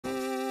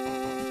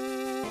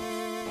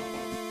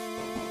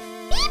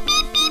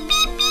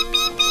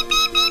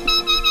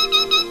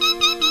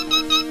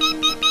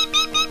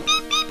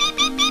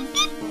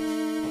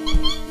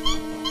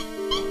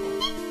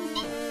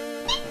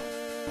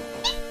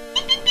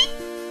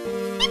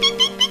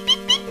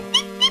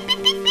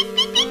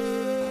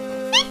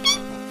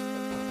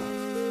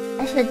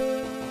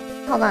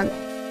Hold on.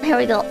 Here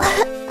we go.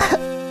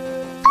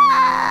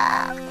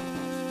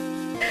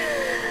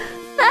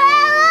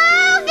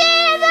 Hello,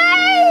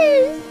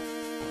 gamers!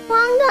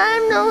 Long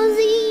time no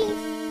see.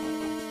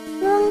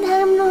 Long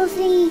time no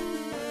see.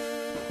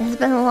 It's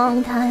been a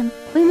long time.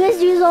 We missed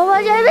you so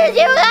much. I miss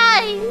you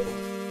guys.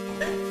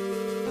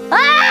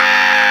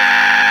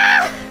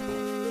 Ah!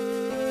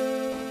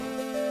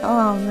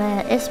 Oh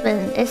man, it's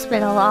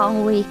been a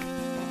long week.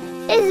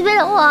 It's been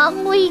a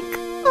long week.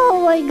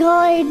 Oh my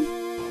god.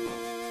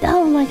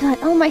 Oh my god.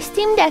 Oh, my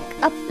Stream Deck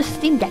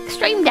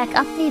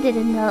updated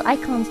and the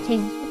icons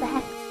changed. What the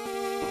heck?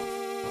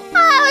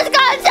 Oh, it's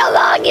gone so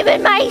long.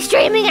 Even my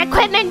streaming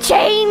equipment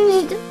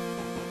changed.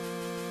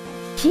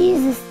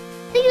 Jesus.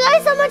 Thank you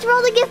guys so much for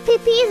all the gift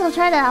PPs.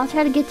 I'll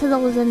try to get to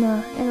those in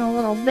a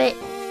little bit.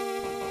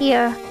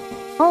 Here.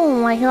 Oh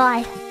my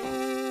god.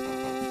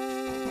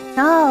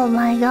 Oh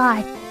my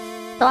god.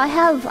 So I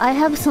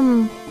have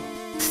some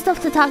stuff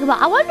to talk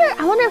about. I wonder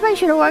if I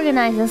should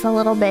organize this a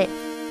little bit.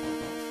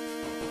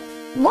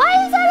 Why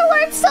is that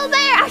alert still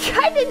there? I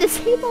tried to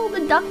disable the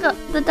duck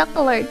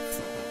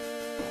alerts.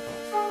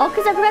 Oh,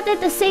 because I forgot to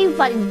hit the save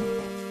button.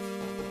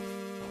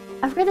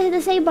 I forgot to hit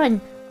the save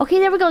button. Okay,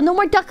 there we go. No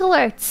more duck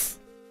alerts.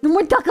 No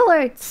more duck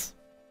alerts.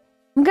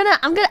 I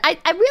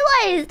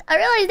realized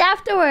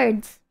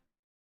afterwards,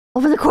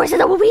 over the course of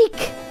the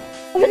week,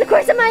 over the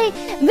course of my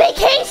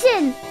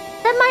vacation,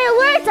 that my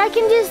alerts, I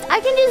can just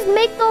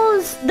make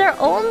those their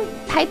own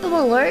type of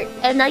alert,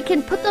 and I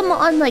can put them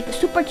on like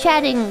super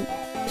chatting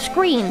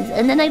screens,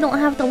 and then I don't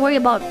have to worry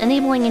about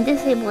enabling and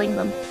disabling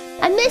them.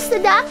 I miss the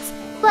ducks.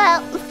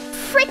 Well,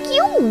 frick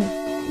you.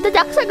 The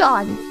ducks are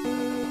gone.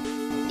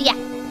 Yeah.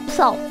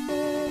 So,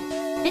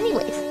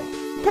 anyways,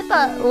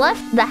 Pippa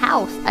left the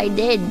house. I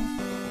did.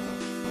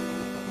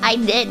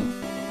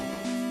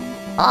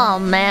 Oh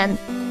man.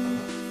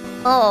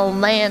 Oh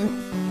man.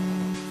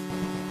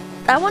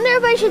 I wonder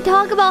if I should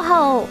talk about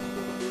how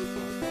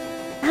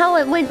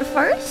it went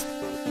first?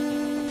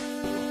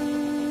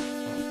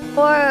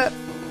 Or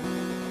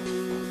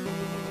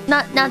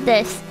not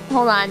this.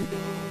 Hold on.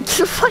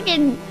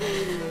 Fucking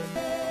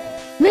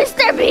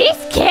Mr.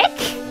 Beast kick?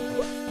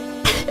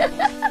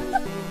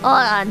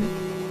 Hold on.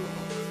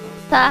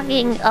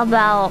 Talking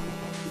about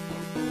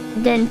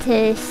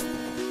dentist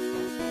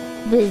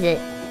visit.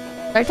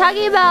 We're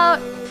talking about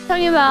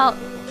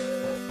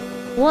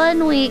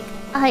 1 week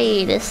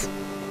hiatus.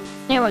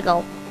 There we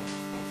go.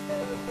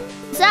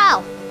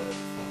 So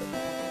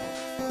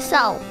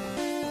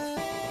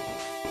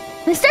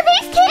Mr.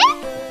 Beast Kid?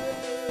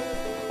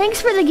 Thanks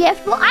for the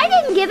gift. Well, I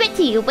didn't give it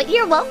to you, but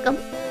you're welcome.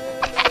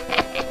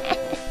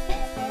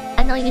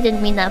 I know you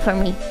didn't mean that for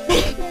me.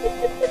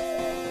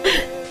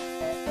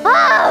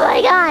 Oh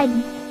my god.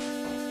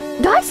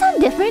 Do I sound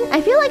different? I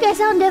feel like I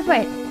sound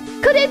different.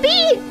 Could it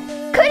be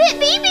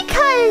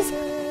because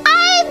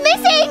I'm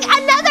missing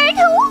another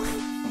tooth?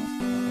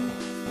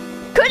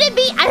 Could it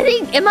be? I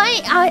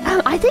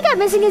think I'm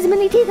missing as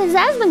many teeth as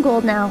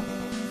Asmongold now.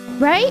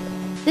 Right?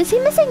 Is he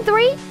missing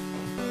 3?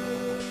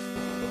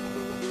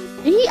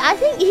 I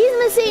think he's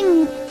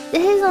missing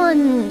his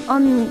on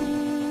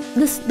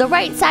the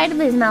right side of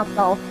his mouth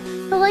though.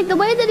 So like the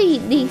way that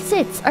he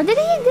sits. Or did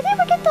he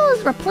ever get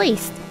those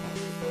replaced?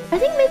 I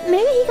think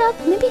maybe he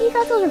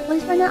got those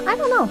replaced right now. I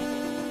don't know.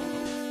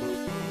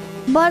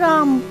 But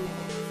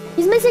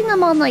he's missing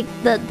them on like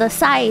the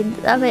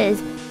side of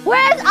his.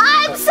 Whereas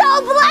I'm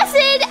so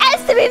blessed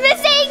as to be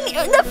missing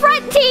the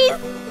front teeth.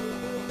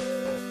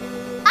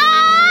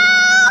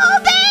 Oh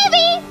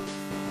baby!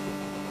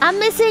 I'm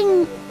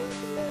missing.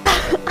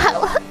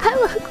 I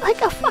look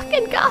like a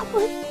fucking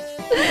goblin. I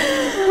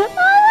look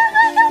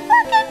like a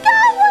fucking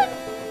goblin.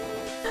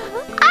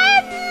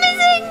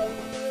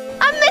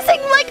 I'm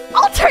missing like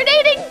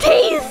alternating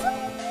teeth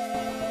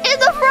in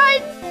the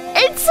front.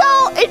 It's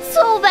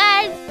so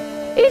bad.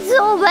 It's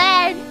so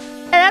bad.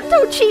 And I'm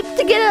too cheap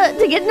to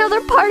get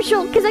another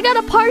partial because I got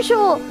a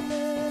partial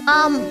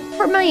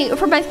for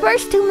my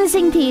first 2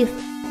 missing teeth.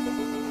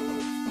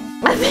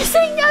 I'm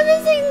missing,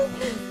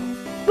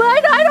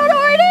 but I don't know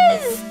where it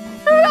is.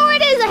 I don't know where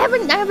it is. I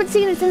haven't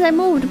seen it since I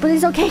moved, but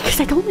it's okay because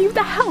I don't leave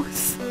the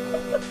house. And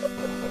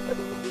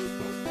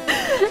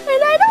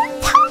I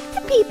don't talk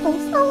to people,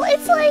 so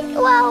it's like,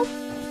 well,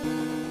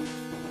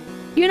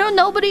 you know,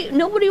 nobody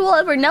will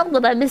ever know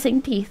that I'm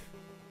missing teeth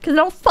because I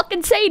don't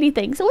fucking say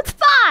anything, so it's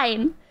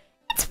fine.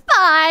 It's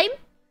fine.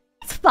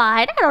 It's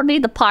fine. I don't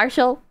need the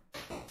partial.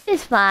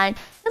 It's fine.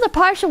 The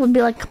partial would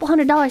be like a couple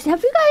 $100.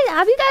 Did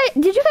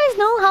you guys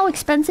know how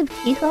expensive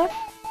teeth are?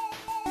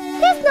 You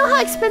guys know how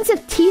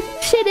expensive teeth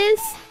shit is?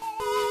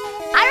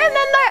 I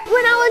remember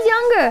when I was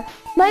younger,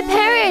 my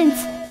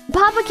parents,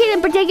 Papa Kid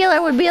in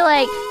particular, would be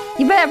like,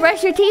 you better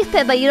brush your teeth,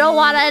 Pippa, you don't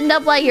want to end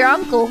up like your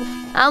uncle.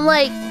 I'm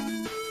like,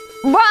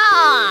 bro.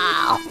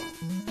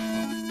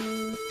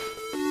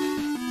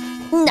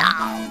 No.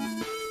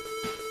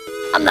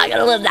 I'm not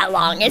gonna live that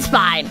long, it's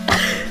fine.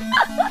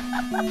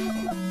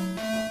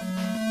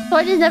 So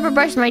I just never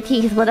brushed my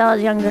teeth when I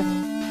was younger.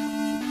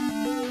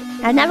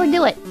 I never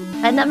do it.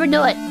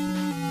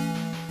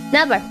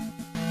 Never.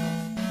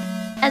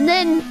 And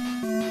then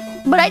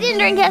But I didn't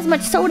drink as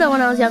much soda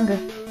when I was younger.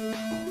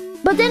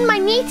 But then my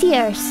neat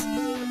years,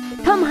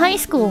 come high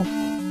school,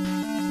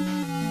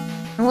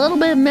 a little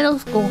bit of middle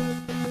school,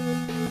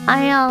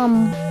 I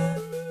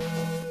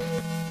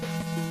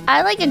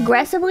like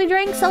aggressively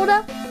drank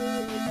soda.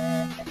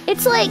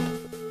 It's like,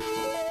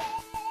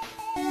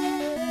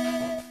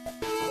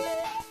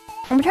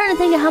 I'm trying to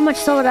think of how much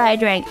soda I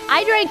drank.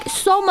 I drank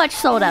so much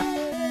soda.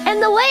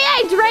 And the way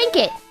I drank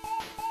it,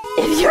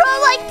 if you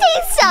don't like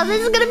taste stuff,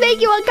 this is gonna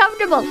make you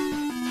uncomfortable.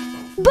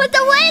 But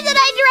the way that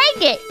I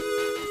drank it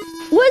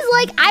was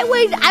like I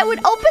would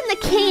open the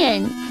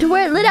can to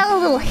where it let out a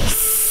little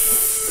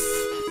hiss,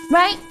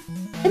 right?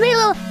 It made a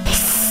little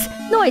hiss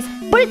noise,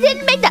 but it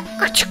didn't make that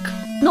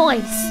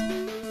noise.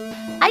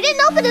 I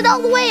didn't open it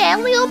all the way. I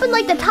only opened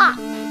like the top,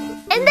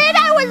 and then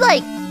I would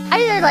like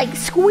either like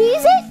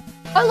squeeze it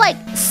or like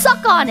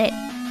suck on it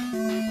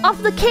off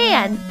the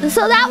can,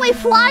 so that way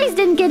flies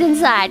didn't get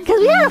inside, because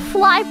we had a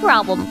fly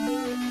problem.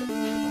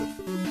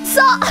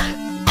 So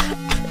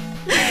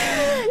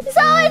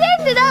it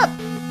ended up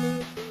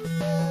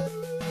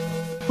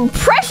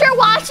pressure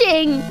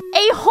washing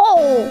a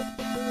hole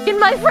in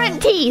my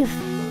front teeth.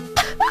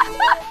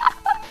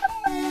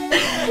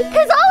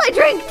 Because all I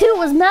drank too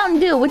was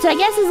Mountain Dew, which I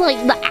guess is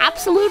like the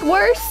absolute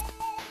worst.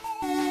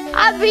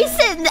 I'd be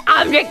sitting,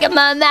 I'm drinking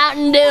my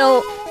Mountain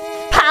Dew,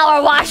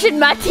 power washing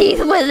my teeth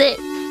with it,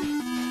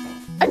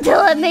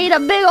 until it made a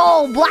big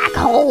old black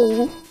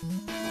hole.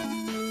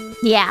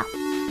 Yeah.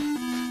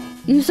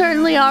 You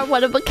certainly are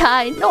one of a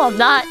kind. No, I'm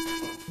not.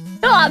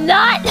 No, I'm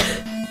not.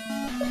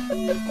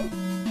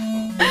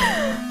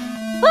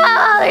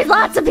 Ah, there's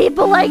lots of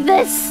people like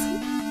this.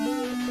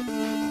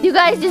 You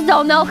guys just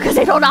don't know because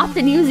they don't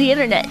often use the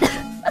internet.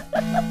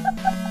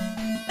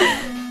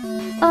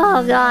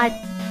 Oh, God.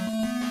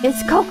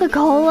 It's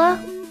Coca-Cola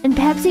and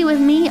Pepsi with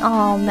me?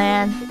 Oh,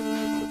 man.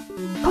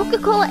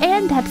 Coca-Cola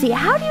and Pepsi.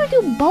 How do you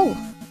do both?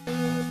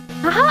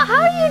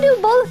 How do you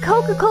do both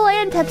Coca-Cola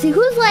and Pepsi?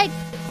 Who's like,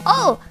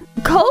 oh,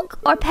 Coke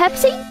or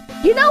Pepsi?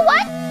 You know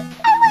what?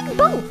 I like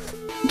both.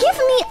 Give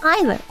me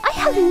either. I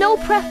have no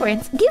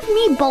preference. Give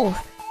me both.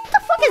 What the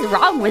fuck is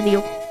wrong with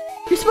you?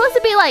 You're supposed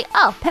to be like,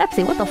 oh,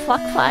 Pepsi, what the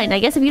fuck? Fine. I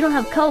guess if you don't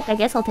have Coke, I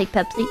guess I'll take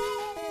Pepsi.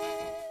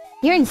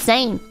 You're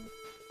insane.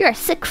 You're a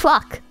sick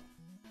fuck.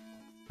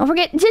 Don't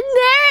forget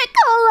generic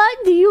cola.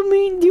 Do you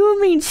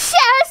mean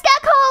Shasta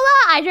Cola?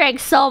 I drank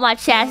so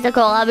much Shasta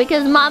Cola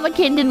because Mama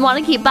Kid didn't want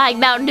to keep buying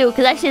Mountain Dew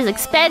because that shit's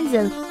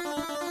expensive.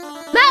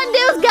 Mountain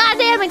Dew's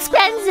goddamn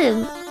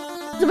expensive.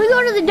 So we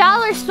go to the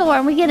dollar store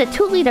and we get a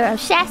 2-liter of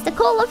Shasta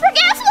Cola for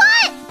guess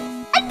what?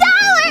 $1!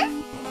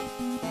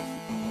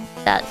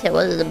 That shit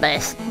was the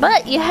best.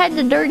 But you had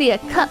to dirty a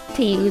cup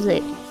to use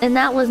it. And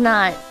that was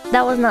not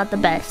the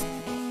best.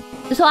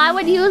 So I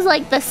would use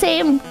like the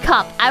same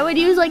cup. I would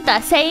use like the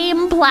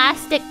same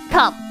plastic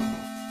cup.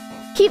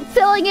 Keep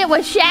filling it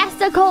with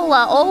Shasta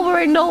Cola over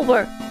and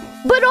over.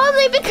 But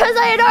only because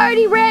I had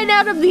already ran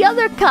out of the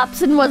other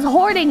cups and was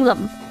hoarding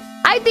them.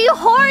 I'd be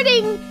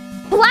hoarding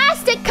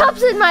plastic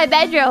cups in my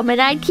bedroom and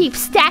I'd keep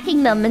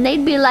stacking them and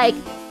they'd be like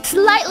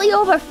slightly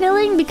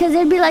overfilling because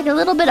there'd be like a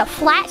little bit of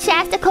flat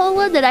Shasta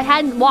Cola that I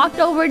hadn't walked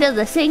over to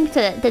the sink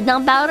to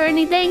dump out or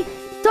anything.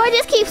 So I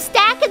just keep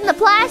stacking the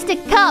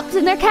plastic cups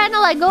and they're kind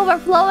of like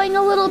overflowing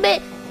a little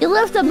bit. You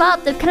lift them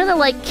up, they're kind of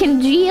like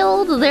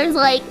congealed. There's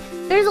like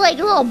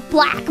little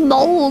black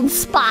mold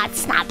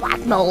spots. Not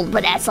black mold,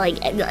 but that's like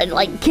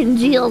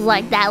congeals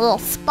like that, little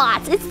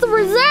spots. It's the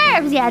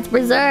reserves. Yeah, it's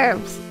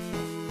reserves.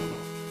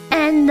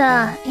 And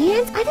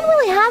ants, I didn't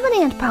really have an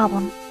ant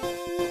problem.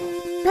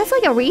 That's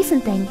like a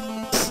recent thing.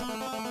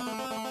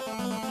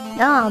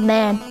 Oh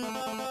man.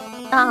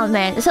 Oh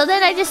man. So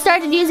then I just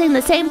started using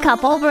the same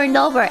cup over and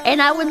over, and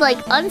I would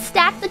like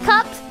unstack the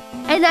cups,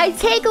 and I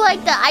take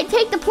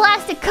the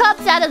plastic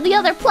cups out of the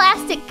other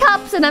plastic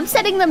cups, and I'm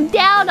setting them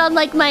down on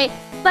like my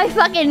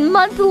fucking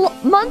month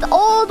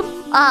old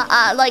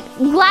like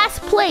glass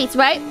plates,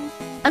 right?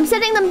 I'm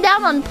setting them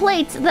down on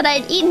plates that I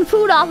had eaten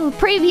food off of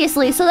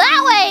previously, so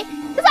that way,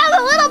 because I'm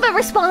a little bit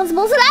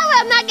responsible, so that way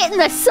I'm not getting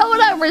the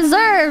soda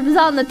reserves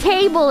on the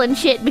table and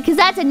shit, because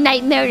that's a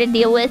nightmare to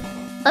deal with.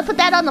 I put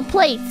that on the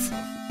plates.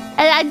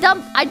 And I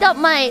dump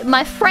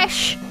my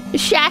fresh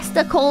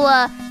Shasta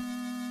Cola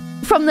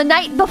from the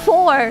night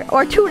before,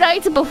 or 2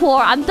 nights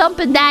before. I'm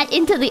dumping that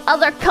into the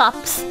other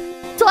cups.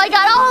 So I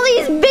got all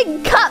these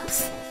big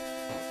cups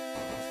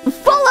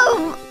full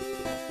of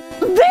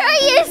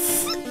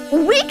various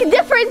weak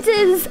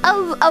differences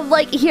of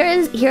like,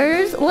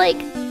 here's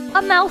like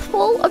a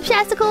mouthful of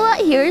Shasta Cola.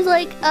 Here's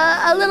like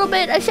a little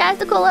bit of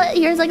Shasta Cola.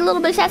 Here's like a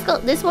little bit of Shasta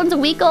Cola. This one's a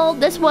week old.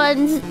 This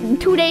one's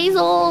 2 days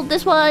old.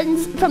 This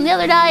one's from the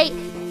other night.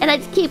 And I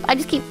just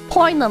keep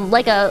pouring them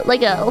like a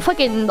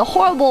fucking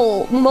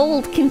horrible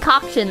mold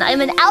concoction.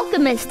 I'm an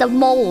alchemist of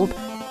mold.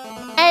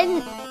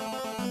 And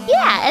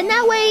yeah, and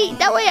that way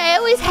I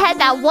always had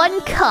that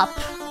one cup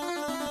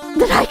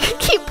that I could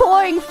keep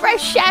pouring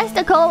fresh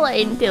Shasta Cola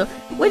into.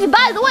 Which,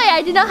 by the way,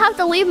 I did not have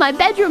to leave my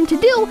bedroom to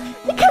do,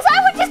 because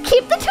I would just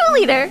keep the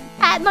 2-liter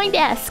at my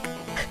desk.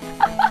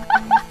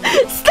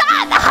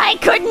 Stop! I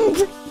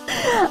couldn't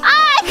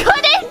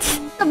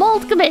the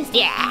mold mist.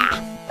 Yeah.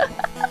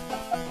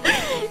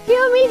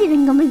 You me,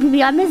 didn't come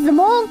baby. I miss the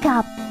mold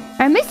cup.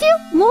 I miss you,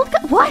 mold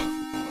cup. What?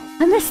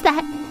 I missed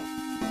that.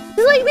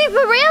 It's like me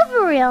for real,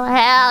 for real.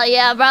 Hell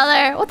yeah,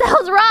 brother. What the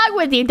hell's wrong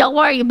with you? Don't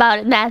worry about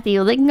it,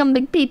 Matthew. They can come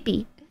big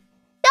pee-pee.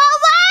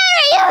 Don't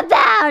worry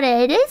about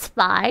it. It's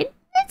fine.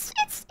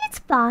 It's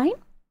fine.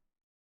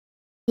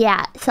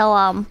 Yeah, so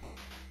I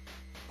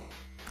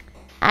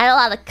had a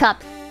lot of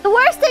cups. The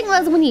worst thing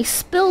was when you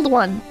spilled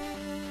one.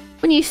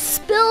 When you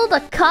spilled a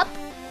cup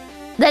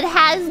that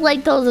has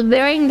like those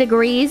varying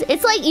degrees.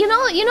 It's like, you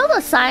know the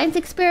science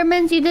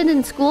experiments you did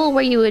in school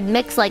where you would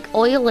mix like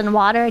oil and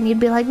water and you'd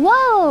be like,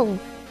 whoa,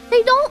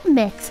 they don't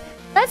mix.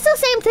 That's the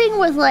same thing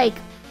with like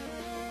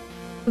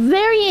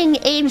varying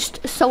aged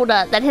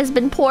soda that has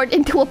been poured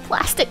into a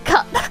plastic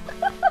cup. Like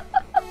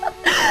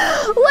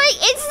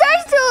it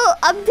starts to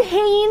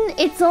obtain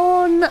its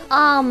own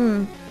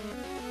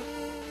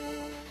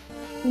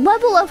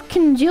level of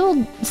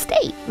congealed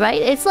state,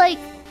 right? It's like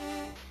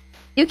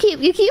you keep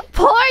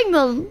pouring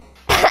them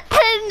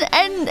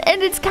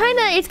and it's kind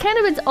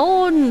of its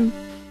own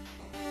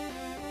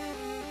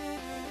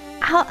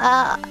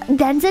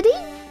density,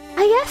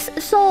 I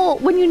guess. So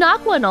when you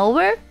knock one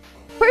over,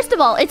 first of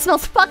all, it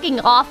smells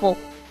fucking awful.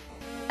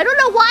 I don't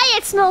know why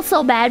it smells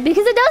so bad,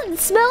 because it doesn't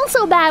smell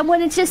so bad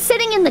when it's just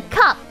sitting in the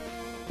cup.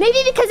 Maybe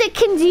because it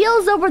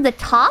congeals over the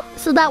top,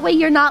 so that way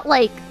you're not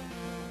like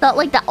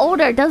the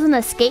odor doesn't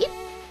escape.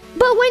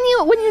 But when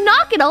you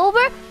knock it over,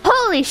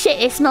 holy shit,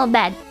 it smelled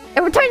bad.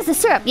 It returns to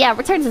syrup. Yeah, it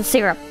returns to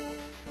syrup.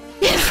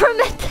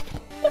 Fermented.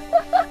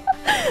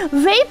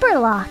 Vapor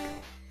lock.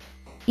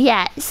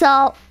 Yeah,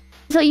 so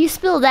you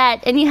spill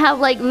that and you have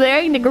like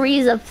varying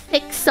degrees of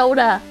thick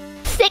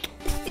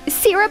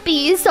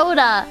syrupy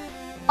soda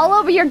all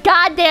over your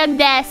goddamn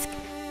desk.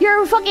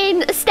 Your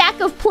fucking stack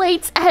of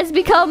plates has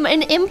become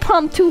an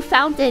impromptu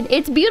fountain.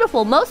 It's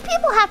beautiful. Most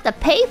people have to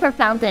pay for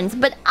fountains,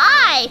 but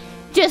I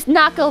just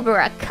knock over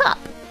a cup.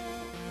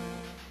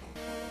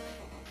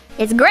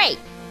 It's great.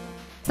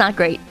 It's not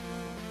great.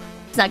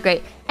 It's not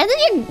great. And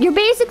then you're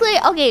basically...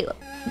 Okay,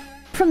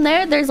 from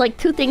there, there's like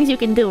two things you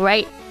can do,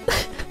 right?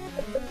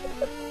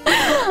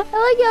 I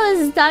like how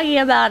this is talking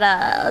about...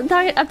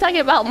 I'm talking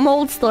about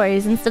mold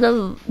stories instead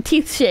of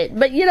teeth shit.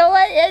 But you know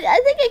what?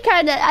 I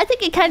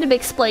think it kind of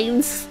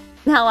explains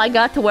how I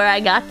got to where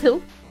I got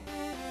to.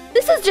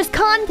 This is just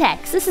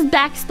context. This is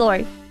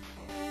backstory.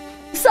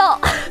 So...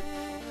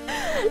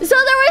 So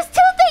there was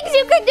two things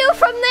you could do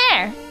from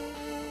there.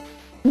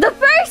 The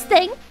first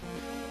thing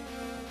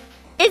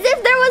is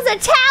if there was a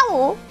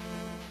towel,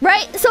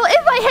 right? So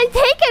if I had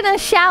taken a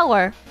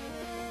shower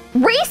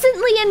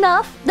recently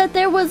enough that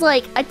there was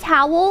like a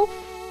towel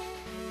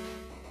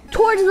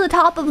towards the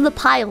top of the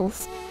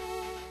piles,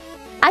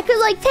 I could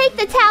like take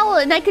the towel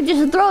and I could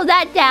just throw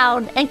that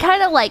down and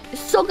kind of like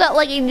soak up,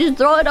 like you just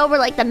throw it over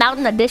like the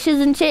mountain of dishes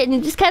and shit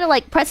and just kind of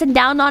like pressing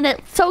down on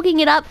it, soaking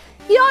it up.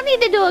 You don't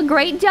need to do a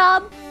great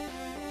job.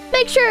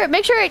 Make sure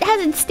it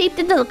hasn't steeped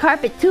into the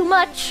carpet too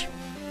much.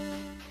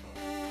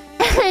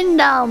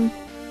 And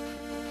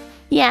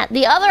yeah,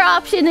 the other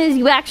option is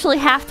you actually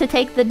have to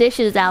take the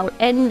dishes out.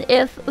 And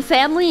if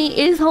family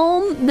is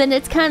home, then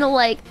it's kind of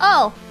like,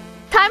 oh,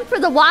 time for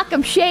the walk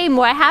of shame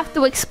where I have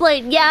to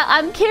explain, yeah,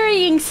 I'm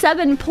carrying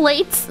 7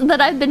 plates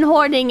that I've been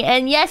hoarding,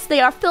 and yes,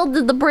 they are filled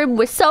to the brim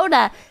with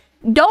soda.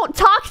 Don't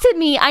talk to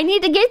me. I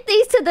need to get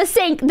these to the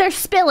sink. They're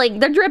spilling.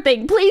 They're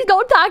dripping. Please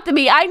don't talk to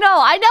me. I know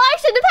I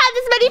shouldn't have had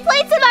this many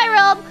plates in my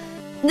room.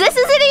 This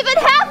isn't even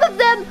half of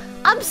them.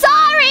 I'm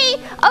sorry.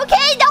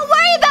 Okay, don't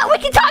worry about it. We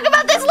can talk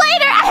about this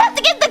later. I have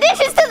to get the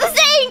dishes to the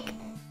sink.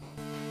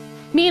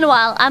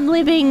 Meanwhile, I'm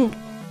leaving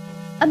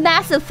a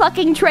massive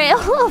fucking trail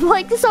of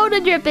like soda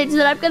drippage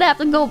that I'm gonna have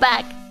to go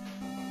back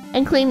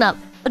and clean up.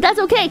 But that's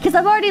okay, because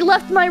I've already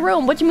left my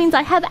room, which means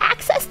I have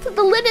access to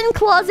the linen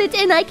closet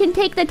and I can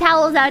take the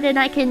towels out and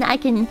I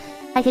can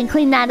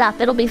clean that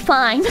up. It'll be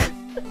fine.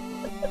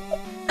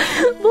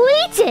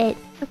 Bleach it!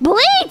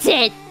 Bleach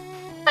it!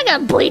 I'm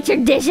gonna bleach your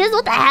dishes,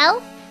 what the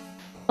hell?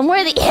 And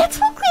where the ants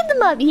will clean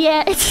them up.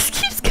 Yeah, it just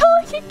keeps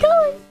going and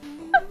going.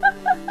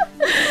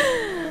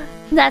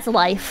 That's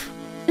life.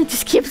 It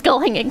just keeps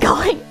going and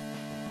going.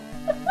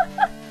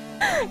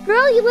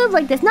 Girl, you live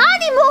like this. Not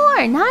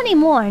anymore! Not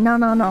anymore. No,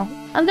 no, no.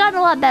 I've gotten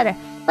a lot better.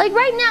 Like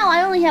right now,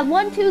 I only have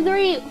 1, 2,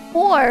 3,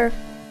 4.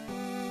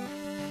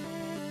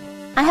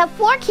 I have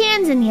 4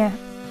 cans in here.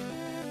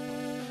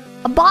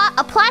 A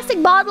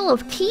plastic bottle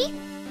of tea,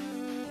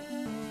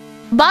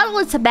 a bottle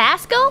of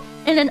Tabasco,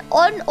 and an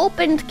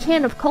unopened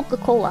can of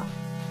Coca-Cola.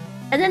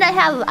 And then I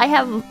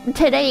have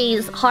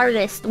today's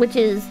harvest, which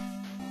is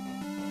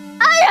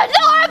an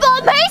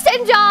adorable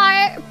mason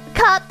jar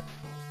cup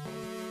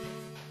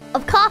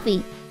of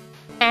coffee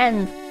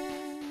and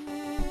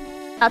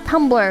a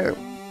tumbler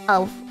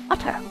of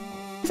water.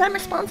 Because I'm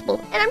responsible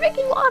and I'm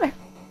drinking water.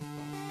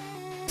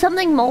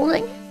 Something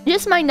molding?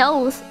 Just my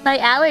nose. My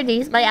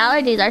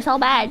allergies are so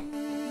bad.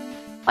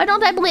 Why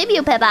don't I believe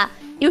you, Pippa?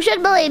 You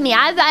should believe me.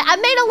 I've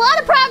made a lot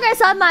of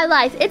progress on my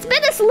life. It's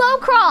been a slow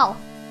crawl.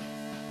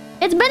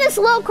 It's been a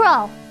slow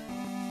crawl.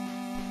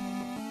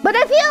 But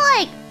I feel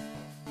like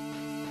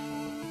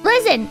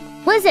Listen,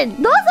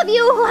 listen. Those of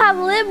you who have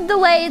lived the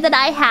way that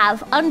I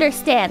have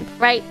understand,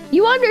 right?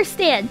 You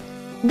understand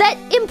that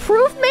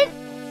improvement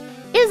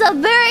is a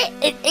very...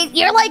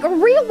 you're like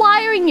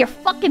rewiring your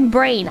fucking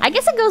brain. I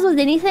guess it goes with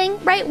anything,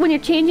 right? When you're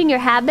changing your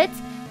habits.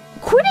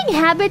 Quitting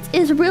habits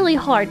is really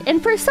hard.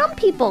 And for some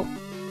people,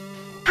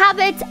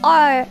 habits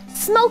are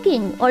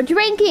smoking or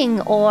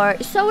drinking or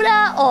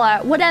soda or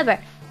whatever.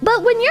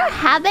 But when your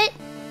habit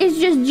is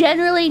just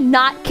generally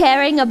not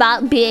caring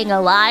about being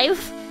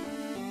alive,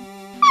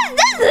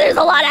 there's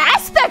a lot of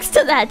aspects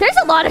to that. There's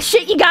a lot of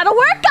shit you gotta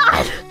work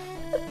on.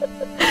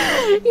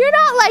 You're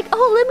not like,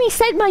 oh, let me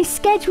set my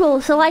schedule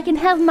so I can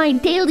have my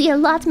daily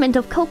allotment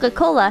of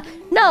Coca-Cola.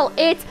 No,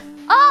 it's,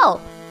 oh,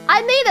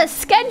 I made a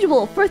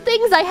schedule for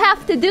things I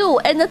have to do,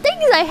 and the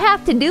things I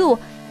have to do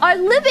are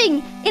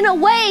living in a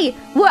way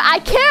where I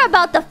care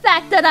about the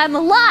fact that I'm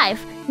alive.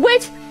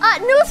 Which,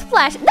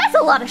 newsflash, that's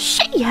a lot of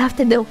shit you have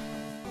to do.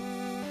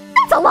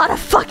 That's a lot of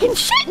fucking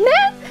shit,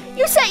 man.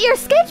 You set your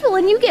schedule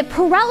and you get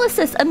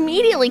paralysis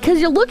immediately because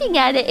you're looking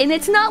at it and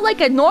it's not like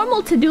a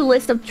normal to-do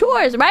list of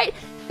chores, right?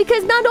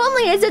 Because not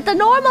only is it the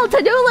normal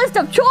to-do list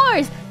of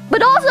chores,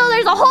 but also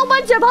there's a whole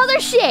bunch of other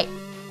shit.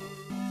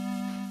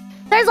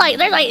 There's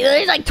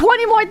like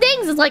 20 more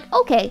things. It's like,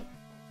 okay,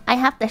 I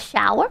have to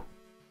shower.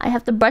 I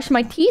have to brush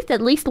my teeth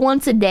at least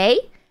once a day.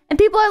 And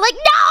people are like,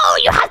 no,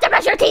 you have to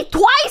brush your teeth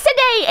twice a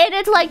day. And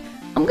it's like,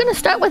 I'm gonna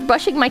start with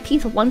brushing my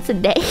teeth once a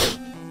day.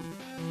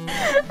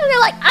 And they're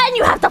like, and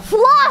you have to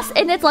floss.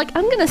 And it's like,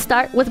 I'm gonna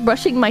start with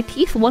brushing my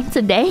teeth once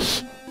a day.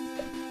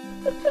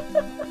 They're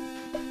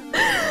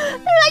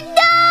like,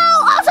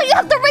 no! Also, you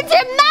have to rinse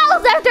your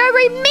mouth after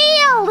every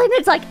meal. And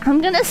it's like,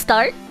 I'm gonna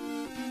start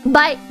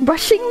by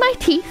brushing my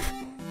teeth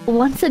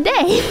once a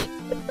day.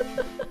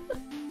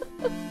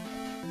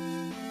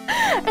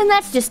 And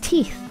that's just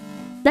teeth.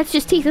 That's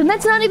just teeth. And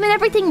that's not even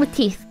everything with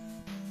teeth.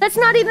 That's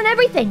not even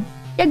everything.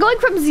 You're going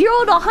from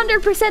 0 to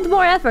 100%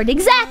 more effort.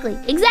 Exactly.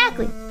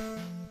 Exactly.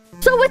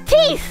 So with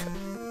teeth,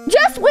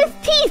 just with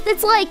teeth,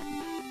 it's like,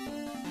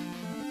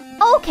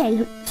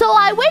 okay, so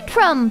I went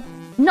from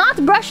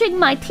not brushing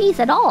my teeth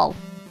at all,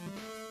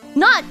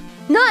 not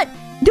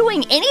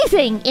doing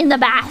anything in the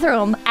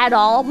bathroom at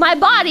all. My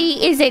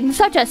body is in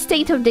such a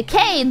state of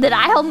decay that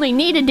I only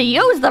needed to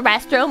use the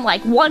restroom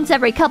like once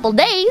every couple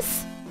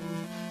days.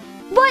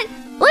 But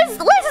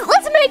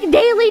let's make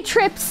daily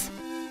trips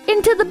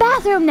into the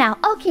bathroom now.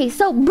 Okay,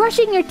 so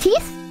brushing your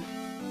teeth,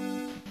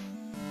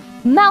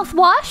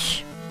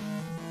 mouthwash,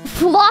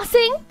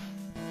 flossing,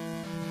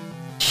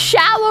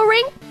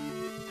 showering.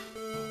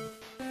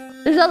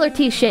 There's other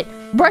teeth shit.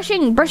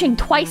 Brushing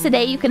twice a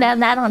day. You can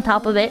add that on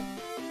top of it.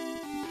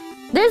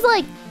 There's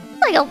like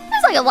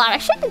a lot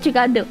of shit that you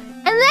gotta do.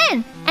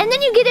 And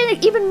then you get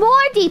in even more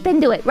deep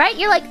into it, right?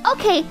 You're like,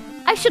 okay,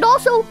 I should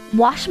also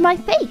wash my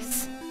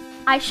face.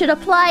 I should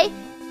apply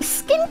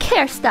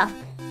skincare stuff.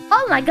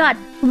 Oh my god,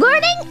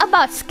 learning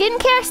about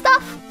skincare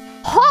stuff?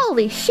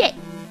 Holy shit.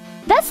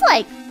 That's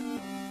like,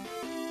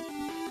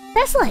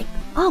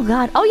 oh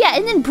god. Oh yeah,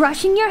 and then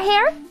brushing your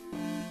hair?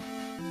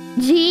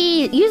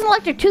 Gee, use an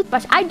electric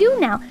toothbrush. I do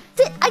now.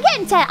 See,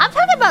 again, Chad, I'm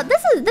talking about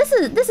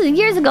this is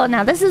years ago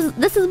now. This is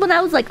when I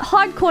was like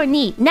hardcore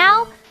neat.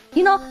 Now,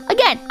 you know,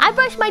 again, I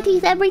brush my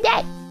teeth every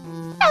day.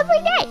 Every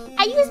day.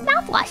 I use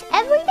mouthwash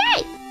every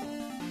day.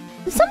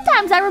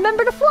 Sometimes I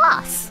remember to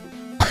floss.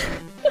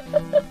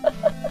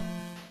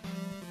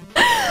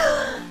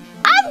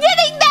 I'm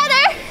getting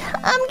better.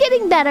 I'm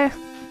getting better.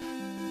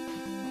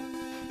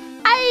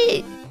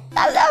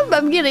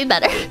 I'm getting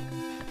better.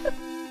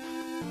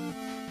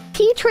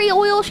 Tea tree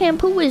oil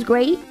shampoo is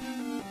great.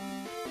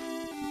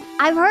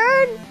 I've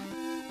heard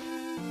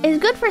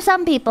it's good for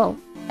some people,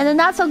 and then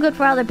not so good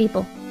for other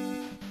people.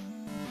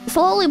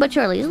 Slowly but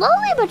surely.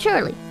 Slowly but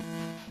surely.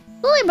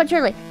 Slowly but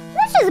surely.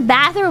 That's just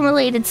bathroom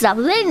related stuff.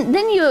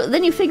 Then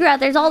you figure out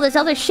there's all this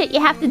other shit you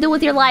have to do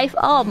with your life.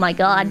 Oh my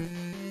god.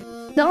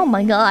 Oh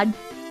my god.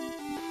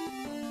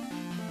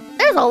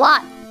 There's a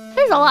lot.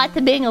 There's a lot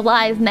to being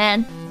alive,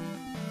 man.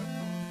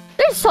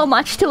 There's so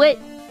much to it.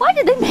 Why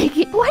did they make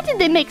it? Why did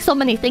they make so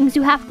many things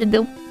you have to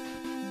do?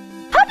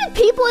 How did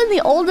people in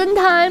the olden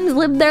times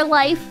live their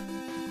life?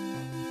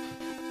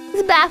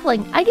 It's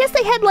baffling. I guess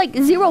they had like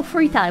 0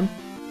 free time.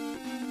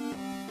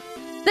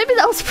 Maybe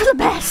that was for the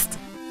best.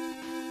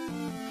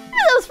 Maybe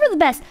that was for the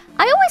best.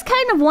 I always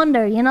kind of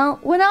wonder, you know,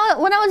 when I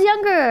was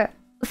younger,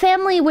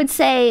 family would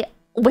say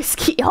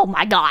whiskey. Oh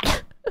my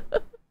god.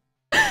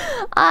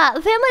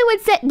 Family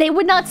would say, they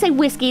would not say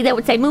whiskey, they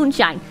would say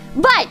moonshine.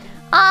 But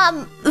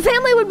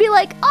family would be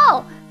like,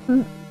 oh,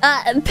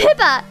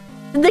 Pippa,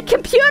 the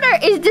computer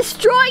is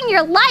destroying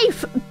your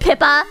life,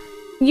 Pippa.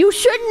 You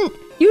should,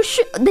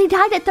 they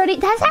died at 30.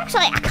 That's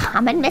actually a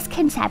common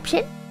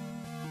misconception.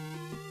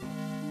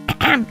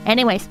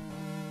 Anyways.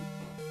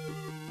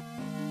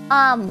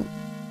 What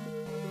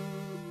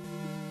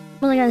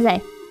was I gonna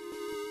say?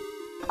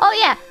 Oh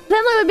yeah,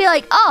 family would be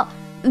like, oh,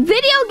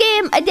 video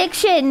game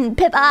addiction,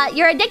 Pippa.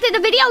 You're addicted to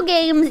video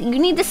games. You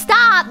need to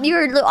stop.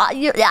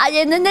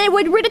 And then they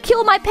would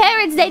ridicule my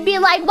parents. They'd be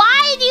like,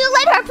 why do you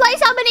let her play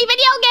so many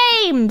video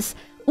games?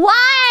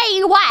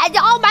 Why? Why?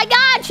 Oh my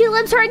god, she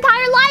lives her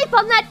entire life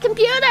on that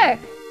computer.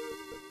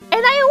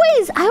 And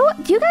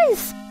do you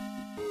guys,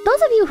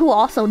 those of you who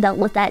also dealt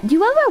with that, do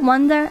you ever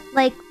wonder,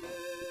 like,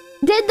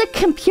 did the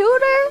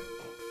computer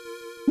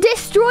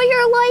destroy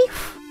your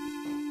life?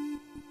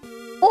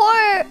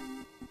 Or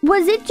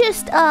was it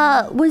just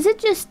a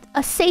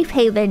safe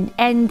haven,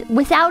 and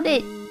without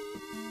it,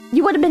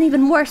 you would have been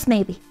even worse,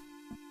 maybe?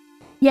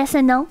 Yes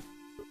and no?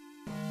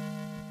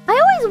 I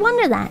always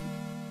wonder that.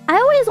 I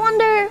always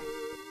wonder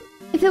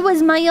if it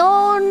was my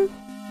own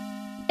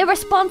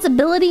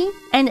irresponsibility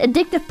and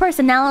addictive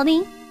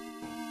personality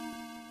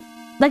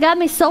that got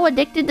me so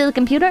addicted to the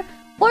computer,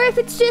 or if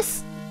it's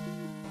just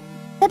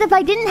that if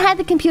I didn't have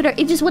the computer,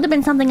 it just would have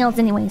been something else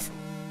anyways.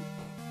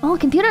 Oh,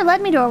 computer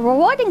led me to a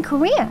rewarding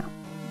career.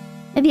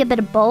 Maybe a bit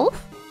of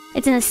both.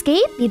 It's an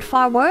escape, be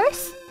far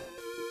worse.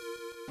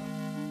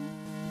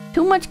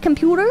 Too much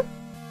computer?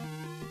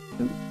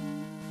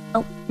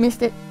 Oh,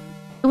 missed it.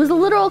 It was a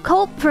literal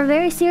cope for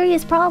very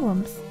serious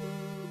problems.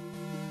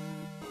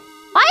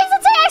 Why does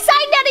it say I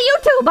signed out of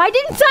YouTube? I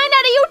didn't sign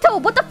out of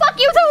YouTube! What the fuck,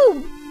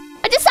 YouTube?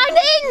 I just signed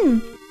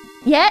in!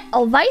 Yeah,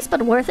 oh, Vice,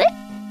 but worth it?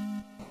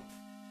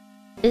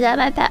 Is that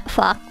my pet?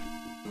 Fuck.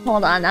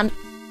 Hold on,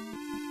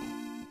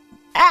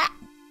 Ah!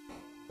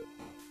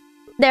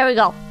 There we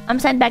go. I'm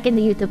sent back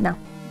into YouTube now.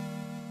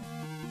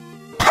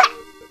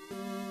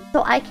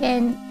 So I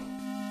can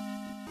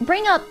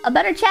bring up a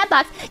better chat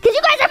box. Because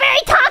you guys are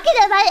very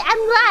talkative!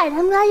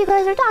 I'm glad you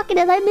guys are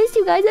talkative. I missed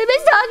you guys. I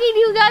miss talking to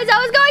you guys. I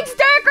was going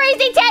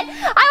stir-crazy, Ted!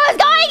 I was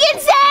going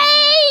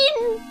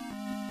insane!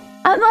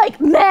 I'm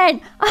like, man,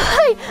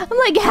 I'm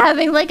like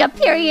having like a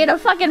period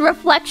of fucking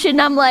reflection.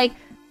 I'm like,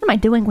 what am I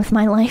doing with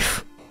my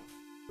life?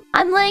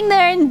 I'm laying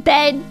there in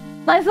bed.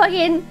 My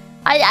fucking...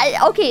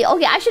 Okay,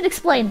 I should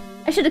explain.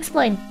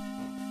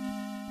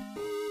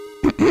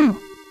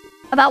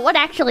 About what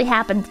actually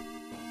happened.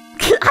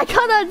 I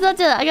got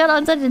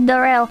on such a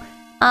derail.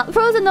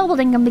 Frozen Noble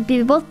didn't come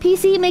to both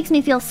PC makes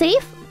me feel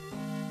safe,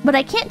 but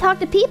I can't talk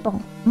to people.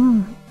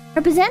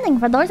 Representing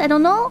for those, I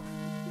don't know.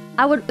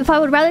 If I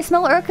would rather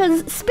smell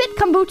Urka's spit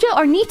kombucha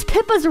or neat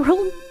Pippa's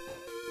room.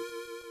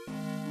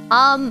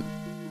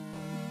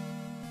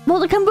 Well,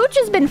 the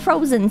kombucha's been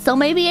frozen, so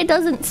maybe it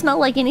doesn't smell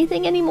like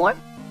anything anymore.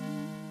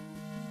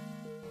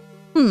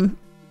 What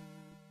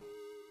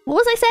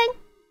was I saying?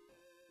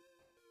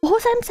 What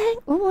was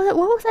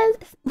I?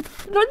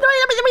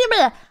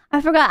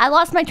 I forgot. I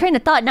lost my train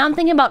of thought. Now I'm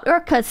thinking about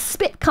Urka's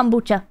spit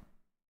kombucha.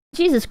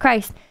 Jesus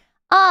Christ.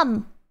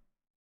 Thank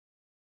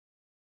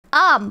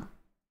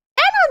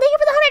you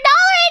for the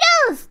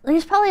 $100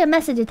 There's probably a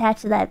message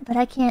attached to that, but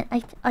I can't.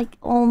 I'm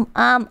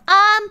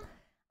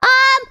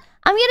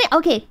getting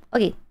okay.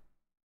 I'm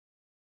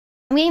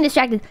getting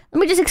distracted. Let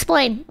me just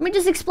explain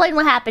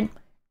what happened.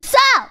 So,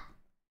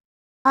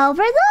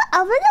 over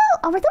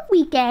the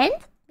weekend,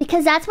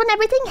 because that's when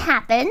everything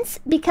happens,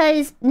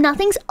 because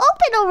nothing's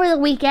open over the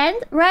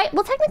weekend, right?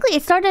 Well, technically,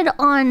 it started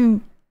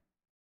on...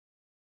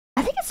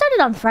 I think it started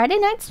on Friday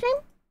night stream?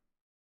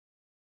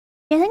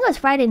 Yeah, I think it was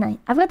Friday night.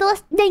 I've got the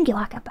list. Thank you,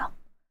 Akapel.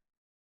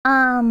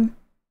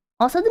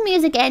 Also, the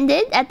music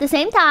ended at the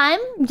same time,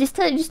 just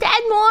to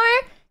add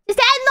more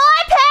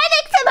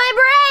panic to my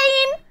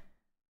brain!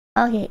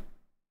 Okay.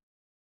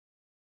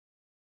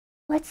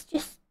 Let's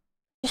just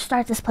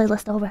start this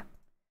playlist over.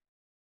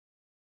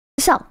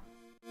 So,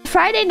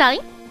 Friday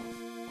night.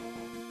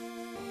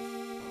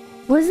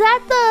 Was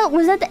that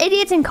the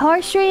Idiots in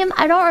Car stream?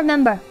 I don't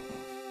remember.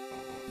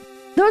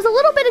 There was a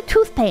little bit of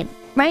tooth pain,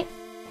 right?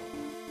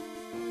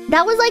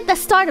 That was like the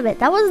start of it.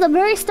 That was the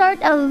very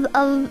start of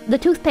the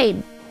tooth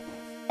pain.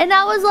 And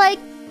I was like,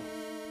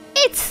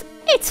 it's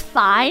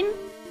fine.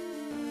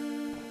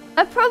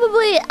 I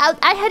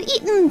had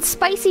eaten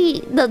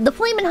spicy, the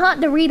flaming hot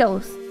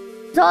Doritos.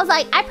 So I was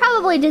like, I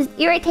probably just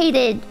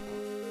irritated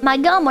my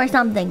gum or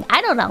something.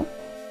 I don't know.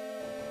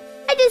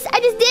 I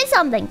just did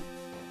something.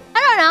 I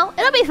don't know.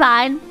 It'll be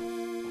fine.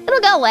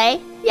 It'll go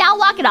away. Yeah, I'll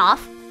walk it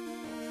off.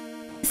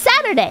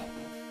 Saturday.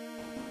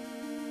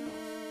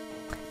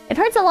 It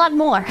hurts a lot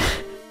more.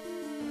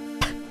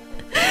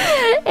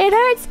 It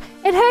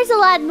hurts a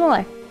lot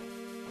more.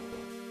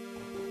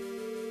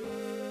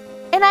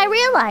 And I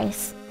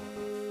realize,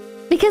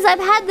 because I've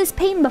had this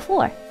pain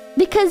before,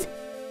 because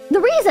the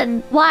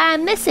reason why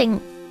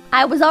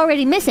I was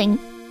already missing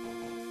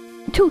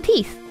 2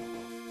 teeth,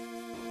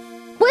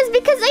 was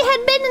because they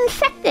had been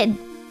infected.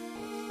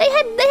 They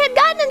had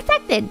gotten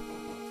infected.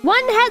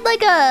 One had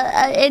like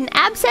an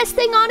abscess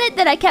thing on it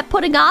that I kept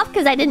putting off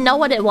because I didn't know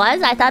what it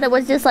was. I thought it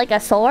was just like a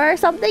sore or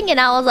something, and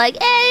I was like,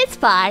 it's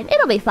fine.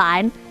 It'll be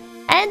fine.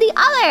 And the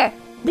other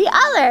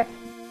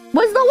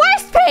was the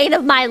worst pain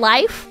of my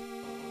life.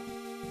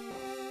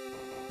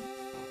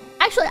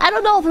 Actually, I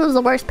don't know if it was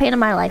the worst pain of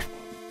my life.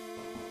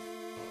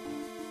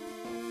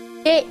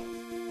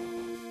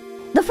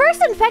 The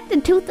first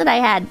infected tooth that I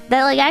had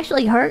that like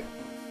actually hurt.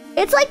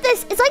 It's like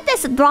this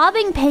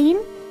throbbing pain.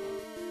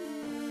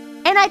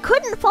 And I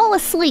couldn't fall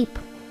asleep.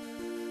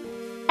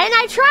 And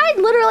I tried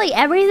literally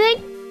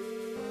everything.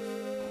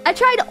 I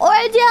tried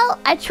Orajel.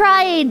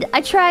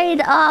 I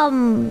tried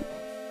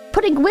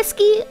putting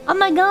whiskey on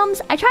my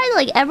gums. I tried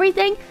like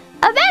everything.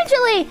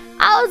 Eventually,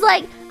 I was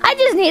like, I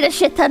just need a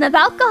shit ton of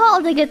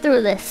alcohol to get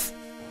through this.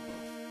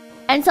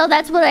 And so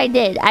that's what I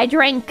did. I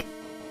drank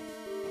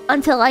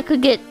until I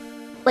could get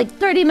like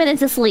 30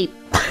 minutes of sleep.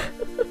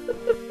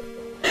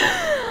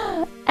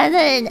 and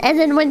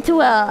then went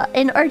to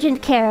an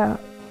urgent care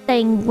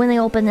thing when they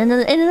opened, and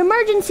an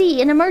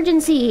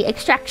emergency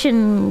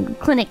extraction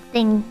clinic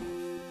thing.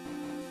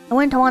 I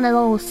went to one of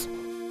those,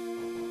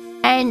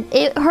 and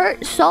it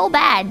hurt so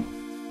bad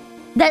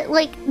that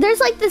like there's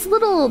like this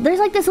little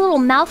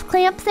mouth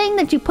clamp thing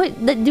that you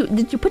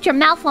put your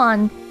mouth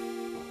on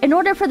in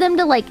order for them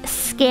to like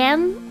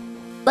scan,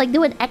 like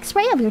do an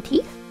X-ray of your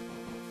teeth.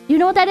 You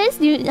know what that is?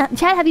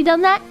 Chad, have you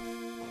done that?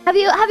 Have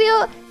you?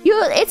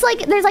 It's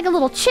like there's like a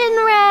little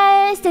chin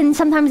rest, and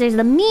sometimes there's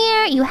the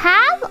mirror. You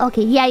have?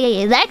 Okay, yeah.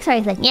 The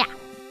X-ray thing, yeah.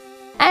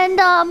 And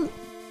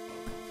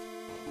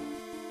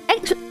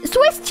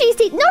Swiss cheese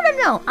teeth.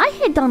 No. I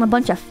had done a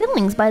bunch of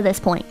fillings by this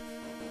point.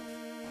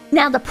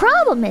 Now the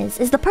problem is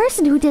the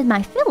person who did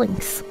my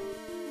fillings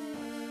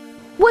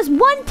was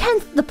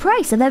 1/10 the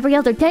price of every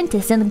other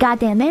dentist in the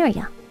goddamn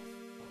area.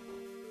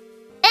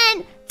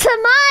 And to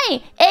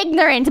my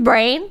ignorant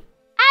brain,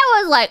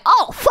 I was like,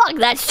 oh fuck,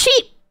 that's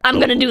cheap. I'm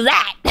gonna do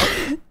that.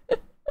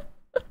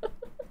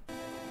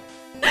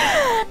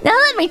 Now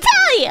let me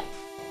tell you,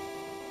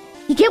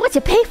 you get what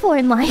you pay for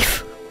in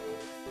life.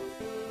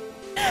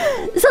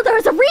 So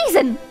there's a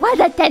reason why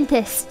that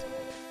dentist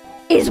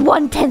is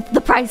 1/10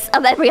 the price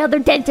of every other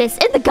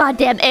dentist in the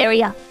goddamn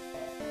area.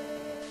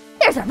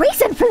 There's a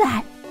reason for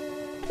that.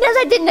 Now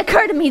that didn't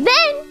occur to me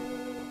then.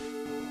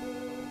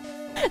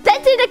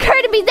 That didn't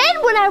occur to me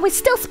then when I was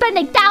still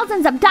spending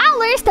thousands of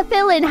dollars to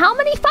fill in how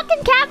many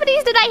fucking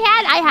cavities did I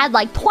had? I had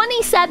like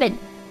 27.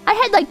 I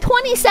had like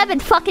 27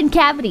 fucking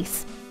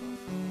cavities.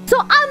 So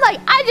I'm like,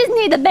 I just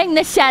need to bang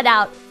this shit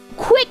out.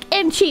 Quick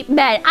and cheap,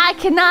 man. I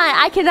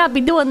cannot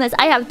be doing this.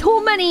 I have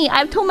too many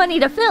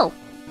to fill.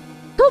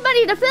 Too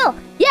many to fill.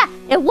 Yeah,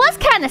 it was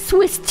kind of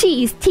Swiss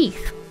cheese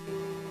teeth.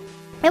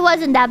 It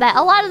wasn't that bad.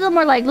 A lot of them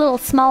were like little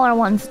smaller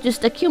ones,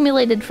 just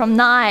accumulated from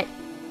not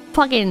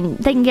fucking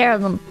taking care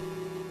of them.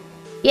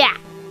 Yeah.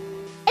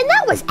 And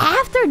that was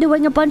after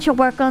doing a bunch of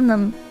work on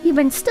them,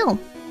 even still.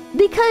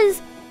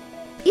 Because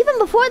even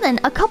before then,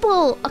 a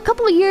couple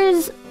of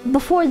years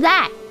before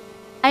that,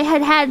 I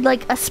had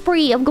like a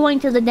spree of going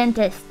to the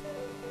dentist.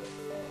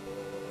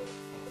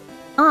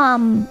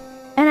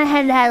 And I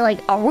had like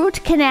a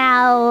root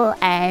canal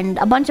and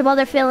a bunch of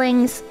other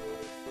fillings.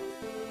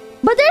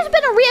 But there's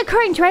been a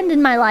reoccurring trend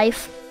in my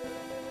life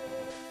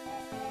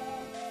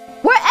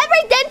where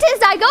every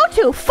dentist I go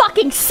to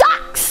fucking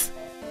sucks.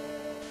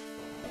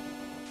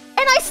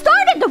 And I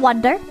started to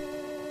wonder,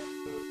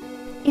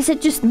 is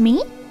it just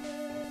me?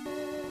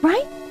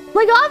 Right?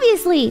 Like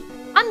obviously,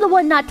 I'm the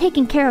one not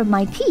taking care of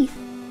my teeth.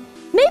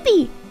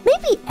 Maybe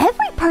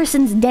every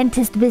person's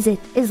dentist visit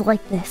is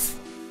like this.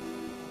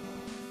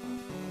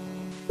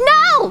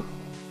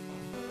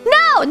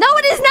 No,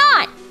 it is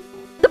not.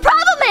 The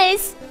problem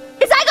is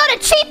I go to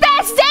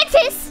cheap-ass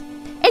dentists,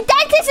 and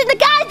dentists in the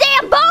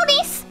goddamn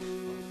boonies,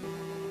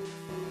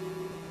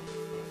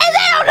 and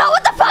they don't know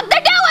what the fuck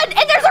they're doing,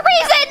 and there's a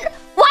reason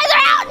why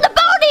they're out in the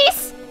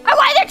boonies, or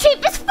why they're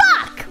cheap as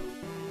fuck.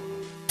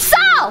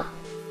 So,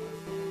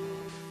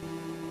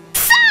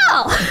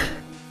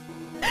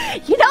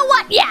 you know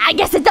what? Yeah, I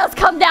guess it does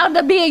come down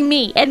to being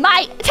me and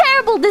my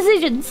terrible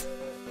decisions.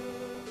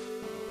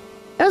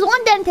 There was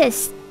one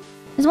dentist.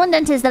 There's one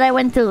dentist that I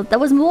went to that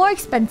was more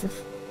expensive.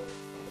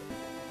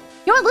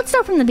 You know what? Let's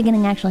start from the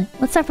beginning, actually.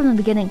 Let's start from the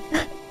beginning.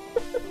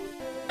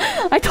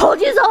 I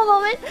told you so,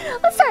 moment.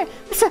 Let's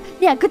start.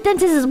 Yeah, good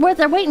dentist is worth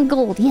their weight in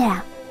gold.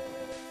 Yeah.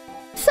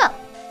 So,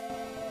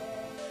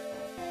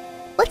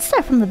 let's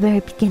start from the very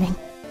beginning.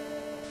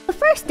 The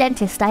first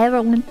dentist I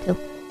ever went to.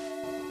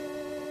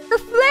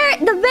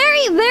 The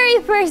very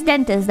first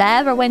dentist I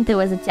ever went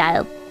to as a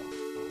child.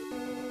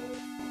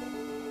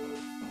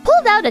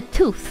 Pulled out a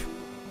tooth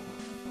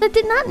that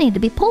did not need to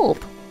be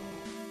pulled.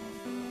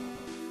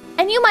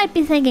 And you might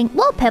be thinking,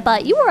 well,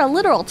 Peppa, you were a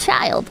literal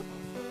child.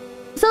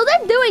 So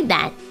them doing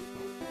that,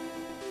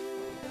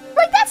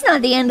 like, that's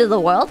not the end of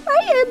the world,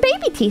 right?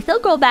 Baby teeth, they'll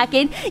grow back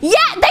in.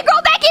 Yeah, they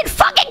grow back in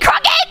fucking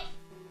crooked!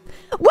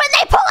 When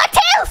they pull a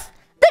tooth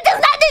that does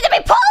not need to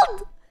be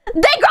pulled,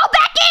 they grow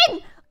back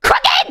in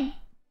crooked!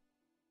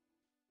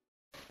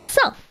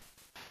 So,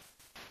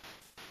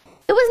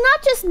 it was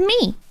not just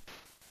me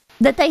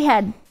that they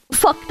had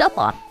fucked up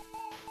on.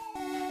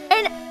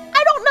 And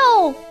I don't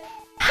know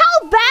how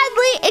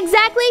badly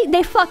exactly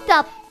they fucked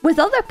up with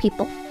other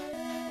people.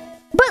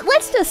 But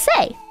let's just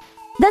say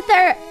that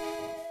they're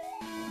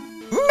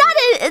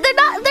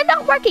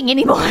not working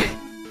anymore.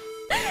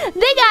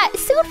 They got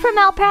sued for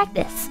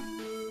malpractice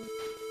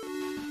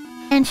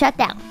and shut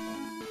down.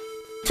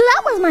 So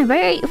that was my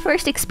very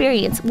first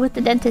experience with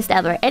the dentist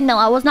ever. And no,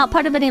 I was not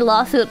part of any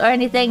lawsuit or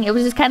anything. It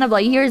was just kind of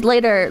like years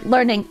later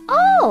learning,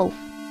 oh,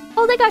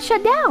 they got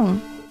shut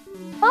down.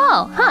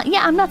 Oh, huh,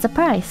 yeah, I'm not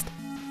surprised.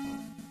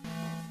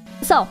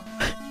 So.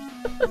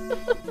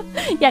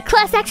 Yeah,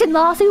 class action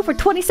lawsuit for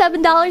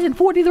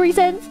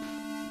 $27.43.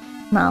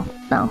 No.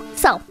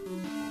 So.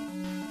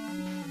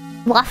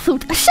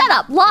 Lawsuit. Shut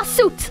up!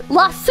 Lawsuit!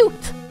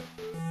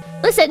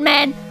 Listen,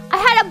 man. I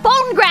had a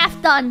bone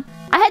graft done.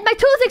 I had my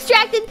tooth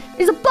extracted.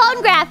 There's a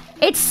bone graft.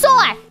 It's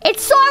sore.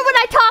 It's sore when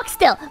I talk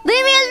still.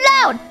 Leave me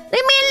alone.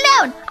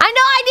 I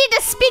know I need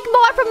to speak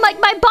more from like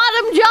my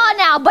bottom jaw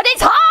now, but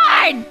it's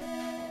hard!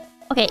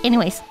 Okay,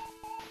 anyways.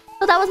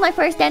 So that was my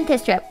first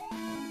dentist trip.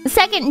 The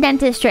second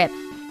dentist trip.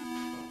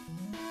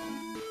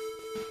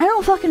 I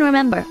don't fucking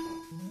remember.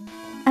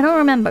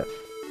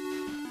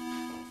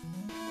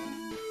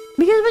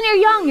 Because when you're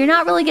young, you're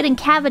not really getting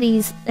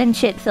cavities and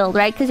shit filled,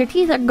 right? Because your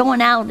teeth are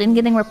going out and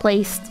getting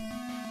replaced.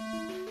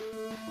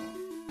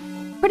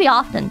 Pretty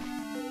often.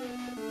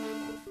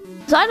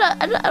 So I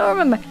don't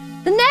remember.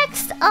 The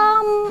next,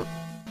 oh,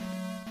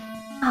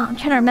 I'm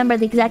trying to remember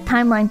the exact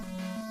timeline.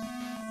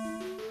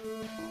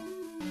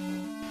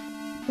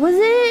 Was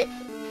it?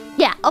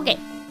 Yeah, okay.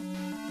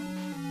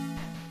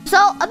 So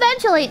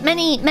eventually,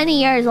 many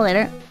years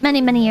later, and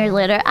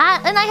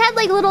I had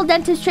like little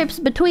dentist trips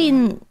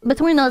between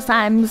those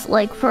times,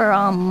 like for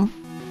I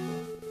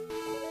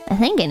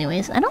think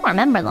anyways, I don't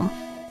remember them.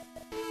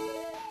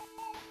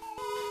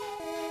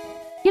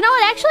 You know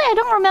what? Actually, I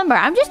don't remember.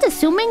 I'm just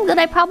assuming that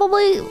I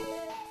probably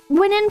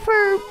went in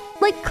for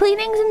like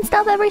cleanings and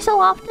stuff every so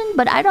often,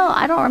 but I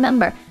don't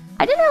remember.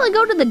 I didn't really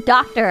go to the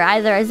doctor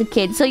either as a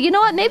kid, so you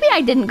know what? Maybe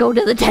I didn't go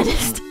to the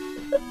dentist.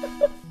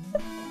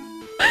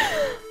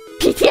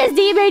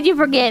 PTSD made you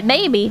forget,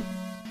 maybe.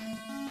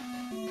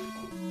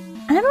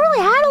 I never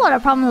really had a lot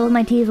of problems with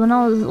my teeth when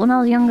I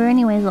was younger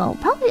anyways, though.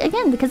 Probably,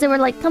 again, because they were,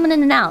 like, coming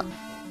in and out.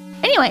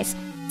 Anyways,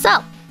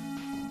 so.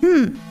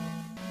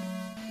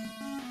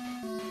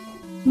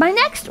 My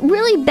next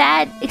really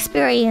bad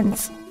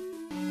experience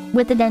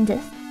with the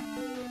dentist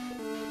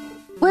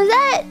was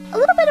at a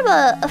little bit of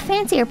a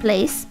fancier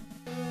place.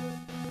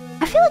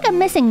 I feel like I'm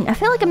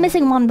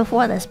missing one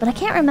before this, but I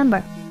can't remember.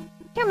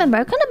 It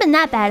couldn't have been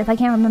that bad if I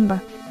can't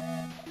remember.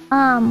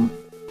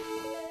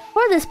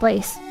 For this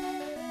place.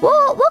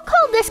 We'll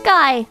call this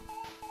guy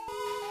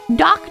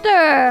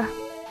Dr.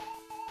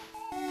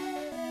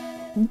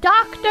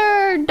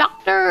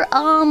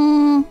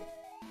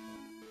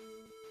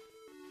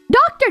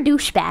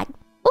 Douchebag.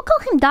 We'll call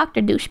him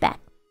Dr. Douchebag.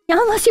 Yeah,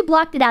 unless you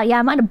blocked it out. Yeah,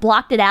 I might have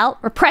blocked it out.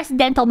 Repressed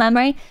dental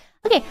memory.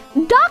 Okay,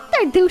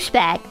 Dr.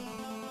 Douchebag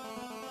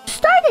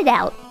started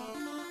out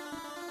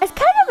as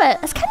kind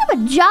of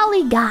a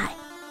jolly guy,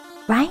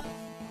 right?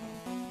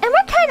 And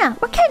we're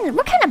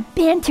kind of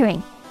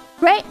bantering,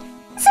 right?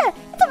 It's a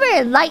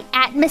very light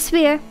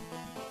atmosphere.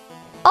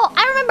 Oh,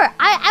 I remember.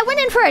 I went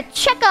in for a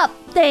checkup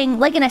thing,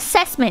 like an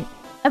assessment,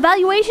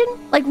 evaluation,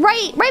 like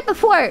right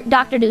before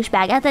Dr.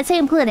 Douchebag at that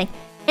same clinic.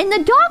 And the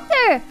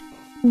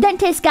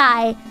dentist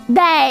guy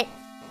that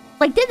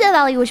like did the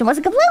evaluation was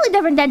a completely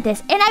different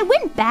dentist. And I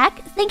went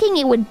back thinking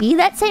it would be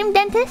that same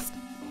dentist,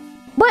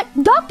 but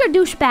Dr.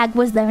 Douchebag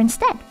was there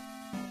instead.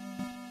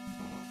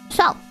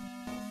 So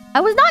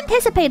I was not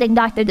anticipating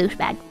Dr.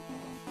 Douchebag.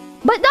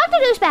 But Dr.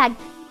 Douchebag,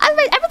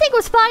 everything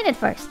was fine at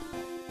first.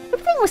 We're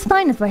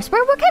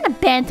kind of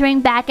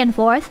bantering back and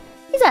forth.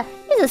 He's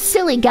a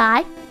silly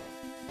guy.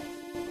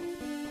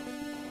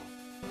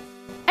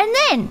 And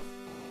then,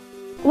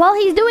 while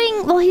he's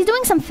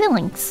doing some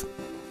fillings,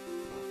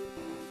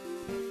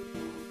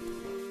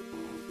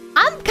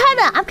 I'm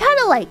kinda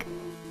like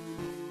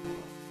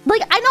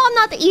I know I'm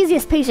not the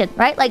easiest patient,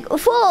 right? Like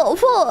full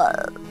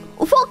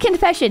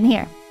confession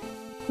here.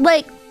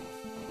 Like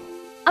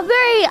I'm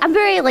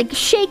very like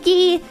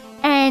shaky,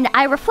 and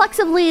I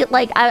reflexively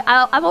like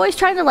I'm always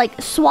trying to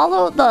like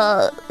swallow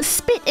the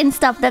spit and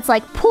stuff that's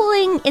like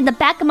pulling in the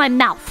back of my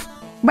mouth,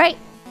 right?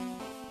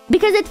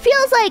 Because it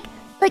feels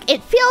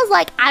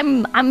like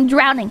I'm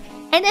drowning.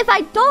 And if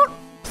I don't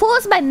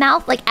close my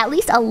mouth like at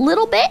least a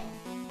little bit,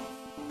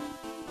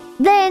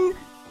 then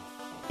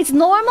it's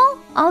normal.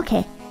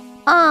 Okay.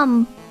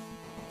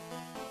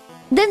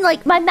 Then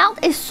like my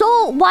mouth is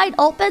so wide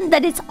open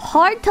that it's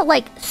hard to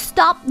like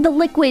stop the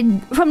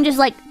liquid from just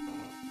like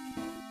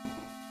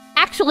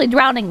actually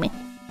drowning me.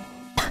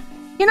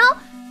 You know?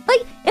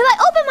 Like if I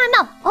open my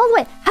mouth all the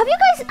way,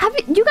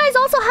 do you guys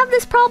also have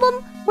this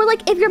problem where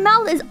like if your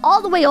mouth is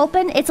all the way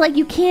open, it's like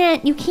you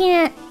can't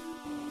breathe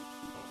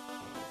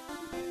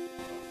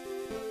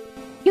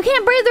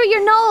through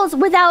your nose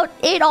without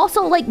it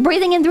also like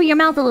breathing in through your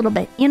mouth a little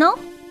bit, you know?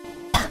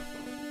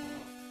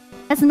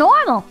 That's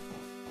normal.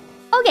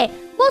 Okay,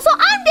 well, so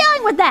I'm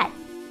dealing with that.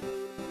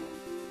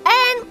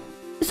 And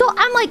so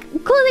I'm like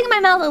closing my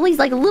mouth at least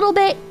like a little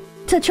bit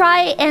to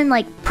try and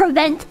like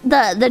prevent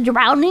the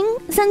drowning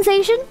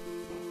sensation.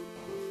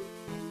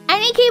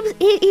 And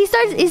he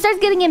starts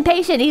getting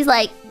impatient. He's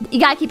like, you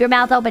gotta keep your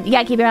mouth open,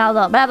 blah,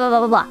 blah, blah,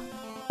 blah, blah.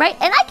 Right?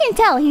 And I can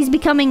tell he's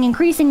becoming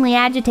increasingly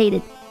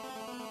agitated.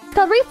 It's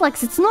called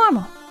reflex, it's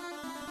normal.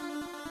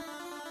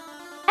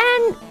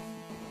 And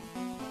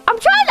I'm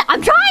trying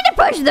to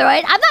push through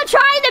it. I'm not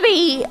trying to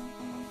be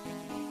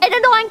an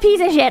annoying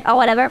piece of shit or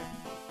whatever.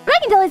 But I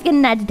can tell he's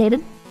getting agitated.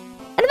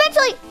 And eventually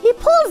Actually, he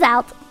pulls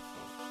out.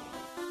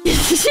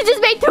 She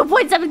just made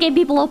 2.7k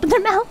people open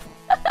their mouth.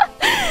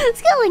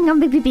 Skilling on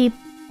beep beep beep.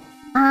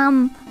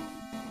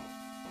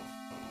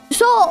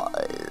 So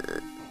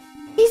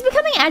he's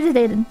becoming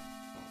agitated.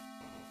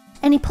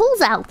 And he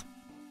pulls out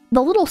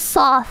the little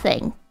saw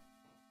thing.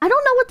 I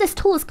don't know what this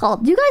tool is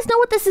called. Do you guys know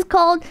what this is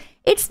called?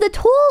 It's the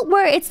tool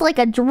where it's like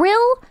a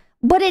drill,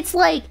 but it's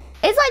like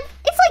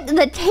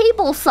the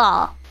table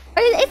saw.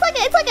 It's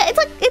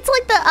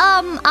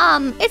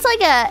like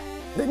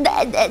the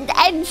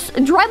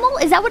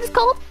Dremel. Is that what it's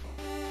called?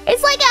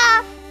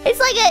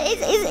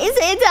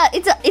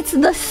 It's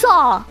the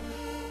saw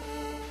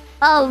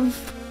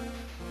of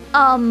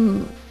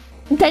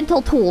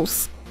dental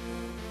tools.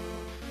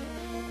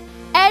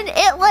 And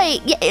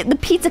the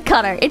pizza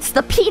cutter. It's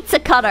the pizza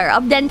cutter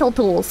of dental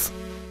tools.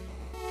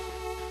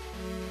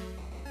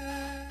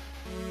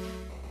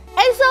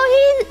 And so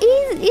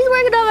he's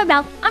working on my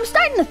mouth. I'm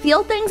starting to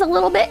feel things a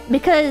little bit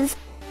because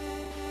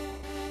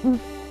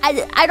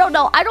I don't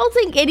know. I don't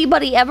think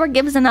anybody ever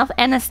gives enough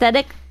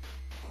anesthetic.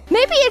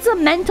 Maybe it's a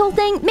mental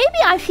thing.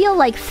 Maybe I feel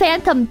like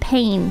phantom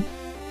pain.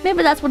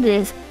 Maybe that's what it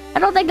is. I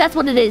don't think that's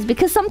what it is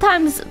because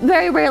sometimes,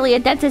 very rarely, a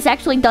dentist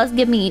actually does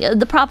give me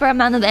the proper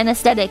amount of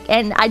anesthetic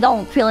and I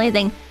don't feel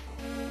anything.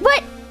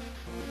 But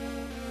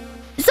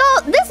so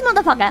this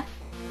motherfucker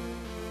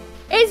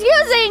is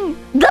using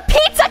the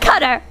pizza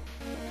cutter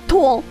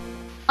tool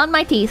on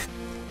my teeth,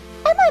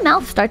 and my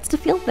mouth starts to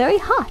feel very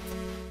hot.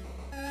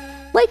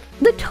 Like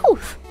the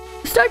tooth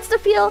starts to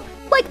feel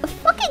like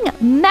fucking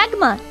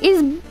magma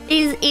is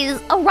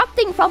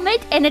erupting from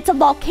it, and it's a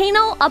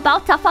volcano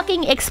about to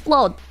fucking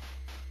explode.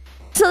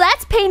 So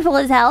that's painful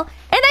as hell,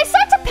 and I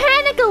start to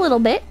panic a little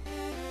bit.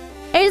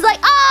 And he's like,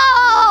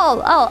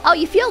 oh,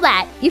 you feel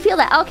that? You feel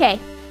that? Okay,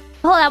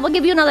 hold on, we'll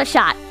give you another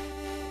shot.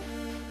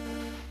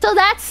 So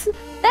that's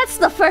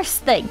the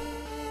first thing.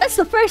 That's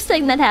the first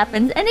thing that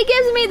happens, and he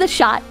gives me the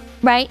shot,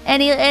 right?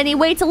 And he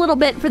waits a little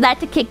bit for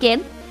that to kick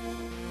in.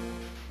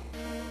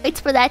 Waits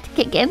for that to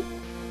kick in.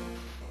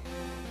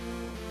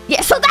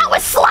 Yeah, so that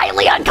was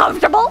slightly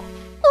uncomfortable. A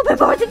little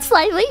bit more than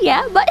slightly,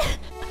 yeah, but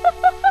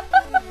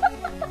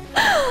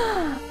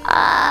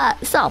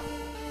so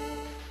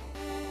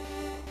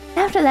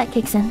after that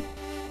kicks in,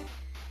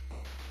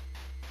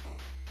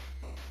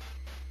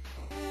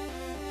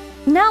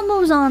 now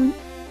moves on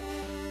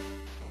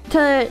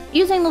to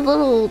using the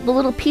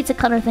little pizza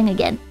cutter thing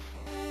again.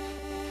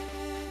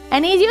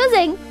 And he's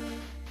using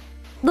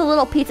the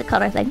little pizza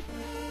cutter thing.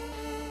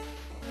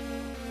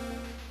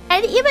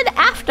 And even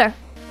after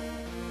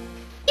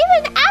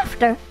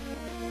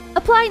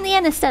applying the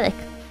anesthetic,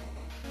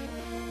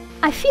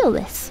 I feel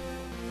this.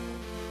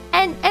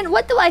 And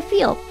what do I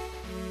feel?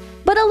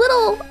 But a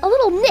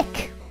little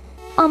nick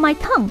on my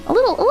tongue, a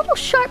little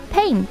sharp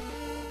pain. And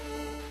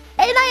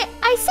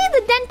I see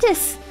the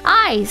dentist's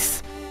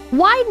eyes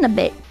widen a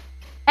bit.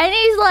 And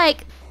he's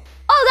like,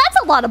 oh, that's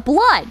a lot of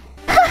blood.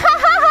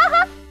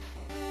 And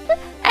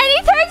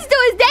he turns to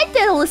his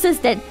dental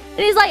assistant. And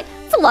he's like,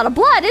 it's a lot of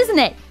blood, isn't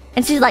it?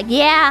 And she's like,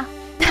 yeah.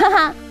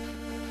 And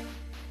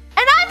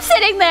I'm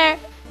sitting there.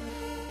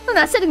 I'm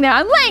not sitting there.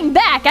 I'm laying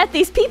back at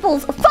these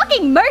people's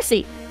fucking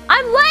mercy.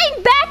 I'm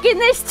laying back in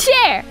this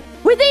chair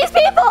with these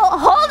people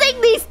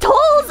holding these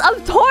tools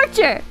of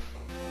torture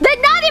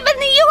that not even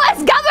the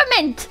US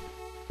government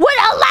would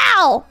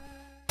allow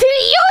to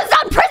be used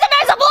on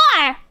prisoners of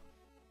war.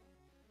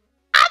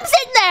 I'm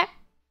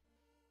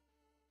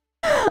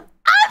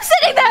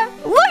sitting there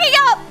looking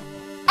up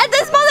at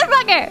this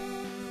motherfucker,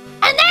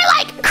 and they're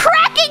like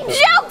cracking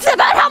jokes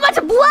about how much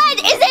blood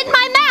is in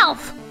my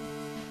mouth.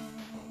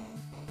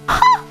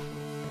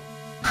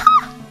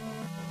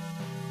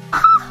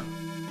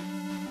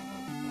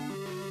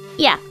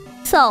 Yeah,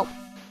 so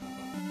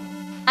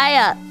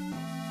I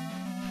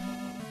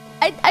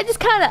just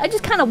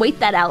kind of wait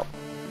that out.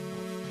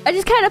 I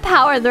just kind of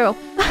power through.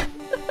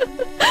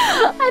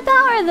 I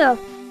power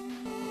through.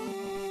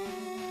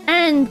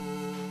 And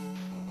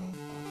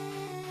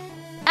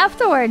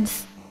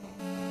afterwards,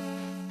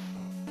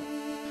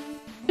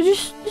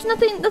 just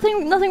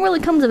nothing really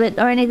comes of it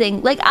or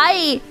anything. Like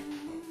I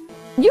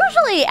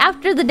usually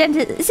after the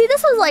dentist, see,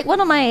 this was like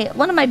one of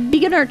my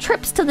beginner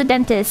trips to the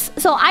dentist,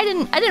 so I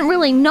didn't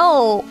really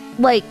know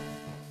like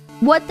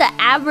what the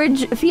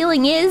average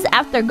feeling is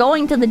after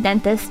going to the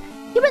dentist.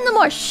 Even the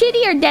more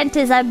shittier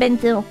dentists I've been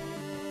to,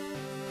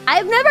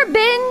 I've never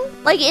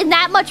been like in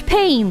that much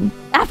pain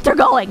after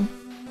going.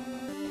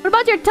 What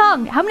about your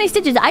tongue? How many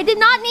stitches? I did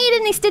not need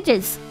any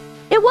stitches.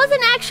 It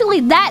wasn't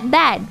actually that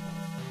bad.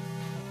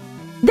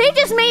 They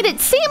just made it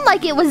seem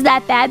like it was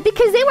that bad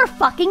because they were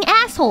fucking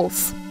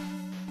assholes.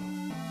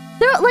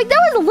 There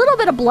was a little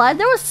bit of blood.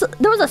 There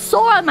was a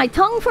sore on my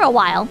tongue for a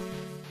while,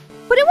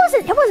 but it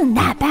wasn't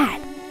that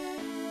bad.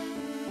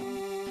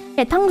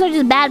 Yeah, tongues are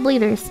just bad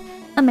bleeders.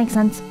 That makes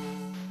sense.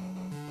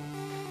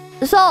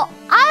 So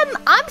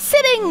I'm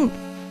sitting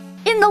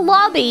in the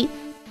lobby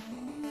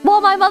while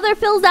my mother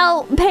fills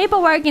out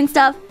paperwork and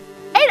stuff, and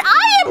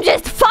I am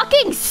just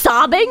fucking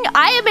sobbing.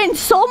 I am in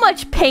so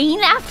much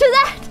pain after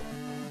that.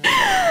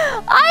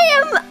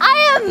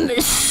 I am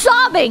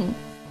sobbing.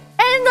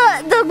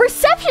 And the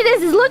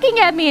receptionist is looking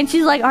at me and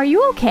she's like, "Are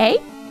you okay?"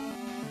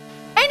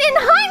 And in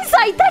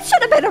hindsight, that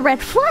should have been a red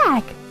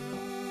flag.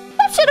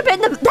 That should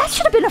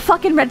have been a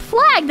fucking red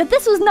flag that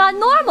this was not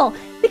normal.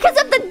 Because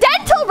of the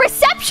dental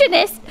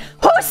receptionist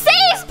who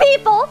sees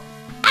people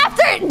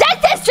after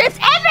dentist trips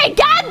every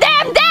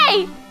goddamn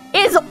day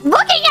is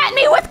looking at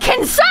me with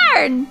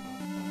concern.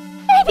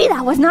 Maybe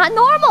that was not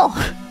normal.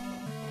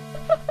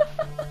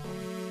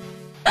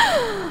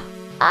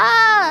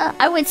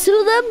 I would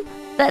sue them.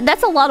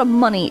 That's a lot of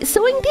money.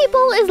 Suing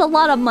people is a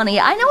lot of money.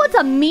 I know it's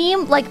a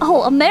meme, like,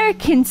 oh,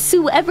 Americans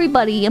sue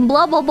everybody and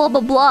blah, blah, blah,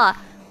 blah, blah.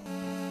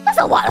 That's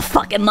a lot of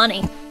fucking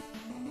money.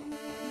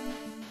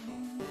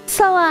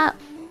 So,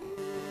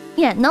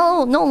 yeah,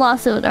 no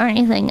lawsuit or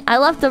anything. I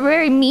left a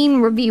very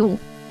mean review.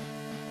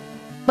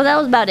 But that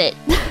was about it.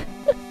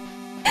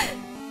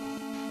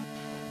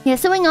 Yeah,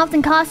 suing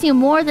often costs you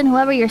more than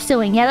whoever you're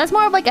suing. Yeah, that's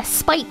more of like a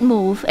spite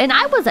move. And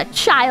I was a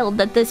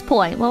child at this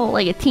point. Well,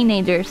 like a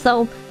teenager,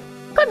 so...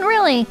 Couldn't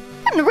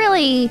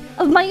really,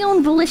 of my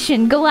own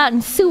volition, go out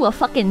and sue a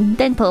fucking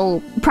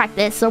dental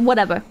practice or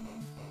whatever.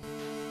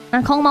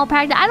 And call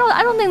malpractice. I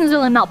don't think there's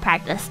really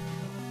malpractice.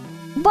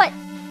 But,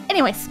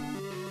 anyways.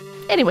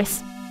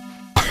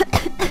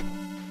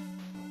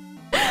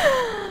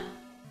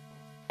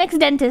 Next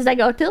dentist I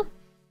go to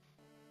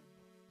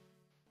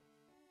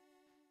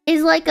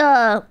is like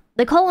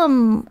they call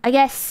them, I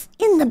guess,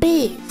 in the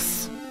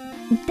biz,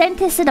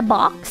 dentists in a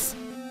box.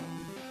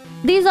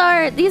 These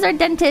are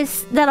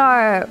dentists that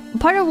are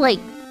part of they're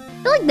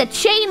like the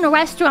chain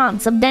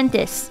restaurants of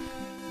dentists.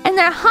 And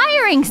their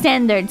hiring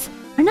standards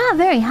are not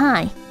very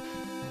high.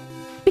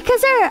 Because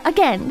they're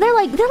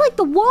like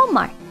the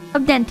Walmart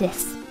of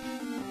dentists.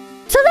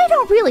 So they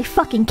don't really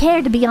fucking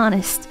care, to be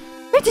honest.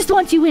 They just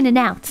want you in and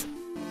out.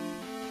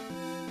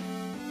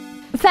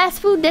 Fast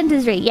food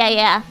dentistry,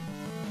 yeah.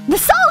 The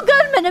Saul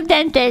Goodman of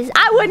dentists,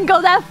 I wouldn't go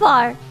that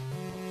far.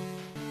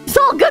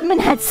 Saul Goodman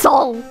had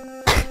soul.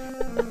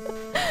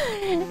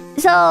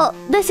 So,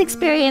 this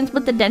experience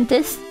with the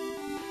dentist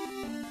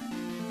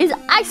is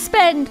I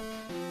spend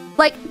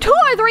like 2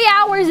 or 3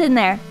 hours in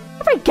there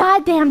every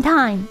goddamn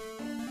time.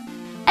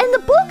 And the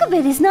bulk of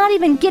it is not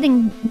even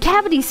getting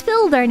cavities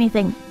filled or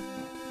anything.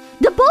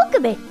 The bulk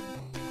of it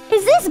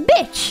is this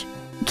bitch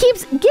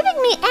keeps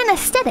giving me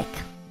anesthetic,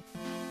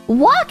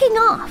 walking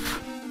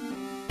off,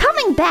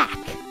 coming back.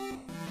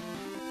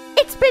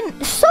 It's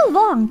been so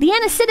long, the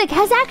anesthetic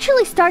has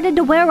actually started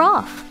to wear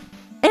off.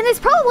 And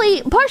it's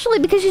probably partially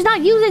because she's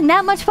not using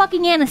that much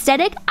fucking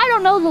anesthetic. I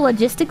don't know the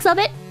logistics of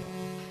it.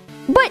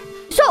 But,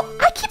 so,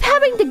 I keep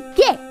having to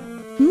get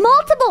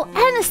multiple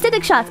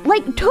anesthetic shots,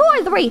 like 2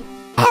 or 3,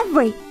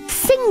 every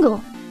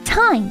single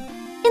time,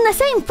 in the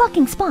same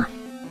fucking spot.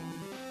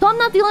 So I'm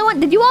not the only one.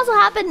 Did you also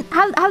have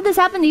this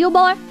happen to you,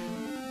 boy?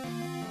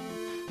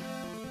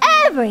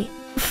 Every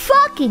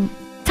fucking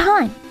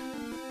time.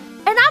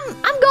 And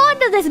I'm going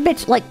to this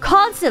bitch like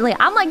constantly.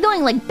 I'm like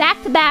doing like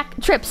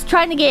back-to-back trips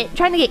trying to get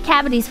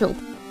cavities filled.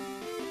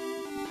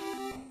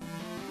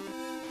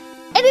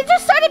 And it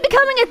just started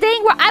becoming a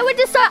thing where I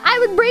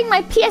would bring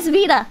my PS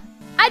Vita.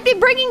 I'd be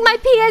bringing my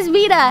PS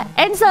Vita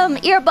and some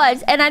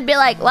earbuds, and I'd be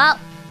like, well,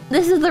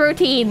 this is the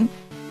routine.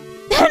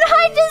 And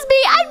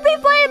I'd be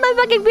playing my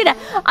fucking Vita.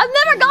 I've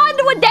never gone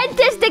to a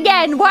dentist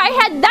again where I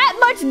had that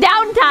much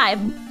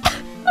downtime.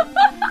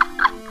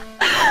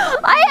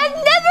 I have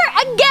never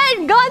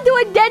again gone to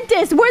a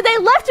dentist where they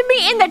left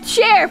me in the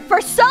chair for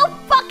so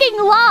fucking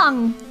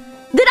long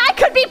that I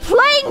could be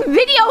playing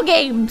video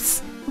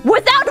games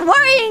without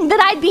worrying that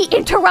I'd be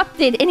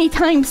interrupted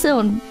anytime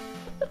soon.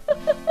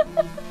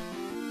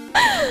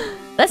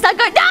 That's not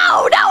good.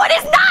 No, it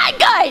is not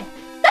good.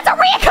 That's a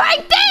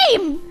reoccurring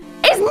theme.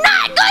 It's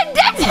not good,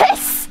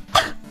 dentists.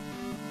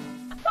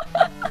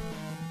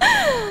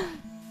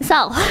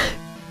 So,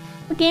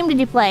 what game did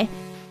you play?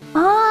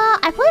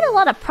 I played a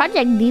lot of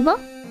Project Diva.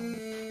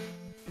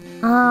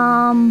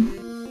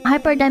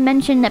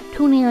 Hyperdimension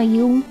Neptunia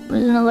U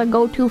was another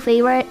go-to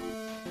favorite.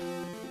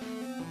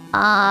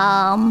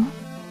 I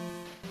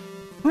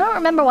don't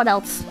remember what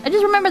else. I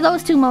just remember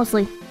those two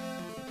mostly.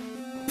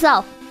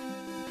 So,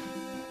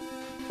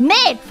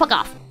 mid, fuck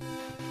off.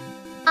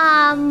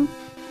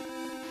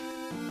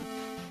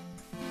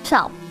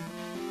 So,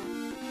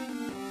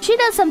 she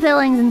does some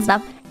fillings and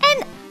stuff,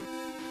 and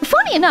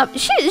funny enough,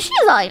 she's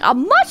like a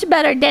much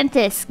better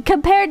dentist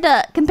compared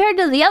to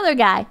the other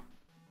guy.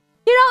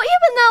 You know,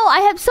 even though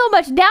I have so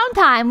much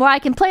downtime where I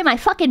can play my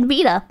fucking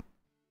Vita,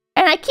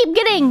 and I keep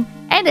getting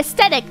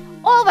anesthetic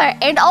over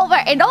and over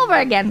and over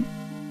again.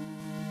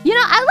 You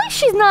know, at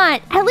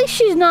least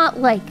she's not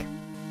like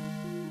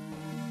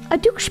a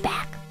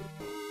douchebag.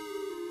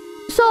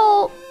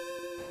 So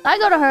I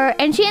go to her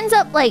and she ends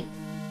up like,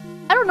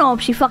 I don't know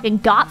if she fucking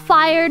got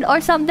fired or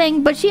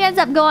something, but she ends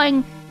up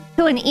going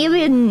to an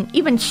even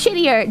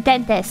shittier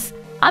dentist.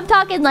 I'm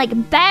talking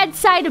like bad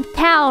side of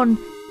town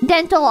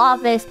dental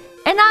office.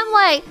 And I'm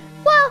like,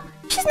 well,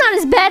 she's not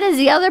as bad as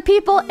the other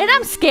people, and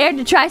I'm scared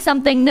to try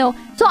something new,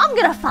 so I'm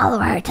gonna follow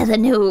her to the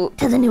new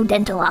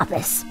dental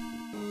office.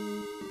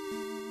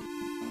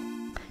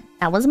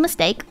 That was a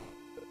mistake.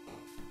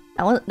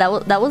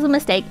 That was a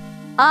mistake.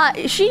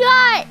 She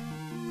got...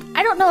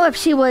 I don't know if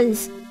she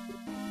was...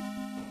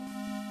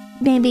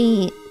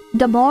 maybe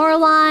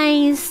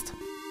demoralized,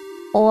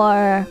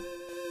 or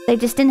they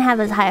just didn't have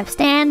as high of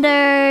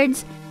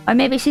standards, or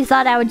maybe she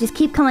thought I would just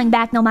keep coming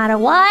back no matter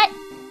what.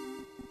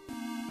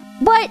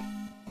 But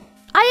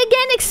I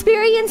again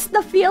experienced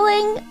the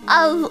feeling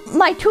of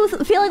my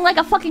tooth feeling like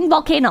a fucking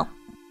volcano.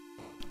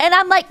 And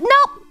I'm like,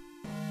 nope.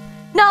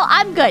 No,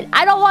 I'm good.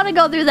 I don't want to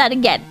go through that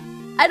again.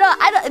 I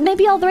don't,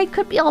 maybe all three,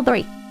 could be all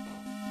three.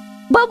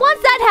 But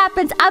once that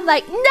happens, I'm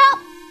like, nope.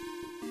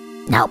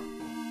 Nope.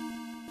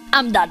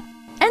 I'm done.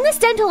 And this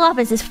dental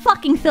office is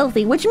fucking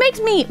filthy, which makes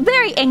me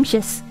very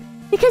anxious.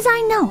 Because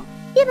I know,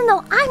 even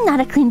though I'm not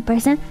a clean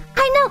person,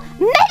 I know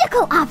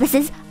medical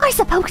offices are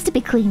supposed to be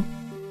clean.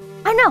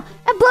 I know,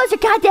 it blows your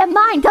goddamn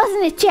mind,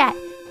 doesn't it, chat?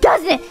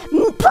 Doesn't it?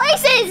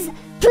 Places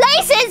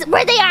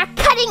where they are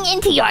cutting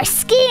into your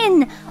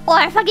skin,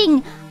 or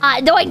fucking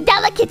doing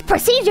delicate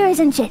procedures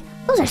and shit.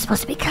 Those are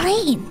supposed to be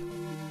clean.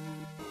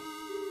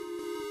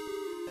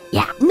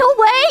 Yeah, no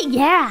way,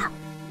 yeah.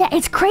 Yeah,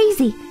 it's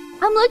crazy.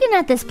 I'm looking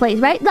at this place,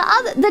 right?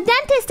 The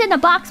dentist in a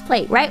box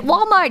plate, right?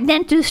 Walmart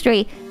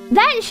dentistry.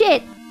 That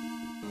shit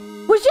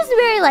was just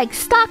very, like,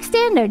 stock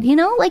standard, you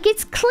know? Like,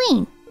 it's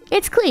clean.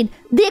 It's clean.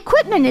 The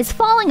equipment is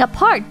falling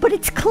apart, but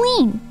it's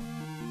clean.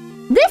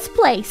 This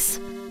place,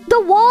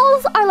 the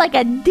walls are like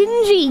a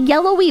dingy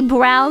yellowy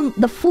brown.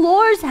 The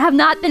floors have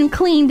not been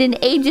cleaned in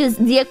ages.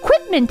 The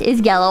equipment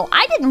is yellow.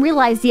 I didn't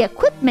realize the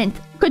equipment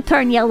could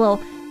turn yellow.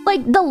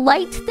 Like, the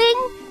light thing,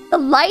 the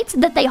lights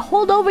that they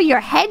hold over your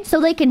head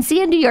so they can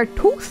see into your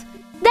tooth,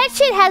 that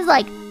shit has,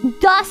 like,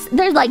 dust.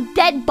 There's, like,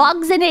 dead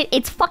bugs in it.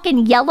 It's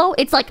fucking yellow.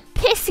 It's, like,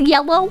 piss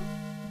yellow.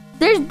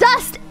 There's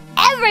dust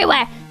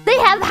everywhere. They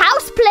have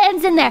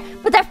houseplants in there,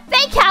 but they're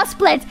fake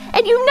houseplants,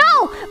 and you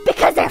know,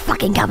 because they're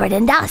fucking covered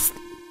in dust.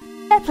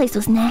 That place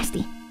was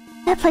nasty.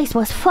 That place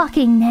was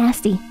fucking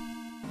nasty.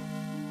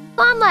 So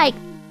I'm like,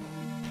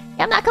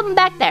 yeah, I'm not coming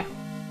back there.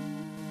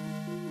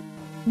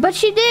 But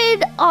she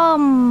did,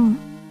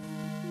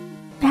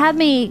 have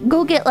me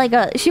go get, like,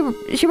 she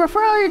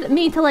referred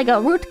me to, like,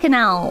 a root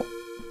canal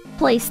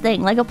place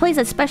thing, like a place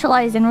that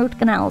specialized in root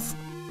canals.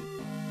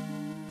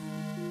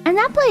 And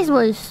that place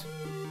was...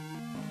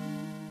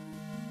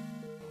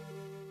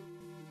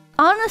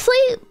 honestly,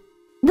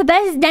 the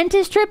best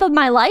dentist trip of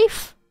my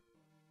life.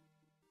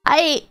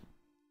 Endodontist?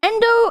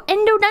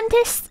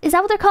 Is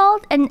that what they're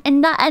called?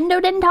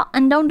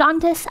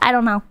 Endodontist? I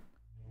don't know.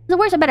 The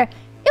worse or better.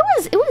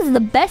 It was the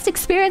best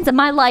experience of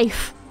my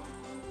life.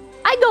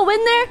 I go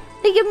in there,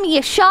 they give me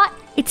a shot,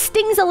 it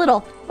stings a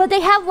little, but they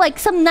have like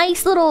some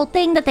nice little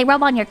thing that they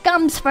rub on your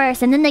gums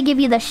first, and then they give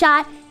you the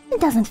shot. It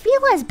doesn't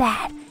feel as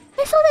bad.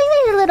 And so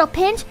they do a little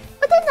pinch,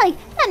 but then like,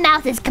 that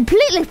mouth is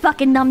completely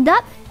fucking numbed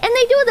up, and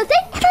they do the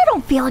thing, and I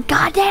don't feel a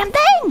goddamn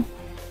thing.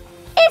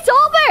 It's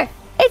over.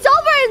 It's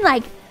over in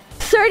like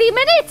 30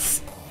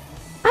 minutes.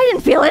 I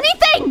didn't feel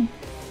anything.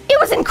 It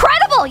was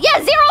incredible. Yeah,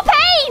 zero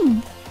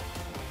pain.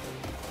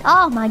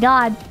 Oh my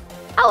god.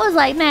 I was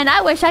like, man,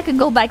 I wish I could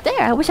go back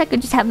there. I wish I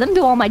could just have them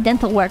do all my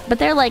dental work, but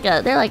they're like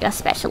a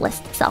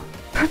specialist, so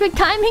perfect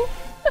timing.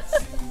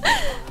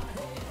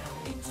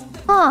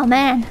 Oh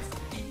man.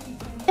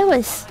 It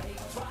was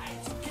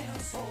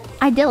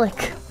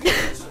idyllic.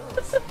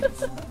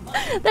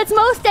 That's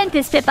most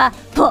dentists, Pippa.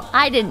 Well,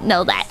 I didn't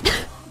know that.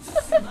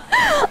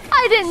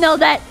 I didn't know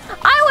that.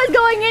 I was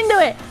going into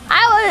it.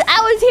 I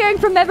was hearing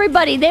from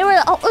everybody. They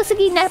were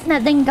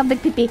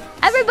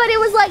everybody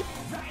was like,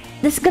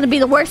 this is gonna be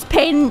the worst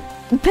pain,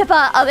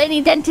 Pippa, of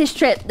any dentist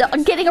trip.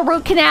 Getting a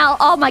root canal.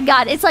 Oh my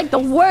god, it's like the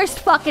worst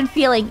fucking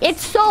feeling.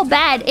 It's so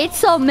bad. It's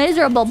so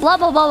miserable. Blah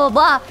blah blah blah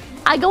blah.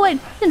 I go in,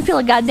 didn't feel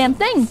a goddamn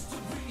thing.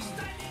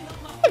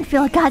 Didn't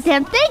feel a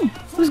goddamn thing.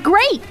 It was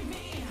great.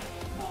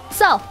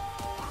 So,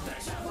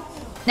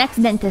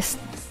 next dentist.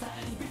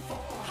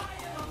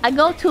 I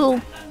go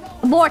to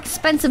a more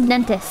expensive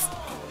dentist.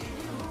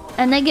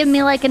 And they give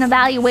me like an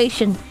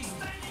evaluation.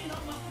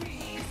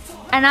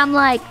 And I'm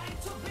like,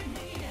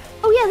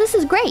 oh yeah, this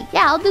is great.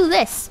 Yeah, I'll do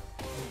this.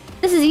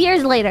 This is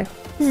years later.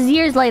 This is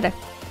years later.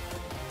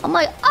 I'm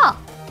like, oh.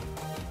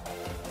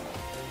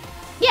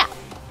 Yeah,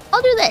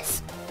 I'll do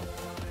this.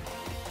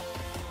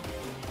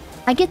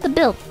 I get the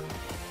bill.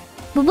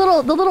 The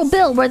little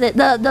bill where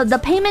the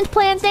payment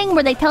plan thing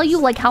where they tell you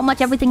like how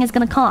much everything is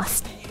gonna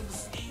cost.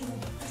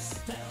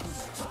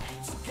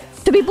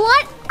 To be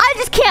blunt, I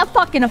just can't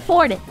fucking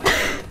afford it.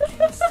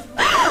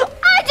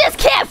 I just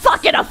can't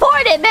fucking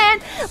afford it, man.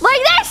 Like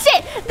that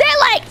shit. They're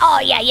like,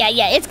 oh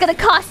yeah, it's gonna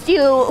cost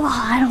you. Oh,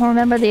 I don't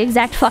remember the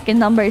exact fucking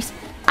numbers.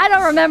 I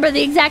don't remember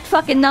the exact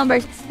fucking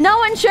numbers.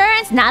 No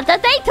insurance, not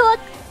that they took.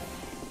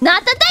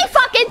 Not that they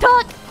fucking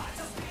took.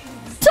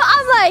 So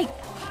I'm like,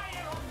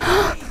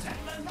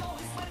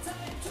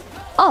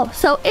 oh,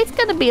 so it's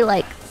gonna be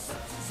like,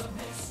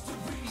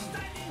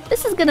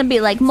 this is gonna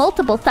be like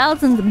multiple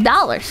thousands of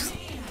dollars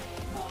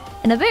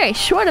in a very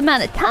short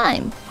amount of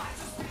time.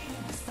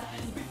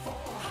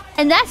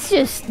 And that's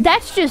just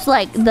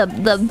like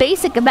the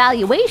basic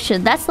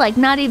evaluation. That's like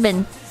not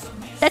even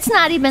That's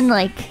not even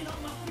like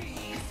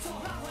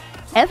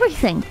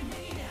everything.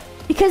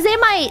 Because they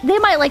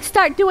might like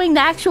start doing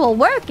the actual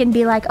work and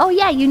be like, oh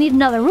yeah, you need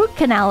another root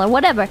canal or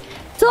whatever.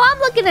 So I'm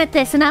looking at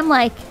this and I'm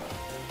like,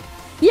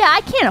 yeah,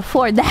 I can't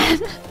afford that.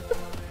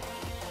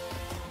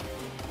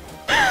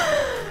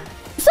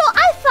 So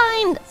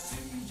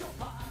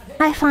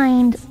I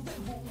find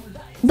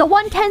the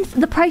 1/10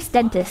 the price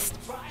dentist.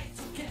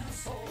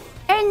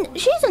 And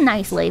she's a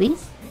nice lady.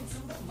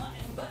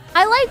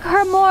 I like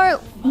her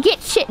more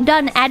get shit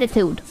done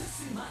attitude.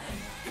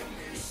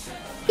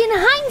 In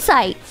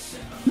hindsight,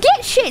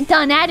 get shit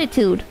done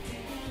attitude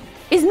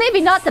is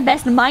maybe not the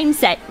best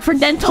mindset for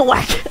dental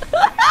work.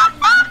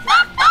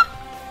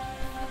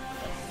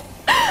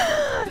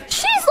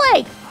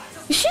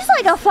 She's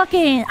like a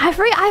fucking... I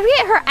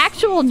forget her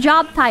actual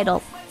job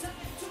title.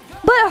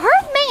 But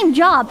her main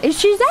job is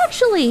she's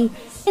actually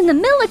in the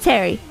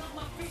military.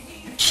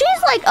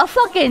 She's like a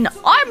fucking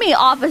army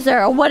officer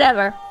or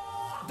whatever.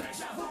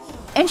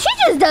 And she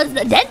just does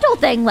the dental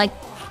thing, like,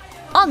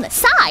 on the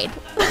side.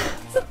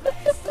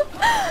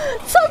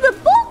 So the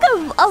bulk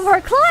of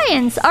her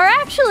clients are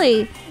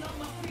actually,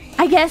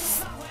 I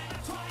guess,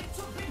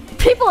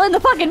 people in the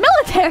fucking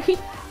military.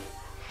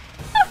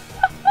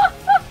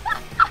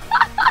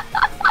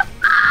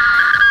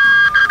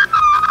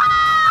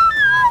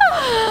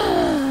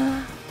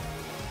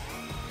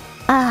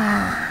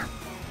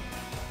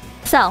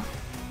 So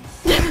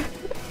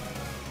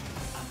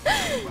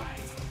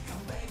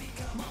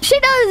she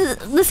does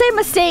the same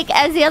mistake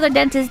as the other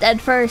dentist at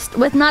first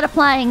with not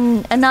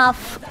applying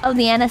enough of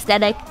the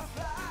anesthetic.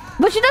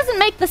 But she doesn't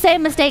make the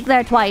same mistake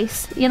there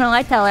twice. You know,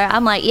 I tell her,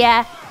 I'm like,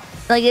 yeah,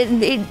 like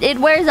it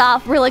wears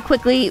off really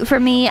quickly for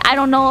me. I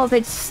don't know if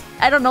it's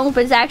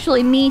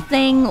actually me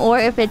thing or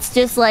if it's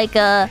just like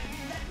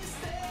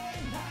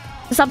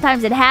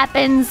sometimes it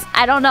happens.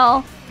 I don't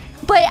know.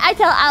 But I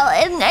tell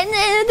and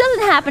it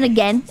doesn't happen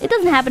again. It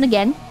doesn't happen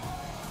again.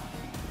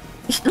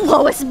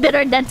 Lowest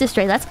bidder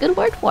dentistry. That's a good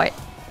word for it.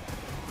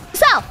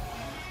 So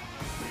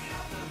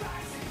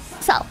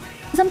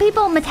some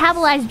people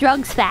metabolize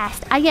drugs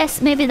fast. I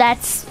guess maybe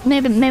that's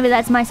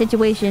my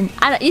situation.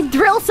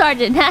 Drill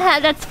sergeant.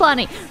 That's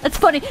funny. That's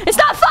funny. It's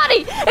not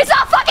funny. It's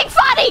not fucking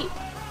funny.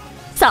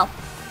 So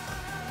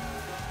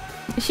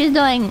she's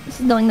doing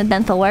the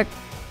dental work,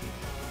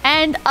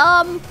 and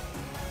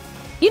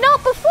you know,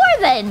 before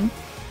then,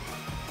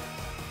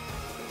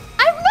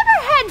 I've never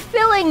had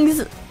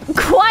fillings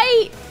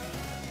quite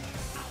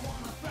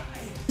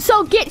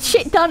so get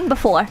shit done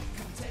before.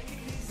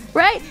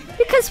 Right?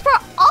 Because for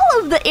all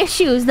of the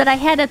issues that I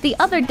had at the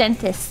other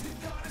dentist,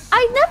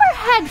 I never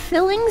had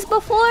fillings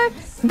before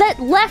that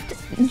left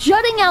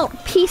jutting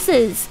out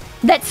pieces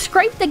that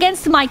scraped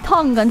against my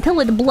tongue until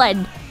it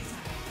bled.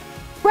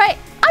 Right?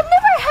 I've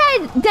never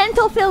had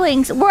dental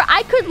fillings where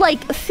I could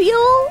like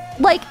feel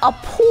like a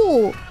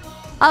pool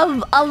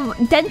of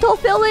dental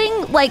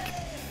filling like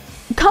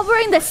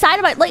covering the side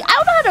of my... Like, I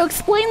don't know how to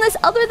explain this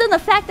other than the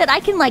fact that I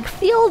can like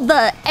feel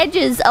the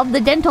edges of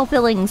the dental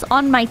fillings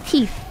on my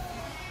teeth.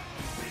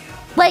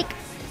 Like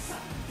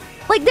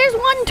there's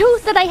one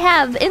tooth that I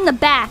have in the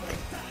back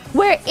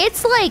where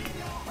it's like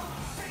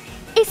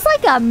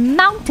a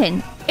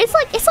mountain. It's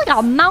like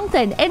a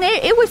mountain, and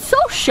it was so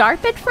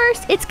sharp at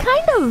first. It's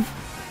kind of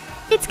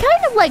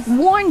like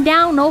worn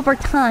down over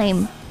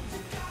time.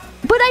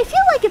 But I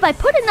feel like if I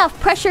put enough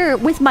pressure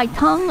with my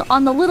tongue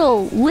on the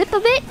little lip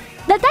of it,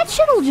 that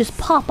shit will just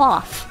pop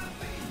off.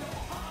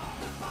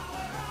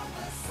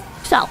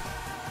 So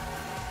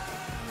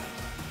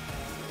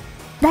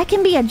that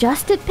can be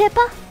adjusted,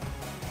 Pippa?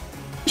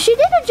 She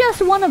did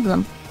adjust one of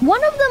them.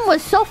 One of them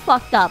was so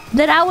fucked up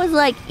that I was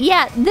like,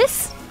 yeah,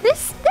 this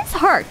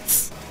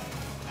hurts.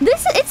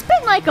 It's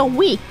been like a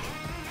week.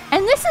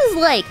 And this is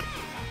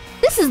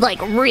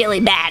like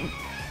really bad.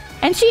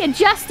 And she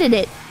adjusted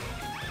it.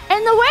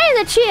 And the way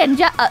that she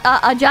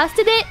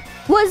adjusted it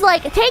was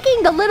like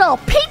taking the little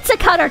pizza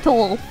cutter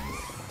tool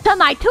to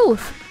my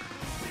tooth.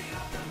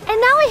 And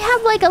now I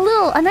have like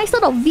a nice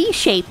little V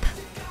shape.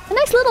 A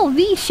nice little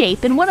V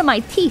shape in one of my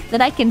teeth that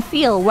I can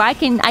feel, where I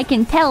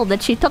can tell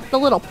that she took the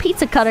little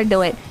pizza cutter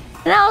to it.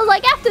 And I was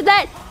like, after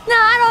that, no,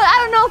 I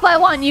don't know if I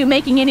want you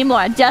making any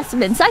more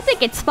adjustments. I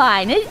think it's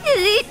fine.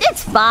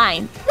 It's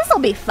fine. This'll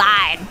be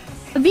fine.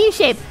 A V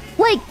shape,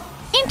 like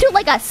into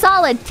like a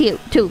solid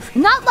tooth,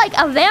 not like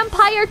a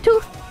vampire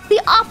tooth.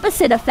 The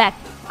opposite effect.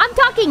 I'm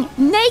talking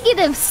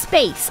negative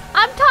space.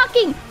 I'm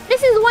talking,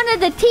 this is one of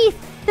the teeth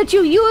that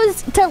you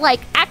use to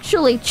like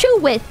actually chew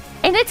with.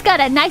 And it's got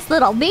a nice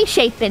little V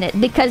shape in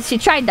it because she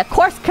tried to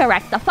course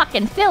correct the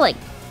fucking filling.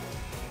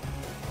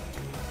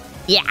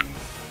 Yeah.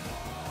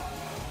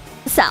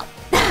 So.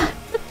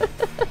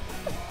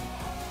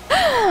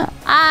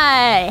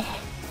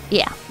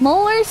 Yeah.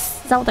 Molars?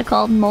 Is that what they're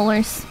called?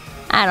 Molars?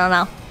 I don't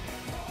know.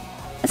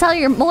 That's how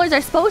your molars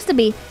are supposed to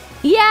be.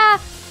 Yeah.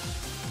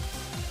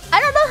 I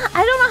don't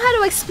know how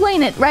to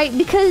explain it, right?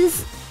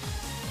 Because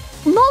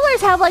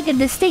molars have like a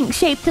distinct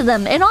shape to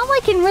them, and all I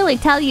can really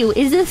tell you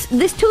is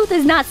this tooth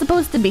is not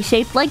supposed to be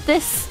shaped like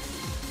this.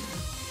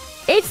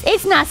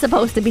 It's not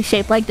supposed to be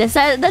shaped like this.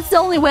 That's the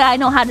only way I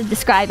know how to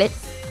describe it.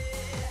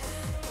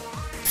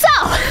 So...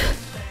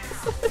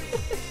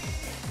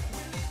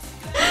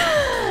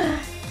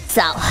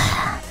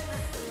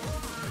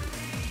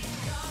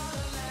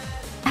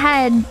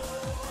 had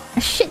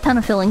a shit ton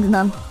of fillings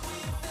done.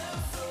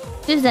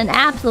 Just an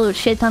absolute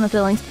shit ton of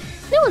fillings.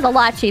 It was a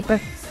lot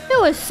cheaper.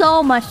 It was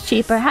so much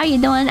cheaper. How you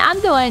doing?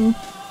 I'm doing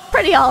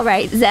pretty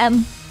alright,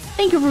 Zem.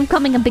 Thank you for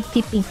becoming a big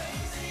teepee.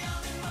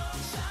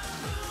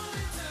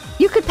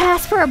 You could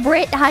pass for a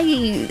Brit.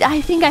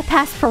 I think I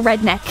passed for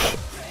redneck.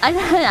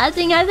 I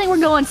think we're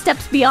going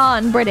steps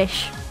beyond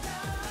British.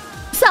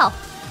 So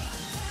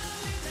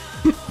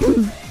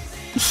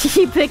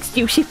she fixed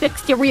you. She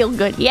fixed you real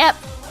good. Yep.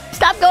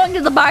 Stop going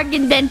to the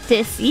bargain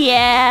dentist.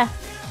 Yeah.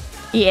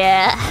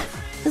 Yeah.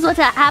 This is what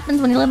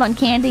happens when you live on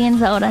candy and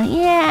soda.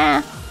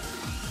 Yeah.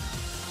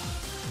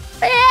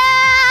 Yeah.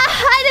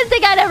 I didn't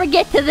think I'd ever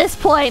get to this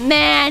point,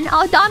 man.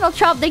 Oh, Donald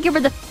Trump, thank you for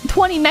the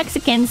 20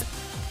 Mexicans.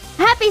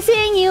 Happy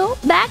seeing you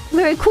back.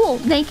 Very cool.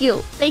 Thank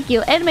you. Thank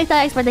you. Anime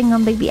thanks for thinking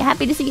on Big B.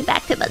 Happy to see you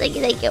back too, but thank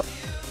you, thank you.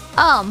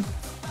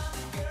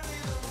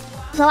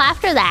 So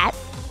after that,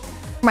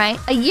 right,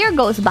 a year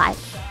goes by.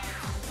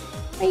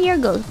 A year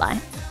goes by.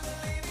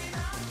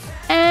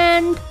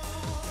 And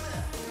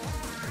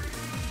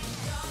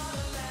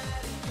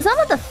some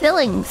of the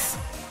fillings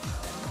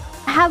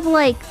have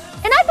like,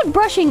 and I've been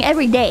brushing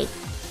every day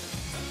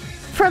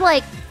for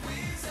like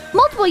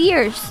multiple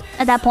years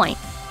at that point,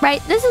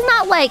 right? This is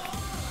not like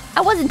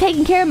I wasn't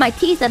taking care of my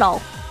teeth at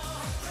all.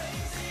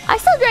 I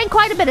still drank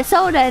quite a bit of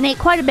soda and ate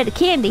quite a bit of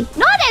candy.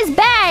 Not as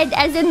bad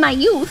as in my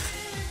youth,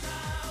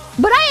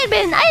 but I had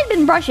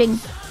been brushing.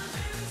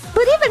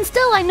 But even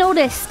still, I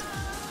noticed,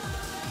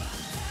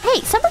 hey,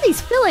 some of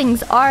these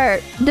fillings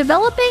are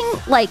developing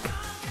like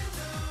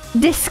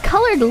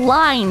discolored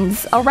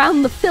lines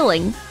around the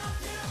filling.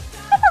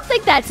 I don't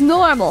think that's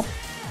normal.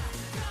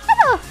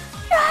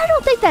 I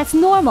don't think that's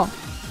normal.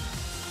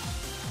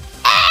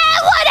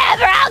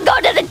 Whatever, I'll go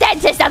to the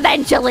dentist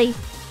eventually.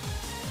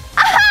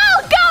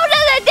 I'll go to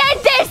the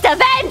dentist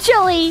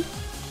eventually.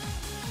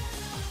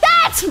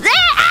 That's it.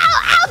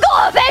 I'll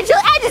go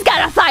eventually. I just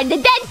gotta find the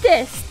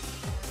dentist.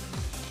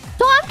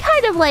 So I'm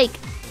kind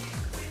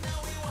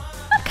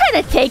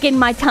of taking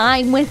my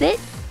time with it.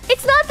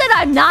 It's not that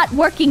I'm not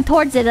working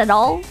towards it at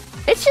all.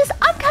 It's just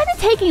I'm kind of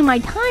taking my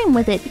time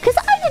with it because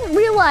I didn't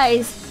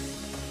realize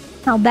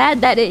how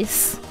bad that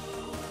is.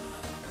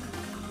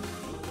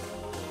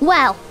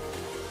 Well,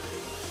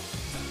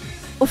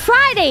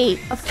 Friday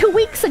of 2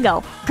 weeks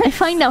ago, I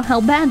find out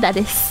how bad that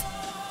is.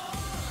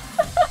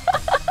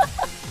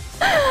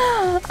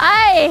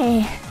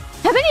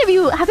 Have any of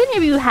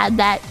you had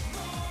that?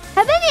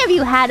 Have any of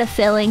you had a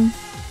filling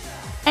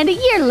and a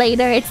year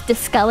later it's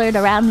discolored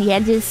around the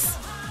edges?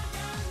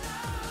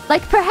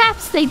 Like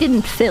perhaps they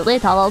didn't fill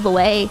it all the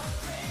way.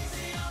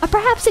 Or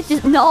perhaps it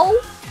just... No?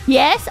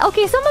 Yes?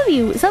 Okay, some of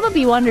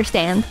you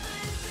understand.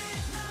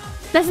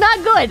 That's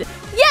not good.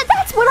 Yeah,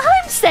 that's what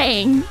I'm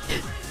saying.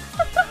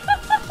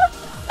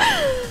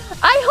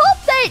 I hope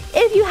that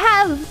if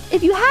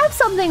you have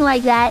something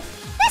like that,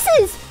 this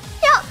is,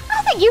 you know,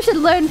 I think you should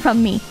learn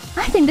from me.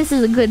 I think this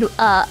is a good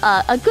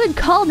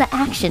call to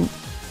action.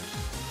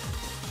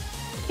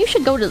 You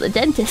should go to the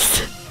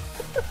dentist.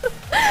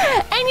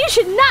 And you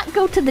should not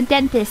go to the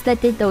dentist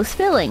that did those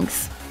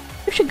fillings.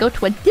 You should go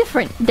to a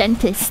different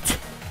dentist.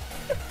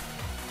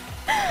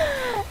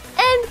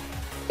 And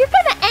you're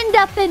gonna end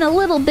up in a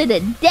little bit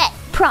of debt,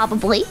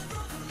 probably.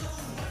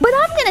 But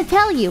I'm gonna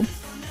tell you,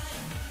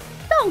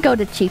 don't go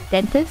to cheap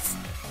dentists.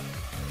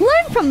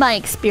 Learn from my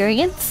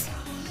experience.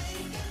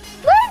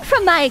 Learn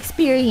from my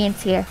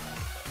experience here.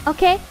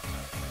 Okay?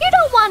 You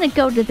don't want to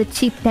go to the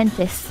cheap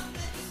dentist.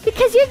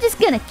 Because you're just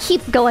gonna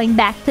keep going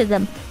back to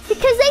them.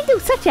 Because they do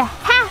such a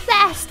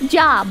half-assed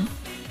job.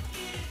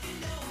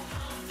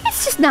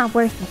 It's just not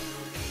worth it.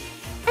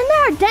 And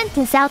there are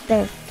dentists out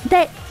there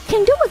that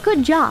can do a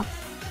good job.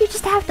 You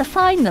just have to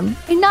find them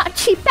and not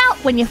cheap out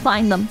when you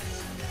find them.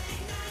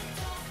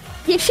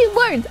 Yeah, she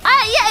learned.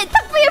 Yeah, it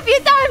took me a few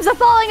times of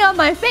falling on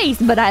my face,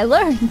 but I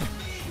learned.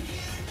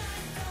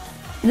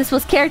 This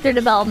was character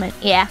development,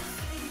 yeah.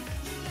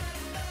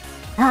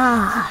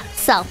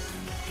 So.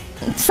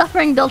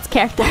 Suffering builds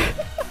character.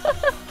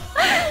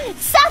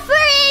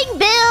 Suffering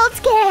builds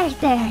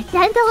character.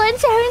 Dental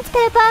insurance,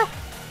 Pippa.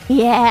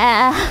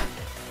 Yeah.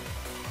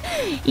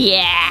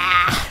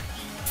 Yeah.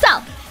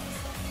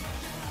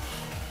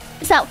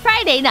 So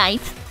Friday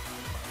night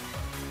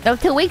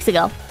of 2 weeks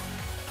ago,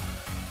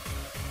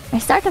 I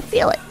start to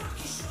feel it.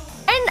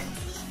 And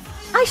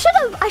I should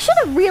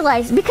have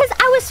realized because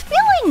I was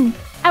feeling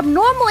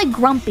abnormally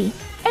grumpy.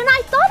 And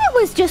I thought it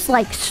was just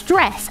like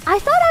stress. I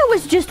thought I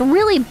was just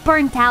really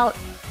burnt out.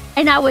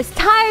 And I was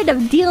tired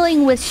of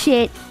dealing with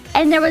shit.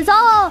 And there were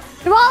all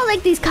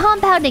like these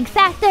compounding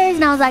factors.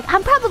 And I was like,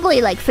 I'm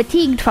probably like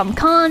fatigued from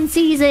con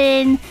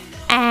season.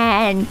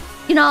 And,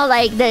 you know,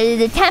 like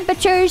the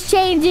temperature's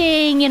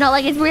changing. You know,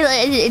 like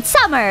it's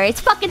summer. It's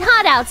fucking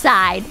hot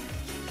outside.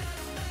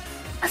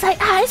 I was like,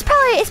 it's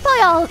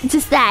probably all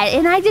just that,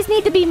 and I just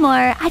need to be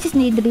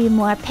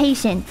more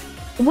patient.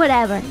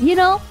 Whatever, you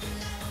know?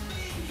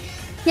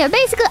 Yeah,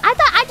 basically, I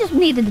thought I just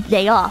needed a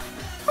day off.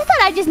 I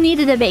thought I just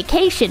needed a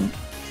vacation.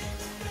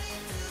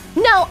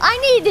 No,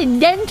 I needed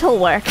dental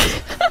work.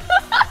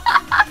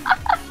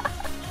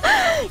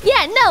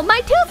 Yeah, no,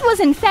 my tooth was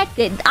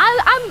infected.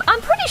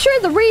 I'm pretty sure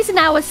the reason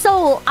I was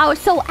so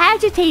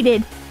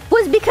agitated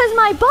was because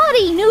my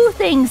body knew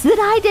things that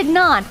I did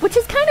not, which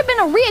has kind of been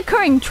a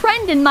reoccurring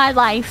trend in my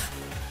life.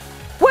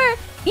 Where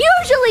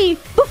usually,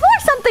 before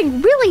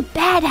something really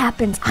bad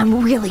happens,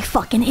 I'm really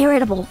fucking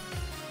irritable.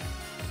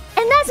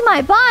 And that's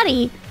my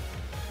body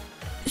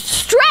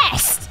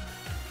stressed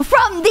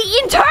from the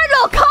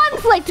internal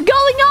conflict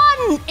going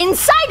on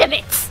inside of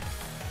it.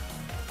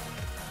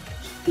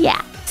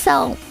 Yeah,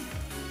 so...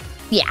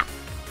 yeah.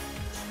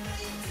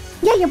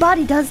 Yeah, your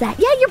body does that.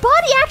 Yeah, your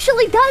body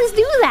actually does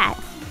do that.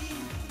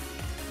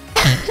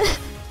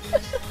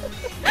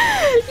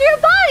 Your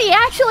body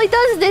actually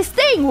does this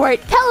thing where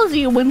it tells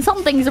you when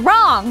something's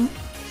wrong.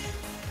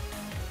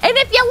 And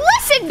if you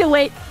listen to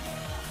it,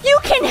 you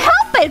can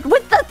help it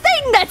with the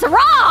thing that's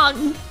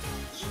wrong.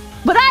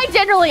 But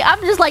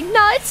I'm just like,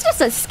 no, it's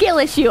just a skill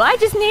issue. I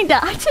just need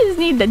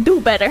to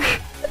do better.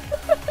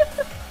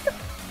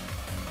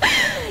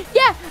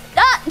 Yeah,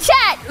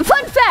 chat,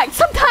 fun fact,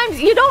 sometimes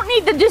you don't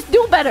need to just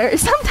do better.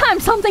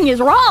 Sometimes something is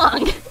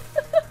wrong.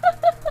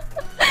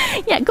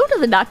 Yeah, go to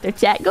the doctor,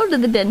 chat. Go to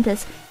the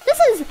dentist.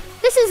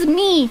 This is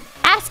me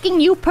asking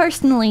you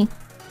personally.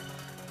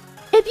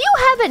 If you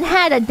haven't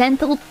had a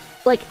dental,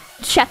 like,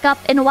 checkup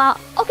in a while...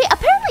 okay,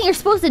 apparently you're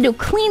supposed to do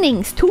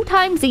cleanings 2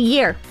 times a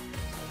year.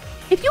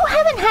 If you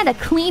haven't had a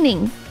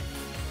cleaning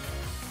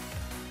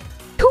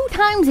 2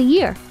 times a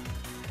year,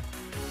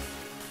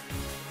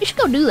 you should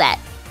go do that.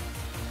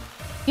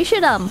 You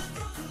should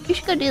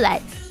go do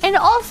that. And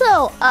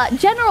also,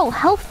 general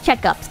health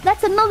checkups.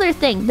 That's another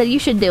thing that you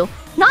should do.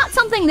 Not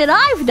something that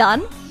I've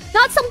done.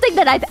 Not something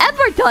that I've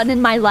ever done in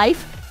my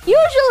life.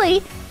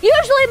 Usually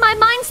my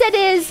mindset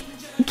is,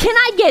 can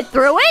I get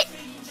through it?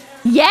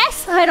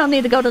 Yes, I don't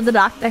need to go to the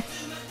doctor.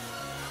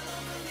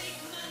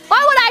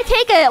 Why would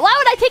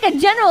I take a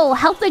general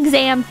health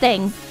exam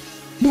thing?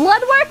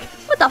 Blood work?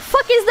 What the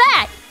fuck is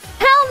that?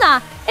 Hell nah.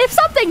 If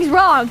something's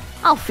wrong,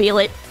 I'll feel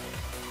it.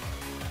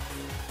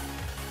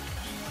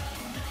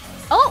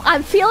 Oh,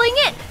 I'm feeling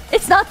it.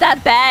 It's not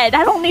that bad.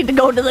 I don't need to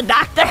go to the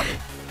doctor.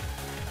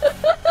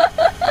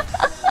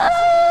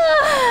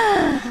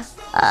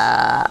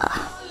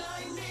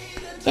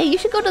 Yeah, you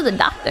should go to the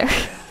doctor.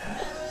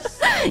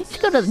 You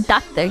should go to the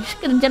doctor. You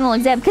should get a general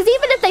exam. Because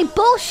even if they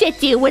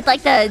bullshit you with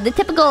like the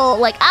typical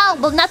like, oh,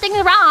 well,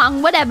 nothing's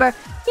wrong, whatever.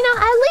 You know,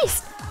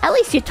 at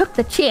least you took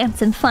the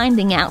chance in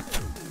finding out.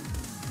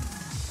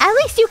 At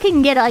least you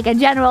can get like a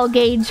general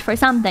gauge for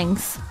some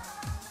things.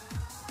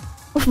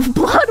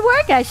 Blood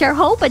work? I sure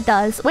hope it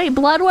does. Wait,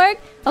 blood work?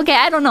 Okay,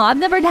 I don't know. I've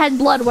never had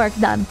blood work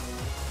done.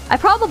 I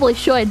probably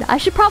should. I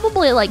should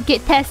probably like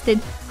get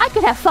tested. I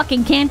could have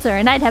fucking cancer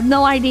and I'd have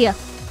no idea.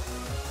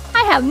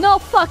 I have no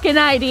fucking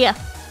idea.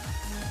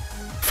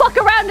 Fuck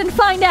around and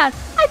find out.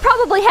 I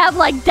probably have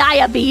like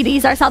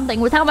diabetes or something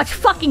with how much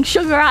fucking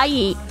sugar I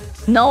eat.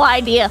 No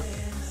idea.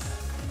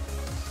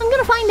 I'm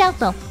gonna find out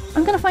though.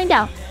 I'm gonna find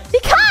out.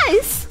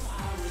 Because,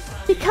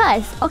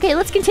 okay,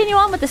 let's continue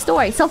on with the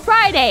story. So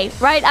Friday,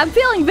 right? I'm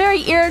feeling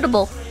very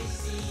irritable.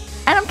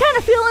 And I'm kind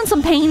of feeling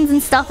some pains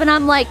and stuff. And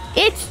I'm like,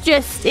 I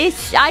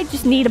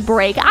just need a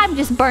break. I'm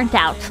just burnt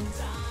out.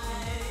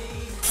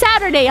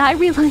 Saturday, I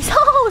realized,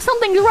 oh,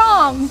 something's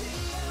wrong.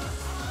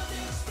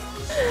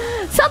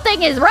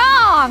 Something is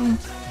wrong.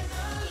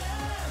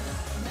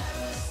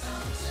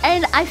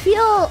 And I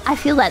feel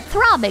that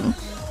throbbing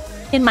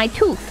in my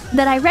tooth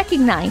that I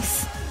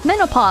recognize.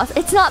 Menopause.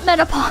 It's not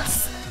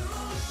menopause.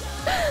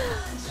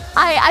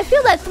 I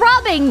feel that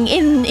throbbing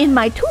in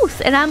my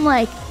tooth, and I'm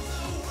like,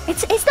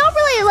 it's not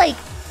really like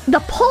the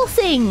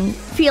pulsing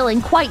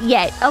feeling quite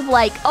yet of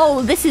like,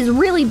 oh, this is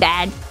really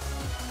bad.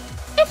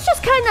 It's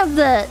just kind of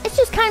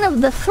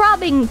the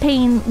throbbing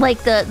pain, like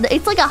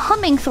it's like a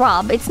humming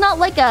throb. It's not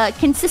like a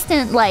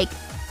consistent like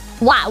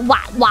wah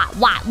wah wah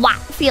wah wah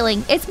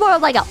feeling. It's more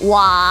of like a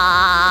wah.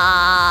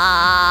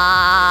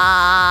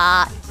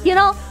 You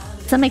know?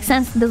 Does that make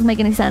sense? It doesn't make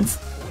any sense.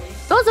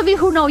 Those of you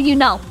who know, you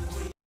know.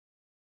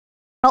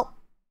 Oh.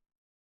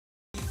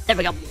 There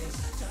we go.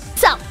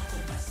 So.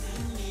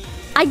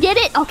 I get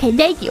it? Okay,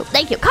 thank you.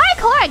 Thank you.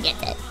 Cora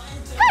gets it.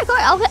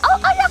 Cora, okay. Oh,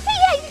 okay,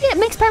 yeah, you get it.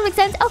 Makes perfect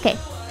sense. Okay.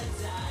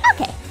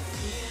 Okay.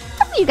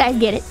 Some of you guys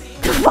get it.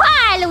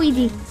 Why,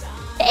 Luigi?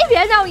 If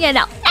you know, you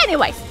know.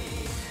 Anyways.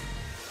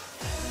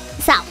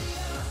 So,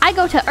 I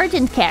go to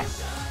urgent care.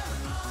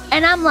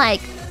 And I'm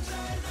like,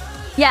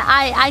 yeah,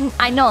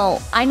 I know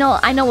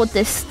what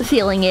this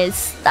feeling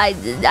is.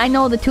 I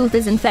know the tooth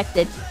is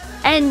infected.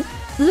 And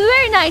the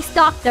very nice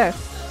doctor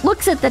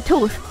looks at the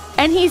tooth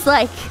and he's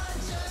like,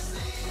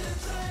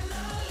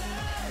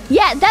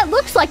 yeah, that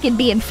looks like it'd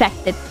be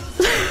infected.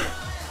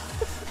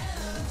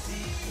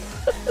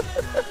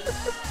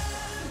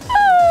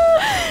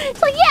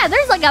 It's like, yeah,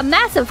 there's like a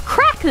massive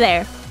crack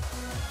there.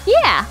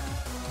 Yeah.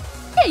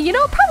 Yeah, you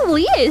know, it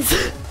probably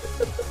is.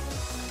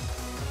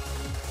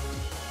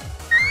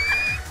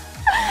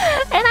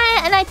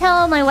 And I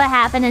tell him like what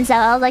happened and so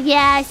I was like,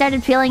 yeah, I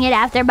started feeling it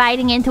after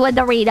biting into a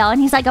Dorito.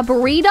 And he's like, a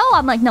burrito?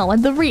 I'm like, no, a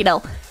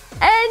Dorito.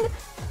 And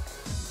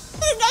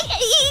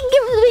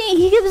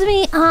he gives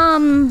me,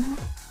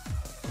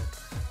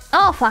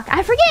 oh fuck,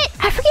 I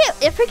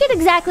forget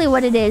exactly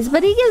what it is,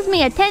 but he gives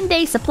me a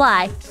 10-day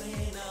supply.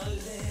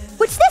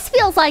 Which this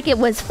feels like it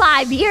was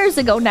 5 years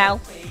ago now.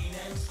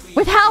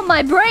 With how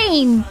my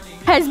brain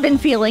has been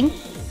feeling.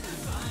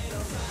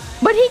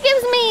 But he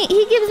gives me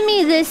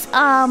this,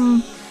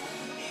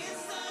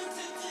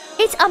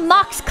 it's a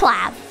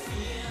𝐒𝐴𝐻𝐿𝐴𝐻.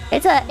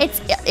 It's a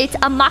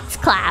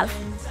𝐒𝐴𝐻𝐿𝐴𝐻.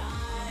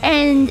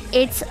 And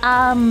it's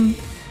a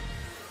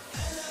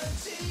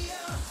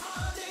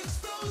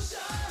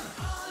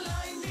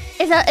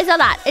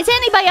lot. It's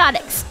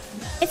antibiotics.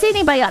 It's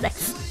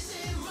antibiotics.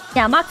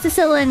 Yeah,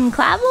 amoxicillin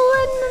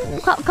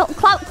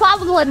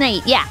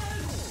clavulinate. Yeah.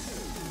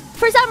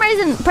 For some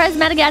reason, Pres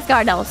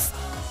Madagascarnos.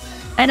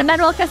 And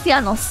Emmanuel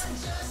Castellanos.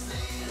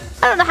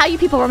 I don't know how you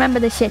people remember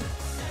this shit.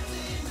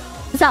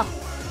 So,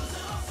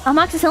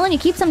 amoxicillin, you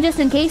keep some just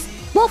in case.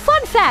 Well,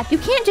 fun fact, you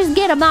can't just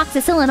get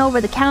amoxicillin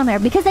over the counter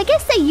because I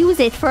guess they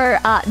use it for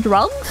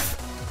drugs.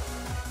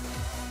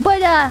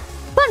 But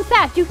fun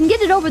fact, you can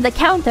get it over the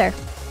counter.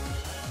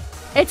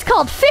 It's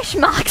called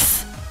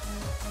Fishmox.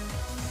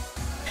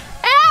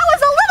 And I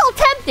was a little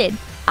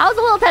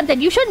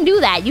tempted. You shouldn't do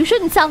that. You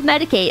shouldn't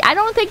self-medicate. I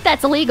don't think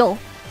that's illegal.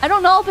 I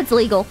don't know if it's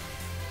legal.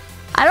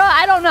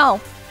 I don't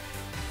know.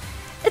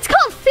 It's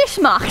called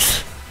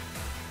Fishmox.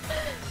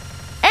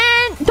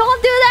 And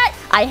don't do that.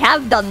 I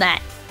have done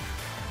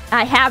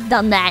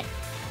that.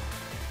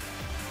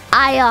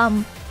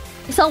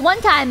 So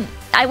one time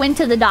I went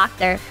to the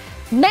doctor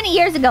many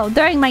years ago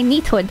during my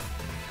neathood.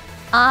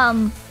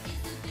 I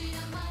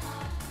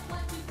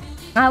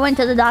went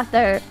to the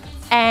doctor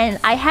and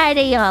I had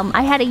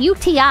a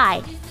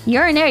UTI,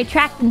 urinary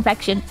tract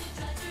infection.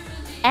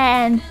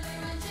 And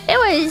it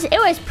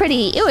was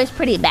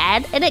pretty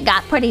bad, and it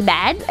got pretty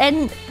bad,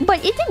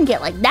 but it didn't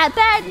get like that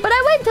bad. But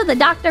I went to the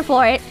doctor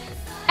for it,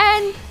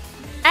 and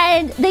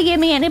they gave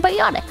me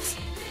antibiotics.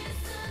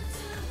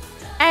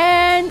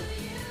 And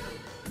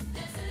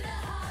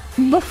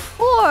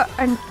before,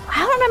 and I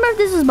don't remember if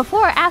this was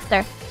before or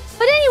after.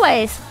 But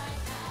anyways,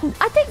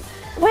 I think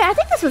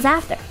this was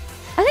after.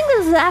 I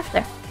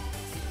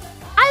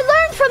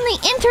learned from the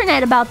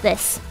internet about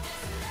this.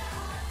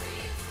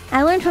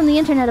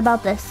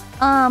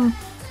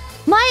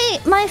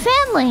 My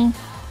family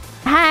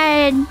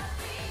had,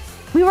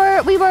 we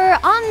were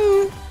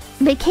on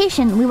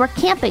vacation. We were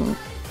camping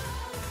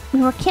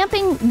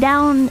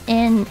down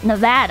in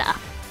Nevada.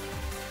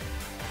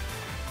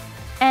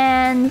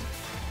 And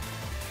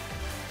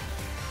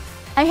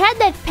I had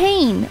that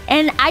pain,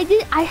 and I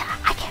can't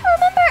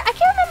remember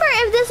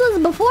if this was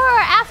before or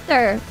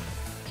after,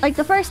 like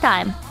the first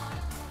time.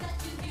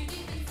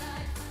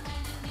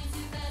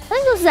 I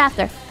think this was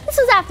after.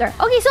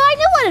 Okay, so I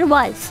knew what it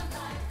was.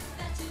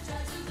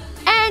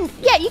 And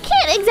yeah, you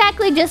can't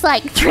exactly just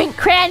like drink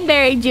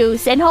cranberry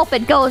juice and hope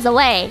it goes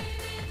away.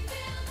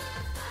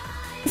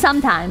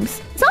 Sometimes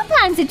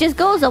it just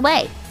goes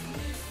away.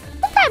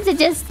 Sometimes it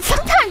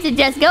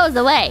just goes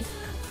away.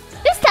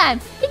 This time,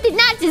 it did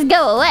not just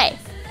go away.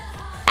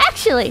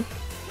 Actually,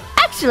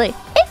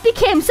 it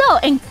became so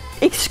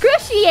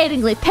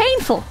excruciatingly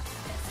painful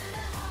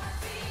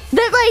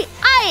that like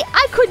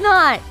I could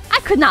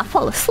not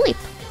fall asleep.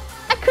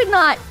 I could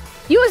not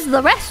use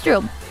the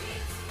restroom.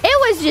 It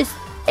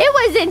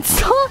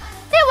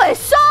was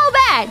so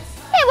bad.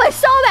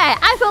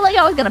 I felt like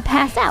I was gonna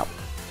pass out.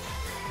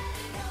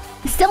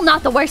 Still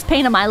not the worst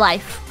pain of my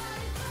life.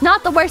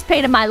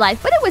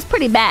 But it was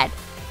pretty bad.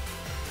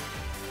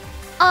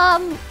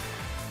 And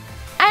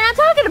I'm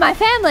talking to my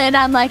family and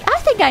I'm like, I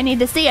think I need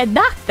to see a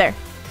doctor.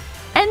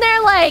 And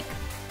they're like,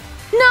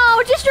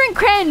 no, just drink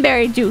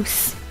cranberry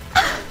juice.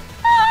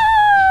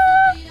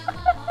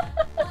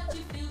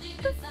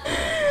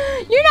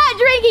 You're not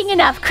drinking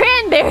enough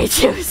cranberry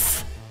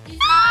juice.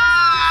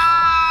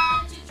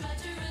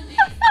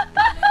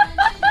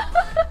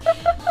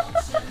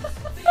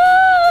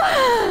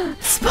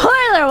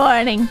 Spoiler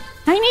warning.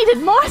 I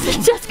needed more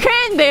than just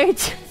cranberry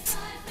juice.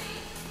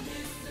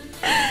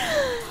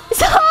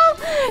 So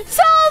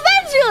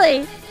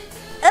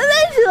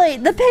eventually,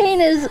 the pain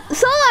is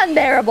so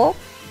unbearable.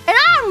 And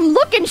I'm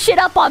looking shit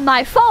up on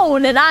my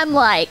phone and I'm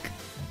like,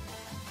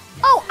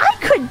 oh, I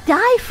could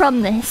die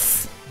from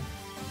this.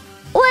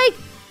 Like,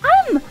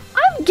 I'm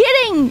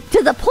getting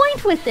to the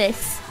point with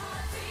this.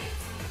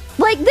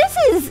 Like, this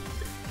is,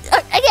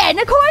 again,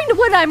 according to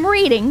what I'm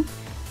reading,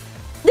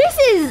 this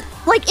is,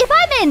 like, if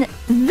I'm in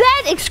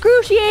that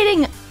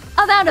excruciating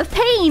amount of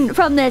pain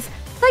from this,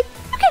 like,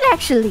 you can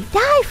actually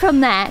die from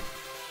that.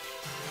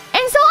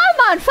 And so I'm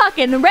on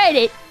fucking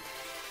Reddit,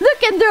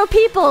 looking through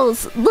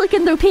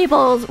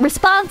people's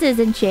responses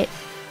and shit.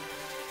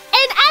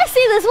 And I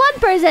see this one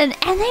person,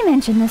 and they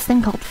mention this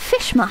thing called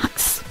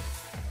Fishmox.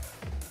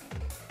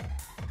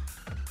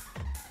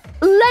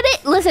 Let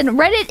Reddit, listen,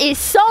 Reddit is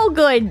so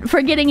good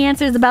for getting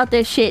answers about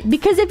this shit.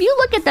 Because if you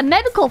look at the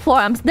medical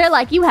forums, they're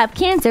like, you have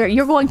cancer,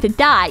 you're going to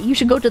die, you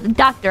should go to the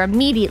doctor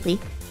immediately.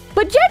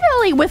 But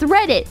generally with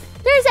Reddit,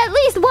 there's at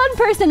least one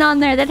person on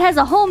there that has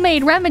a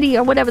homemade remedy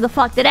or whatever the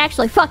fuck that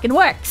actually fucking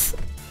works.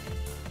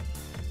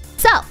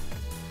 So,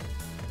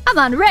 I'm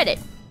on Reddit.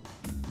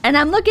 And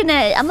I'm looking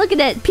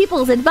at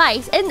people's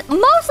advice, and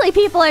mostly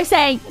people are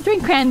saying,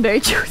 drink cranberry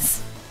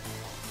juice.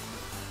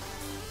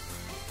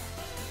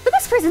 But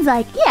this person's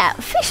like, yeah,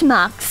 fish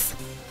mocks.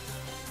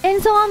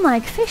 And so I'm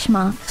like, fish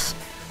mocks?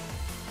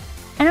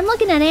 And I'm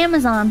looking at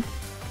Amazon,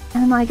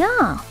 and I'm like,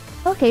 oh,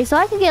 okay, so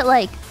I could get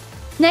like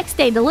next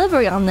day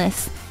delivery on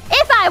this.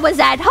 If I was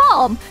at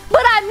home,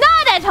 but I'm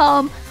not at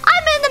home,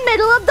 I'm in the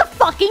middle of the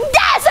fucking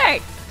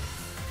desert!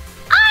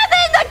 I'm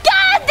in the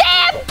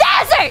goddamn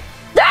desert!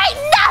 There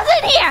ain't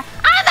nothing here!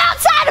 I'm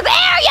outside of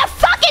area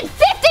fucking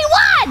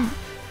 51!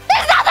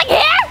 There's nothing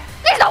here!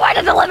 There's nowhere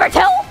to deliver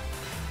to!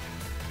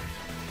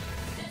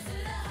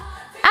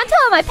 I'm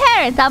telling my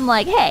parents, I'm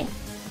like, hey,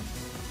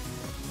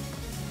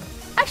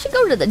 I should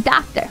go to the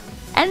doctor.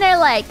 And they're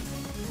like,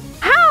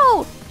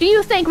 how do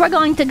you think we're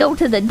going to go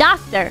to the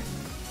doctor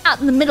out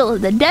in the middle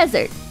of the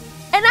desert?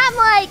 And I'm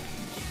like,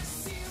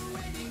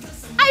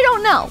 I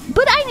don't know,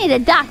 but I need a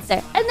doctor.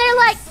 And they're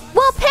like,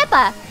 well,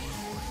 Pippa,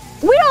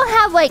 we don't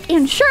have like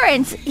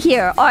insurance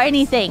here or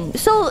anything,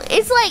 so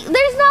it's like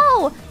there's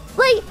no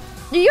like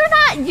Pippa, you're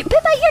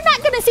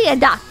not gonna see a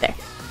doctor.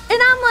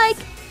 And I'm like,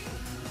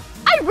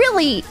 I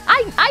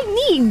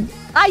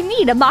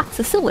need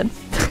amoxicillin.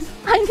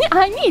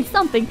 I need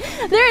something.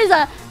 There's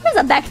a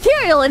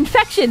bacterial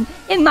infection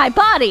in my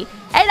body,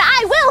 and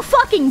I will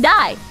fucking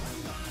die.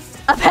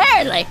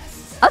 Apparently,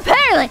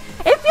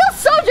 it feels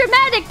so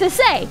dramatic to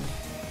say,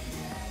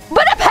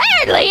 but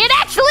apparently it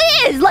actually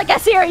is like a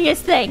serious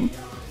thing.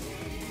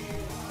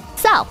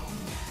 So.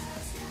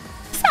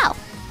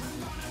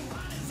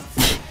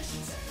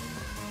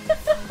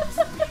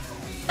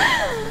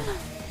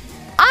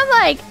 I'm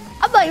like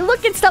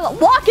looking stuff,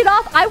 walking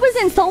off. I was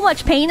in so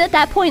much pain at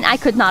that point, I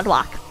could not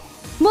walk.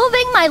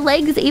 Moving my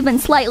legs even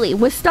slightly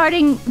was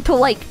starting to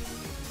like,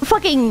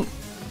 fucking,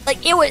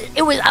 like it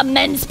was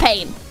immense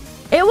pain.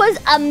 It was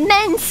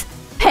immense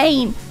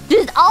pain,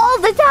 just all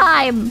the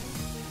time.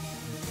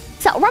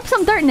 So rub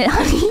some dirt in it,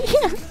 honey.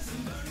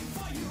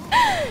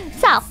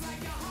 So.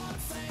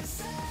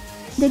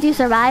 Did you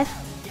survive?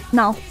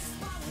 No.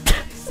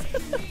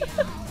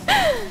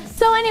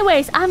 So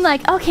anyways, I'm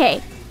like,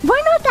 okay,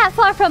 we're not that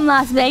far from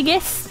Las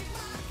Vegas.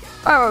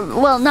 Or,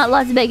 well, not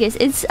Las Vegas.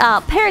 It's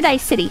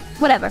Paradise City.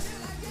 Whatever.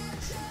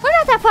 We're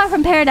not that far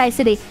from Paradise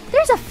City.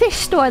 There's a fish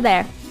store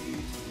there.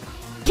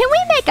 Can we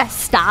make a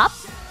stop?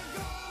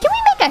 Can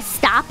we make a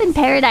stop in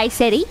Paradise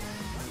City?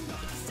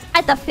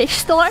 At the fish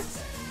store?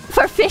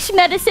 For fish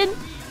medicine?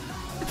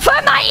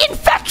 For my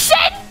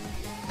infection?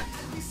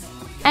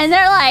 And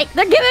they're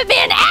giving me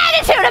an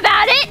attitude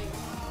about it.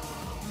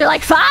 They're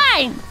like,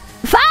 fine.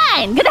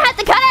 Gonna have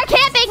to cut our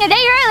camping a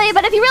day early,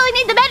 but if you really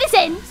need the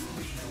medicine.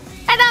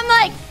 And I'm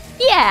like,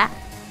 yeah,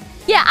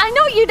 I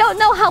know you don't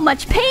know how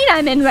much pain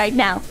I'm in right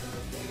now.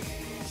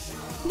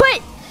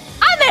 But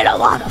I'm in a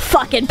lot of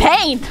fucking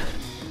pain.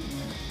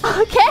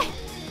 Okay?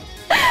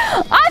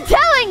 I'm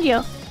telling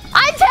you,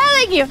 I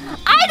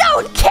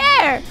don't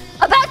care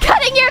about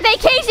cutting your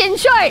vacation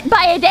short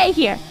by a day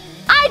here.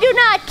 I do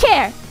not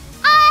care.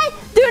 I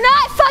do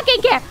not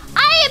fucking care.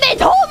 I am in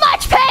too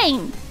much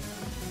pain.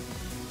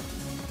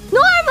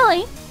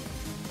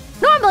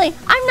 Normally,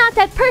 I'm not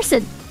that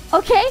person,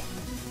 okay?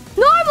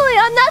 Normally,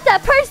 I'm not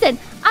that person.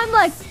 I'm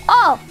like,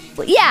 oh,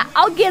 yeah,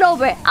 I'll get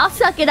over it. I'll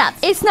suck it up.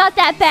 It's not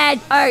that bad.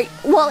 Or,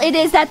 well, it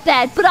is that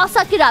bad, but I'll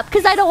suck it up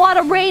because I don't want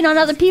to rain on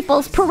other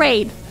people's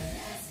parade.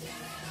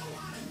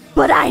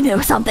 But I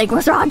knew something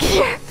was wrong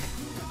here.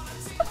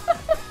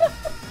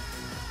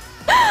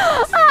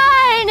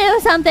 I knew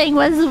something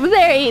was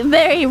very,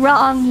 very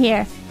wrong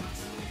here.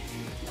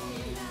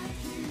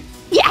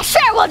 Yeah,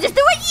 sure, we'll just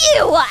do what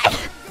you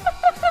want.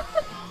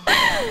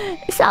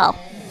 So,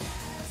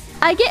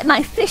 I get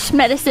my fish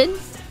medicine.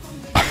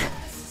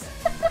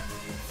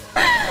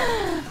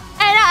 And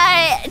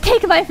I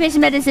take my fish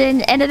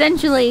medicine, and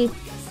eventually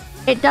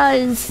it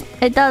does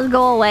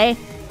go away.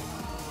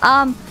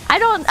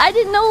 I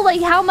didn't know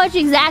like how much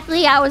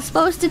exactly I was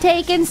supposed to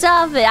take and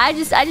stuff. I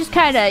just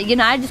kind of, you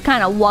know,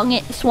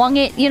 swung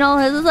it, you know.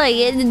 It was like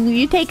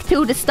you take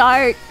 2 to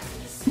start,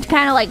 to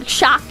kind of like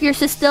shock your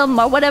system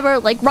or whatever,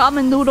 like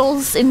ramen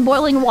noodles in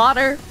boiling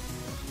water.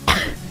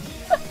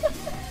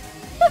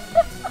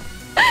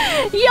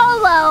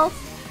 YOLO.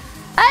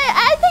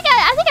 I think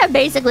I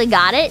basically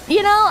got it.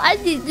 You know,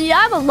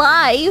 I'm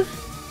alive.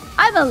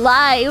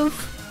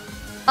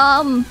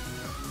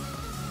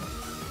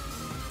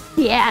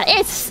 Yeah,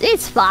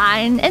 it's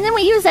fine. And then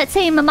we use that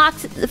same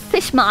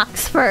fish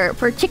mocks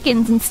for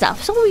chickens and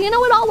stuff. So, you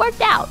know, it all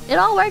worked out.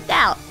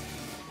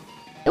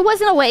 It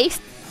wasn't a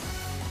waste.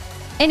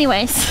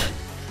 Anyways,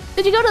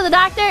 did you go to the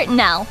doctor?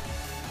 No.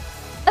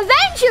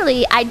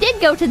 Eventually, I did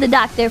go to the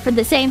doctor for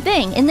the same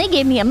thing, and they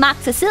gave me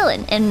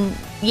amoxicillin, and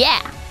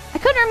yeah. I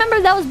couldn't remember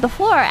if that was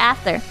before or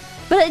after.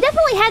 But it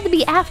definitely had to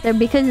be after,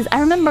 because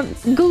I remember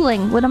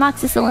Googling what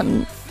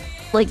amoxicillin,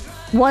 like,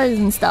 was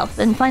and stuff,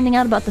 and finding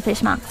out about the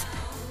fish mox.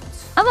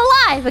 I'm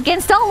alive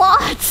against all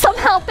odds!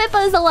 Somehow Pippa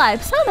is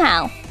alive.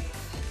 Somehow.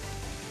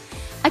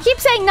 I keep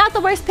saying not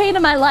the worst pain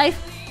of my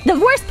life. The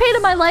worst pain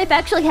of my life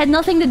actually had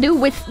nothing to do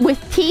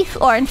with teeth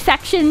or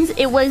infections.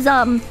 It was,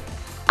 I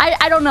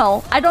don't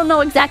know. I don't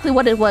know exactly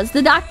what it was.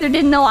 The doctor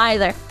didn't know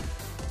either.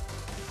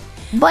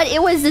 But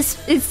it was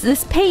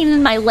this pain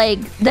in my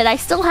leg that I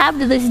still have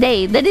to this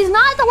day. That is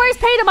not the worst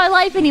pain of my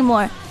life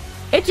anymore.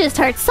 It just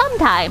hurts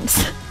sometimes.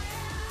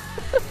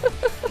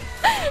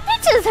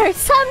 It just hurts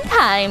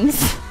sometimes.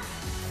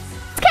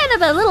 It's kind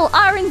of a little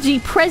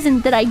orangey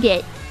present that I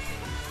get.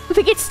 If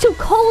it gets too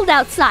cold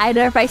outside,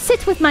 or if I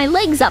sit with my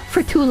legs up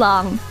for too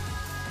long,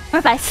 or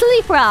if I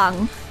sleep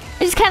wrong,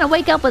 I just kind of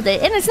wake up with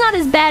it. And it's not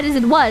as bad as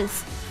it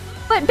was.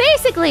 But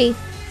basically,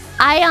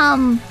 I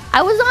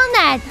was on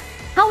that,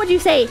 how would you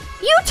say,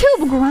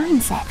 YouTube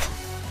grind set.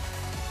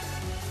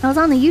 I was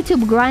on the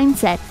YouTube grind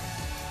set.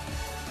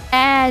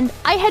 And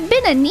I had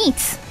been a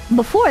NEET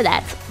before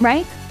that,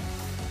 right?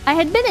 I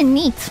had been a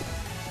NEET.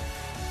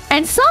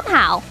 And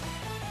somehow,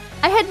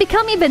 I had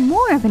become even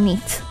more of a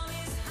NEET.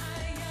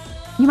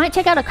 You might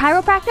check out a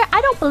chiropractor?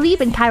 I don't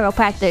believe in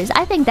chiropractors.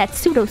 I think that's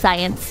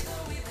pseudoscience.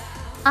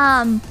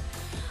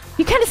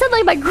 You kind of sound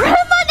like my grandma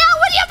now?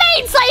 What do you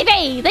mean,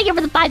 Slavey? Thank you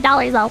for the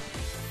 $5 though.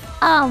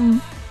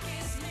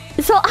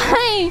 So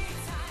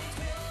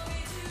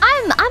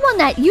I'm on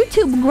that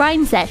YouTube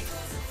grind set.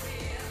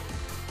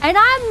 And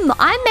I'm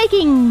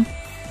making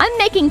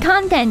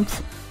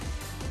content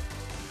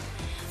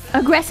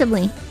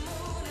aggressively.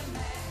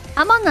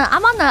 I'm on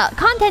the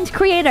content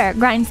creator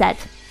grind set.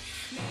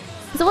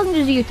 So it wasn't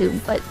just YouTube,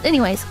 but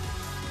anyways.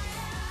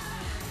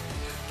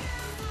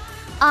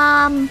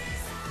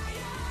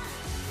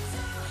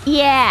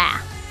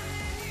 Yeah,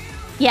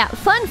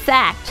 fun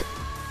fact.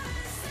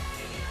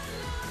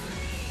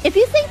 If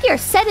you think you're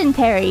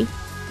sedentary,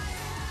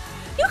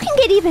 you can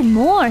get even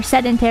more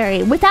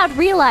sedentary without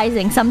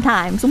realizing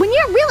sometimes. When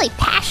you're really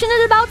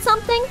passionate about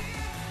something,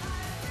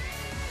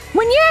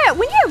 when you're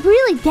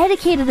really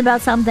dedicated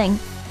about something,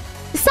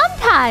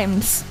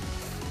 sometimes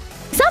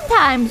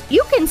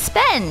you can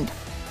spend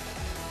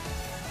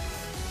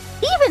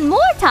even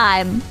more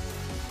time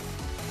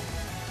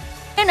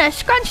in a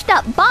scrunched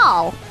up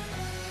ball,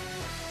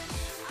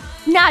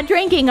 not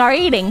drinking or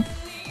eating,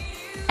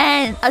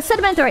 and a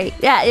sedimentary.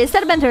 Yeah, it's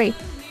sedimentary.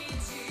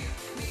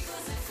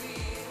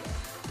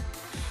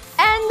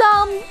 And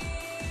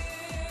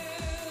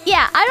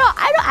yeah,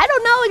 I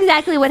don't know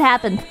exactly what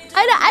happened.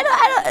 I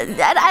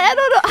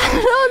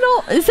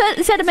don't know.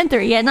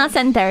 Sedimentary, yeah, not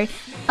sedentary.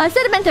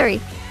 Sedimentary.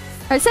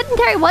 Or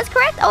sedentary was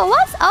correct? Oh, it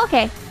was?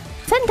 Okay.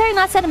 Sedentary,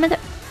 not sedimentary.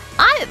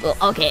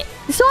 Okay.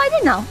 So I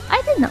didn't know.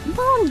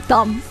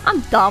 Oh,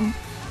 I'm dumb.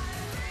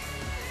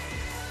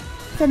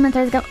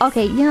 Sedimentary is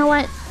okay, you know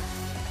what?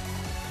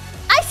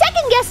 I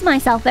second guessed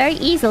myself very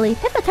easily.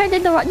 Pippa turned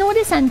into no, it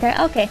is center.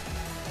 Okay.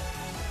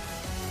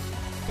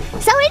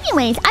 So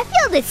anyways, I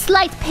feel this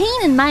slight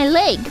pain in my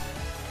leg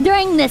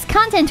during this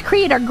content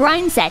creator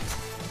grind set.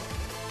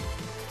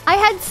 I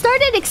had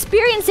started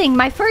experiencing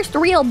my first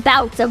real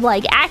bouts of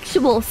like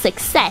actual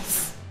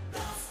success.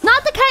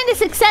 Not the kind of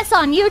success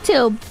on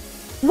YouTube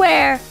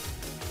where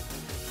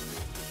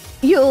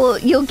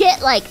you'll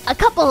get like a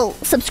couple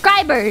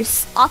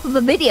subscribers off of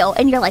a video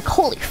and you're like,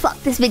 holy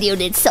fuck, this video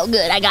did so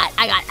good. I got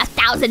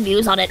 1,000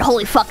 views on it.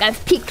 Holy fuck,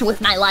 I've peaked with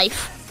my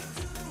life.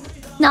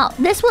 No,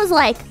 this was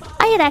like,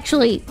 I had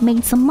actually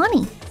made some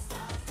money.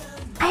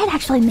 And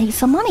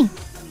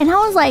I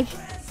was like,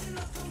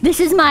 this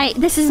is my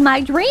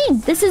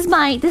dream. This is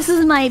my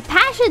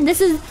passion.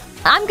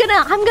 I'm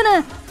gonna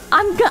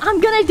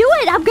do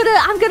it. I'm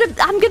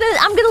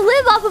gonna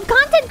live off of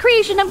content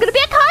creation. I'm gonna be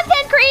a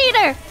content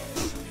creator.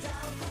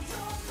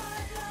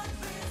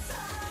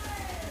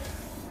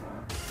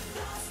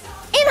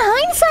 In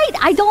hindsight,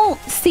 I don't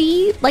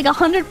see like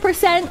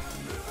 100%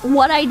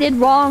 what I did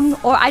wrong,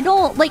 or I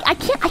don't like I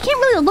can't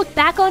really look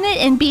back on it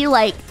and be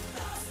like,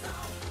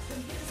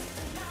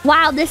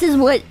 wow, this is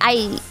what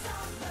I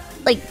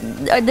like,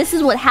 or this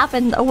is what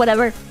happened, or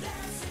whatever.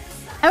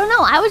 I don't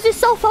know. I was just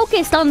so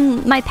focused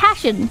on my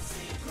passion.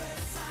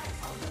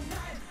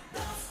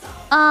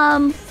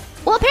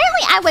 Well,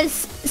 apparently I was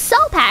so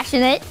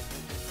passionate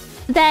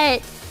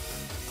that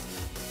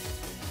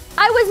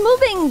I was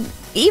moving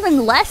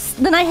even less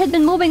than I had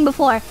been moving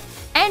before.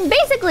 And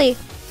basically,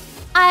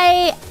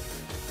 I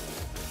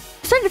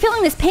started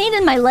feeling this pain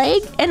in my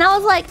leg, and I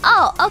was like,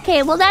 oh,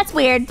 okay, well that's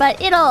weird,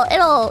 but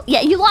it'll, yeah,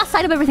 you lost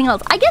sight of everything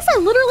else. I guess I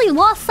literally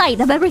lost sight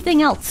of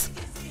everything else.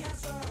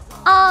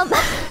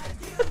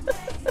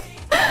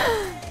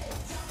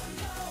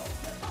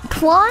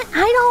 Plot?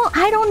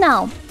 I don't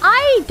know.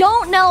 I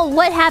don't know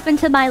what happened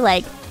to my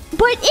leg,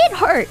 but it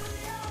hurt.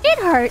 It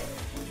hurt.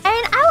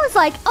 And I was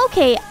like,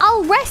 okay,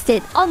 I'll rest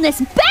it on this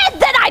bed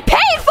that I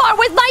paid for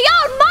with my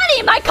own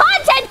money, my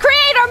content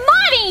creator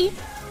money.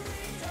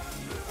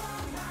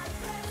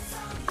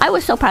 I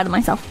was so proud of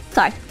myself.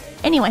 Sorry.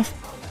 Anyways,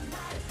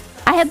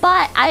 I had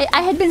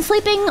been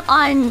sleeping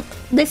on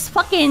this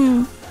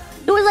fucking...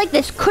 It was like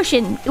this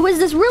cushion. It was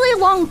this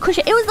really long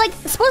cushion. It was like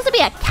supposed to be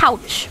a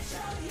couch.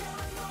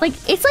 Like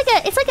it's like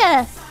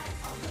a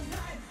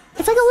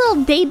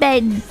little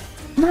daybed.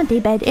 Not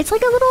daybed. It's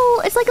like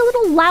a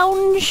little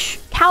lounge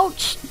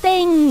couch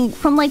thing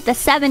from like the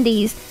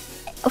 70s.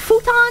 A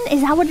futon, is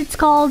that what it's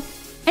called?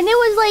 And it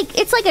was like,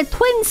 it's like a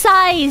twin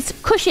size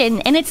cushion,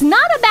 and it's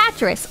not a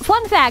mattress.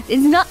 Fun fact, it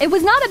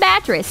was not a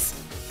mattress.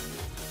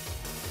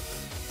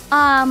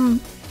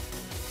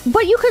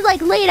 But you could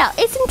like lay it out.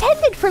 It's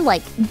intended for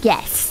like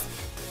guests.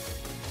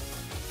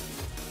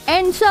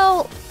 And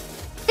so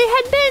it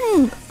had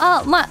been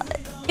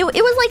it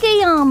was like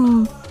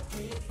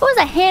it was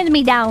a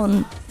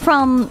hand-me-down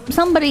from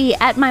somebody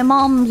at my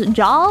mom's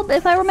job,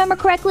 if I remember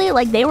correctly.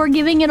 Like they were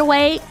giving it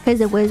away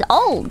because it was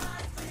old.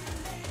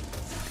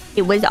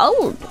 It was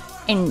old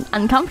and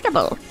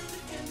uncomfortable.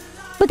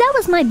 But that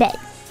was my bed.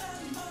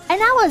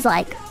 And I was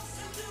like,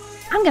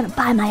 I'm gonna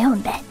buy my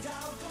own bed.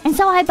 And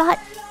so I bought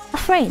a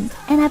frame,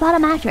 and I bought a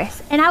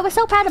mattress, and I was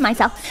so proud of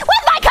myself with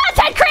my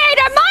content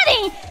creator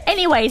money!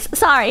 Anyways,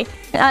 sorry.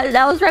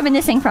 I was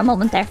reminiscing for a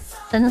moment there.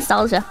 The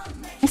nostalgia.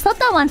 I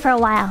slept on one for a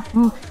while.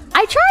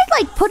 I tried,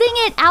 like, putting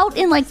it out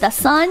in, like, the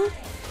sun.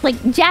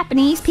 Like,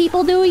 Japanese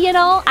people do, you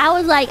know? I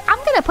was like,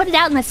 I'm gonna put it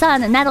out in the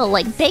sun, and that'll,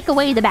 like, bake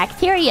away the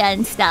bacteria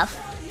and stuff.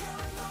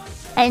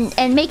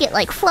 And make it,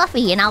 like,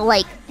 fluffy, and I'll,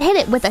 like, hit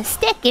it with a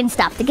stick and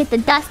stuff to get the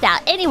dust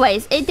out.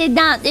 Anyways, it did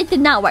not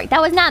work.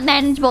 That was not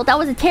manageable. That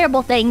was a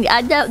terrible thing.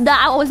 I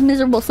was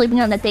miserable sleeping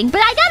on that thing.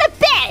 But I got a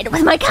bed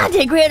with my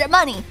content creator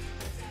money.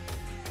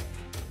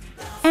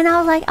 And I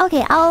was like,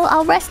 okay,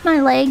 I'll rest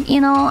my leg,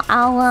 you know.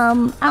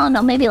 I don't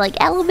know, maybe, like,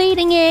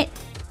 elevating it.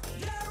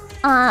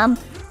 I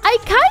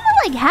kind of,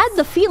 like, had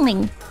the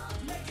feeling.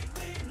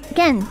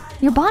 Again,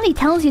 your body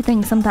tells you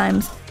things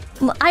sometimes.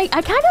 I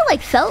kind of,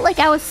 like, felt like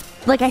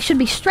I should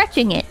be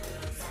stretching it.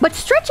 But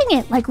stretching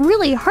it, like,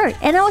 really hurt.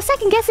 And I was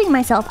second-guessing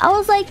myself. I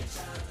was like,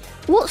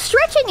 well,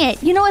 stretching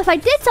it, you know, if I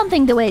did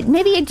something to it,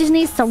 maybe it just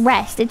needs to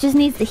rest. It just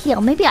needs to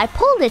heal. Maybe I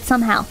pulled it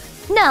somehow.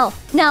 No,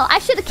 I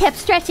should have kept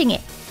stretching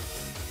it.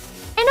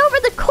 And over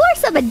the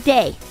course of a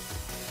day,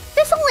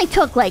 this only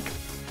took like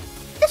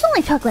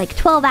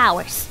 12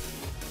 hours.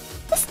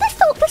 This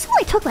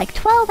only took like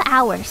 12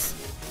 hours.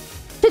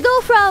 To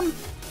go from,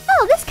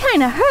 oh, this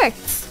kind of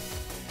hurts.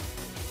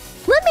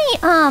 Let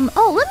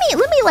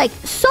me like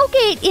soak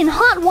it in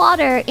hot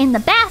water in the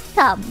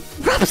bathtub.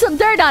 Rub some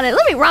dirt on it.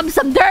 Let me rub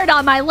some dirt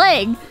on my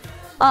leg.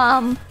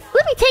 Let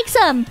me take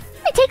some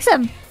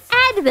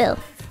Advil.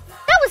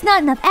 That was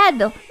not enough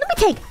Advil. Let me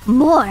take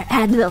more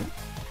Advil.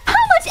 How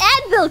much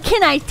Advil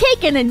can I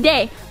take in a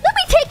day? Let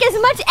me take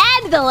as much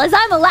Advil as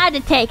I'm allowed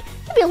to take.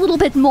 Maybe a little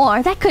bit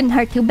more. That couldn't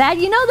hurt too bad.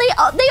 You know,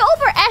 they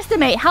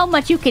overestimate how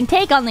much you can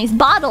take on these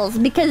bottles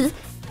because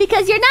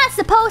you're not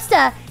supposed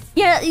to.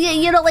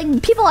 You know,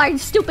 like, people are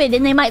stupid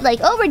and they might, like,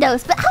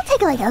 overdose, but I'll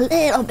take, like, a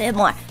little bit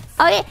more.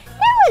 Okay,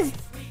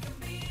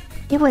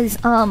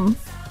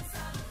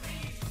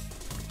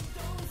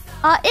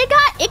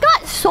 it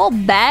got so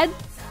bad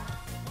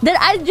that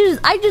I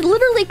just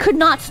literally could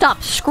not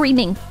stop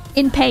screaming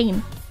in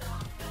pain.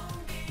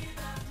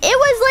 It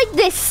was like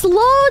this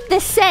slow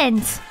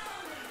descent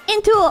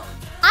into,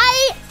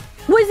 I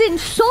was in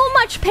so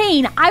much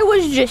pain, I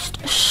was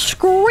just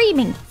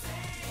screaming.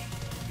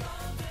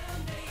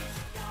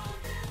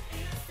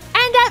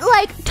 And at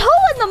like 2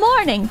 in the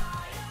morning,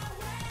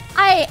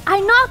 I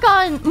knock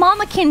on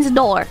Mamakin's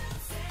door.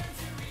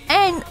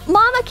 And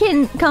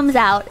Mamakin comes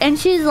out and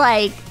she's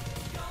like,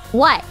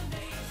 what?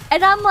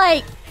 And I'm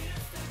like,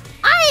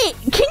 can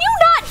you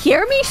not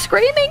hear me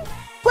screaming?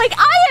 Like,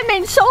 I am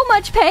in so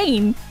much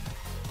pain.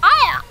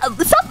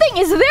 Something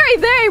is very,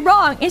 very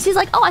wrong. And she's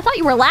like, oh, I thought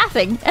you were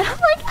laughing. And I'm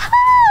like, ah.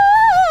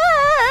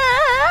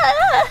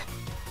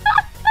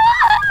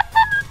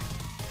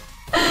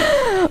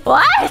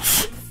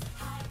 What?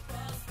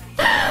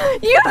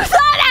 You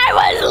thought I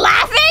was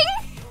laughing?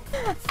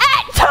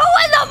 At 2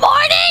 in the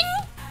morning?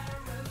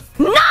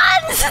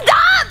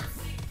 Non-stop?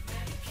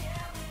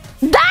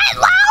 That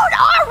loud?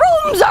 Our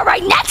rooms are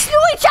right next to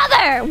each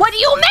other! What do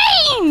you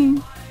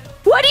mean?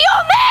 What do you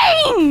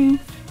mean?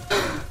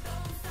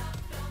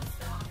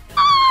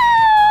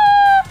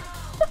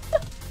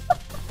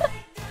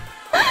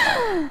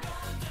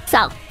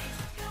 So,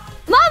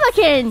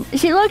 Mamakin,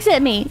 she looks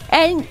at me,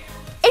 and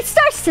it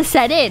starts to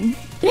set in.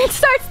 It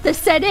starts to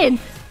set in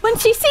when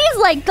she sees,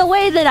 like, the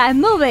way that I'm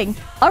moving.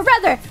 Or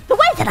rather, the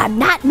way that I'm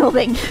not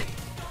moving.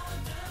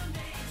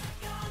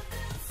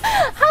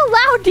 How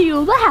loud do you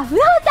laugh?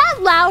 Not that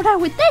loud, I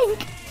would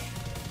think.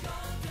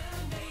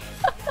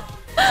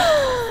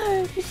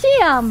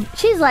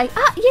 She's like,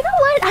 you know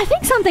what? I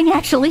think something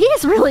actually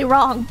is really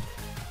wrong.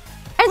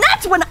 And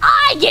that's when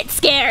I get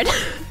scared.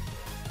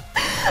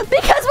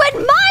 Because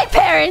when my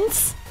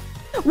parents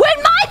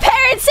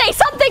say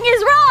something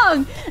is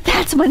wrong,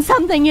 that's when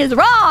something is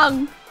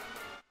wrong.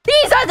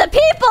 These are the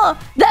people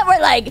that were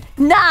like,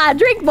 nah,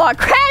 drink more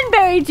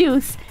cranberry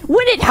juice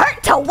when it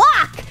hurt to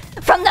walk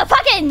from the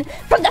fucking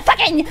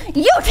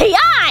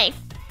UTI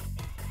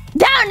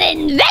down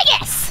in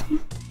Vegas.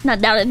 Not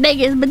down in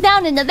Vegas, but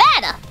down in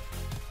Nevada.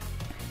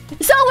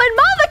 So when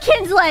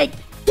Mamakin's like,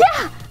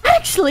 yeah,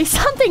 actually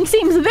something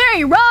seems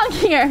very wrong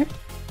here,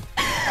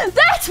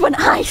 that's when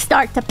I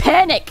start to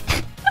panic.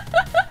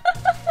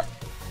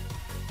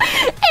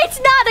 It's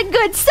not a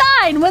good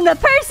sign when the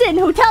person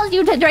who tells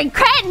you to drink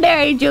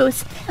cranberry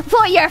juice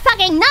for your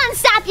fucking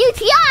non-stop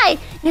UTI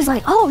is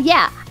like, oh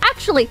yeah,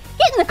 actually,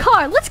 get in the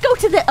car, let's go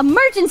to the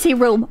emergency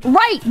room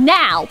right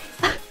now.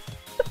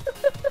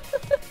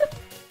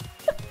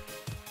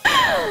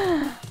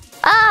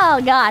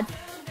 Oh god.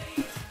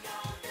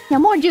 Yeah,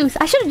 more juice.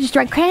 I should have just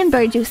drank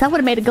cranberry juice. That would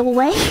have made it go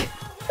away.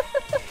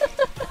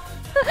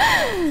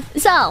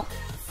 So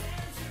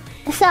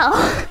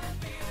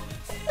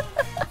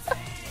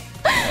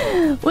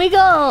we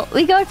go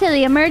to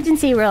the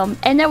emergency room,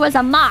 and there was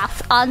a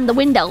moth on the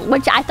window,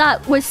 which I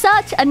thought was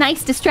such a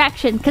nice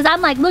distraction, because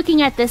I'm like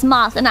looking at this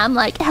moth and I'm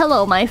like,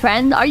 hello my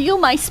friend, are you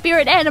my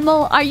spirit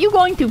animal? Are you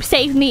going to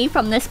save me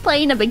from this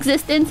plane of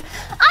existence?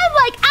 I'm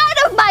like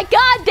out of my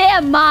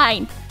goddamn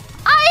mind.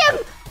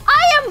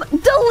 I am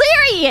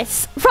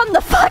delirious from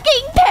the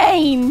fucking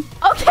pain,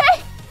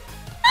 okay?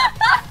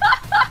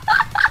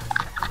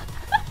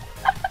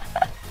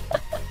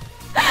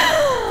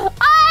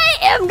 I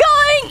am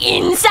going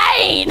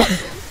insane.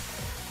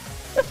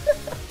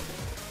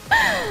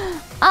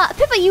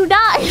 Pippa, you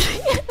died.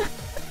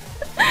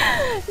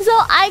 So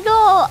I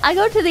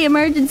go to the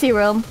emergency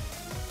room,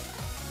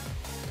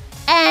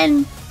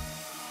 and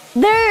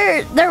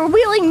they're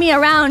wheeling me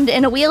around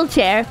in a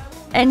wheelchair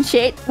and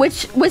shit,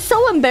 which was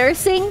so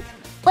embarrassing.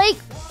 Like,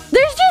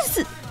 there's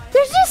just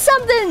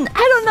something,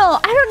 I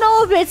don't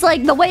know if it's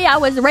like the way I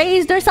was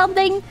raised or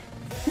something,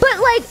 but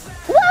like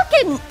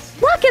walking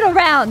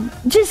around,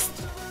 just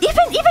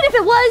even if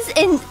it was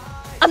in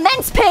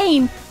immense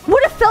pain,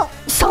 would have felt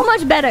so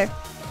much better.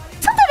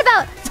 Something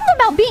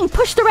about being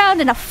pushed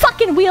around in a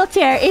fucking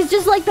wheelchair is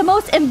just like the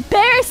most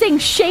embarrassing,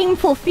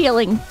 shameful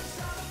feeling.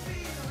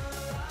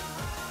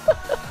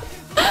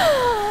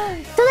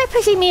 So they're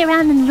pushing me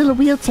around in a little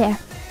wheelchair,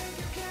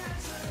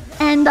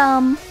 and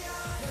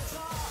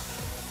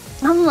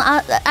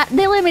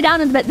they lay me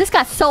down in the bed. This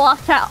got so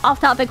off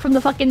topic from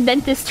the fucking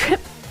dentist trip.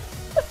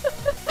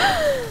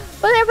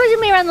 But they're pushing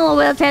me around the little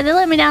wheelchair. They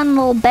lay me down in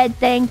the little bed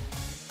thing,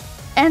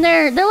 and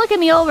they're looking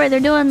me over. They're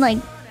doing like,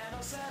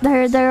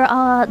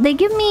 they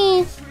give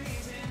me.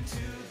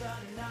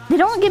 They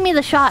don't give me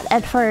the shot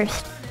at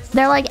first.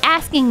 They're like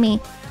asking me,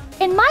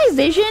 and my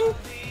vision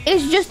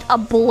is just a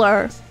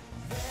blur.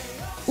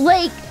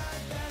 Like,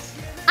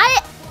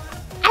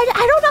 I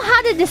don't know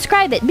how to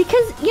describe it,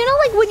 because you know,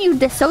 like when you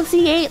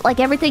dissociate, like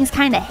everything's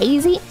kind of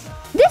hazy.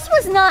 This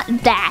was not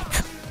that.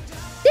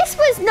 This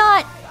was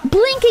not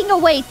blinking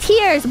away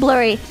tears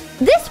blurry.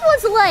 This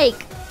was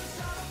like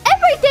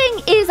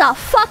everything is a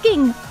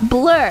fucking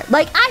blur.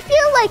 Like, I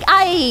feel like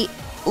I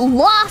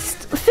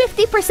lost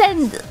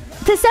 50%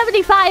 to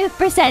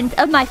 75%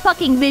 of my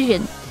fucking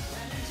vision.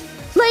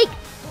 Like,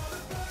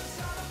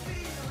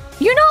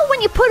 you know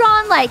when you put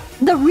on like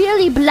the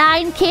really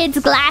blind kids'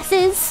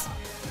 glasses?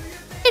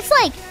 It's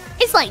like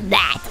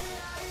that.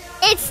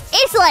 It's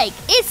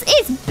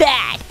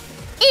bad.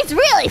 It's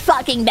really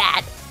fucking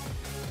bad.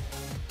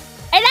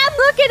 And I'm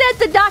looking at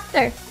the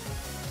doctor,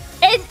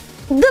 and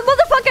the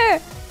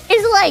motherfucker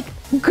is like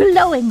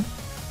glowing.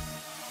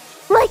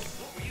 Like,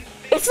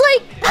 it's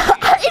like,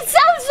 it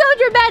sounds so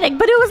dramatic,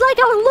 but it was like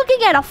I was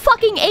looking at a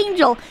fucking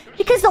angel,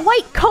 because the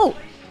white coat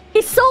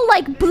is so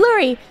like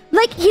blurry.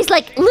 Like, he's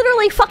like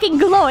literally fucking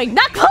glowing.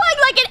 Not glowing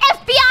like an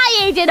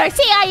FBI agent or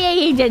CIA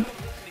agent,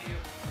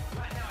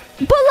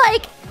 but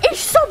like, it's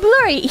so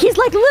blurry. He's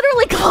like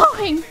literally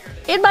glowing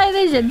in my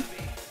vision.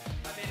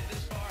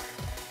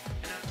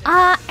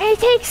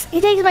 He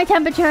takes my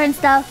temperature and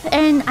stuff,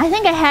 and I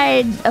think I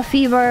had a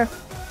fever.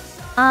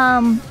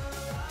 And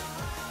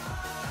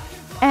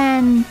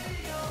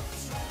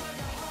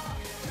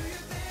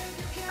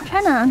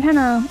I'm trying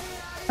to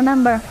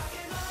remember.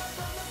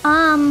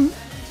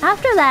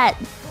 After that,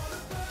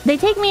 they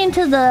take me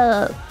into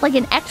the like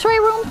an X-ray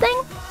room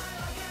thing,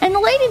 and the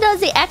lady does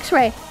the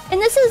X-ray, and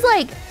this is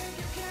like,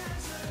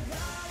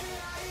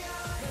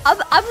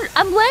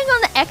 I'm laying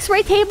on the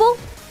X-ray table,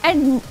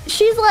 and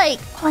she's like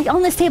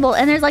on this table,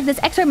 and there's like this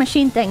X-ray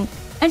machine thing,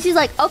 and she's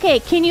like, okay,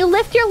 can you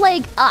lift your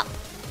leg up?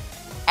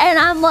 And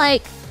I'm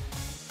like,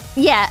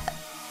 yeah,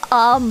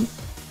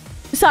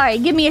 sorry,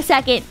 give me a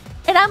second.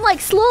 And I'm like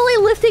slowly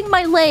lifting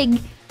my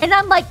leg, and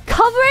I'm like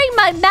covering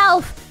my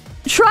mouth,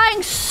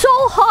 trying so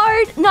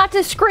hard not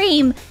to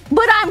scream,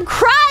 but I'm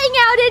crying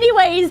out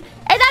anyways.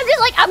 And I'm just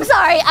like, I'm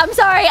sorry,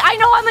 I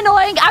know I'm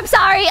annoying, I'm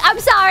sorry,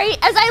 as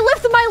I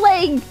lift my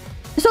leg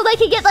so they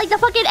can get like the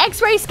fucking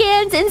X-ray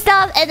scans and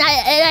stuff, and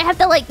I have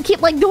to like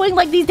keep like doing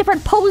like these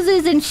different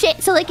poses and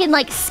shit so they can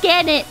like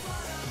scan it.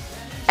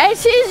 And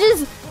she's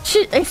just,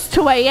 it's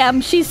 2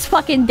 a.m. She's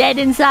fucking dead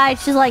inside.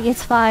 She's like,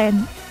 it's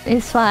fine,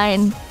 it's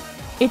fine,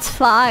 it's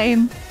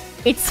fine,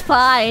 it's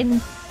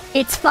fine,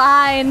 it's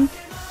fine.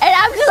 And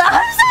I'm just like,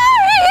 I'm sorry.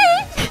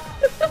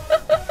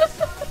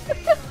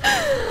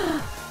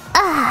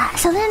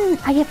 So then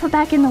I get put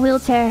back in the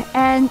wheelchair,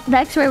 and the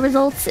x-ray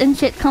results and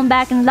shit come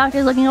back, and the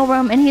doctor's looking over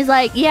him, and he's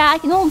like, yeah, I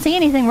don't see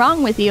anything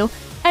wrong with you.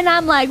 And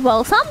I'm like,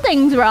 well,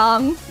 something's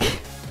wrong.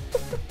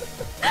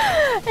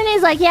 And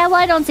he's like, yeah, well,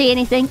 I don't see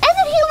anything. And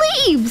then he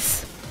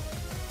leaves.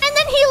 And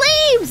then he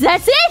leaves.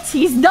 That's it.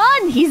 He's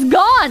done. He's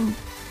gone.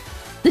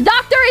 The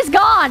doctor is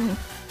gone.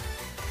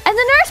 And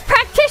the nurse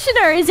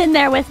practitioner is in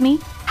there with me.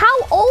 How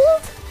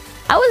old?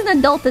 I was an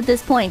adult at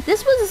this point.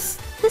 This was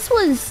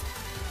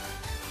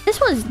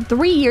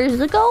 3 years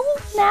ago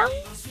now?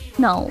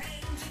 No.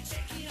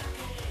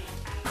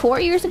 4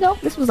 years ago?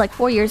 This was like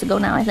 4 years ago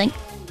now, I think.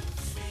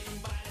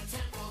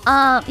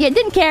 Yeah,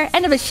 didn't care.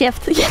 End of his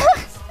shift.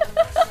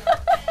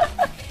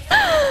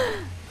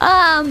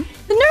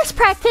 The nurse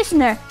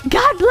practitioner,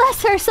 God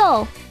bless her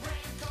soul.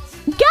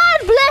 God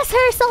bless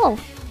her soul.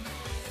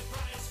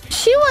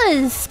 She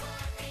was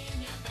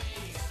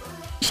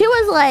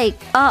like,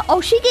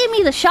 oh, she gave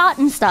me the shot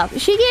and stuff.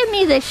 She gave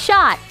me this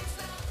shot.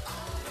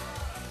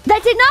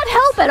 That did not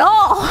help at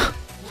all.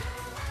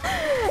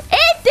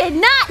 It did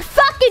not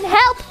fucking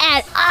help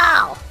at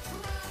all.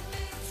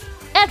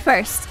 At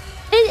first.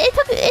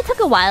 It took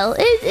a while.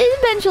 It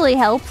eventually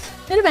helped.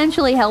 It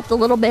eventually helped a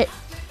little bit.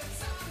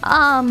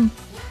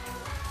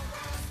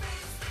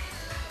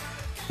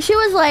 She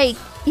was like,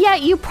 yeah,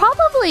 you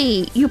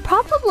probably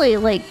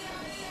like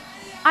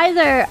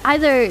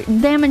either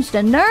damaged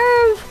a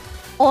nerve,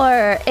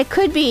 or it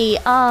could be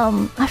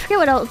I forget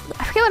what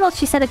else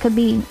she said it could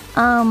be.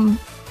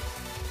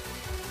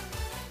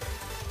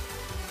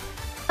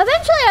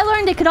 Eventually I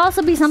learned it could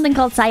also be something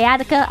called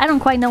sciatica. I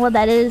don't quite know what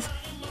that is.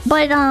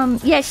 But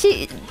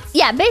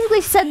yeah,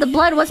 basically she said the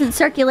blood wasn't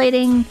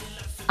circulating,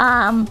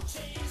 and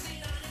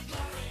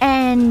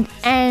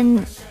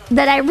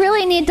that I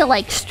really need to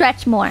like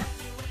stretch more.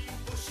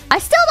 I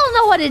still don't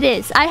know what it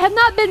is. I have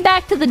not been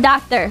back to the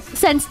doctor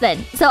since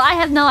then, so I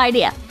have no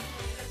idea.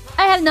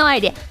 I have no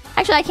idea.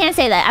 Actually, I can't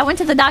say that. I went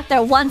to the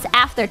doctor once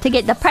after to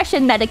get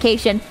depression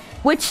medication,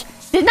 which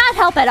did not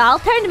help at all.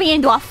 Turned me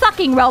into a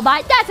fucking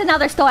robot. That's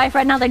another story for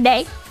another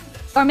day.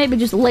 Or maybe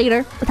just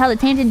later, with how the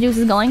tangent juice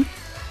is going.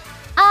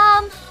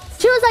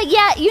 She was like,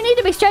 yeah, you need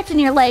to be stretching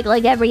your leg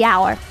like every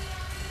hour.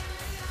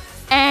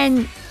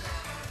 And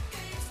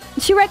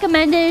she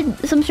recommended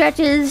some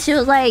stretches. She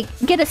was like,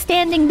 get a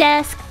standing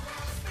desk.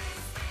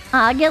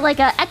 Get like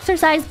a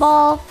exercise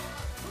ball.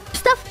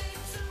 Stuff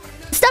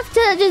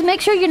to just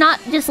make sure you're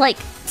not just like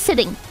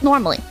sitting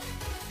normally.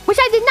 Which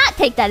I did not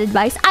take that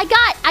advice. I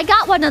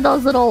got one of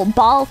those little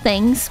ball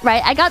things,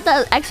 right? I got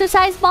the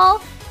exercise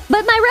ball,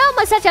 but my room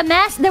was such a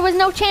mess, there was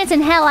no chance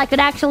in hell I could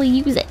actually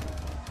use it.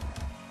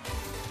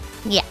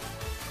 Yeah.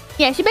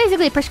 Yeah, she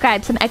basically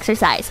prescribed some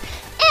exercise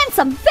and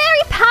some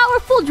very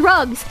powerful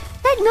drugs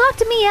that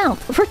knocked me out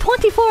for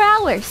 24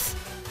 hours.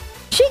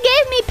 She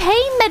gave me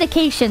pain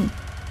medication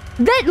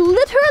that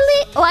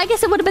literally... Well, I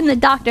guess it would have been the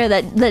doctor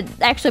that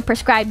actually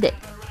prescribed it.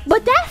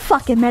 But that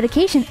fucking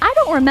medication, I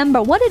don't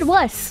remember what it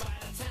was.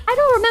 I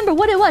don't remember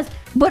what it was.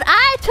 But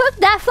I took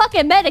that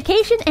fucking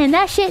medication and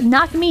that shit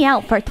knocked me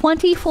out for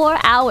 24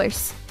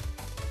 hours.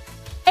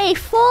 A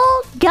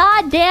full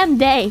goddamn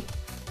day.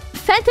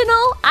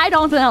 Fentanyl? I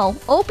don't know.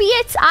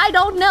 Opiates? I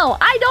don't know.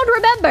 I don't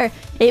remember.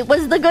 It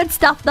was the good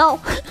stuff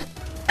though.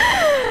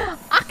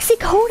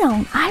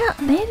 Oxycodone. I don't...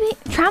 Maybe...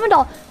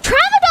 Tramadol.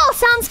 Tramadol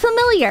sounds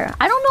familiar.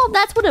 I don't know if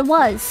that's what it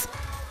was.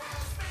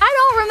 I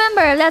don't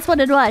remember if that's what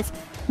it was.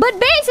 But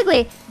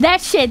basically,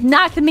 that shit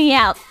knocked me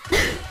out.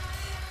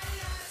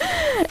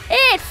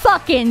 It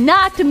fucking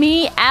knocked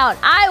me out.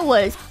 I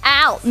was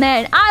out,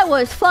 man. I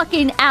was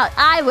fucking out.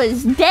 I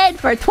was dead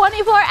for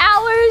 24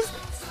 hours.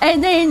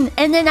 And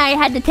then I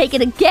had to take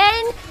it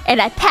again.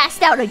 And I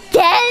passed out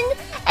again.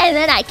 And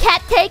then I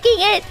kept taking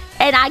it.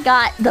 And I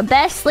got the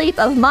best sleep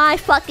of my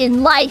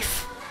fucking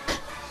life.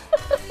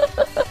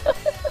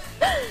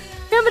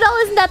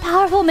 Tramadol isn't that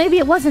powerful. Maybe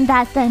it wasn't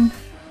that then.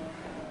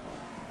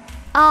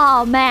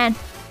 Oh, man.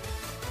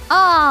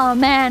 Oh,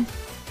 man.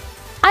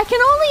 I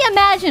can only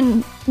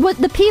imagine what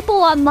the people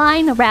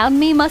online around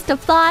me must have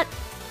thought.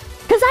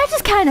 Because I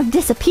just kind of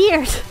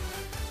disappeared.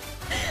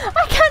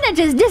 I kind of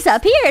just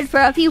disappeared for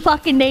a few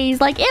fucking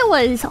days. Like, it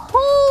was...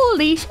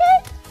 Holy shit.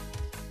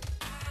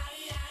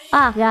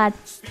 Oh, God.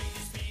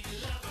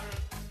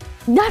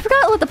 I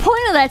forgot what the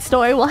point of that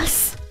story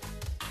was.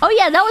 Oh,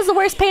 yeah, that was the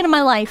worst pain of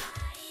my life.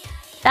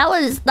 That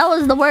was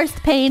the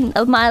worst pain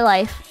of my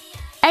life.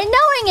 And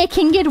knowing it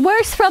can get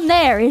worse from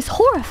there is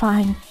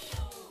horrifying.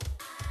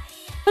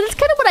 But it's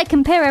kind of what I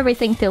compare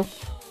everything to.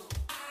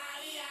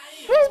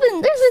 There's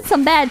been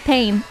some bad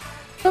pain.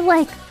 But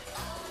like,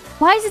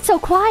 why is it so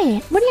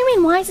quiet? What do you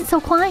mean, why is it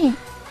so quiet?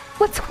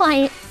 What's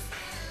quiet?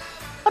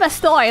 What a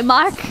story,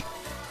 Mark.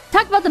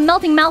 Talk about the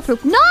melting mouth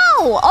roof. No!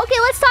 Okay,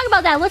 let's talk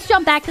about that. Let's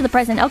jump back to the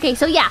present. Okay,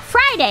 so yeah,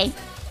 Friday.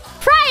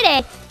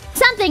 Friday,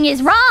 something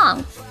is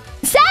wrong.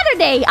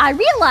 Saturday, I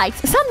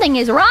realized something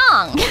is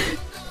wrong.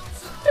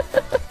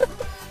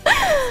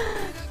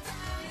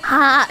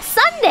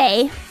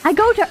 Sunday, I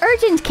go to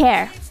urgent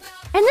care.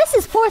 And this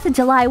is 4th of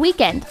July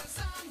weekend.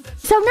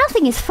 So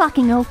nothing is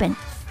fucking open.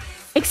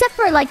 Except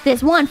for like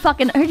this one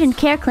fucking urgent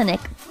care clinic.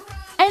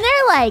 And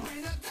they're like,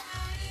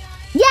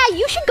 yeah,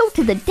 you should go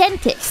to the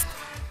dentist.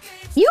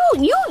 You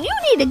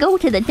need to go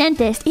to the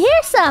dentist.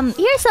 Here's some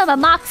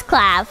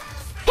𝐒𝐴𝐚𝐭.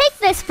 Take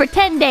this for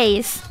 10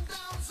 days.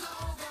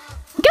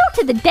 Go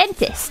to the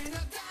dentist.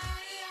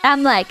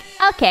 I'm like,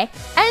 okay.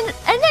 And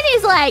then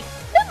he's like,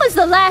 when was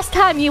the last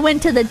time you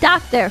went to the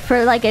doctor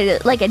for like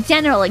a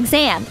general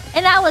exam?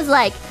 And I was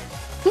like,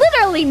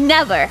 literally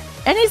never.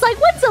 And he's like,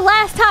 when's the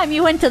last time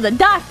you went to the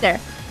doctor?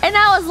 And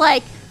I was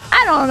like,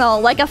 I don't know,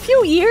 like a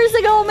few years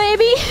ago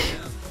maybe.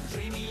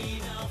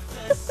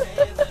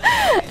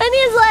 And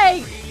he's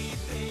like,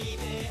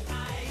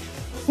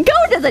 go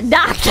to the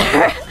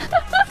doctor.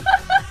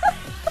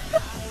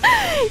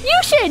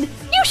 You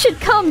should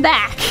come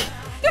back.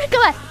 You should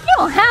come back. You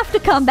don't have to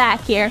come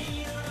back here.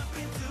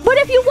 But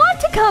if you want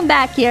to come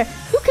back here,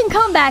 you can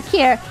come back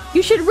here.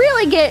 You should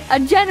really get a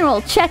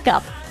general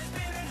checkup.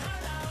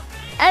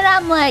 And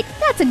I'm like,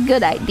 that's a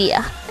good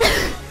idea.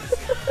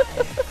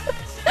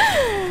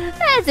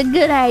 That's a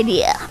good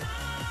idea.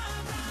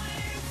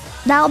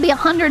 That'll be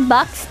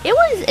 $100.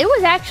 It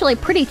was actually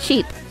pretty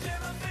cheap.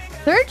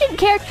 The urgent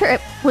care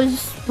trip was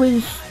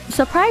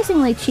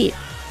surprisingly cheap.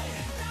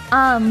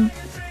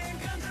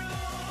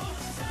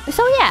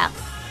 So yeah.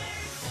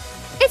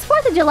 It's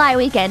 4th of July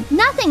weekend.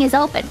 Nothing is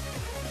open.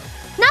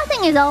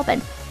 Nothing is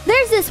open.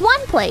 There's this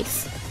one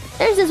place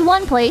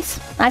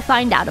I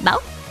find out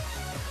about.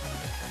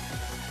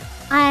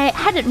 I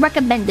had it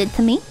recommended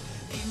to me.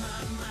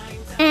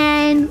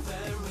 And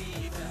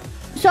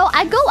so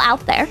I go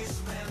out there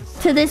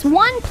to this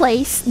one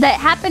place that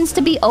happens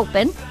to be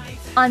open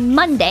on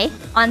Monday,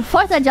 on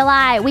 4th of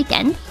July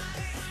weekend.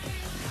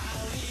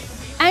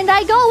 And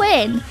I go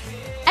in,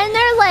 and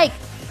they're like,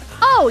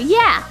 oh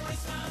yeah,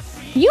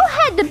 you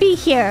had to be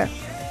here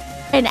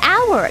an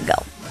hour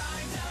ago.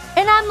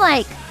 And I'm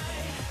like,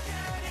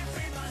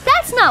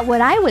 that's not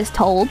what I was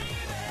told.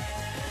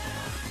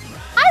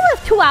 I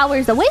live 2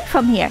 hours away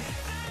from here.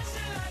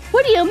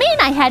 What do you mean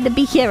I had to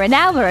be here an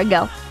hour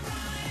ago?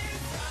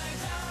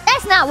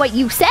 That's not what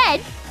you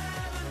said.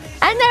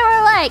 And they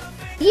were like,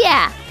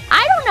 yeah,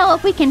 I don't know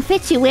if we can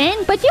fit you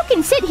in, but you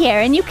can sit here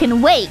and you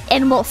can wait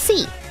and we'll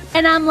see.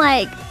 And I'm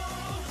like,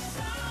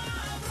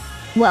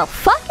 well,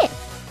 fuck it.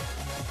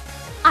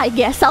 I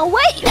guess I'll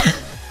wait.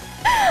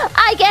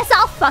 I guess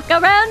I'll fuck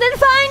around and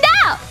find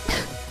out.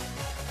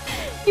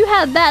 You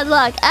have bad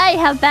luck. I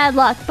have bad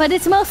luck, but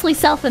it's mostly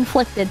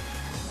self-inflicted.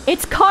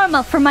 It's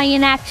karma for my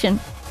inaction.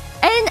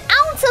 An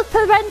ounce of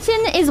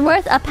prevention is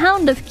worth a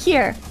pound of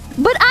cure.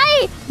 But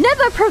I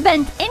never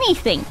prevent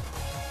anything.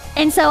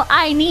 And so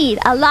I need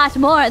a lot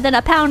more than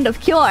a pound of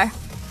cure.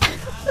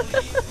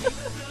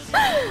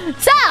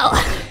 So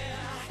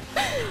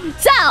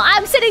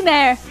I'm sitting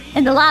there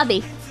in the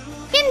lobby,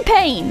 in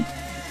pain.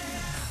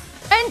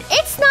 And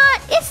it's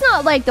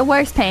not like the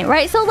worst pain,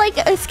 right? So like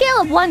a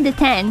scale of 1 to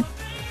 10.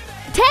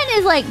 10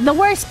 is like the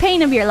worst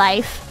pain of your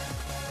life.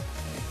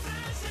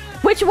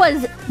 Which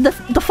was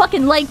the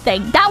fucking leg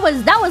thing. That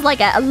was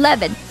like an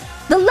 11.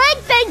 The leg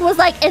thing was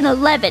like an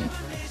 11.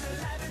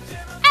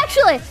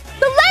 Actually,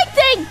 the leg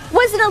thing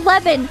was an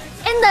 11.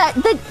 And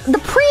the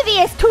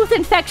previous tooth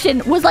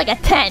infection was like a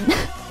 10.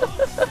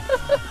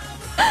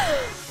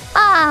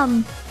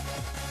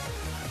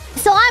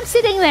 So I'm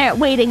sitting there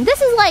waiting.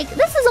 This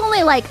is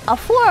only like a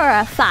 4 or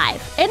a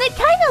 5. And it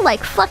kind of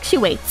like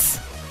fluctuates.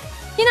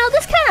 You know,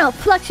 this kind of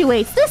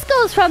fluctuates. This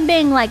goes from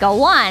being like a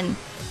 1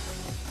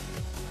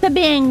 to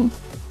being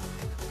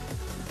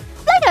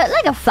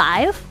like a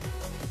 5.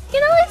 You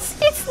know,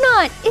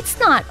 it's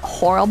not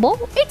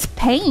horrible. It's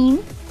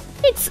pain.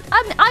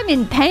 I'm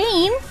in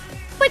pain.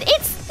 But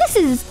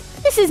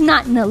this is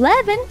not an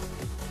 11.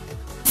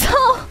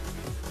 So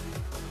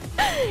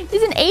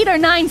is an 8 or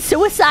 9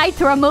 suicide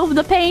to remove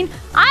the pain?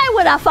 I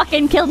would have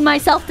fucking killed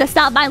myself to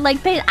stop my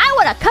leg pain. I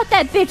would have cut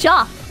that bitch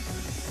off.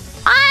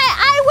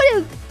 I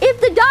would have,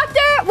 if the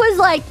doctor was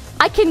like,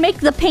 I can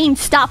make the pain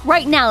stop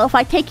right now if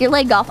I take your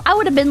leg off, I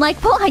would have been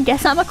like, well, I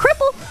guess I'm a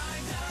cripple.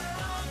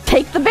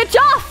 Take the bitch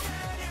off.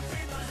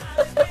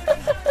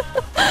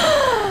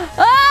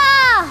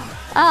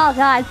 Oh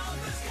god.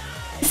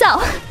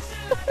 So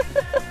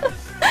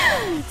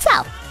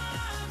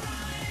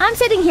I'm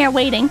sitting here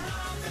waiting.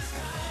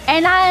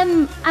 And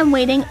I'm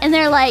waiting, and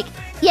they're like,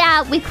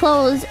 yeah, we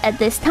close at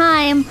this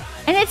time.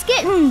 And it's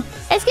getting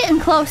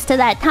close to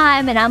that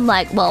time, and I'm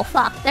like, well,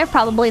 fuck, they're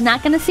probably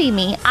not gonna see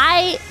me.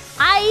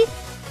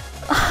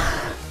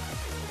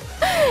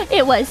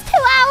 It was 2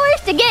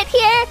 hours to get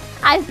here.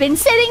 I've been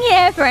sitting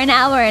here for an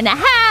hour and a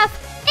half.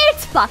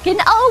 It's fucking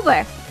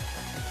over.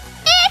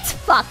 It's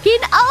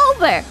fucking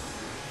over.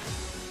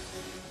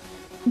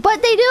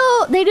 But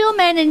they do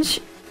manage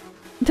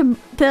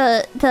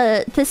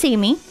to see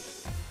me.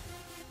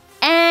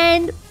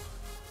 And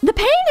the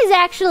pain is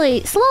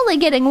actually slowly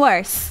getting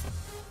worse.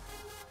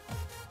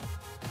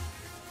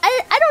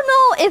 I don't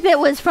know if it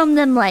was from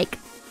them like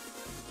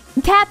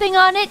tapping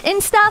on it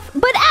and stuff,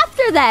 but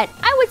after that,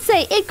 I would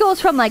say it goes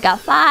from like a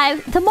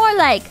 5 to more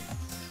like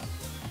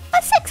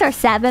a 6 or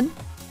 7.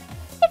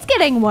 It's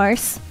getting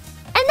worse.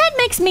 And that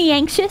makes me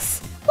anxious,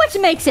 which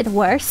makes it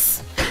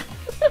worse.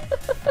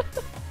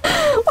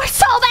 We're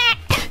so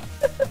back!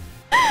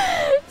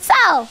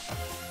 So...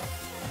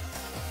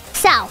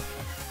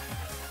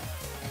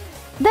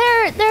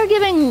 They're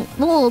giving a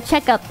little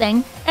checkup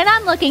thing, and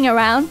I'm looking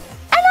around,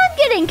 and I'm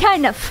getting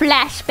kind of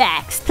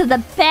flashbacks to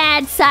the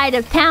bad side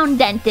of town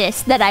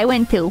dentist that I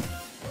went to.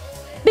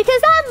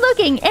 Because I'm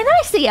looking, and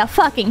I see a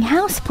fucking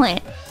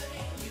houseplant.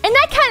 And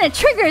that kind of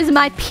triggers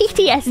my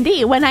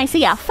PTSD when I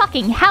see a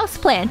fucking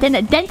houseplant in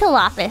a dental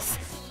office.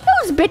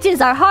 Those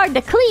bitches are hard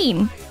to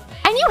clean.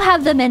 And you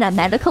have them in a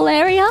medical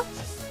area?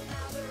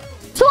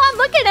 So I'm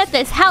looking at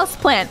this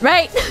houseplant,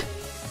 right?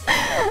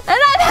 And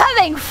I'm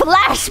having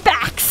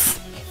flashbacks.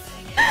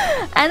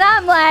 And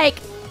I'm like,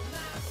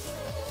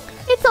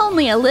 it's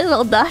only a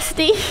little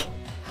dusty.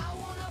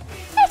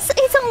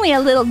 It's only a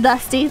little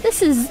dusty.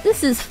 This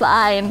is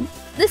fine.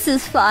 This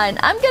is fine.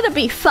 I'm gonna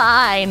be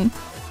fine. And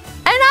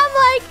I'm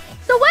like,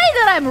 the way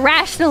that I'm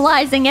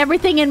rationalizing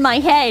everything in my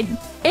head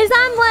is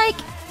I'm like,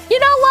 you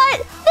know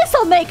what?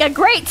 This'll make a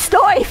great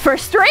story for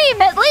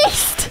stream at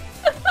least.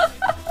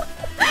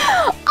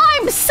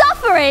 I'm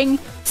suffering,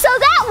 so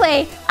that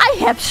way I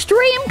have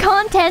stream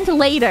content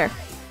later.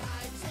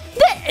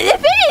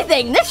 If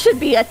anything, this should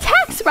be a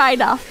tax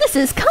write-off. This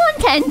is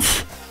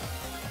content.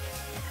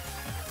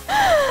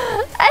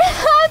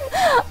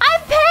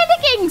 I'm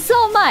panicking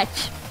so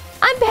much.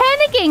 I'm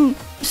panicking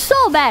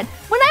so bad.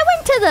 When I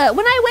went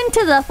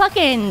to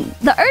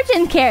the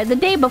urgent care the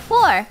day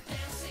before,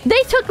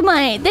 they took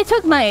my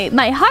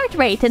heart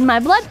rate and my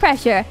blood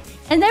pressure,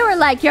 and they were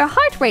like, your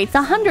heart rate's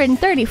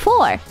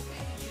 134.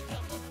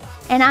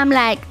 And I'm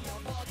like,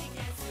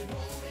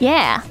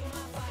 yeah.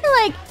 They're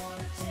like,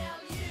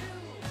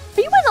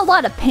 are you in a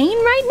lot of pain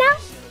right now?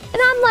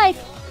 And I'm like,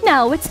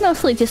 no, it's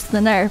mostly just the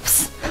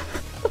nerves.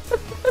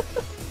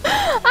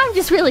 I'm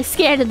just really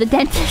scared of the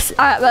dentist.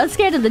 I'm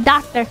scared of the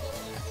doctor.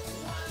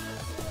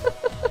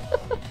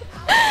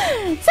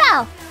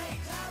 So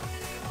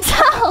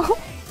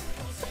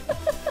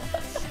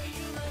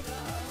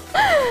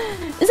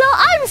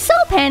I'm so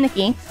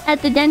panicky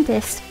at the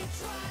dentist.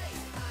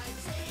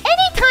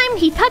 Anytime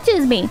he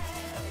touches me,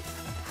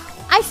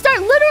 I start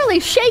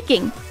literally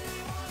shaking.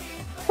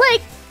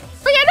 Like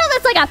I know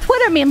that's like a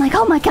Twitter meme, like,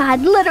 oh my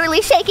god,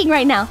 literally shaking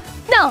right now.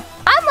 No,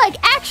 I'm like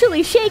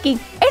actually shaking,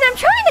 and I'm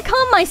trying to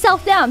calm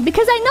myself down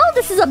because I know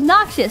this is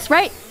obnoxious,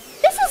 right?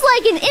 This is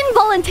like an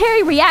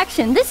involuntary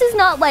reaction. This is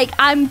not like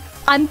I'm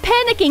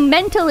panicking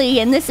mentally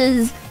and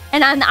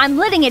I'm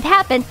letting it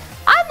happen.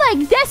 I'm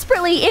like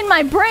desperately in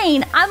my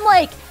brain. I'm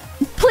like,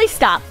 please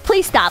stop,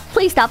 please stop,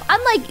 please stop.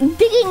 I'm like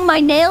digging my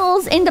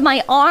nails into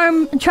my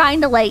arm,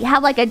 trying to like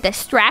have like a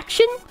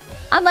distraction.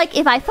 I'm like,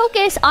 if I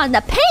focus on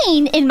the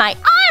pain in my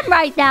arm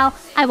right now,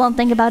 I won't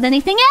think about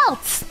anything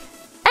else.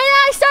 And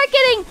I start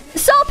getting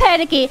so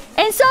panicky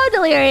and so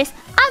delirious.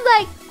 I'm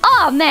like,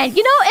 oh man,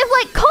 you know, if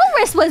like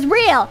Chorus was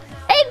real,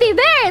 it'd be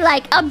very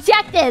like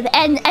objective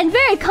and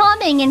very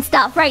calming and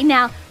stuff right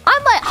now.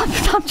 I'm like,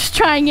 I'm just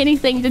trying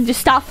anything to just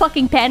stop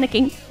fucking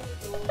panicking.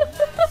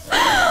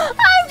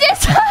 I'm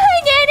just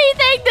trying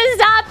anything to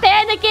stop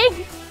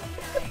panicking.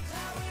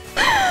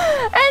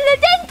 And the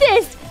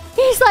dentist,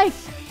 he's like,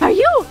 are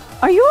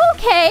you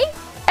okay?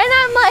 And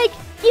I'm like,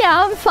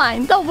 yeah, I'm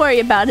fine. Don't worry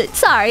about it.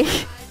 Sorry.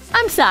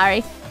 I'm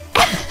sorry.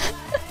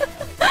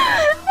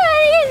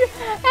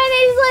 and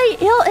he's like,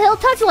 he'll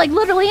touch like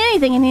literally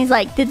anything, and he's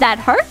like, did that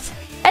hurt?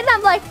 And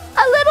I'm like,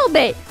 a little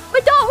bit,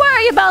 but don't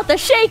worry about the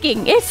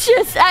shaking. It's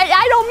just,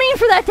 I don't mean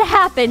for that to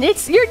happen.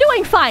 You're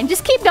doing fine.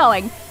 Just keep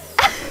going.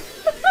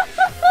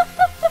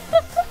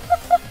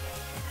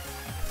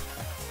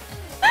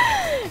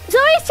 So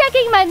he's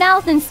checking my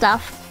mouth and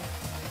stuff.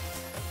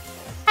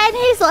 And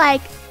he's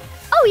like,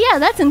 oh yeah,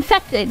 that's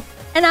infected.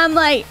 And I'm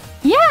like,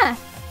 yeah,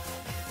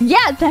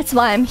 that's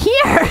why I'm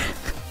here.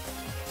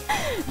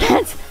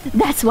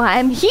 That's why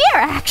I'm here,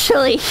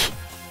 actually.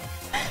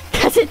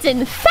 Because it's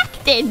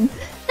infected.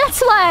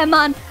 That's why I'm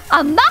on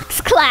a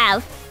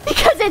Moxclav.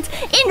 Because it's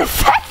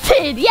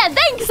infected. Yeah,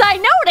 thanks, I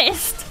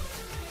noticed.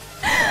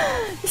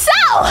 So,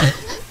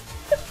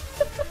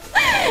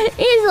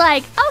 he's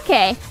like,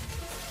 okay.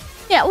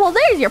 Yeah, well,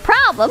 there's your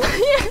problem.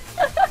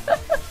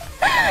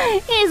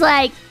 He's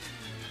like,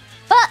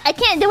 well, I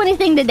can't do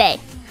anything today.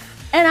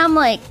 And I'm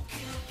like,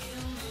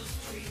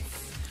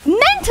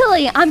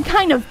 mentally, I'm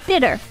kind of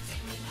bitter.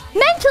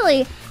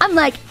 Mentally, I'm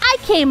like, I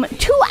came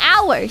 2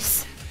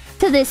 hours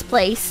to this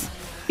place.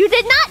 You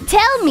did not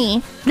tell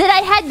me that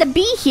I had to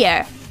be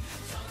here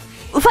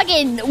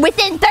fucking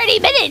within 30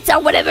 minutes or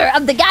whatever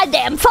of the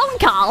goddamn phone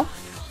call.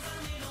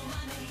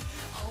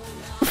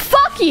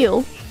 Fuck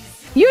you.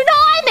 You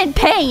know I'm in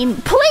pain.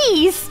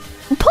 Please,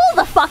 pull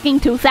the fucking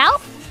tooth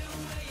out.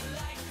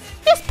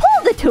 Just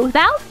pull the tooth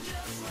out.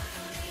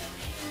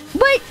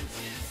 But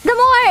the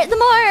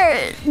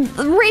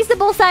more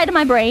reasonable side of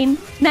my brain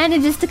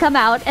manages to come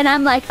out, and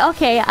I'm like,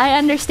 okay, I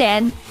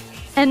understand.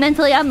 And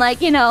mentally, I'm like,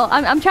 you know,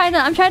 I'm trying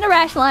to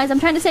rationalize. I'm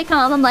trying to stay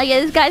calm. I'm like,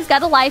 this guy's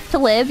got a life to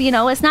live. You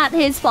know, it's not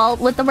his fault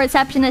what the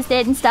receptionist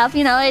did and stuff.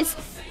 You know, it's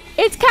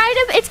kind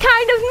of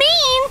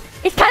mean.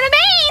 It's kind of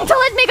mean to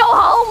let me go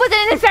home with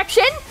an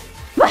infection.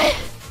 But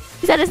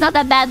He said it's not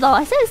that bad though.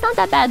 I said it's not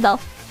that bad though.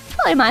 It's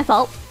probably my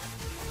fault.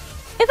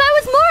 If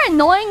I was more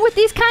annoying with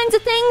these kinds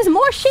of things,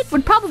 more shit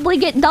would probably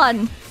get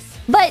done.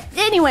 But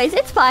anyways,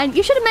 it's fine.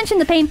 You should have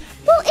mentioned the pain.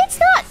 Well, it's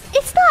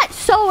not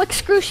so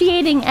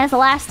excruciating as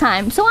last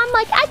time. So I'm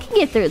like, I can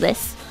get through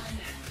this.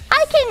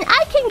 I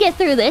can get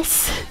through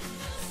this.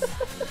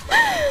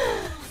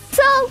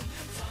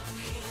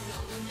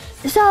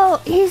 So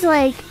he's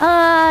like,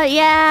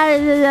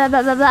 yeah,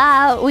 blah, blah,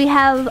 blah. We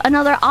have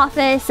another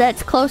office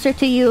that's closer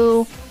to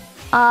you.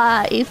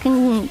 You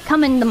can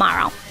come in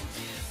tomorrow.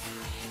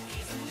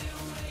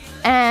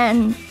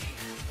 And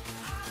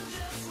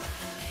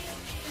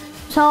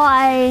so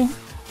I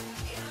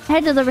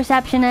head to the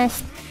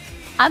receptionist.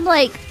 I'm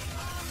like,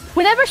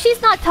 whenever she's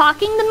not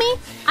talking to me,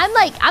 I'm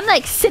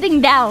like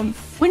sitting down.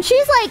 When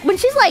she's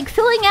like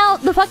filling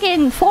out the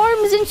fucking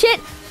forms and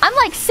shit, I'm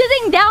like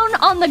sitting down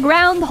on the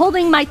ground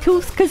holding my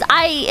tooth because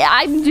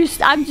I'm just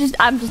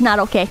not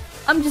okay.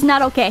 I'm just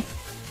not okay.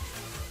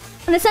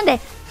 On a Sunday.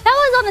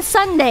 That was on a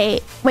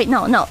Sunday. Wait,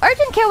 no.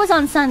 Urgent care was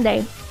on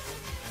Sunday.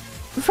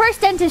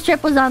 First dentist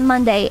trip was on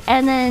Monday,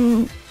 and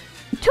then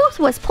tooth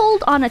was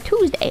pulled on a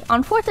Tuesday,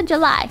 on 4th of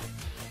July.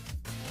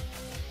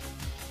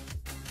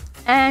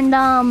 And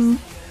I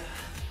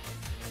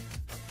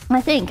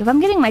think, if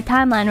I'm getting my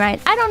timeline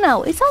right, I don't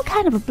know. It's all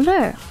kind of a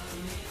blur.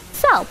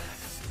 So,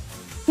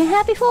 yeah,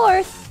 happy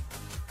 4th.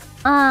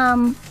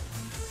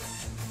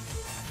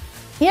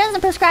 He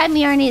doesn't prescribe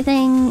me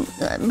anything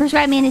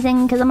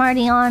because I'm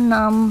already on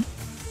the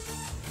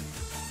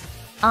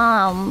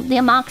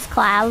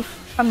𝐒𝐚𝐭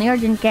from the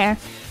urgent care.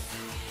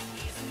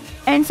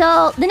 And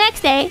so the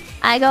next day,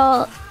 I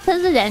go to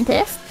the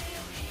dentist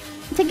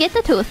to get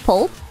the tooth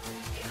pulled,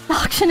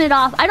 auction it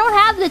off. I don't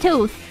have the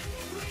tooth.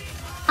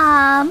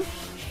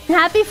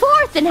 Happy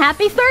 4th and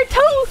happy 3rd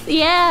tooth.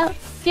 Yeah,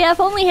 if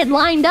only it had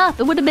lined up,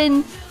 it would have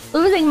been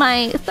losing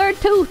my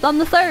 3rd tooth on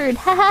the 3rd.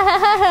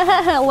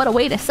 What a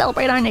way to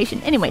celebrate our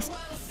nation. Anyways,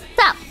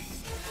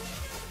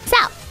 so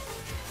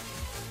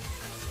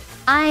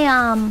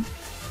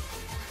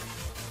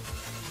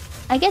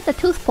I get the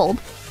tooth pulled,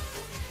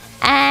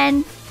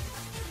 and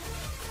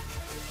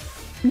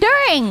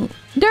during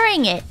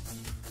it,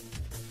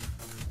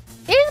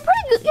 he was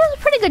a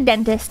pretty good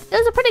dentist. It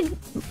was a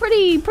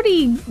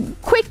pretty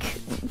quick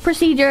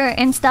procedure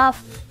and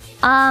stuff.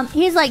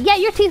 He's like, yeah,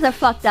 your teeth are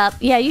fucked up.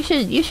 Yeah, you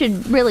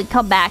should really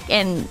come back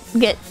and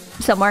get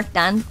some work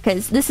done,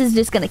 because this is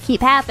just gonna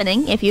keep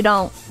happening if you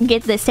don't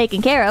get this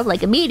taken care of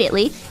like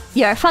immediately.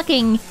 Your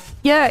fillings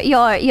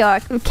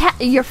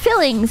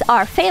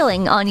are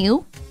failing on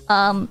you.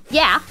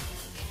 Yeah.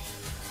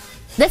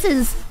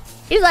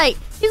 He's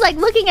like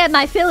looking at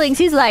my fillings.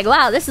 He's like,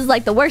 wow, this is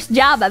like the worst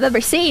job I've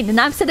ever seen. And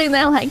I'm sitting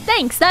there like,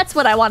 thanks, that's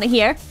what I want to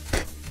hear.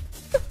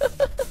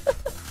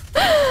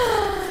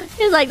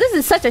 He's like, this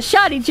is such a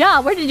shoddy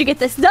job. Where did you get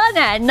this done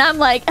at? And I'm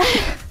like,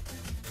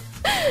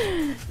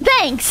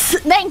 thanks.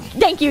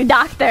 Thank you,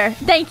 doctor.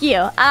 Thank you.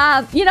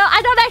 You know,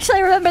 I don't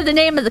actually remember the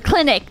name of the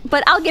clinic,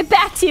 but I'll get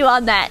back to you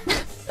on that.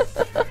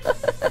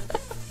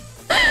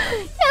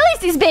 At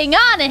least he's being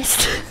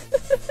honest.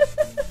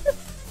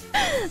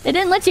 They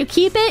didn't let you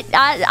keep it?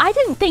 I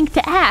didn't think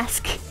to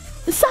ask.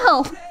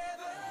 So...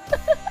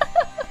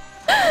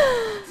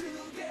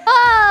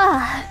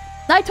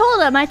 I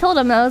told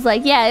him, I was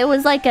like, yeah, it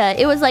was like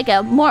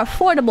a more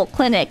affordable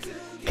clinic.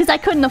 Because I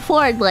couldn't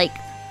afford, like,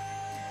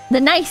 the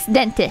nice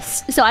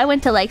dentist. So I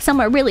went to, like,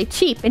 somewhere really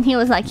cheap. And he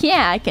was like,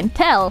 yeah, I can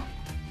tell.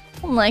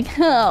 I'm like,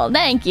 oh,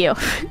 thank you.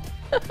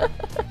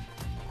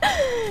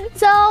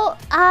 So,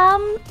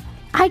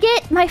 I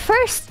get my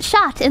first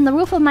shot in the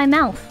roof of my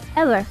mouth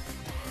ever.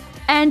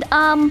 And,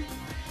 that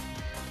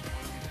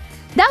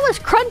was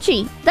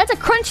crunchy. That's a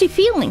crunchy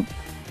feeling.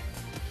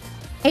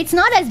 It's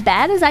not as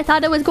bad as I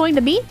thought it was going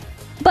to be.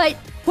 But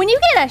when you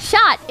get a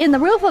shot in the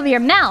roof of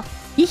your mouth,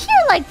 you hear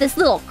like this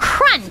little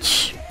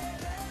crunch.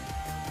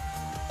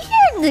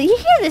 You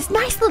hear this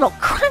nice little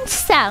crunch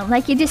sound,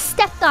 like you just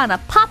stepped on a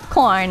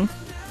popcorn.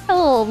 A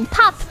little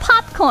popped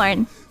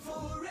popcorn.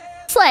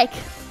 It's like,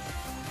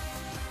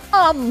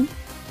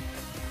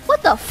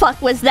 what the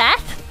fuck was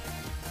that?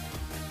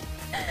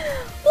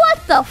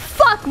 What the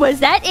fuck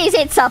was that? Is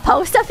it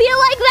supposed to feel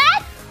like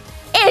that?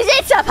 Is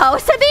it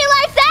supposed to be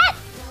like that?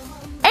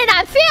 And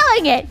I'm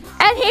feeling it.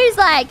 And he's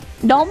like,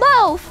 don't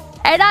move.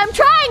 And I'm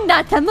trying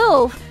not to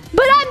move.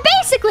 But I'm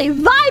basically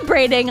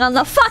vibrating on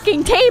the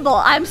fucking table.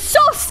 I'm so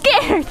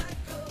scared.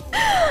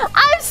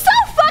 I'm so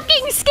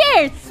fucking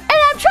scared. And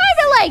I'm trying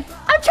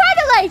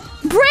to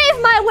brave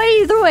my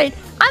way through it.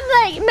 I'm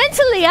like,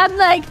 mentally, I'm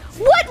like,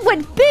 what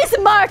would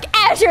Bismarck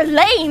Azure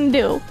Lane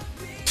do?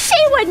 She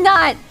would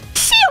not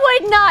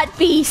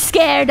be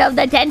scared of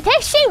the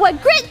dentist. She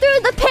would grit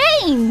through the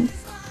pain.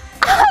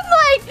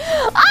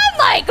 I'm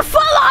like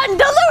full on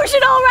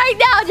delusional right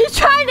now, just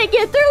trying to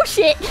get through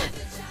shit.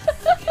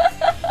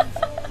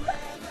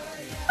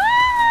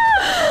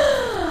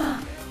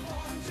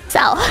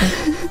 So,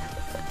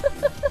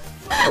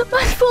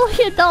 my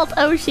fully adult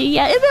Oshi,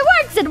 yeah, if it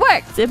works, it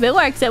works. If it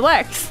works, it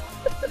works.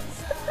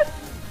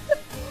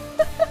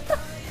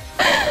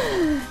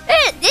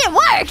 It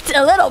worked.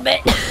 a little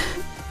bit.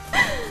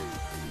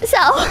 So,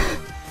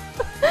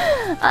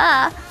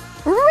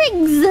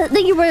 Riggs,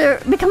 that you were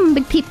becoming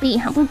big peepee.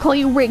 I'm gonna call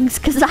you Riggs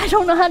because I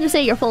don't know how to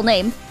say your full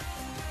name.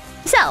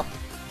 So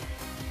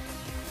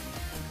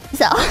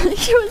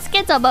she was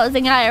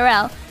schizo-posing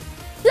IRL.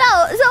 So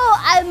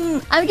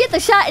I get the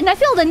shot and I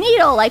feel the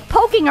needle like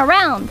poking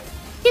around.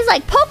 He's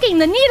like poking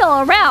the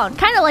needle around,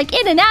 kind of like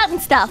in and out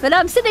and stuff. And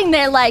I'm sitting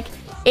there like,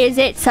 is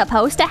it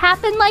supposed to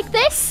happen like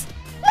this?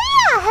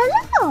 Yeah,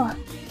 hello.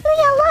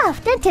 Leah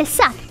love. Dentists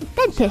suck.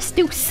 Dentists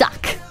do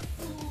suck.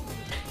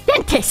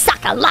 Dentists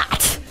suck a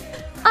lot.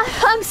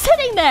 I'm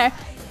sitting there.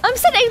 I'm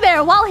sitting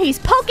there while he's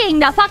poking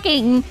the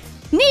fucking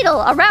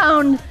needle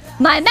around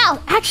my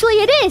mouth. Actually,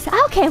 it is.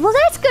 Okay, well,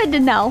 that's good to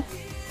know.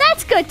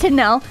 That's good to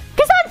know.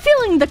 Because I'm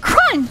feeling the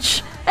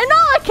crunch. And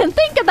all I can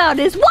think about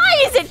is,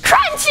 why is it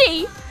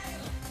crunchy?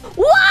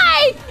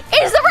 Why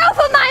is the roof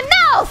of my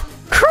mouth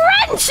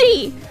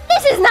crunchy?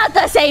 This is not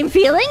the same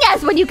feeling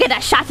as when you get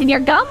a shot in your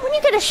gum. When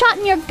you get a shot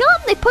in your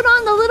gum, they put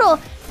on the little...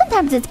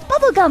 Sometimes it's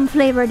bubblegum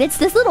flavored. It's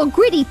this little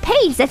gritty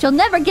paste that you'll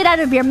never get out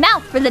of your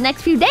mouth for the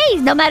next few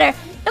days, no matter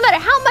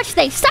how much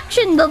they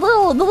suction the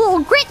little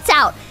grits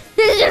out.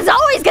 There's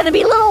always gonna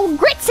be little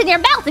grits in your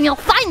mouth, and you'll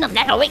find them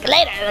like a week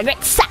later. The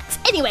grit sucks.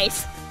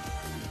 Anyways,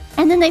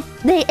 and then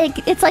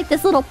it's like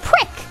this little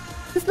prick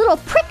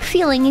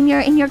feeling in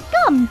your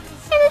gum, and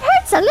it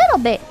hurts a little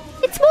bit.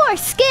 It's more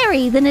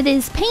scary than it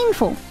is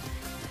painful.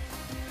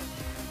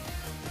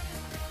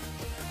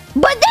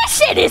 But this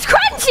shit is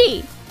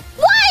crunchy.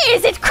 Why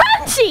is it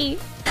crunchy?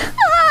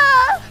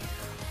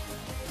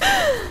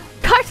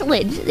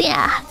 Cartilage.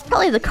 Yeah, it's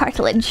probably the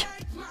cartilage.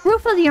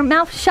 Roof of your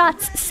mouth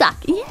shots suck.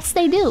 Yes,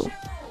 they do.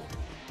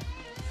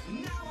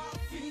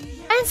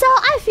 And so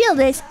I feel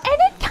this, and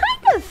it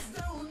kind of...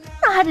 I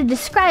don't know how to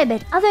describe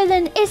it, other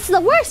than it's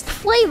the worst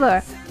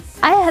flavor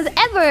I have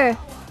ever...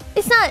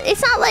 It's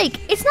not like...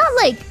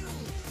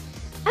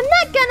 I'm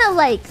not gonna,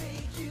 like...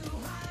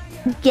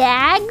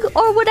 gag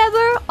or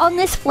whatever on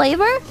this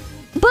flavor,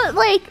 but,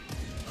 like...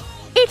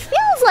 It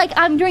feels like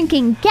I'm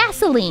drinking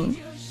gasoline.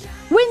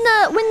 When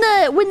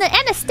the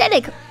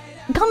anesthetic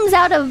comes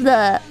out of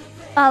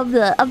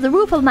the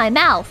roof of my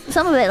mouth,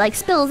 some of it like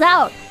spills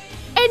out,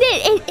 and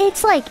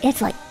it's like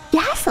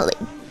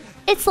gasoline.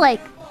 It's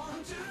like,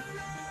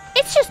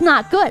 it's just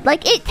not good.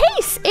 Like it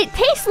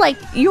tastes like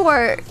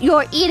you're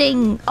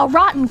eating a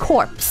rotten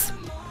corpse.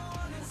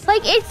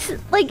 Like it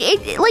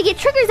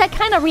triggers that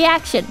kind of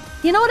reaction.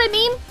 You know what I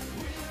mean?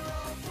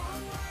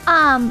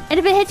 And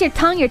if it hits your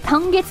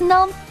tongue gets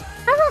numb.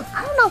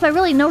 I don't know if I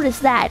really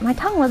noticed that. My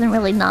tongue wasn't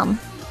really numb.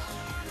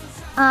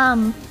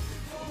 I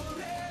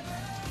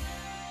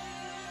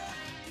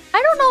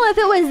don't know if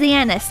it was the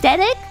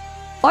anesthetic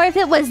or if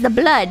it was the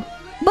blood,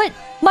 but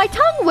my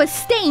tongue was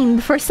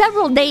stained for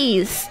several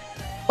days,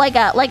 like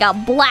a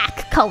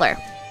black color.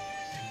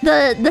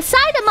 The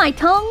side of my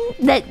tongue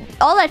that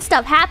all that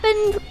stuff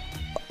happened,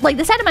 like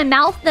the side of my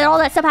mouth that all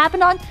that stuff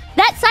happened on,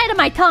 that side of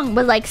my tongue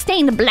was like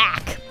stained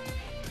black.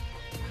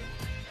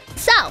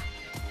 So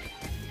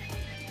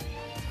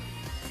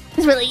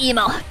it's really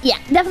emo. Yeah,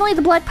 definitely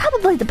the blood.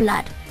 Probably the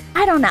blood.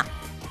 I don't know.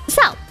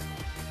 So,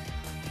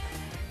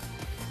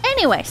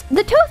 anyways,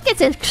 the tooth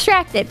gets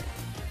extracted.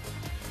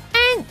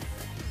 And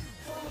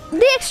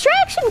the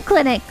extraction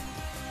clinic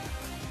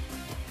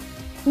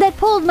that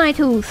pulled my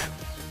tooth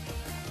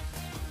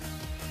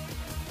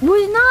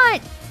was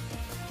not...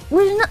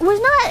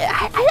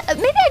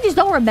 maybe I just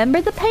don't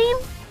remember the pain.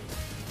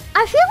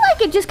 I feel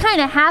like it just kind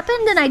of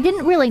happened and I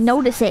didn't really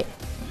notice it.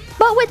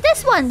 But with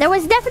this one, there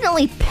was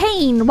definitely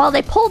pain while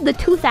they pulled the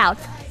tooth out.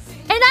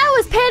 And I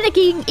was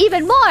panicking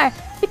even more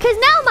because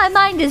now my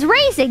mind is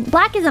racing.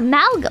 Black is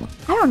amalgam.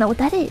 I don't know what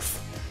that is.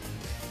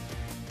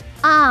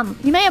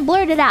 You may have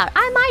blurred it out.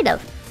 I might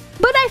have.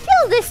 But I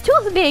feel this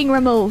tooth being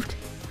removed.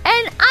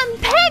 And I'm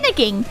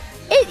panicking.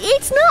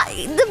 It's not...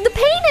 The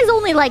pain is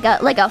only like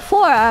a 4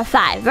 or a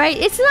 5, right?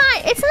 It's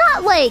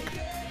not like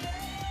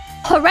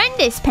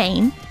horrendous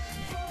pain.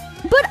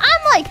 But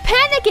I'm like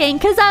panicking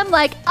because I'm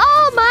like,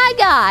 oh my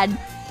god.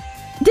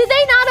 Did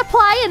they not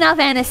apply enough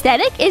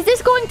anesthetic? Is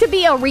this going to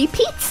be a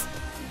repeat?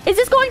 Is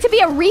this going to be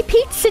a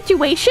repeat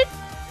situation?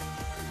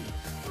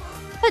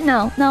 But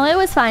no, it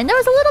was fine. There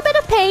was a little bit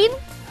of pain.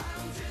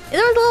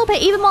 There was a little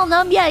bit, even while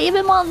numb. Yeah,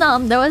 even while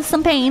numb, there was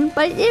some pain.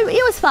 But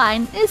it was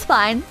fine. It was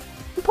fine.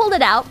 We pulled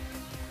it out.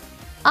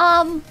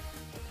 And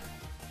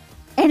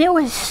it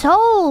was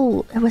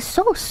so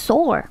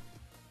sore.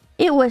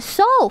 It was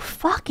so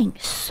fucking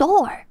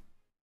sore.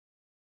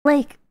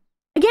 Like,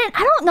 again,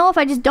 I don't know if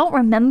I just don't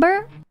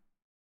remember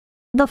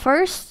the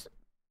first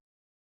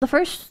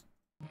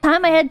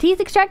time I had teeth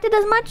extracted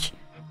as much.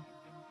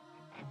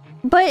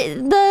 But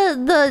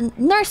the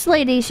nurse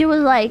lady, she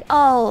was like,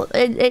 oh,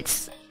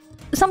 it's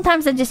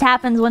sometimes it just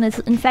happens when it's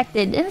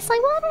infected. And it's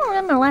like, well, I don't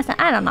remember the last time.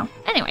 I don't know.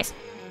 Anyways,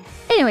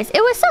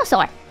 it was so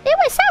sore. It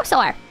was so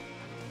sore.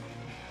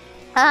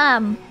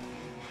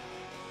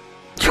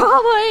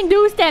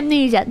 Trauma-induced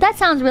amnesia. That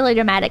sounds really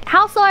dramatic.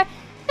 How sore?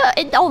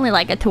 It's only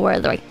like a 2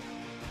 or 3.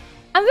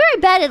 I'm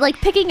very bad at like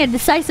picking a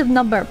decisive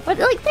number, but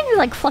like things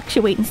like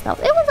fluctuate and stuff.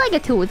 It was like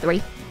a 2 or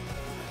 3.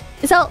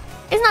 So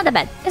it's not that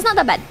bad. It's not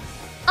that bad.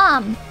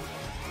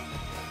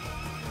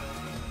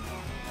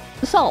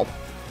 So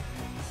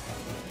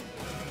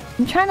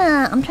I'm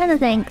trying to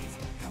think.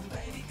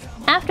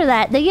 After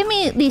that, they give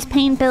me these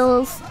pain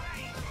pills.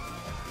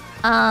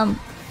 That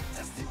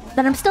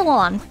I'm still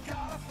on.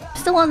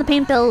 Still on the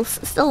pain pills.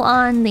 Still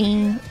on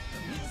the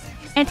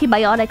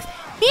antibiotics.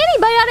 The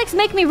antibiotics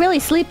make me really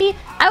sleepy.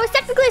 I was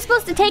technically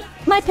supposed to take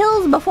my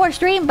pills before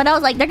stream, but I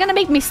was like, they're gonna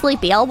make me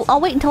sleepy.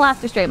 I'll wait until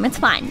after stream. It's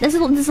fine. This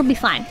will be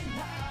fine.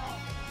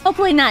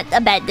 Hopefully not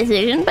a bad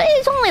decision, but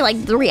it's only like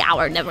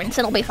 3-hour difference.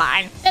 It'll be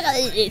fine.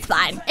 It's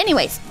fine.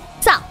 Anyways,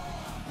 so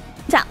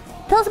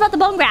tell us about the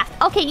bone graft.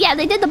 Okay, yeah,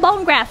 they did the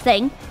bone graft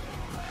thing.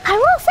 I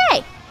will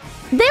say,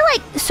 they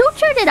like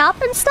sutured it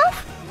up and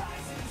stuff.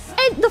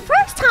 And the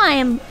first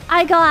time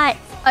I got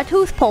a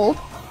teeth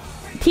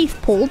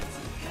pulled,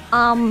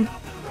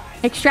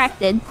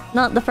 extracted,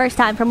 not the first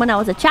time from when I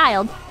was a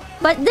child,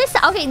 but this,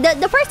 okay,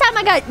 the first time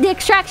I got the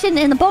extraction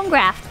in the bone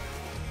graft,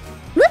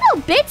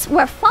 little bits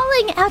were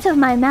falling out of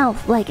my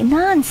mouth like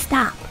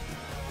non-stop.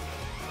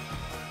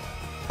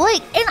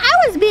 Like, and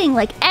I was being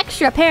like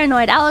extra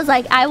paranoid. I was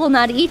like, I will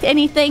not eat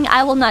anything,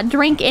 I will not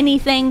drink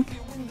anything.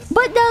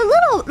 But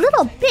the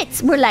little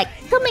bits were like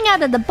coming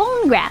out of the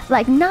bone graft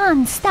like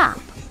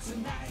non-stop.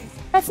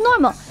 That's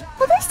normal.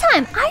 Well, this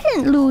time I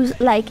didn't lose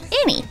like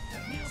any.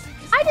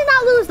 I did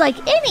not lose like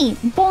any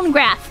bone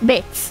graft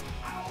bits.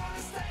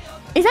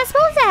 Is that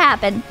supposed to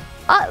happen?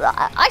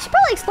 I should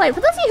probably explain.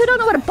 For those of you who don't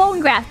know what a bone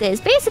graft is,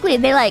 basically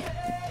they like,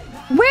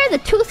 where the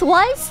tooth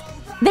was,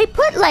 they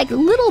put like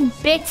little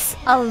bits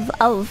of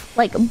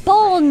like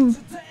bone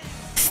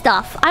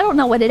stuff. I don't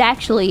know what it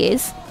actually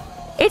is.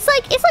 It's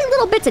like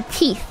little bits of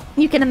teeth,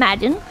 you can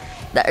imagine.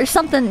 Or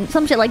something,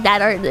 some shit like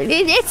that. Or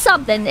it's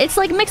something. It's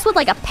like mixed with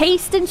like a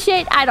paste and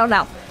shit. I don't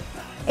know.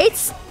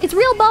 It's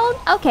real bone?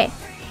 Okay.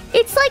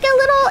 It's like a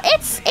little,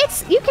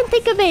 it's you can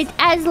think of it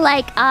as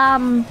like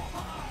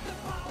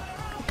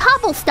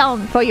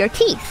cobblestone for your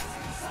teeth.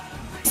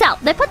 So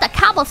they put the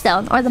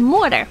cobblestone or the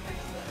mortar.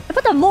 They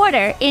put the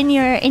mortar in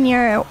your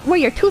where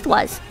your tooth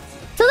was.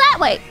 So that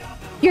way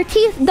your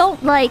teeth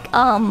don't like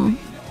what?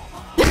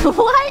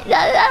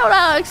 I don't know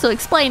how to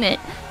explain it.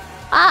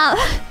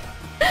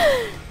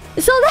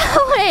 So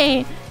that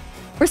way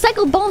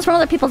recycled bones from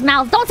other people's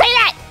mouths. Don't say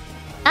that!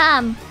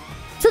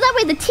 So that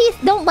way the teeth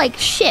don't like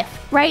shift,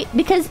 right?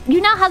 Because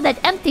you now have that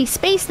empty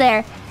space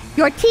there.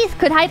 Your teeth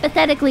could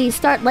hypothetically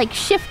start like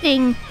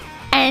shifting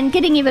and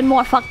getting even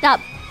more fucked up.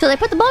 So they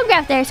put the bone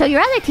graft there so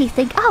your other teeth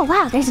think, oh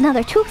wow, there's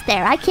another tooth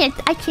there. I can't,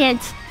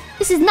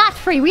 this is not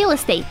free real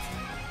estate.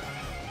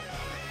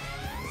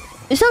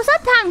 So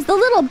sometimes the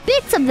little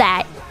bits of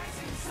that,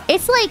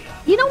 it's like,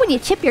 you know when you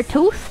chip your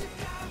tooth?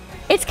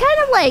 It's kind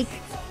of like,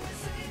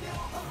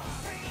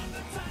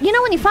 you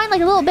know when you find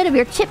like a little bit of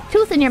your chipped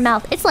tooth in your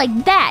mouth? It's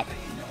like that,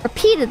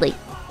 repeatedly,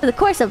 for the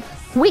course of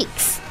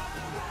weeks.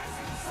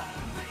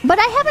 But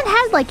I haven't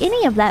had like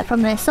any of that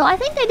from this, so I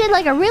think they did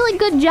like a really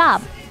good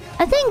job.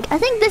 I think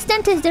this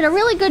dentist did a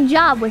really good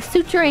job with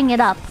suturing it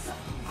up.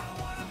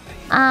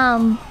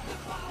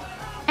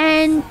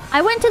 And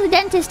I went to the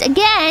dentist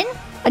again,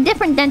 a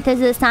different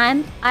dentist this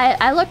time.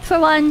 I looked for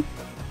one.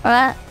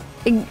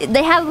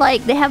 They have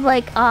like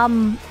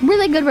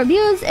really good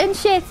reviews and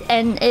shit,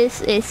 and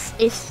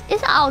it's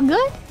all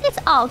good. It's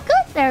all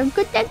good. They're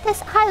good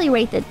dentists, highly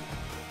rated.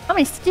 How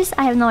many stitches?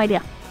 I have no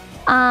idea.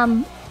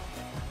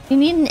 You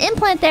need an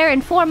implant there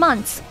in 4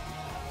 months.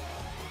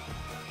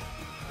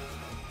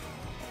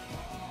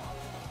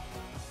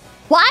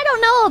 Well, I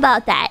don't know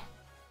about that.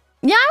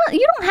 Yeah,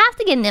 you don't have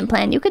to get an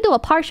implant. You could do a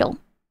partial,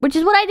 which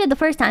is what I did the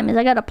first time. Is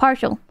I got a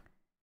partial.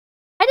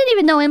 I didn't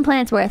even know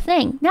implants were a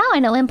thing. Now I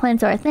know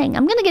implants are a thing.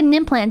 I'm gonna get an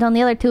implant on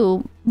the other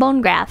 2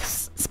 bone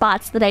grafts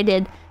spots that I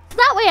did. So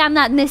that way I'm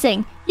not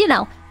missing, you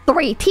know,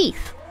 3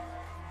 teeth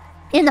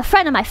in the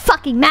front of my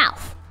fucking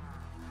mouth.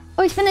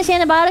 Oh, he's finished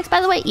antibiotics,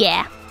 by the way?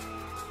 Yeah.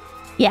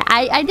 Yeah,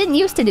 I didn't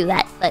used to do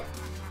that, but...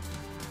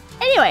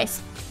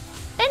 Anyways.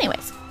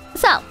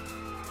 So,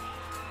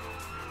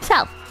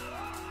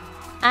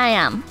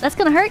 that's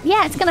gonna hurt?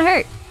 Yeah, it's gonna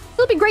hurt.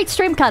 It'll be great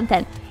stream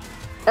content.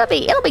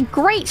 It'll be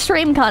great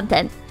stream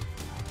content.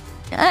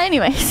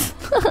 Anyways.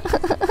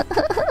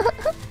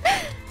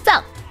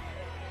 So,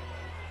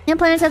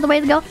 implants are the way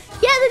to go. Yeah,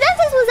 the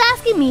dentist was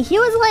asking me. He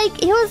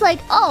was like,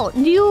 oh,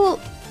 do you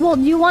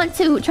want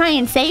to try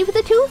and save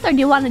the tooth, or do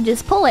you want to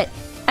just pull it?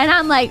 And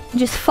I'm like,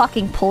 just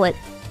fucking pull it.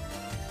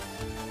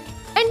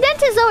 And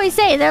dentists always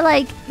say, they're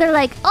like,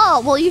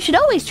 oh, well, you should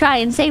always try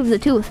and save the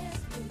tooth.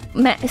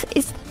 Man,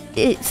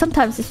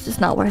 sometimes it's just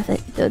not worth it,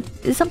 dude.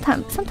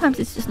 Sometimes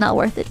it's just not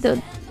worth it,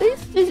 dude.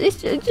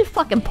 It's just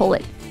fucking pull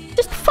it.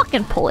 Just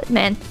fucking pull it,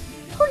 man.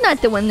 We're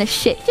not doing this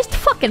shit. Just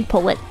fucking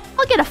pull it.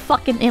 I'll get a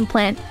fucking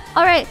implant.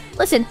 Alright,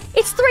 listen,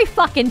 it's 3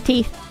 fucking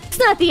teeth. It's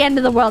not the end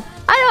of the world.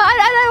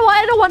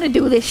 I don't want to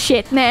do this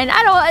shit, man.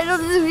 I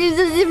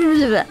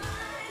don't...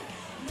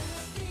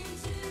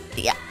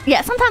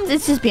 Yeah, sometimes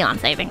it's just beyond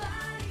saving.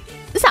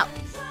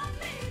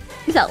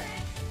 So,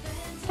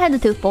 I had the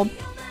tooth pulled.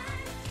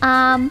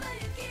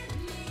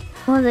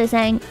 What was I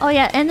saying? Oh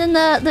yeah, and then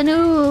the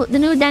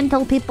new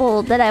dental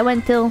people that I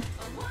went to,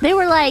 they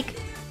were like,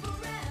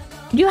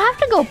 "You have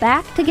to go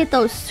back to get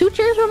those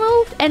sutures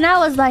removed?" And I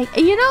was like,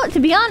 you know, to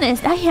be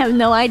honest, I have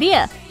no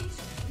idea.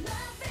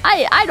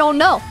 I don't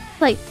know.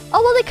 Like,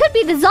 oh well, they could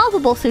be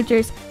dissolvable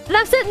sutures. And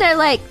I'm sitting there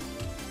like,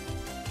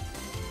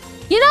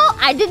 you know,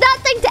 I did not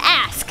think to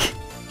ask.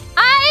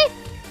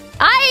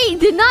 I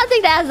did not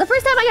think to ask. The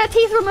first time I got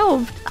teeth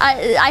removed,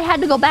 I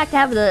had to go back to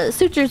have the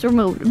sutures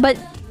removed. But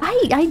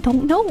I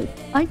don't know.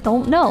 I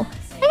don't know.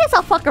 I guess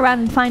I'll fuck around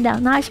and find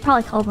out. No, I should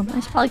probably call them. I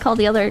should probably call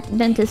the other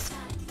dentist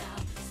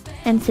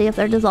and see if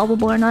they're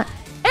dissolvable or not.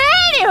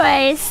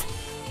 Anyways,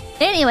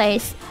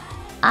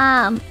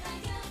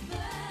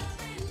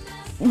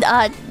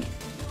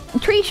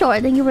 Tree Shore,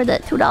 thank you for the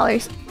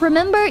 $2.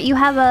 Remember, you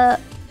have a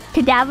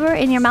cadaver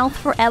in your mouth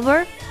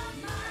forever?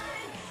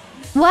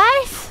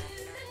 What?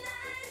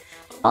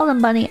 Call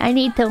them, Bunny. I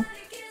need to.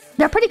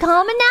 They're pretty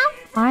common now,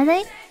 are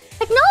they?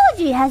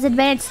 Technology has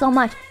advanced so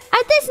much.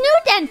 At this new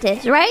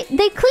dentist, right?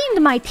 They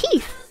cleaned my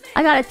teeth.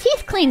 I got a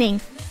teeth cleaning.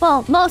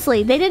 Well,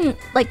 mostly. They didn't,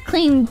 like,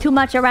 clean too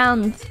much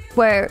around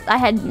where I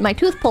had my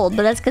tooth pulled,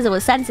 but that's because it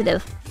was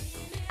sensitive.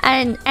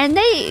 And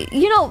they,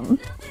 you know,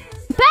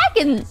 back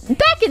in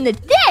the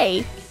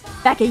day,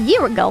 back a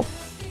year ago,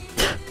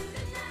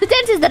 the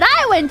dentist that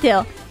I went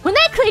to, when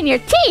they clean your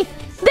teeth,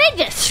 they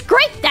just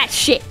scrape that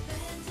shit.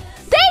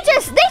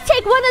 They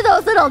take one of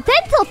those little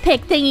dental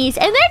pick thingies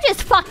and they're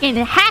just fucking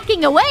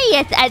hacking away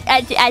at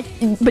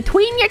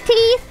between your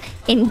teeth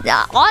and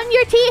on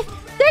your teeth.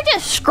 They're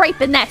just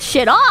scraping that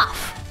shit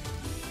off.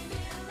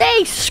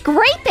 They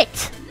scrape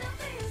it.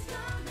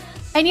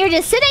 And you're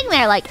just sitting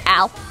there like,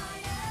 ow,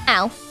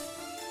 ow,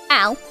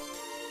 ow.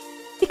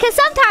 Because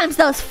sometimes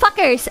those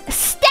fuckers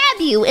stab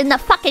you in the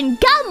fucking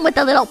gum with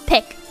a little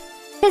pick.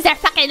 Because they're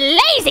fucking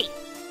lazy.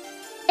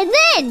 And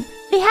then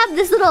they have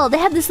this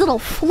little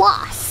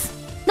floss.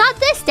 Not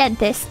this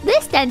dentist.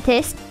 This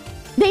dentist,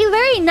 they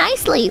very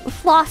nicely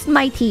flossed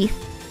my teeth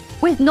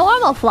with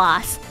normal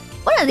floss.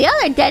 One of the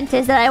other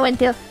dentists that I went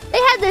to, they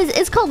had this,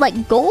 it's called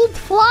like gold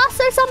floss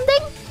or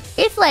something.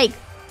 It's like,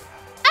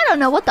 I don't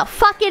know what the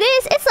fuck it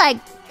is. It's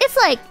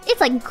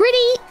like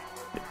gritty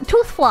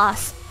tooth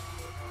floss.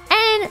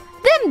 And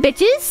them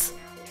bitches,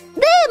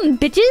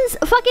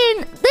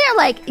 fucking, they're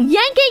like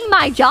yanking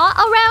my jaw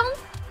around.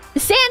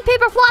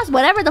 Sandpaper floss,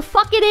 whatever the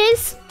fuck it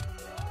is.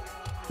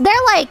 They're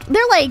like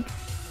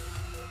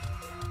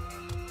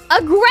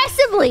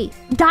aggressively,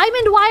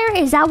 diamond wire,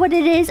 is that what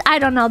it is? I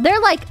don't know. They're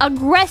like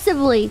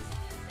aggressively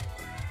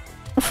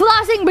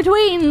flossing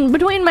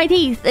between my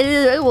teeth.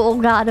 Oh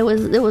god, it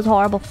was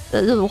horrible.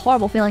 It was a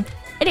horrible feeling.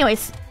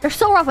 Anyways, they're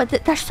so rough with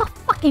it. They're so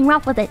fucking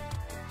rough with it.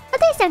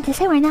 But they sent to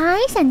say we're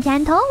nice and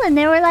gentle, and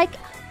they were like,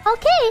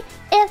 okay,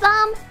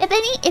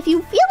 if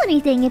you feel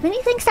anything, if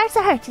anything starts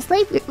to hurt, just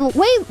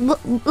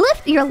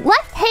lift your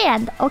left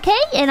hand,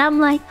 okay? And I'm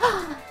like,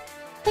 oh,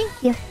 thank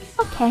you.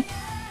 Okay.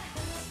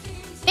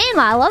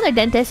 Meanwhile, other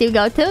dentists you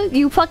go to,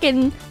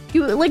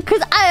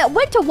 cause I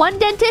went to one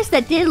dentist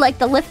that did like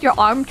the lift your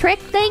arm trick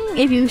thing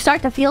if you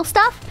start to feel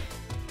stuff.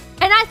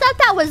 And I thought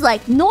that was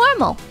like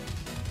normal.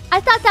 I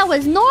thought that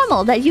was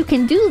normal that you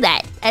can do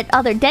that at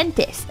other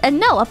dentists. And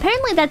no,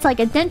 apparently that's like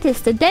a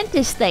dentist to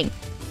dentist thing.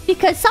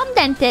 Because some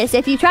dentists,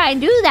 if you try and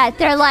do that,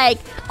 they're like,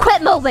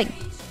 quit moving.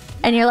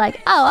 And you're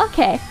like, oh,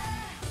 okay.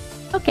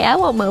 Okay, I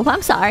won't move.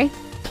 I'm sorry.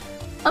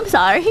 I'm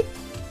sorry.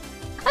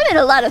 I'm in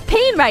a lot of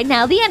pain right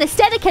now. The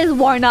anesthetic has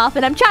worn off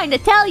and I'm trying to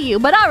tell you.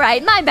 But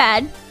alright, my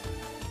bad.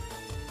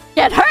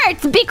 It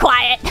hurts. Be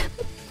quiet.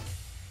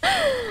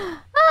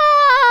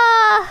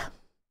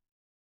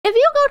 If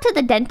you go to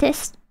the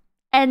dentist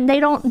and they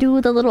don't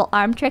do the little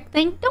arm trick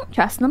thing, don't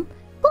trust them.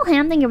 Cool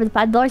Ham, thank you for the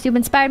 $5. You've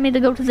inspired me to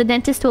go to the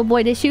dentist to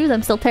avoid issues.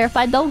 I'm still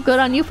terrified though. Good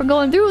on you for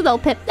going through though,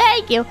 Pip.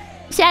 Thank you.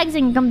 Shags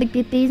and Gum Big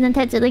Peepees and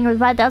Ted Sidling with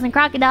 5,000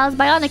 crocodiles.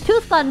 Bionic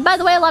Tooth Fund. By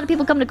the way, a lot of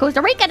people come to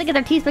Costa Rica to get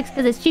their teeth fixed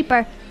because it's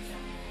cheaper.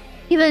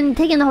 Even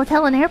taking the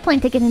hotel and airplane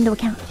ticket into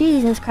account.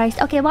 Jesus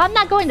Christ. Okay, well, I'm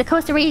not going to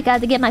Costa Rica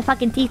to get my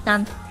fucking teeth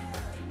done.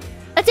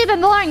 That's even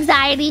more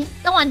anxiety.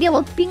 Don't want to deal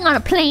with being on a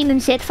plane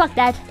and shit. Fuck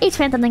that. H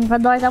Phantom, thank you for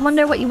 $5. I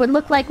wonder what you would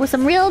look like with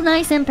some real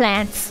nice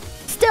implants.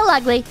 Still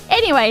ugly.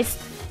 Anyways.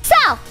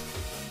 So.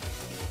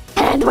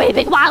 And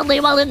waving wildly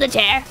while in the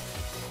chair.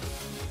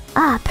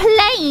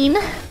 Plane.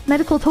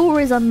 Medical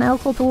tourism.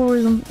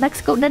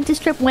 Mexico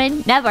dentist trip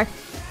win. Never.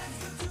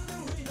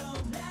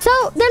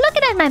 So, they're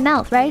looking at my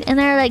mouth, right? And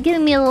they're like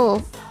giving me a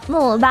little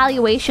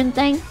evaluation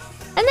thing.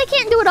 And they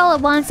can't do it all at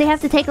once. They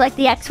have to take like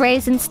the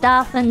x-rays and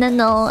stuff, and then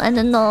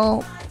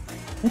they'll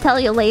tell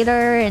you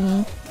later,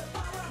 and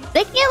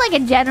they can get like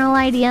a general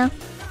idea.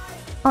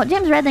 Oh,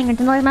 James Redlinger,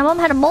 my mom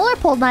had a molar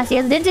pulled last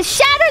year. The dentist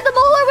shattered the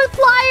molar with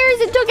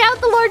pliers and took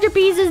out the larger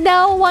pieces.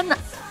 Now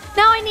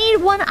I need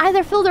one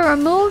either filled or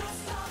removed.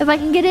 If I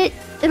can get it,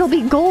 it'll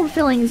be gold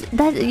fillings.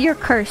 You're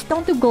cursed.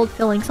 Don't do gold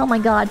fillings. Oh my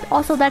god.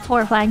 Also, that's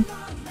horrifying.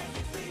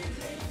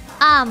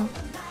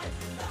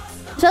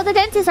 So the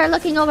dentists are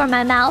looking over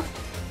my mouth,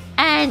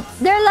 and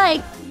they're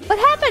like, what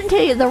happened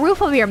to the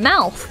roof of your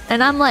mouth?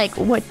 And I'm like,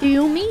 what do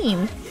you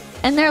mean?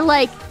 And they're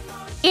like,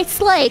 it's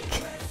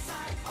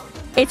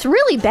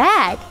really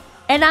bad.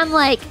 And I'm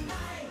like,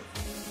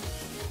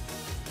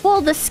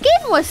 well, the skin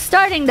was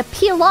starting to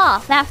peel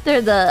off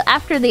after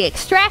the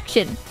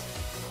extraction.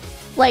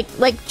 Like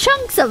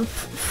chunks of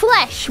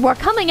flesh were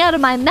coming out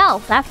of my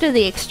mouth after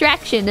the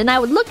extraction, and I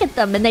would look at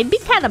them and they'd be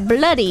kind of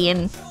bloody,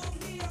 and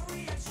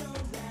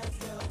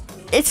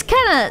it's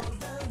kind of,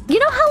 you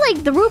know how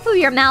like the roof of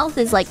your mouth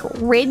is like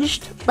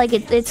ridged, like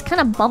it's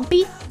kind of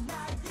bumpy?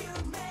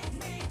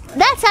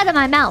 That side of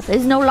my mouth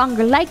is no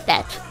longer like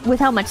that with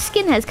how much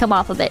skin has come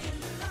off of it.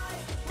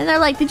 And they're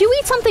like, did you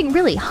eat something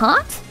really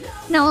hot?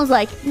 And I was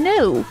like,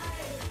 no,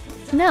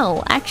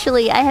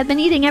 actually I have been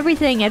eating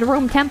everything at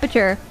room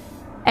temperature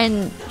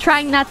and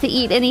trying not to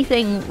eat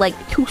anything like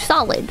too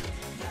solid.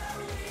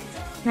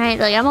 Right?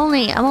 Like I'm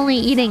only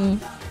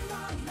eating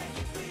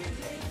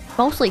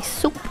mostly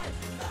soup.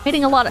 I'm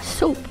eating a lot of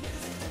soup.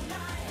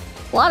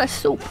 A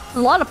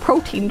lot of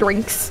protein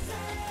drinks.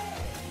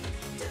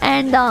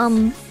 And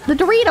the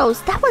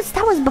Doritos, that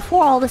was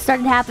before all this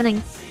started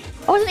happening.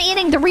 I wasn't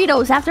eating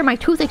Doritos after my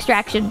tooth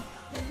extraction.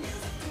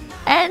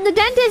 And the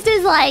dentist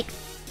is like,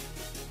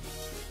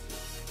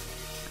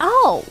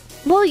 oh,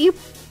 well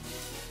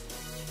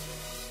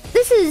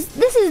this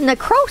is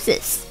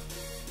necrosis.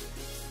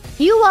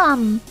 You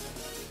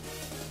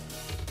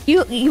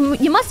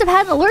must have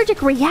had an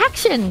allergic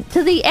reaction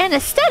to the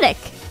anesthetic.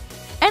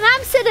 And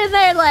I'm sitting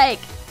there like,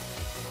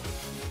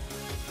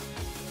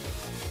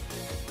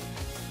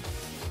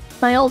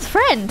 my old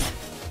friend.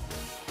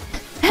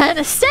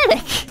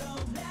 Anesthetic.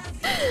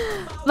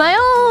 My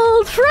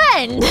old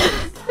friend.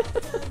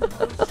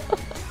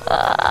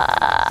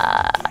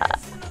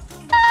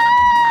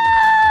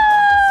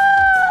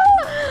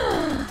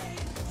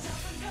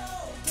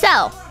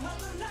 So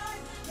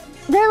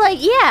they're like,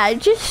 yeah,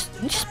 just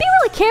be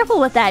really careful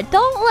with that.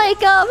 Don't like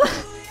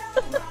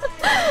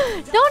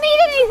don't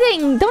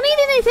eat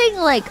anything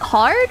like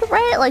hard,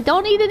 right? Like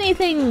don't eat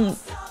anything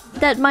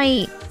that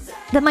might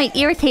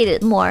irritate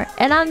it more.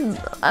 And I'm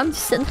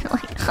just sitting there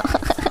like so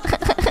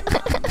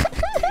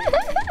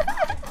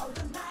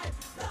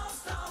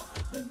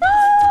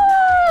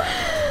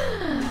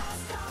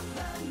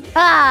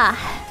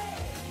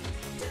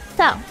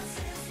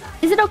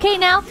is it okay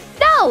now?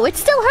 No, it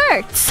still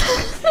hurts.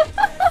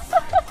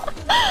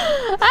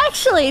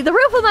 Actually, the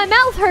roof of my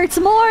mouth hurts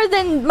more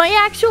than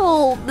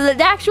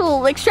the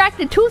actual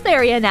extracted tooth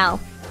area now.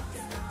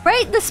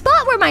 Right? The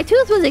spot where my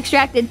tooth was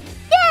extracted,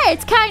 yeah,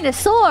 it's kind of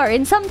sore,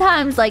 and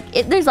sometimes like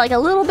there's like a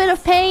little bit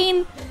of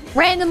pain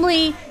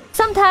randomly.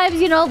 Sometimes,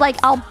 you know, like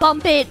I'll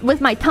bump it with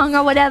my tongue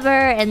or whatever,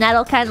 and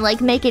that'll kind of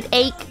like make it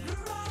ache.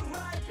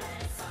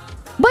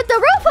 But the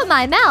roof of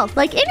my mouth,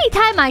 like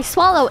anytime I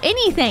swallow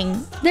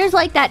anything, there's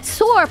like that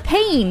sore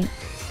pain.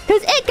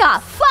 Because it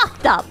got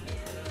fucked up.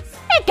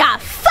 It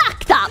got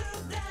fucked up.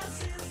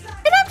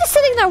 And I'm just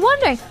sitting there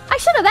wondering, I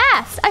should have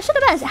asked,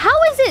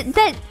 how is it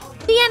that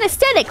the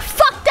anesthetic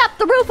fucked up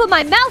the roof of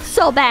my mouth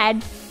so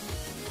bad?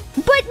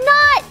 But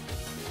not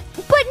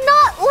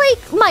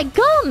like my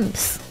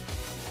gums.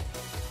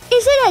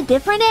 Is it a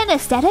different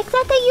anesthetic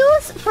that they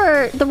use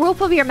for the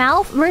roof of your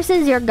mouth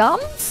versus your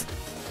gums?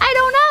 I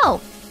don't know.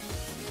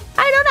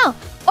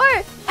 Or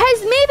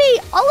has maybe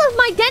all of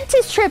my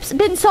dentist trips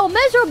been so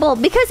miserable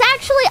because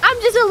actually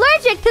I'm just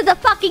allergic to the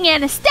fucking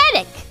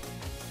anesthetic?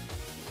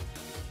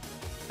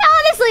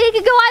 Honestly, it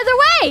could go either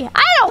way.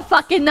 I don't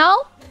fucking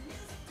know.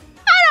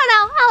 I don't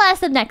know. I'll ask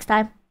them next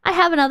time. I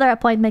have another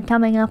appointment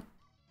coming up.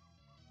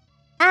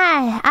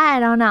 I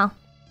don't know.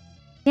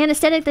 The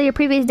anesthetic that your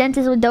previous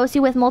dentist would dose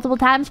you with multiple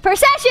times per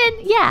session.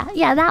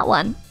 Yeah, that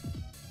one.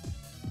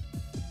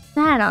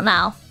 I don't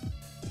know.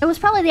 It was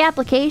probably the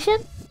application.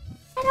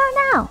 I don't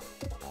know.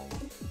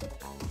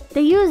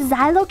 They use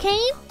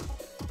𝐒𝐴𝐼𝐿ocaine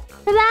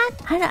for that?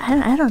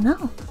 I don't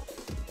know.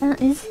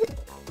 Is it?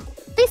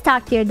 Please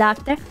talk to your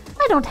doctor.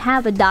 I don't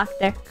have a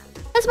doctor.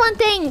 That's one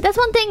thing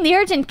the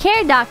urgent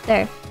care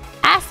doctor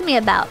asked me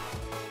about.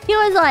 He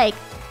was like,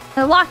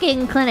 the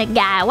walk-in clinic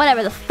guy,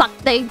 whatever the fuck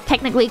they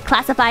technically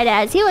classified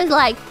as. He was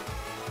like,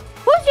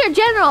 who's your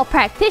general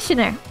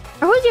practitioner?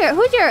 Or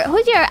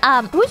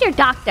who's your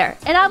doctor?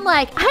 And I'm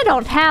like, I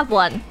don't have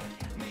one.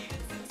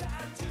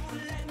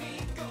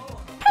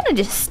 Kind of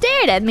just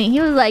stared at me. He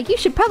was like, you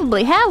should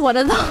probably have one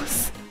of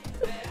those.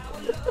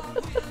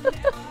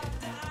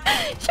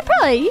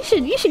 You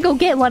should go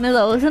get one of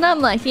those. And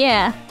I'm like,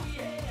 yeah,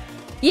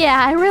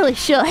 I really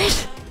should.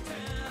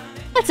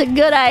 That's a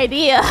good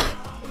idea.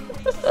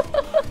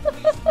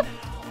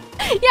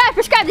 Yeah, I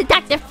prescribed the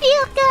Dr.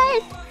 Feel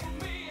Good.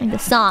 And the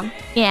song,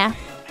 yeah.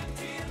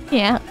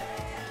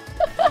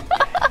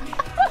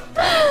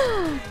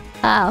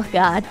 Oh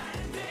god.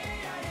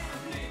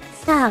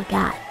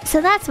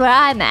 So that's where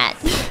I'm at.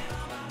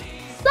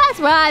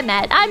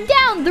 I'm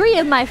down 3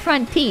 of my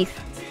front teeth.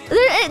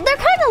 They're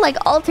kind of like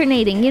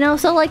alternating, you know?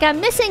 So like I'm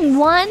missing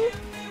one.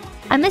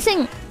 I'm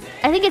missing,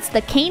 I think it's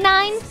the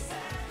canine.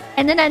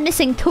 And then I'm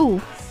missing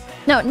 2.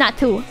 No, not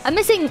 2. I'm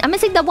missing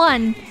the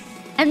one.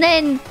 And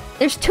then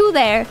there's 2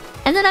 there.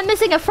 And then I'm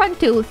missing a front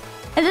tooth.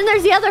 And then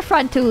there's the other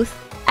front tooth.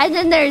 And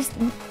then there's...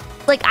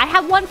 Like, I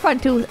have one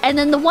front tooth. And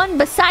then the one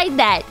beside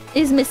that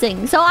is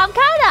missing. So I'm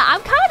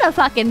kinda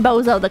fucking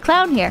Bozo the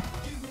Clown here.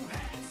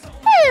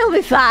 It'll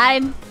be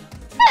fine.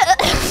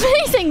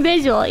 Amazing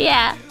visual,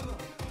 yeah.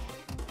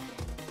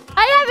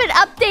 I haven't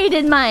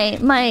updated my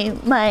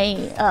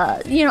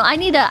you know, I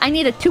need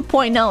a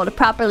 2.0 to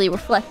properly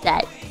reflect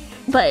that.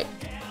 But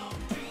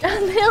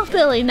I'm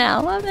hillbilly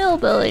now. I'm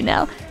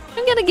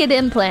gonna get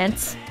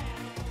implants.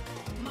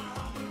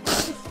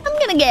 I'm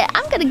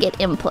gonna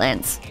get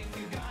implants.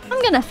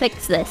 I'm gonna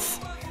fix this.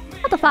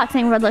 What the fuck,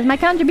 saying Redless? My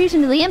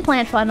contribution to the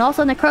implant fund.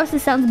 Also,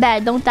 necrosis sounds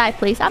bad. Don't die,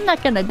 please. I'm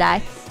not gonna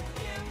die.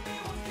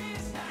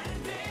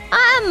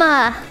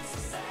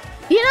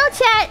 You know,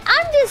 chat,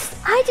 I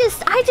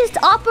just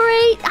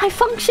operate, I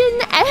function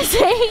as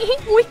a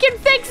weekend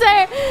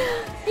fixer.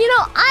 You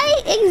know,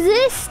 I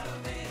exist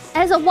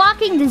as a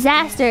walking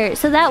disaster,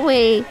 so that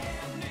way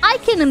I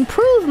can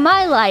improve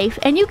my life,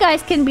 and you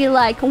guys can be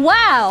like,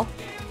 wow,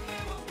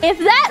 if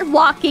that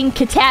walking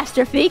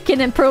catastrophe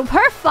can improve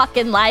her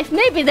fucking life,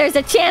 maybe there's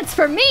a chance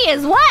for me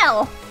as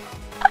well.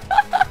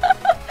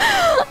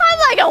 I'm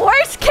like a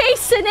worst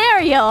case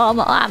scenario.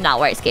 I'm not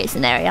worst case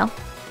scenario.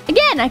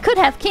 Again, I could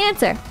have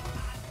cancer.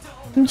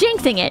 I'm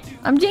jinxing it.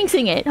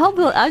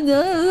 Hopefully,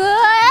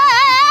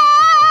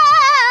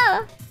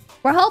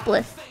 we're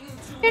hopeless.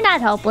 You're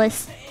not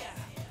hopeless.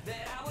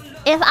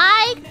 If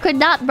I could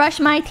not brush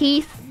my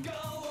teeth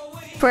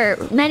for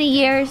many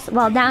years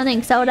while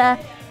downing soda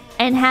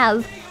and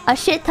have a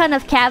shit ton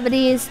of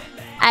cavities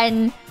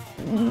and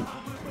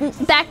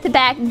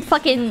back-to-back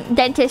fucking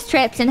dentist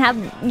trips and have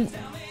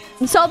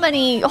so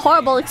many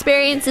horrible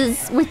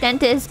experiences with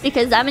dentists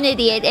because I'm an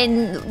idiot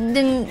and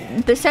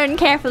didn't discern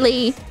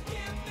carefully.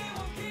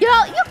 You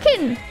know, you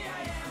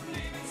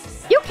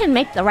can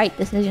make the right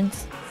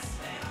decisions.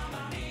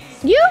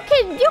 You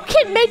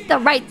can make the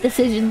right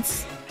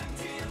decisions.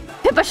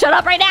 Pippa, shut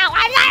up right now!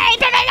 I'm sorry,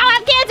 Pippa, I don't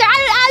have cancer!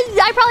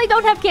 I probably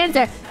don't have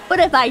cancer. But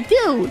if I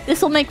do,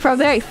 this will make for a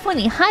very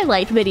funny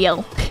highlight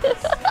video.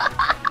 It's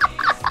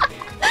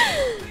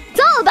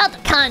all about the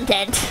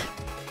content.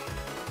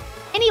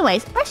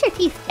 Anyways, brush your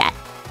teeth, chat.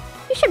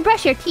 You should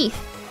brush your teeth.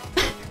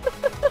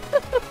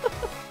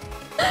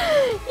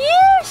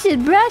 You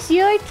should brush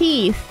your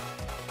teeth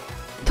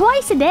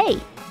twice a day.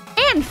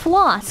 And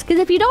floss, because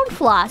if you don't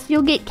floss,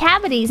 you'll get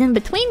cavities in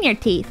between your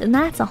teeth, and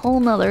that's a whole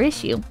nother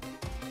issue.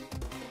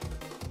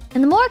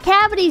 And the more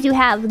cavities you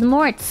have, the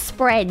more it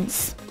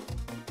spreads.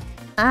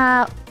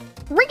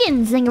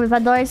 Riggins, thank you for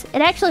 $5.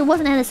 It actually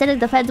wasn't anesthetic.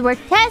 The feds were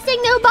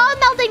testing new bone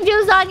melting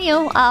juice on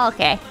you. Oh,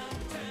 okay.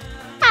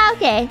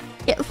 Okay.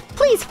 Yeah,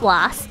 please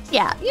floss.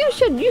 Yeah,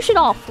 you should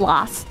all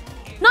floss.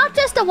 Not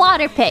just a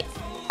water pick.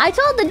 I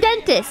told the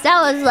dentist,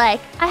 I was like,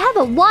 I have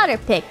a water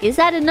pick. Is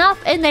that enough?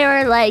 And they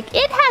were like,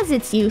 it has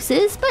its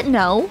uses, but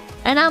no.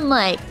 And I'm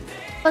like,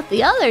 but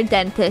the other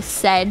dentist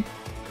said.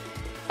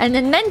 And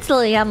then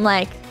mentally, I'm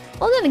like,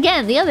 well, then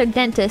again, the other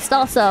dentist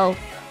also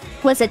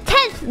was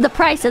 1/10 the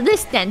price of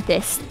this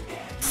dentist.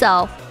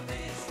 So,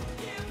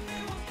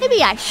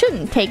 maybe I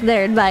shouldn't take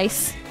their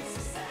advice.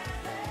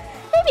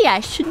 Maybe I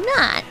should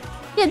not.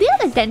 Yeah, the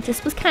other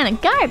dentist was kind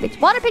of garbage.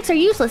 Water picks are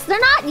useless. They're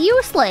not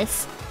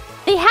useless.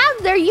 They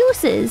have their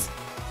uses.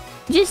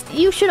 Just,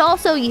 you should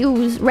also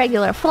use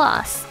regular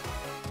floss.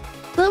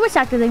 So, which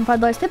doctor thing for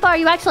 $5? Pippa, are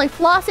you actually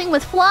flossing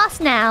with floss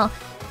now?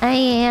 I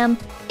am.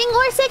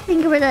 Sick,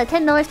 thank you for the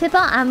 $10,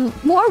 Pippa. I'm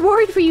more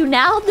worried for you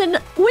now than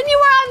when you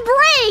were on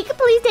break.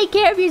 Please take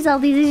care of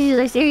yourself. These issues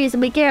are serious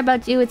and we care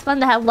about you. It's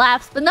fun to have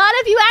laughs, but not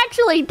if you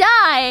actually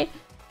die.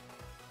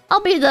 I'll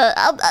be the...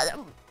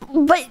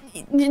 but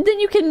then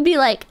you can be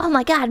like, oh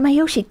my god, my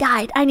Yoshi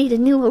died. I need a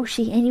new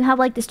Yoshi. And you have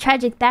like this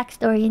tragic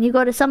backstory and you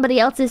go to somebody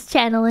else's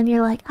channel and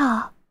you're like,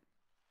 oh,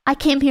 I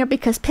came here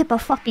because Pippa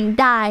fucking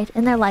died.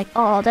 And they're like,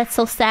 oh, that's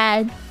so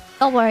sad.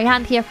 Don't worry,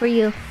 I'm here for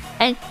you.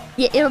 And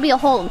yeah, it'll be a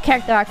whole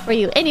character arc for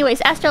you. Anyways,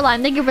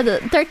 Astroline, thank you for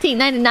the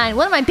 $13.99.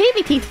 One of my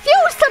baby teeth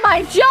fused to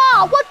my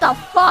jaw! What the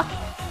fuck?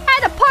 I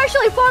had a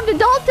partially formed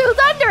adult tooth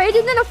under it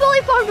and then a fully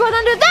formed one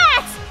under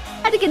that!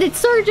 I had to get it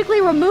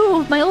surgically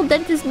removed. My old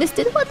dentist missed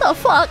it. What the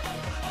fuck?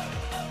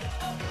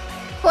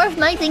 Dwarf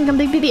Mike, thank you,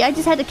 Big BB. I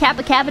just had to cap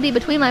a cavity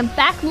between my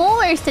back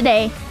molars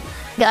today.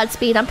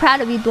 Godspeed. I'm proud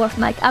of you, Dwarf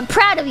Mike. I'm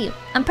proud of you.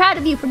 I'm proud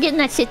of you for getting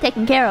that shit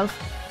taken care of.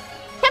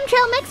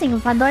 Chemtrail mixing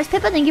with $5.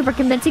 Pippa, thank you for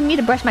convincing me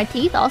to brush my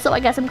teeth. Also, I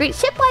got some great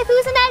ship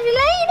waifus in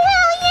Adelaide.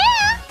 Hell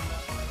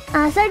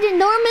yeah! Sergeant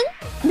Norman,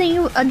 thank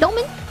you.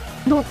 Doman?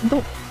 Don't.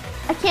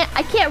 I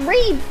can't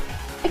read.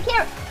 I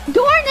can't.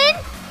 Dornan?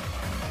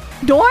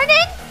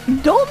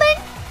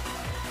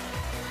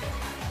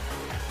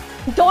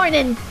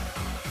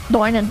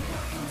 Dornan.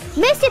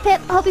 Miss you, Pip.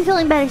 Hope you're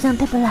feeling better soon,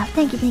 Pippa love.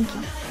 Thank you.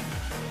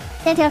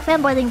 Chemtrail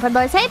fanboy, thank you for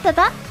 $5. Hey,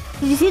 Pippa.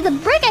 Did you see the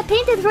brick I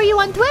painted for you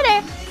on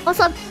Twitter?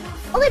 Also,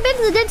 only been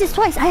to the dentist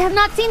twice. I have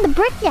not seen the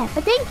brick yet,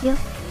 but thank you.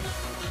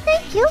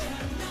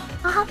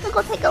 I'll have to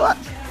go take a look.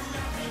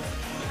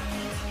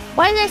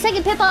 Why is there a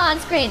second Pippa on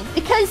screen?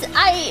 Because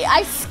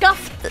I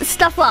scuffed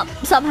stuff up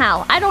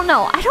somehow. I don't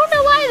know. I don't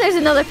know why there's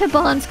another Pippa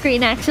on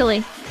screen,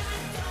 actually.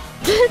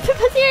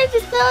 Pippa's here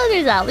just telling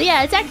herself.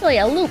 Yeah, it's actually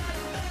a loop.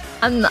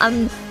 I'm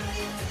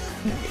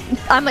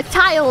a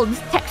child's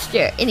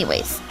texture.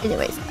 Anyways.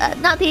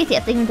 Not the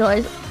 80th thing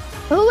doors.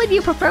 Who would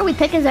you prefer we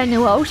pick as our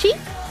new Oshi?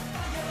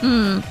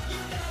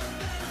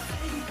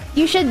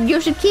 You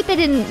should keep it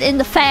in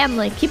the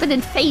family. Keep it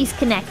in Phase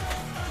Connect.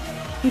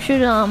 You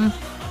should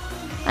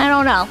I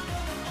don't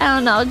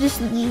know. Just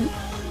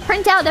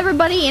print out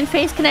everybody in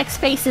Phase Connect's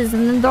faces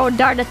and then throw a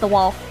dart at the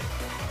wall.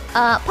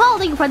 Paul,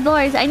 thank you for the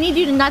doors. I need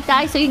you to not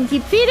die so you can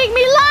keep feeding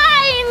me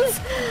lines!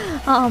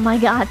 Oh my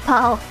god,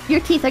 Paul. Your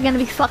teeth are gonna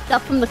be fucked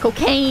up from the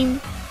cocaine.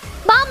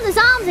 Bomb the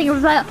zombs, thank you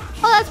for the...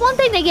 Oh, that's one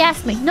thing they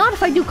asked me. Not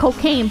if I do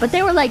cocaine, but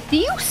they were like, do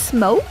you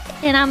smoke?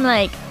 And I'm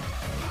like,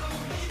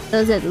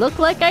 does it look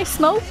like I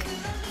smoke?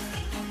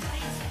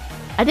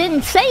 I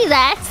didn't say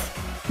that,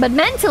 but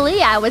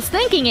mentally I was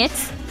thinking it.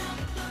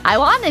 I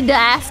wanted to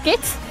ask it.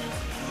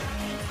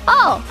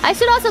 Oh, I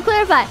should also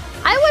clarify.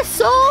 I was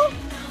so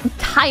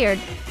tired.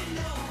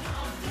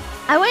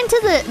 I went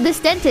to this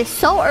dentist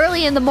so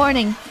early in the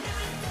morning.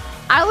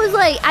 I was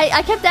like,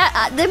 I kept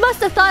that. They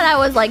must have thought I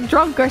was like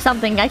drunk or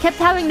something. I kept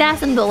having to ask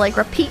them to like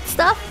repeat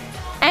stuff.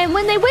 And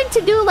when they went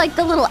to do like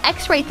the little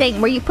X-ray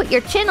thing where you put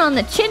your chin on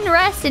the chin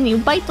rest and you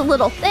bite the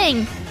little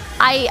thing,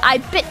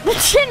 I bit the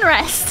chin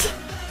rest.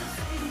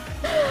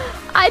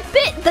 I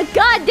bit the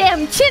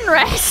goddamn chin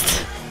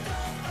rest.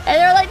 And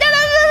they're like, no.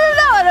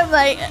 And I'm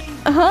like,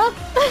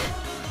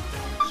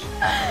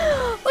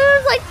 It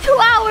was like 2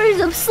 hours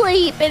of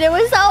sleep and it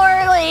was so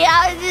early.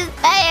 I was just...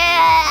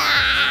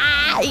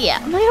 Yeah,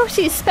 my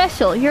Yoshi is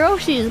special. Your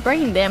Yoshi is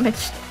brain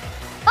damaged.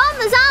 On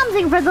the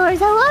something for those.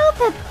 Hello,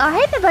 Pip.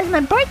 Hey, Pip, it's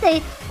my birthday.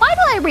 Why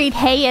do I read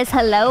hey as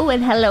hello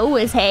and hello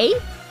as hey?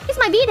 It's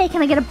my birthday.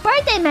 Can I get a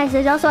birthday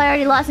message? Also, I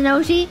already lost an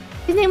Yoshi.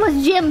 His name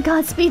was Jim.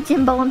 Godspeed,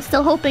 Jimbo. I'm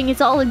still hoping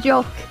it's all a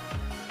joke.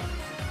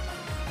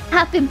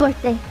 Happy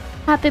birthday.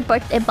 Happy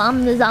birthday,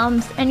 Bomb the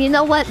Zombs. And you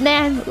know what,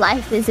 man?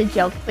 Life is a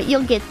joke, but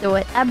you'll get through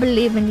it. I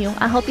believe in you.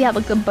 I hope you have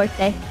a good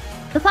birthday.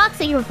 The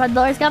Foxy Front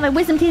Doors got my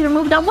wisdom teeth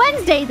removed on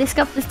Wednesday. They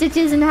scuffed the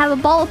stitches and have a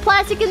ball of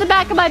plastic in the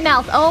back of my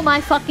mouth. Oh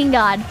my fucking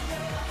god.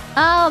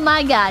 Oh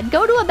my god.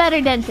 Go to a better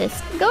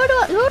dentist. Go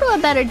to a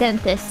better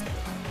dentist.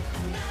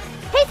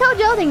 Hey,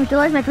 Tojo, thank you for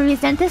realizing my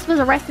previous dentist was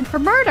arrested for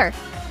murder.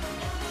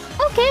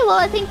 Okay, well,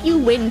 I think you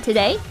win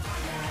today.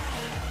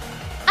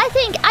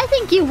 I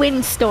think you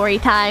win story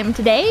time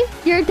today.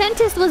 Your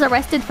dentist was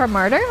arrested for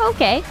murder?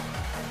 Okay.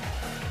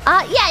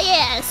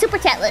 Yeah. Super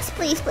chat list,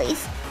 please.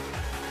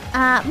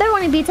 Better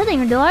one beats. I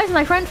think $100.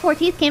 My front 4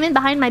 teeth came in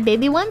behind my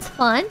baby ones.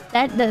 Fun.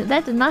 That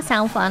does not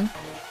sound fun.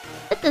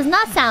 That does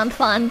not sound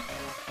fun,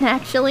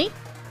 actually.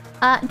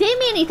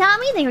 Damien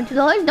Itami, thank you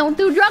 $2. Don't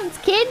do drugs,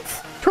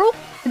 kids. True.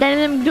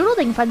 Dynamic Doodle,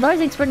 thank you $5.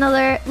 Thanks for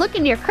another look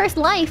into your cursed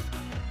life.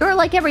 You're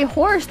like every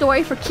horror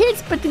story for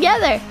kids put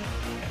together.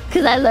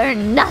 Cause I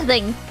learned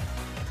nothing.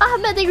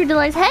 Ahmed, thank you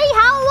 $2. Hey,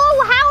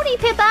 hello, howdy,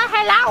 Pippa.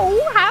 Hello,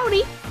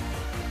 howdy.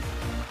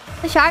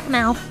 The shark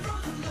mouth.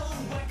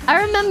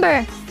 I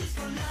remember,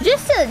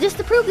 just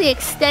to prove the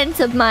extent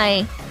of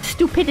my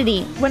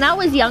stupidity. When I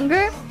was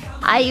younger,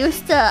 I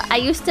used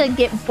to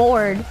get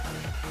bored,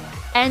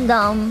 and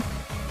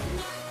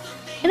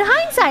in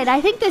hindsight,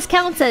 I think this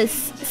counts as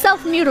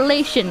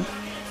self-mutilation.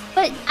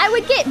 But I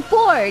would get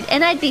bored,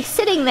 and I'd be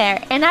sitting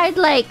there, and I'd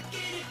like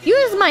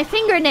use my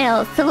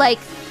fingernails to like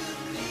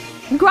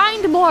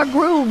grind more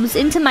grooves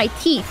into my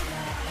teeth.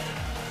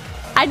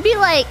 I'd be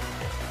like,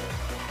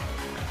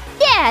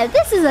 yeah,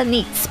 this is a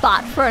neat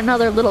spot for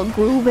another little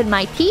groove in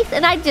my teeth,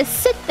 and I'd just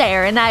sit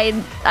there and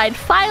I'd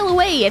file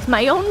away at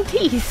my own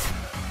teeth.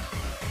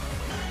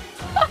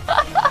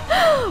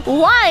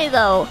 Why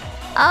though?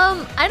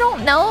 I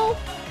don't know.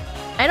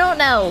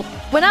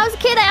 When I was a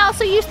kid, I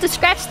also used to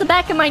scratch the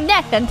back of my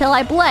neck until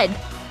I bled.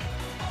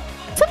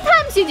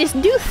 Sometimes you just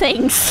do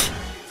things.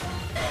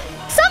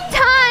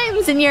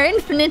 Sometimes in your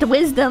infinite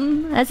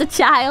wisdom as a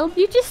child,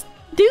 you just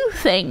do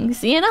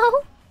things, you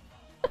know?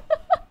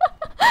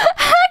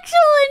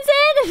 Actual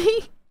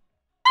insanity.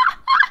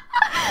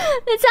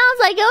 It sounds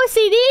like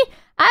OCD.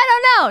 I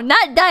don't know.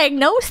 Not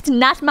diagnosed,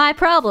 not my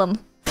problem.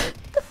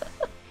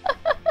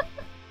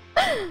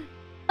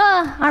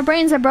 Our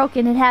brains are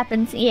broken. It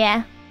happens.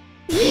 Yeah.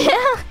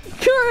 Yeah.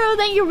 Kuro,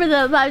 thank you for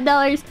the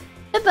 $5.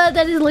 But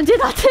that is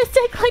legit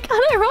autistic, like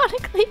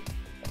unironically.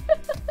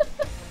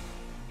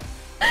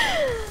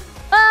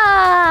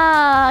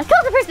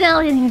 Cult of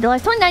personality,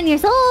 $100. 29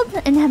 years old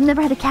and have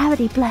never had a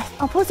cavity. Blessed.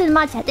 I'll post it in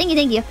mod chat. Thank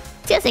you.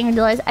 Yes,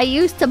 $100. I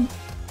used to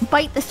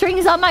bite the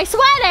strings on my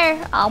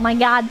sweater. Oh my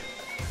god.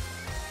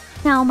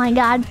 Oh my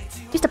god.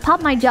 Used to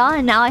pop my jaw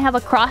and now I have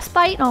a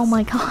crossbite. Oh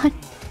my god.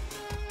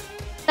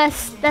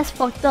 That's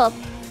fucked up.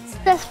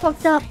 That's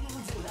fucked up.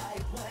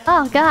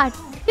 Oh god.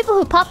 People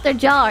who pop their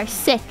jaw are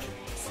sick.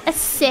 That's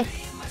sick.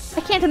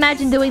 I can't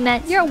imagine doing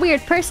that. You're a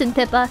weird person,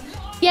 Pippa.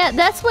 Yeah,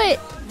 that's what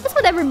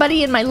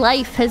everybody in my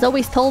life has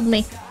always told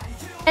me.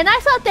 And I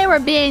thought they were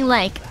being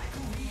like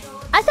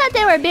I thought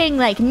they were being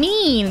like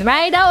mean,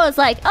 right? I was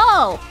like,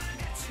 oh,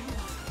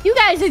 you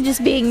guys are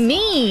just being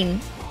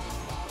mean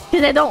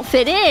because I don't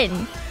fit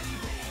in.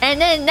 And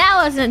then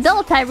now as an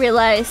adult I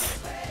realize,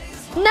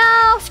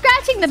 no,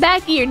 scratching the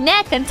back of your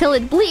neck until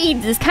it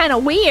bleeds is kind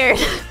of weird.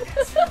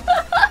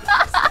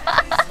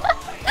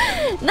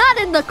 Not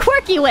in the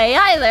quirky way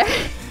either.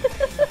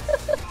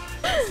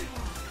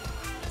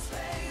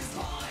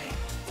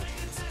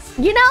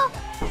 You know,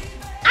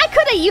 I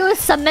could have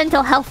used some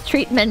mental health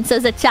treatments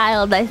as a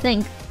child, I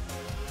think.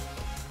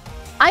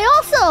 I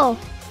also,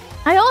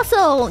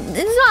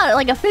 this is not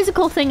like a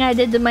physical thing I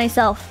did to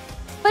myself,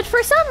 but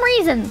for some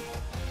reason,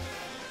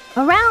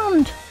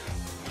 around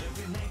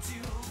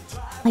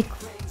like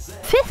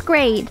 5th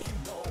grade,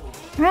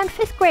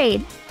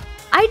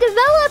 I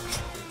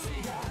developed,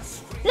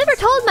 never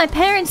told my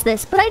parents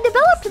this, but I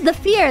developed the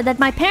fear that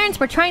my parents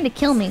were trying to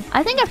kill me.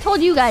 I think I've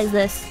told you guys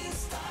this.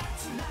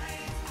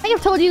 I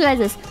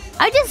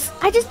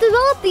just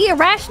developed the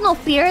irrational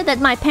fear that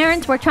my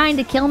parents were trying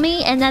to kill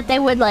me and that they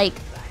would like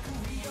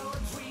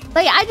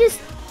I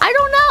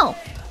don't know.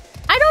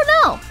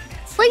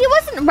 Like, it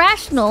wasn't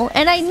rational,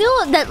 and I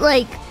knew that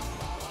like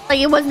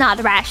it was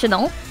not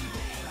rational.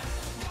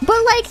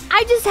 But like,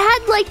 I just had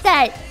like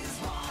that.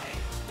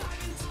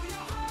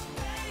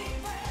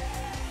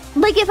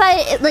 Like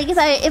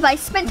if I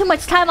spent too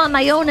much time on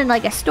my own in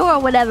like a store or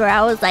whatever,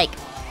 I was like,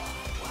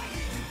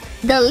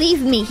 they'll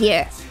leave me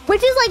here.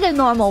 Which is like a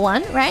normal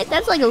one, right?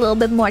 That's like a little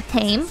bit more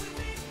tame.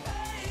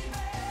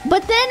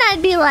 But then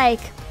I'd be like,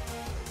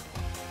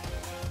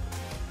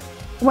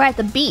 we're at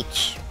the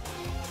beach.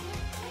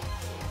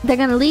 They're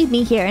gonna leave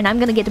me here and I'm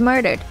gonna get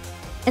murdered.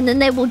 And then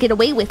they will get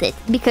away with it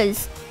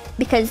because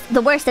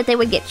the worst that they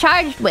would get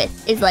charged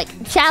with is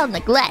like child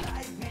neglect.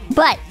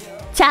 But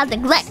child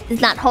neglect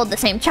does not hold the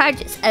same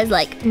charges as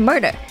like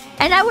murder.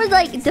 And I would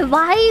like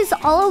devise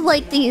all of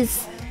like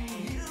these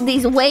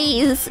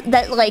ways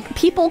that like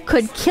people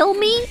could kill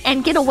me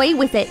and get away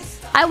with it.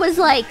 I was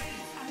like,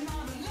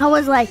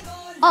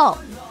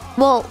 oh,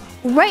 well,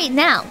 right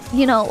now,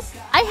 you know,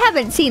 I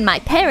haven't seen my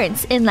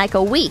parents in like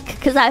a week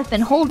because I've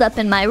been holed up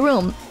in my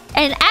room.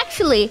 And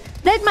actually,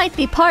 that might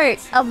be part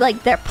of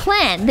like their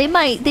plan. They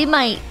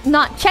might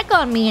not check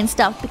on me and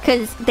stuff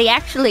because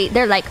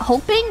they're like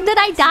hoping that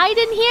I died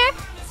in here.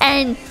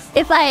 And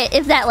if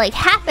that like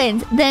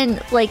happens,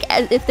 then like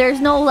if there's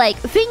no like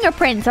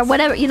fingerprints or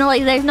whatever, you know,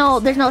 like there's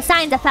no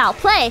signs of foul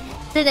play,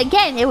 then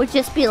again it would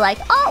just be like,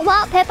 oh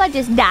well, Peppa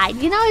just died,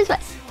 you know. It's like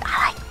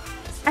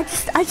I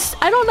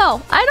don't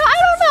know.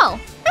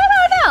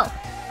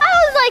 I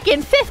was like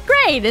in 5th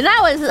grade and I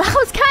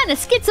was kind of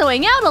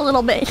schizoing out a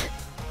little bit.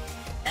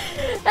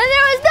 And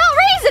there was no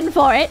reason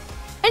for it.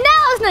 And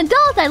now as an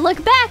adult I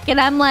look back and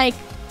I'm like,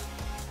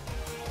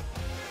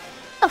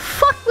 what the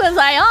fuck was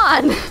I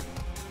on?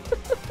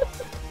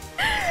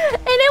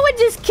 And it would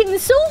just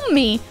consume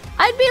me.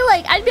 I'd be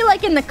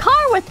like in the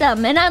car with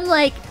them and I'm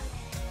like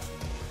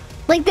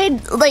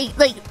they'd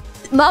like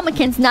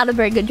Mamakin's not a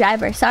very good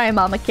driver. Sorry,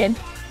 Mamakin.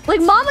 Like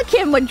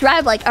Mamakin would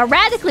drive like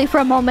erratically for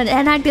a moment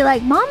and I'd be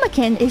like,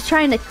 Mamakin is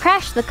trying to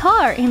crash the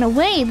car in a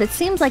way that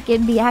seems like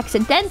it'd be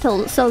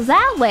accidental. So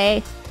that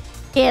way,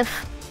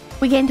 if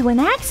we get into an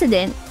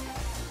accident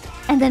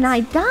and then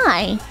I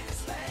die.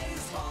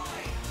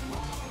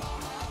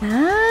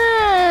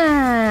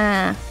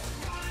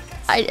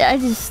 I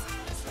just...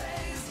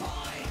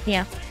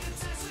 Yeah.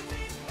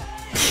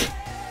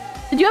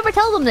 Did you ever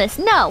tell them this?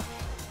 No.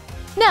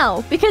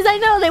 No, because I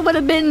know they would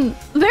have been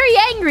very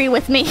angry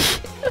with me.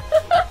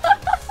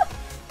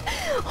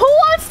 Who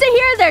wants to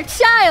hear their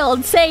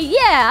child say,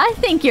 yeah, I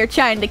think you're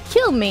trying to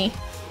kill me?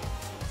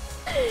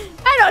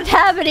 I don't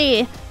have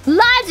any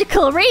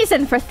logical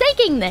reason for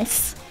thinking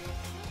this.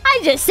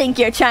 I just think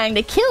you're trying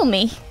to kill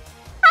me.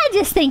 I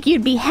just think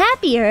you'd be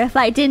happier if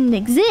I didn't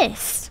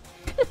exist.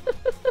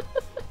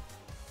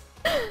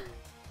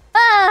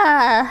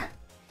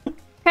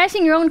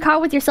 Crashing your own car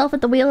with yourself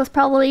at the wheel is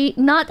probably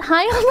not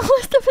high on the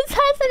list of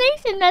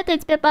assassination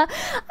methods, Pippa.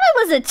 I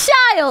was a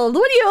child.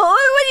 What do you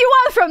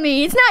want from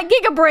me? It's not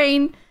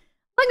Gigabrain.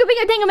 Bingo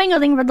bingo dingo bingo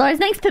ding for dollars.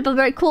 Thanks, Pippa.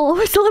 Very cool.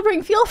 We're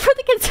delivering fuel for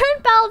the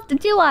concerned pals to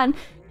chew on.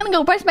 I'm gonna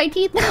go brush my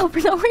teeth now for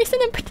no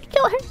reason in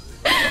particular.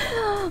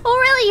 Oh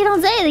really? You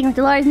don't say anything.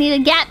 Dolores need a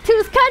gap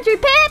tooth country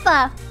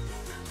Pippa.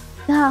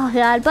 Oh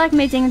god, Black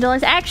Mage Ding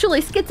Dolores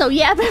actually schizo.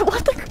 Yeah, but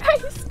what the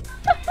Christ?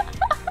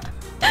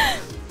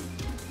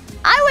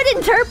 I would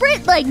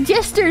interpret like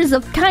gestures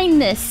of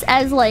kindness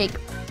as like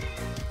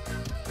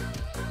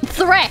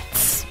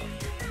threats.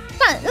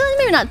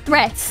 Maybe not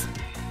threats,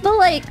 but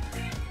like.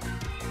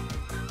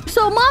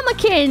 So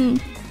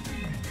Mamakin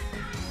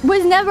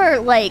was never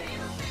like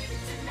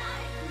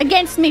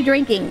against me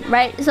drinking,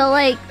 right? So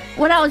like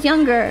when I was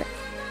younger,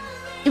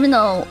 even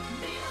though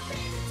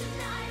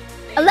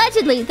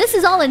allegedly this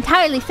is all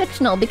entirely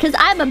fictional because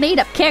I'm a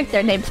made-up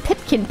character named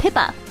Pipkin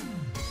Pippa.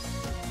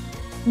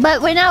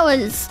 But when I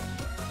was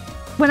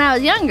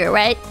younger,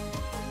 right?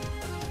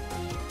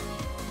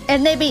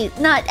 And maybe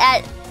not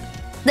at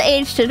the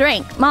age to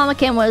drink, Mama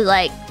Kim was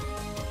like,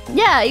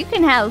 yeah, you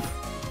can have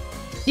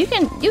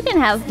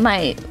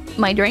my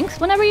my drinks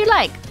whenever you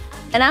like.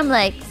 And I'm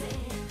like,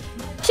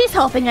 she's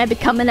hoping I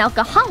become an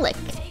alcoholic.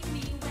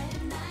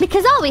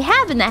 Because all we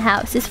have in the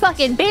house is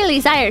fucking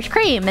Bailey's Irish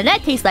Cream, and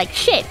that tastes like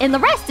shit, and the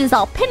rest is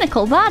all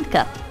Pinnacle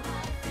vodka.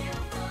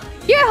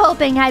 You're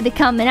hoping I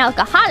become an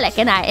alcoholic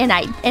and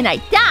I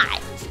die.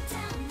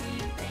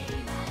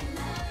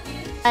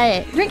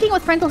 Drinking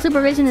with parental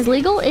supervision is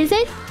legal, is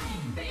it?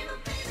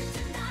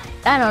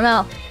 I don't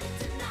know.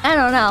 I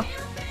don't know.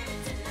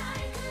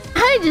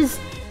 I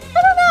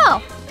don't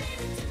know.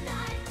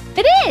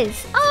 It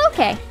is. Oh,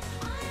 okay.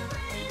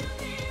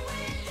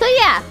 So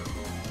yeah.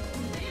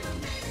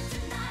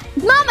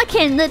 Mama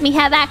can let me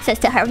have access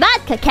to her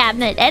vodka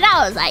cabinet, and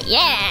I was like,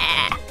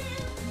 yeah.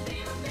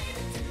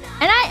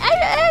 And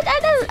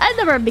I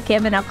never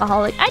became an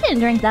alcoholic. I didn't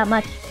drink that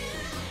much.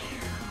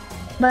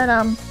 But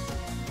I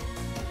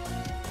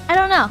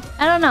don't know.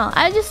 I don't know.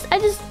 I've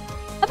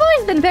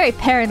always been very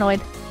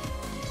paranoid.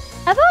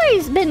 I've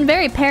always been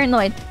very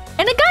paranoid.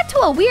 And it got to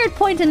a weird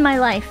point in my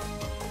life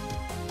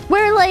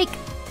where, like,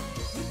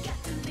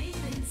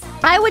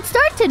 I would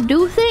start to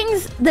do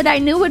things that I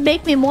knew would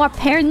make me more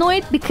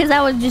paranoid because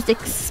I was just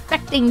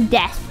expecting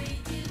death.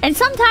 And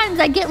sometimes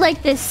I get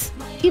like this,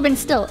 even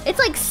still. It's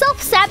like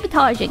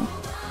self-sabotaging.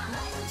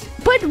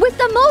 But with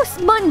the most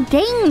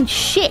mundane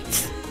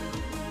shit.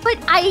 But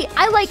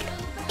I like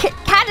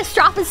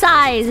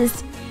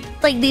catastrophize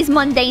like these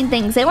mundane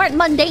things. They weren't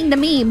mundane to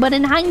me, but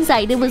in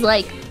hindsight, it was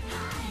like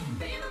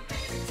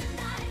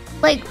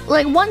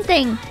one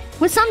thing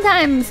was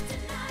sometimes.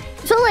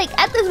 So like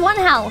at this one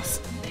house,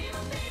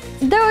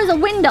 there was a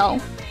window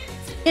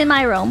in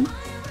my room,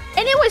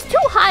 and it was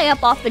too high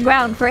up off the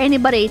ground for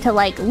anybody to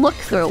like look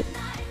through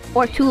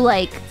or to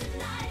like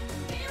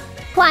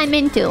climb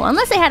into,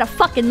 unless they had a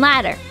fucking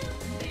ladder.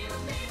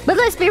 But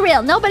let's be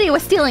real, nobody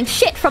was stealing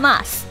shit from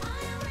us.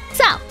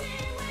 So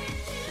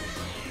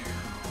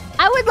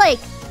I would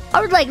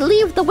like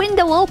leave the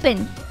window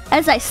open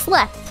as I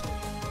slept.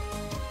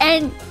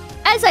 And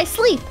as I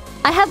sleep,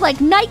 I have like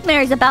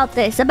nightmares about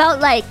this, about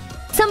like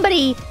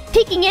somebody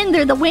peeking in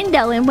through the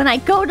window, and when I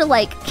go to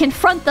like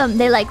confront them,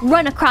 they like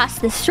run across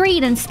the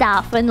street and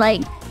stuff, and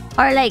like,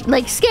 or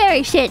like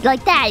scary shit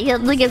like that. You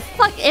know, like it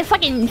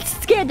fucking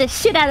scared the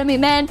shit out of me,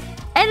 man.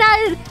 And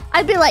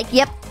I'd be like,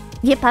 yep,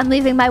 I'm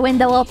leaving my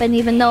window open,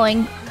 even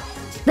knowing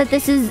that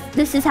this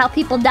is how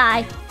people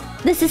die.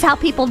 This is how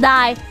people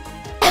die.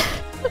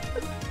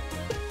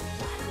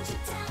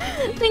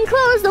 Then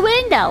close the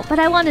window, but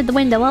I wanted the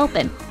window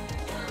open.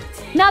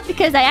 Not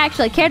because I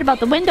actually cared about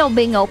the window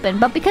being open,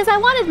 but because I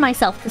wanted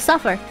myself to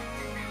suffer.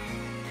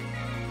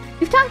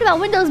 We've talked about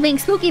windows being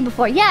spooky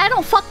before. Yeah, I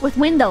don't fuck with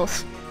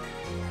windows.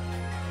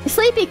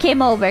 Sleepy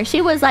came over.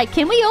 She was like,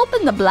 can we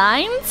open the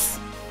blinds?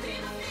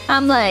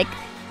 I'm like,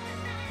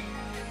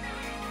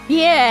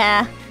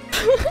 yeah.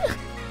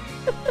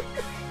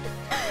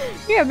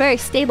 You're a very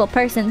stable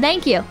person.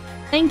 Thank you.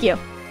 Thank you.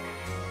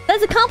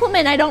 That's a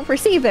compliment I don't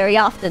receive very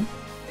often.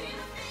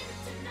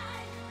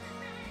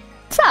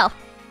 So, I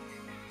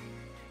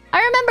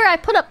remember I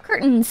put up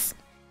curtains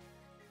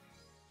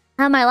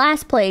at my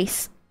last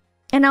place,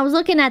 and I was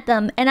looking at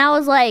them, and I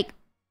was like,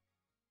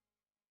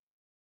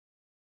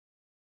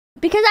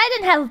 because I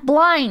didn't have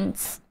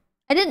blinds.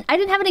 I didn't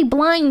have any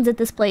blinds at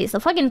this place. The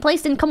fucking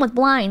place didn't come with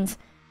blinds.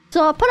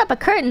 So I put up a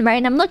curtain, right,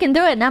 and I'm looking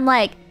through it, and I'm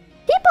like,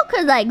 people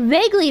could like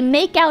vaguely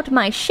make out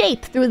my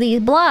shape through these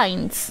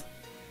blinds,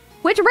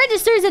 which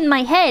registers in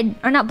my head,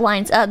 or not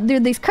blinds, through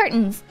these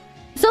curtains.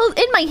 So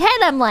in my head,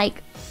 I'm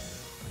like,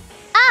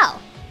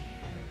 oh,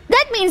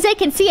 that means they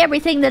can see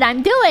everything that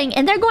I'm doing,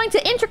 and they're going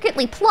to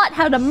intricately plot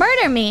how to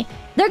murder me.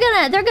 They're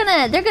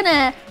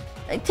gonna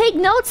take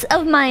notes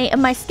of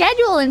my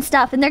schedule and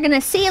stuff, and they're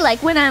gonna see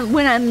like when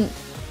I'm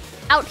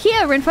out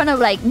here in front of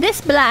like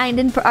this blind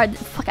and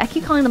fuck, I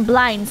keep calling them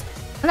blinds.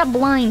 They're not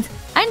blinds.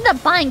 I ended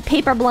up buying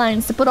paper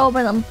blinds to put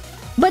over them.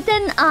 But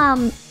then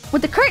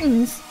with the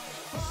curtains,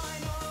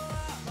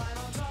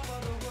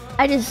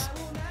 I was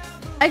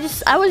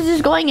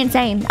just going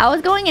insane. I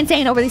was going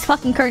insane over these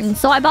fucking curtains.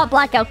 So I bought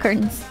blackout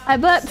curtains. I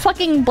bought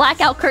fucking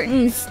blackout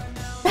curtains.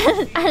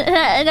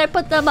 and I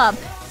put them up.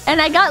 And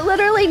I got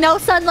literally no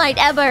sunlight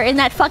ever in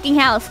that fucking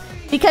house.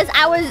 Because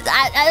I was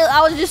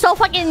just so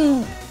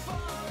fucking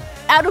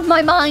out of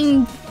my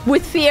mind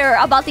with fear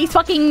about these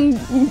fucking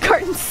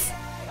curtains.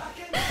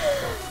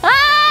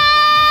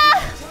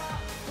 Ah!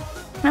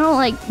 I don't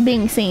like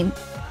being seen,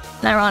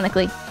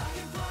 ironically.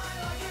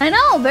 I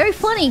know, very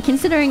funny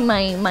considering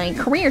my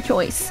career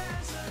choice.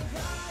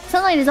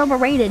 Sunlight is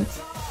overrated.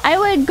 I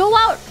would go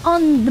out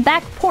on the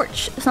back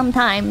porch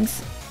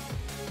sometimes.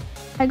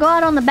 I go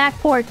out on the back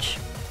porch.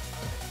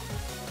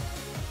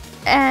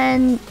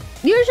 And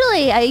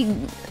usually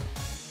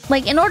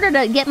like, in order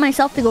to get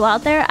myself to go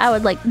out there, I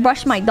would like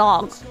brush my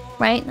dog,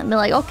 right? I'd be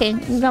like, okay,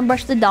 I'm gonna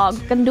brush the dog.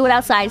 I'm gonna do it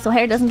outside so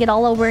hair doesn't get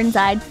all over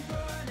inside.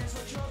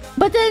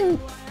 But then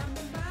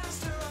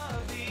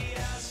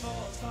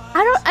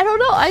I don't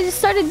know, I just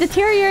started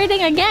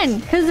deteriorating again.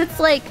 Because it's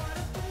like,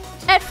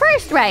 at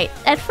first, right?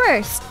 At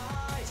first,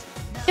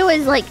 it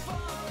was like,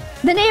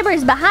 the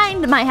neighbors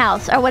behind my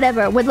house or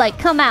whatever would like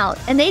come out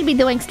and they'd be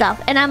doing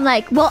stuff, and I'm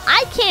like, well,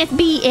 I can't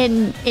be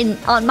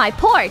on my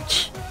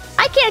porch.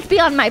 I can't be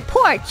on my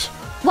porch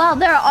while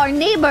there are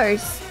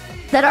neighbors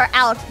that are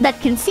out that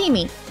can see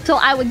me. So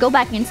I would go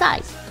back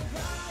inside.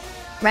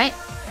 Right?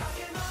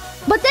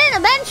 But then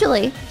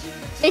eventually,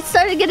 it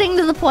started getting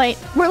to the point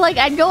where like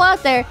I'd go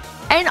out there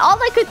and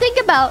all I could think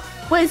about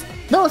was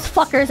those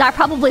fuckers are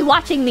probably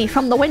watching me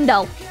from the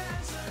window.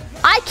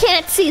 I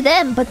can't see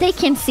them, but they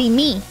can see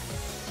me.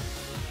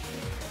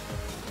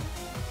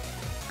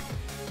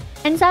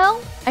 And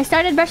so, I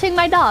started brushing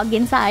my dog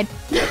inside.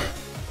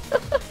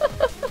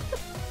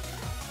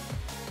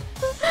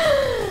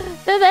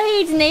 The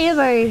hates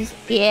neighbors.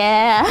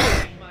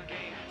 Yeah.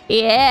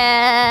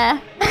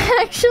 Yeah.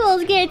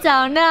 Actual kids.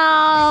 Oh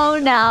no,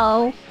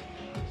 no.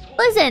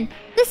 Listen,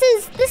 this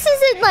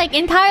isn't like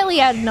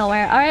entirely out of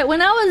nowhere. All right,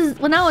 when I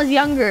was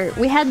younger,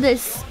 we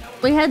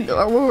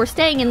were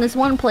staying in this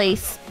one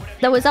place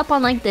that was up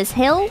on like this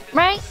hill,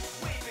 right?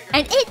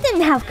 And it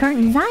didn't have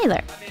curtains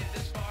either.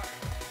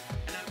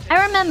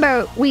 I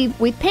remember we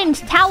pinned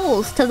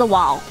towels to the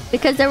wall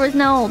because there was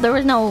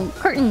no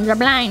curtains or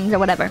blinds or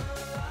whatever.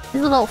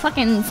 This little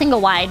fucking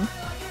single wide.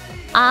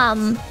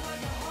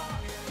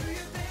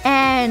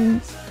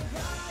 And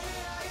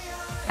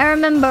I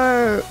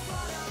remember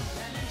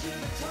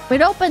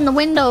we'd open the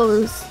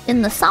windows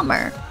in the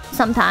summer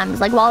sometimes,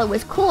 like while it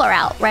was cooler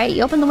out, right?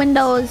 You open the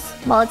windows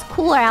while it's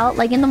cooler out,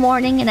 like in the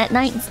morning and at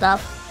night and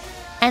stuff.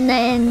 And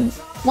then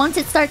once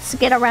it starts to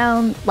get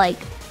around like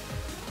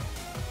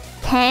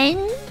 10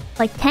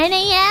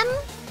 a.m.,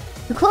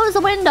 you close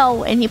the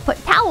window and you put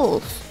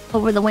towels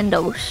over the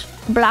windows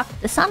to block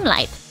the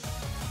sunlight.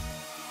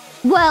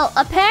 Well,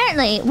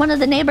 apparently one of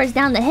the neighbors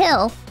down the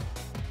hill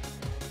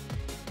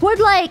would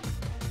like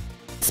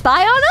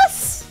spy on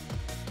us,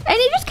 and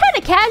he just kind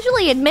of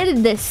casually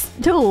admitted this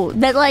too,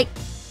 that like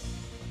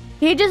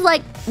he just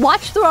like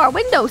watched through our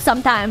windows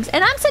sometimes,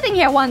 and I'm sitting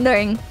here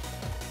wondering,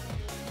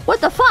 what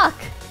the fuck?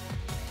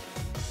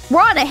 We're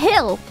on a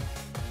hill.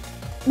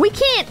 We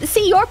can't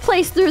see your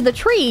place through the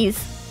trees.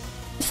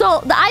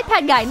 So the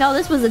iPad guy, no,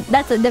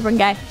 that's a different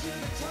guy,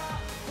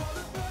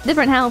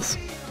 different house.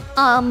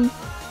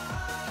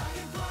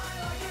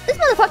 This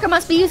motherfucker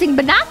must be using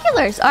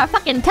binoculars or a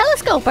fucking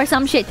telescope or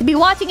some shit to be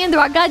watching into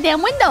our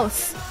goddamn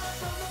windows.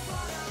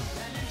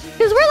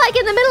 Because we're like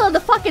in the middle of the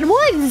fucking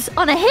woods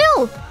on a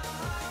hill.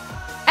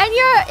 And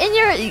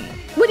you're...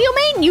 What do you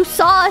mean you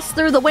saw us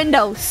through the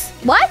windows?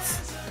 What?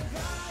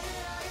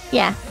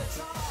 Yeah.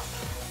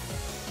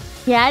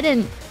 Yeah, I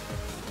didn't...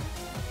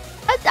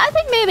 I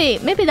think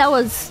maybe that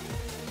was...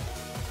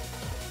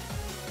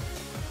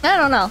 I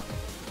don't know.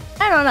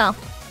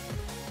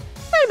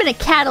 Might have been a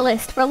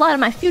catalyst for a lot of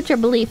my future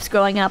beliefs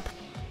growing up.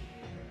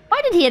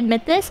 Why did he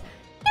admit this?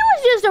 He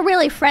was just a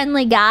really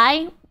friendly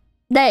guy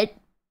that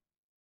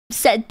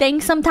said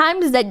things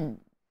sometimes that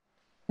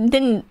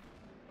didn't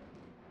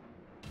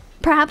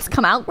perhaps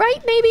come out right,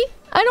 maybe?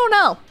 I don't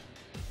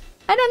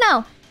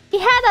know. He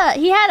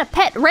had a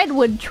pet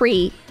redwood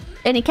tree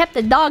and he kept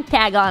a dog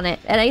tag on it,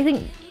 and I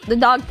think the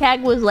dog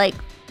tag was like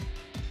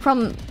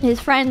from his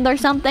friend or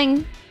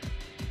something.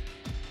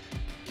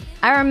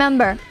 I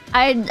remember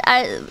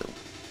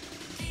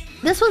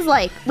this was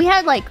like, we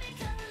had like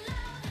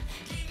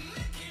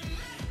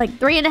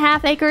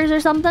 3.5 acres or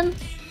something.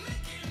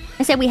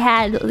 I said we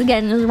had,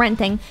 again, it was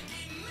renting.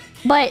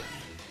 But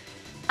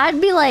I'd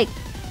be like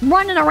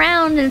running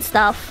around and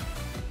stuff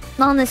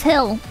on this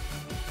hill.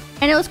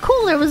 And it was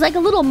cool. There was like a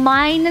little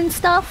mine and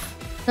stuff.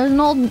 There was an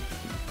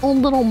old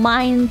little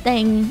mine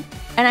thing.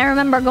 And I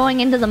remember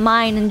going into the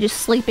mine and just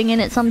sleeping in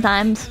it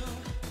sometimes.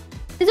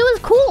 Because it was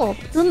cool.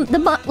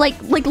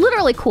 Like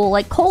literally cool,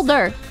 like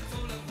colder.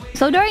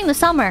 So during the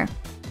summer,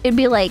 it'd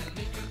be like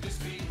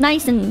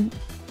nice and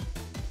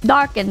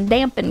dark and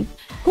damp and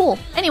cool.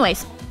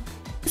 Anyways,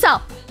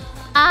 so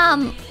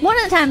one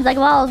of the times, like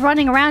while I was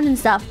running around and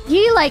stuff,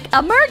 he like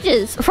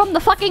emerges from the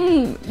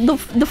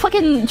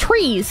fucking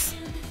trees,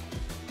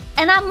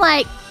 and I'm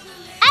like,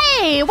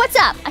 "Hey, what's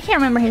up?" I can't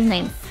remember his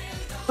name.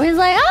 He's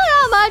like,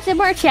 "Oh, not much," and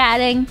we're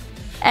chatting,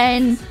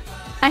 and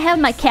I have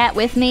my cat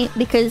with me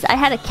because I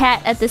had a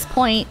cat at this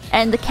point,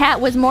 and the cat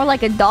was more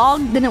like a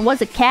dog than it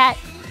was a cat.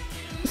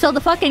 So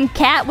the fucking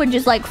cat would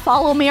just like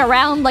follow me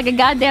around like a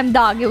goddamn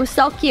dog. It was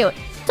so cute.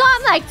 So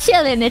I'm like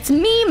chilling. It's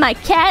me, my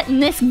cat,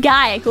 and this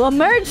guy who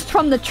emerged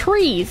from the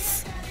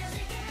trees.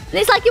 And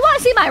he's like, "You want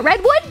to see my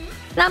redwood?"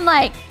 And I'm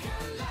like,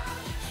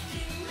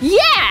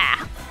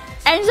 "Yeah!"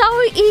 And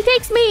so he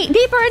takes me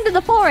deeper into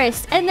the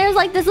forest, and there's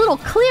like this little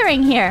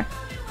clearing here.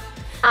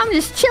 I'm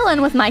just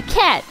chilling with my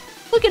cat,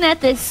 looking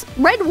at this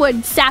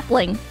redwood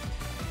sapling.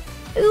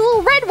 A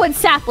little redwood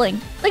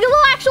sapling. Like a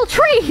little actual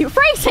tree,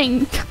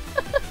 racing.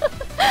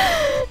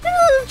 This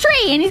little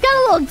tree, and he's got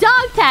a little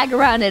dog tag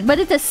around it, but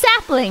it's a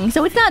sapling,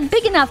 so it's not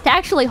big enough to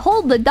actually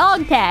hold the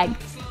dog tag.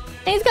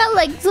 And he's got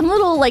like some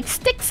little like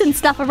sticks and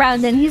stuff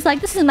around it, and he's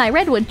like, "This is my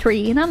redwood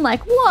tree." And I'm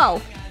like,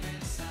 "Whoa,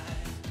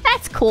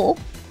 that's cool."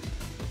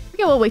 I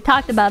forget what we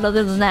talked about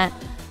other than that.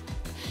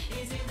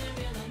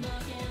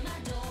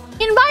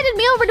 He invited invited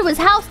me over to his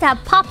house to have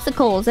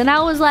popsicles, and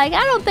I was like,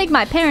 I don't think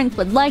my parents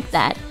would like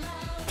that.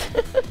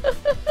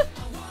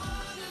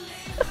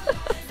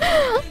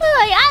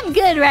 Like, I'm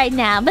good right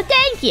now, but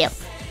thank you.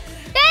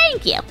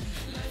 Thank you.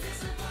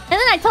 And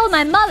then I told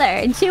my mother,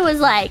 and she was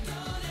like,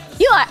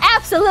 you are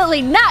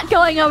absolutely not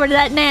going over to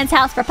that man's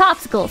house for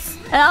popsicles.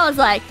 And I was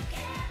like,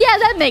 yeah,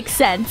 that makes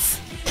sense.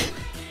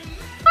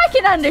 I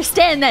can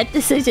understand that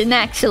decision,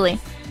 actually.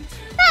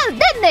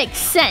 That makes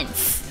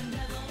sense.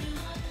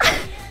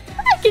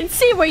 I can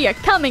see where you're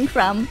coming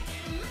from.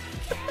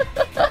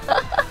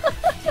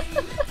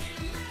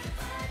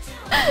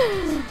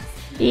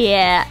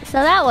 Yeah,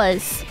 so that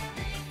was...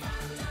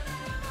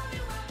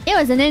 It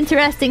was an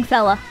interesting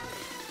fella.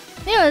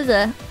 He was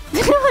an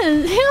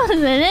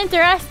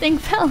interesting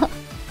fella.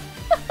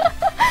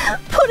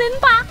 Pudding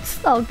pops.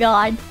 Oh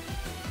god.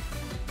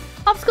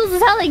 Popsicles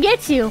is how they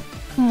get you.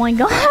 Oh my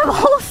god, I have a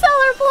whole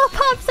cellar full of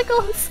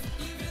popsicles.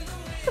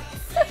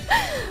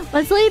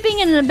 But sleeping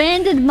in an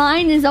abandoned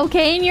mine is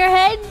okay in your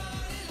head?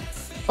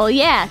 Well,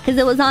 yeah, because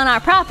it was on our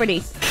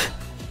property.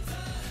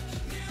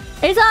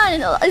 It's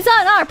on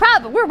our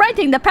property. We're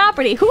renting the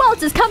property. Who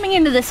else is coming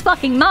into this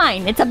fucking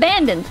mine? It's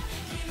abandoned.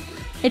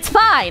 It's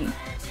fine.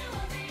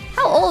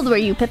 How old were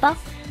you, Pippa?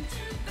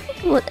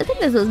 I think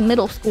this was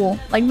middle school.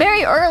 Like,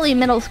 very early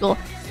middle school.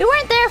 We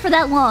weren't there for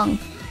that long.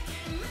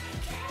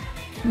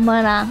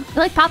 But, you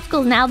like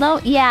popsicles now, though?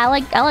 Yeah,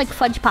 I like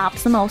fudge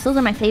pops the most. Those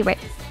are my favorite.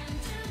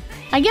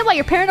 I get why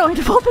you're paranoid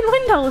of open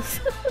windows.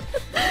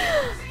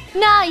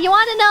 No, you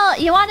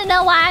wanna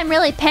know why I'm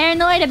really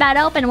paranoid about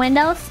open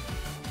windows?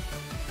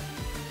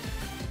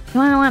 You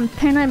wanna know why I'm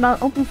paranoid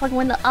about open fucking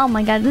windows? Oh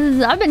my god,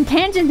 I've been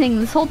tangenting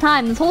this whole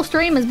time. This whole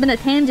stream has been a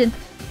tangent.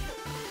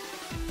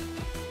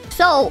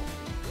 So,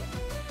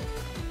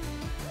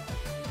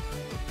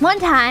 one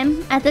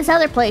time at this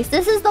other place,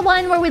 this is the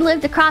one where we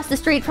lived across the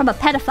street from a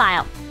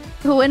pedophile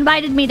who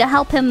invited me to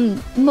help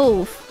him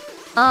move.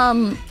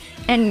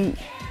 And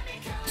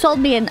sold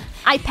me an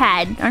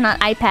iPad, or not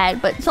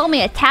iPad, but sold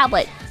me a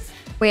tablet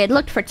where he had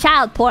looked for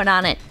child porn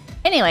on it.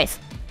 Anyways,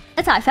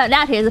 that's how I found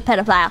out he was a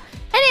pedophile.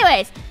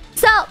 Anyways,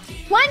 so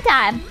one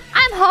time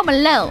I'm home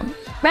alone,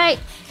 right?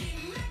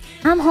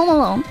 I'm home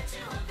alone,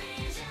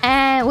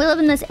 and we live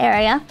in this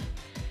area.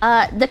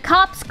 The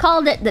cops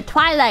called it the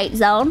Twilight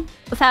Zone.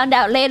 We found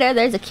out later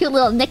there's a cute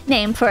little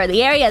nickname for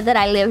the area that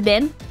I lived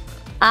in.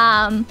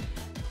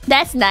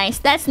 That's nice.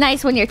 That's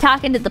nice when you're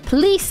talking to the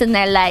police and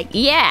they're like,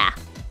 yeah,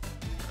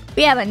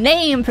 we have a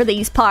name for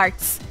these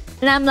parts.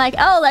 And I'm like,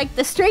 oh, like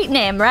the street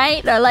name,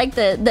 right? Or like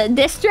the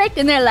district?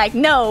 And they're like,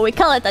 no, we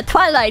call it the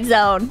Twilight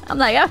Zone. I'm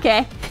like,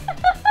 okay.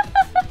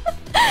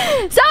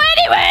 So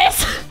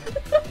anyways,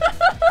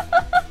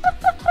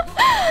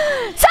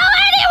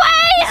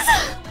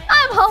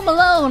 I'm home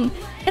alone.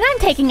 And I'm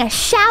taking a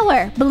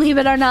shower, believe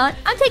it or not.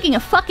 I'm taking a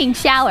fucking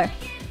shower.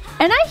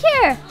 And I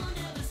hear,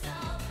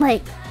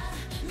 like,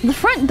 the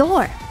front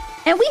door.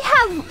 And we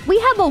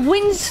have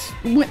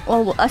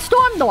a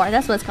storm door,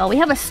 that's what it's called. We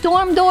have a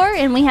storm door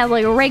and we have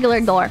like a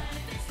regular door.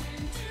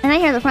 And I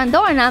hear the front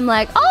door and I'm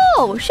like,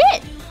 oh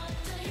shit,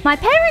 my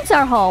parents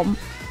are home.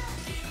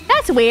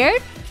 That's weird.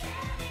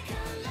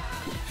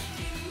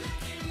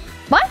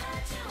 What?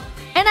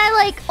 And I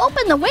like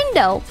open the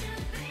window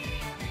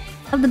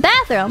of the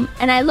bathroom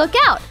and I look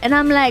out and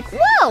I'm like,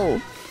 whoa,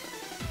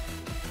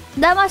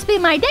 that must be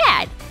my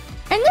dad.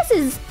 And this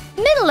is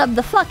middle of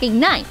the fucking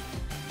night.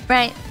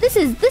 Right? This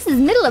is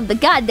middle of the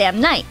goddamn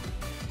night.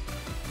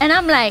 And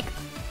I'm like,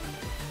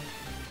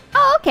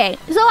 oh, okay.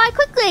 So I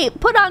quickly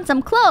put on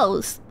some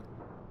clothes.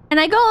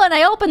 And I go and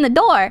I open the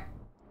door. And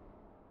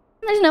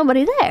there's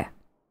nobody there.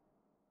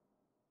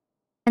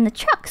 And the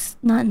truck's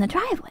not in the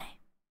driveway.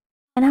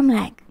 And I'm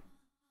like,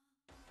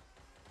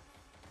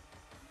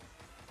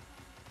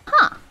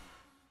 huh.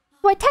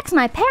 So I text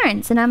my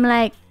parents and I'm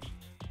like,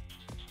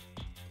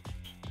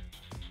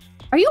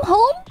 are you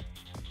home?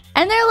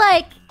 And they're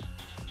like,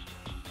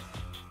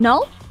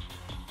 no?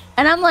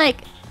 And I'm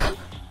like,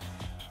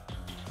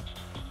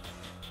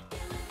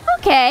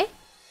 okay.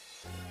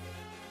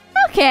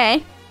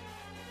 Okay.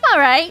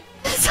 Alright.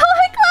 So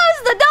I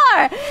close the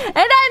door. And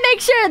I make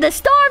sure the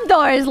storm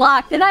door is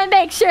locked. And I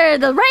make sure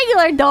the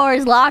regular door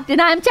is locked. And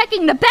I'm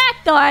checking the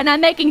back door. And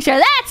I'm making sure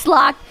that's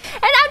locked.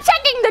 And I'm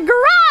checking the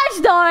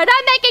garage door. And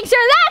I'm making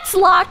sure that's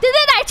locked. And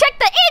then I check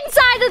the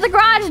inside of the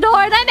garage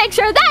door. And I make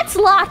sure that's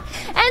locked.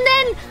 And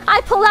then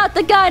I pull out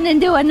the gun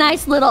and do a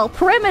nice little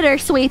perimeter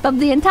sweep of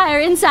the entire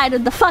inside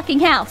of the fucking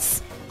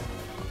house.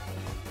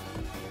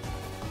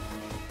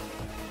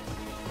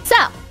 So,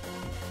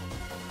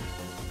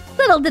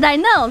 little did I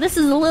know, this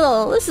is a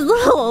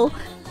little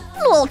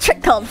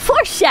trick called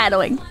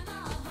foreshadowing.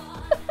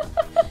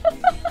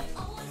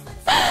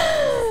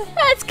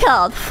 That's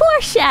called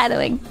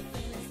foreshadowing.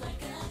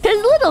 Because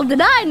little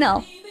did I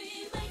know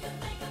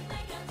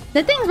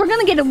that things were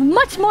gonna get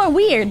much more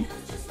weird.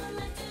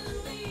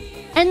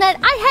 And that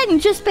I hadn't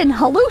just been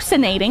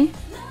hallucinating.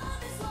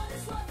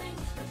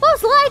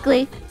 Most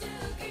likely,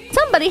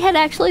 somebody had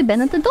actually been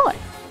at the door.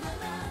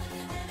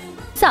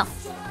 So,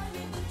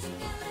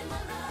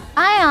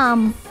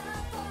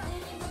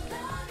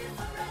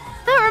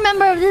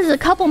 remember if this is a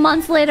couple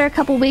months later, a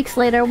couple weeks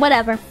later,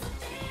 whatever.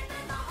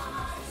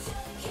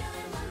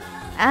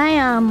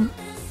 I'm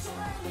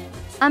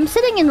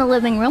sitting in the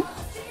living room.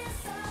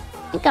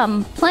 I think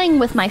I'm playing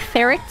with my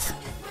ferret.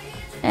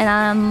 And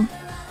I'm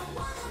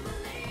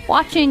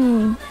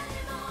watching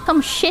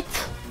some shit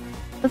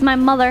with my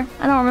mother.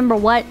 I don't remember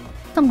what.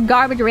 Some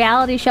garbage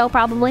reality show,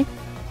 probably.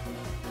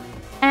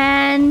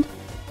 And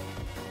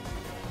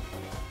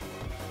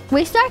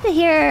we start to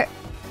hear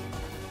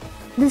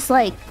this,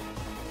 like,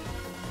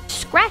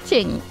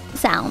 scratching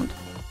sound.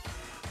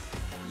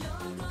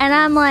 And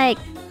I'm like...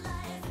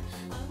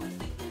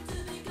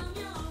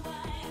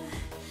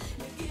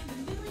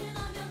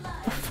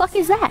 the fuck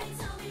is that?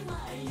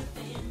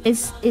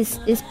 Is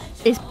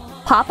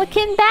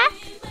Papakin back?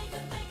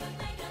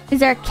 Is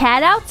there a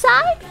cat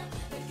outside?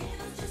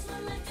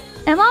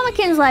 And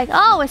Mamakin's like,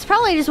 oh, it's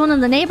probably just one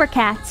of the neighbor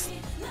cats.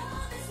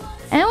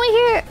 And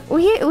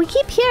we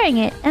keep hearing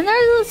it, and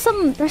there's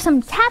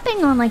some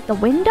tapping on like the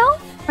window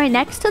right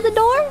next to the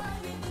door.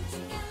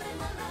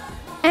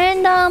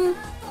 And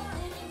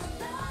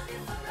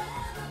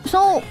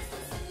so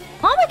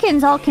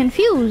Mamakin's all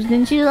confused,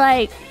 and she's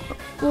like,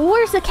 well,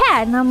 where's the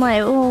cat? And I'm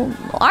like, well,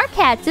 our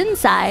cat's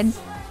inside.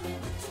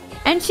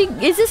 And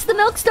is this the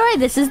milk story?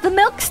 This is the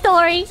milk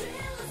story.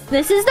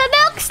 This is the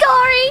milk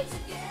story.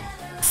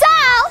 So,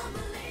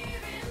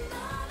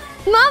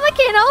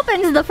 Mamakin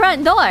opens the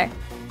front door.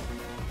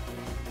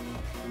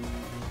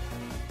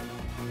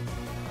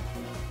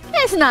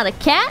 It's not a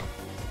cat.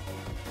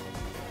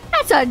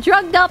 That's a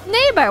drugged up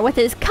neighbor with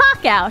his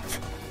cock out.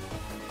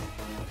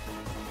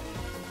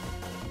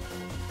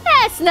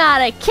 That's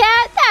not a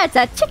cat. That's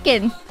a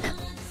chicken.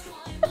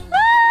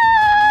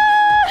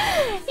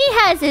 He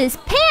has his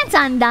pants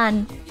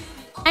undone.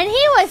 And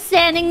he was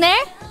standing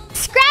there,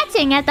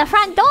 scratching at the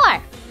front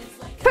door.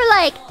 For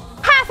like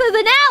half of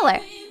an hour.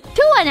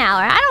 To an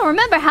hour. I don't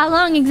remember how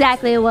long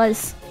exactly it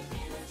was.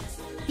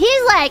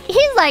 He's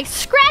like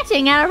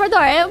scratching at our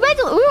door. And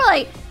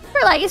eventually,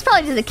 we're like, it's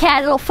probably just a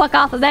cat. It'll fuck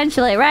off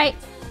eventually, right?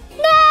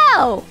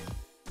 No!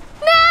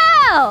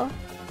 No!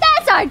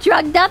 That's our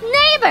drugged up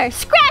neighbor,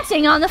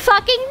 scratching on the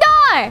fucking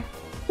door!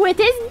 With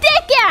his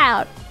dick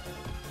out!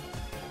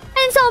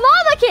 And so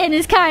Mamakin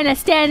is kind of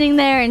standing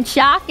there in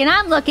shock, and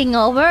I'm looking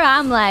over,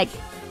 I'm like...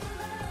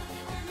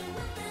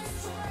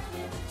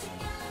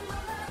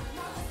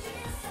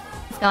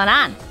 what's going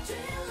on?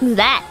 Who's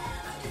that?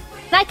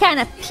 And I kind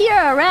of peer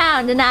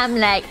around, and I'm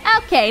like,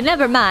 okay,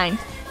 never mind.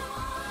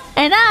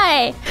 And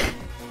I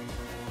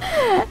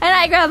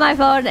grab my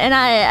phone, and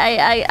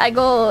I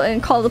go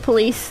and call the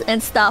police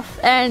and stuff,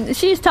 and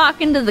she's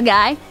talking to the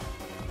guy.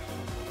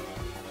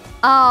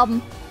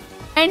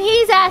 And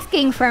he's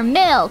asking for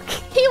milk.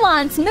 He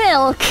wants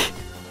milk.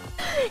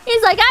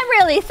 He's like, I'm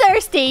really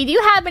thirsty. Do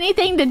you have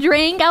anything to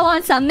drink? I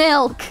want some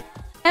milk.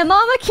 And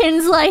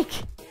Mamakin's like,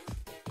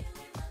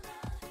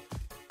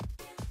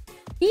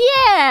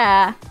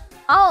 yeah,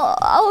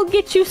 I'll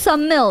get you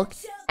some milk.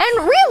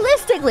 And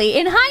realistically,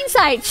 in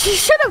hindsight, she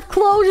should have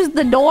closed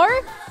the door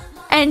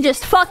and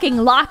just fucking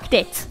locked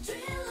it.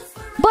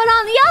 But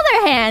on the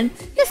other hand,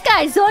 this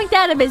guy's zoinked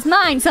out of his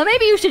mind, so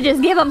maybe you should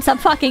just give him some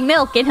fucking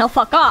milk and he'll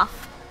fuck off.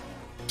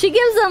 She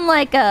gives him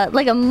like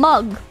a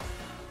mug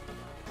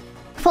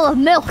full of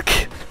milk.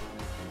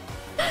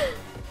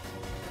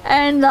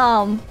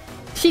 And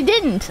she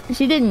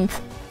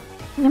didn't.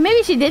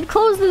 Maybe she did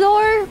close the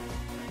door,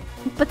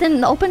 but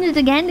then opened it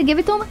again to give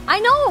it to him. I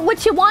know what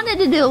she wanted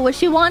to do was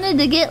she wanted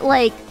to get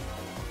like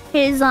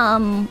his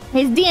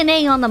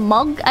DNA on the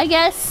mug, I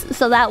guess,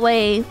 so that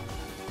way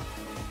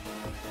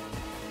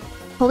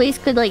police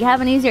could like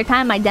have an easier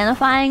time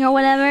identifying or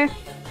whatever.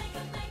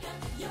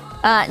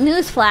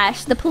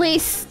 Newsflash: the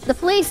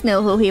police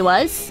knew who he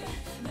was.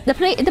 The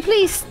police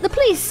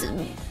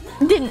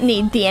didn't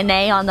need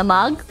DNA on the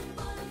mug.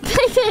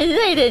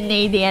 They didn't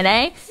need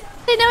DNA.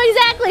 They know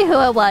exactly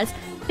who it was.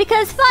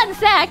 Because, fun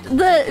fact,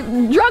 the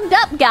drugged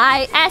up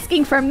guy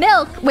asking for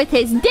milk with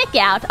his dick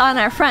out on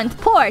our front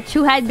porch,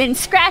 who had been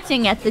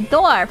scratching at the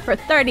door for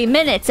 30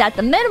 minutes at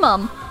the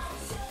minimum,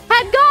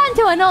 had gone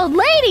to an old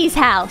lady's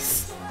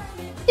house.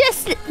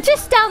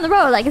 Just down the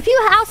road, like a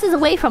few houses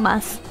away from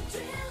us.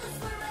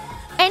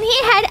 And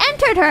he had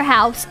entered her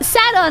house,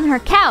 sat on her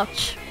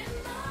couch,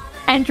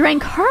 and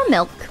drank her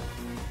milk.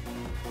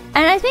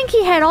 And I think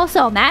he had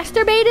also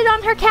masturbated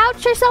on her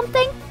couch or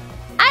something.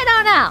 I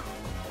don't know.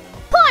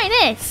 Point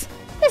is,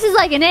 this is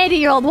like an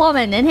 80-year-old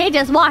woman, and he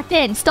just walked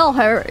in, stole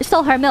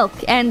her milk,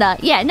 and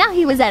yeah, now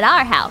he was at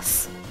our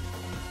house.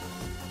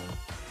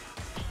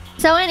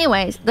 So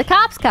anyways, the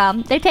cops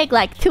come. They take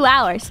like 2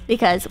 hours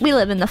because we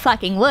live in the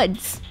fucking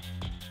woods.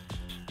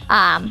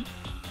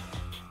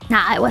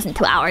 Nah, it wasn't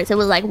 2 hours. It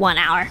was like 1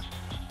 hour.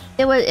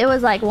 It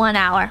was like 1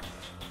 hour.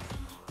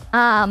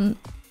 By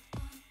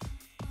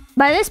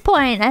this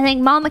point, I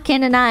think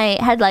Mamakin and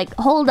I had like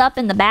holed up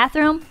in the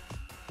bathroom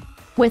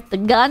with the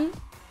gun,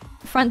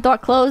 front door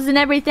closed and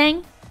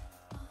everything.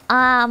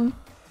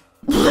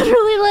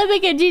 Literally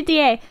living in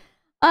GTA.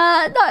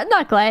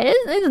 Not quite.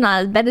 It's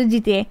not as bad as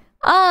GTA.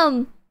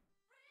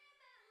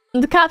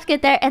 The cops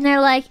get there and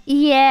they're like,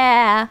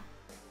 yeah,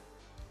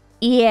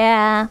 he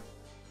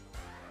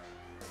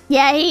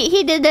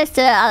did this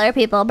to other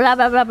people, blah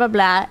blah blah blah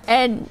blah,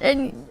 and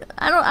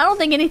I don't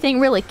think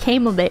anything really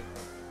came of it.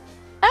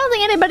 I don't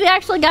think anybody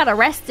actually got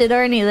arrested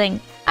or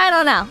anything. I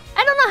don't know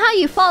how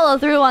you follow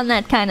through on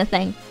that kind of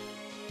thing.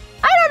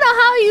 I don't know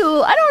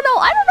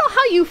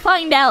how you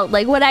find out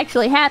like what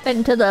actually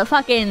happened to the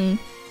fucking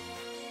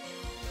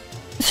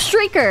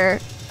streaker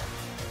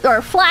or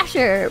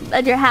flasher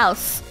at your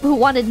house who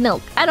wanted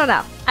milk. I don't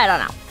know.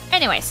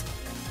 Anyways.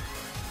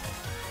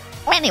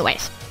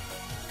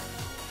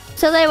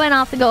 So they went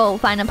off to go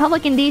find a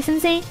public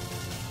indecency.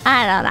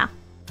 I don't know.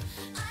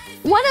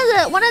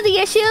 One of the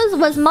issues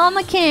was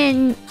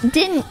Mamakin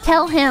didn't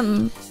tell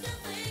him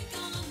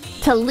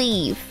to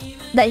leave,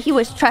 that he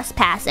was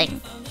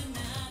trespassing.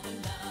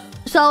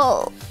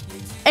 So,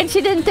 and she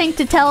didn't think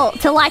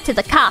to lie to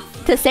the cop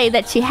to say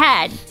that she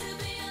had.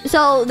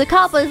 So the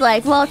cop was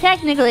like, well,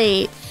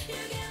 technically,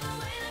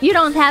 you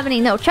don't have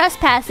any no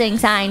trespassing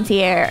signs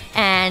here,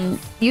 and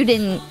you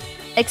didn't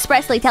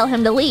expressly tell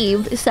him to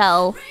leave,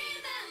 so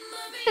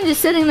I'm just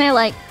sitting there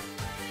like,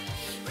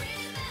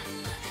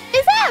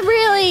 is that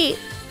really?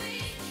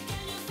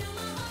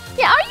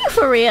 Yeah, are you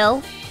for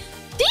real?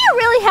 Do you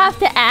really have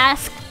to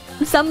ask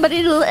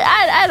somebody to?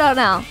 I don't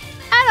know.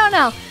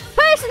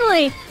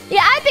 Personally,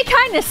 yeah, I'd be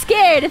kind of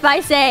scared if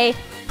I say,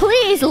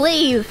 please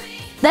leave,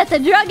 that the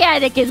drug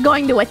addict is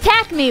going to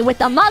attack me with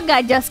the mug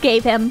I just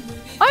gave him.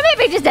 Or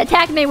maybe just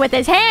attack me with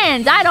his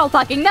hands. I don't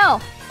fucking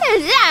know.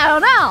 I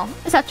don't know.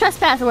 That's how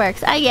trespass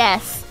works, I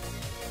guess.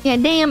 Yeah,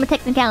 damn a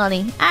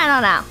technicality. I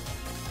don't know.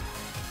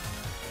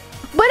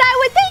 But I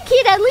would think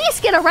he'd at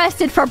least get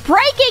arrested for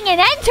breaking and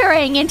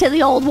entering into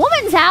the old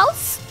woman's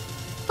house.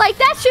 Like,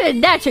 that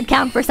should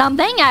count for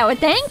something, I would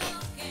think.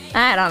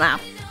 I don't know.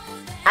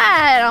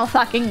 I don't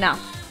fucking know.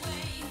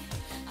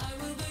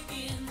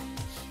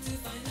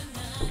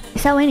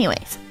 So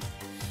anyways.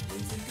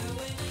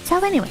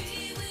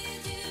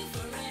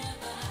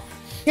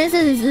 This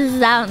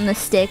is out in the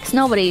sticks.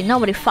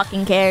 Nobody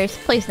fucking cares.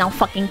 Please don't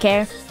fucking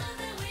care.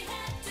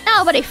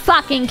 Nobody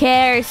fucking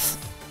cares.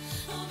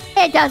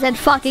 It doesn't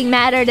fucking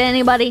matter to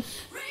anybody.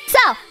 So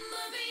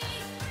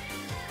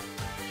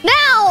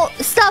now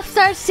stuff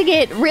starts to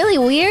get really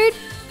weird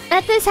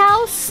at this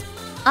house.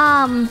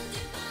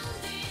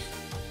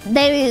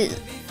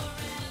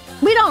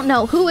 We don't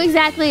know who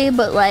exactly,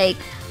 but like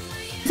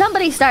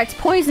somebody starts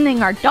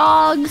poisoning our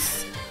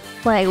dogs.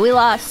 Like we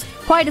lost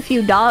quite a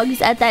few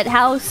dogs at that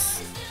house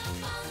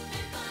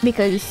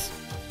because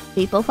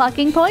people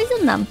fucking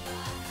poisoned them.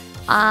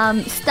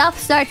 Stuff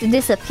starts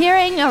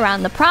disappearing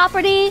around the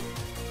property.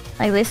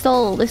 Like they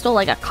stole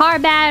like a car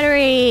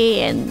battery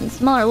and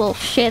some other little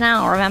shit. I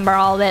don't remember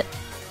all of it.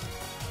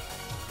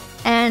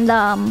 And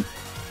like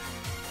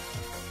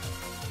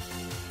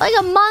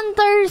a month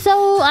or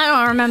so, I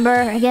don't remember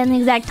again the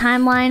exact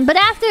timeline. But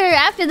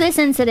after this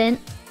incident,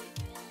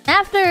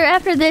 and we're,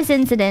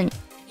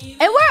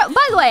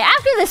 by the way,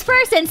 after this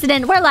first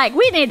incident, we're like,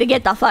 we need to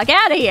get the fuck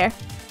out of here.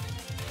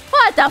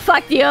 What the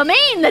fuck do you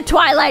mean, the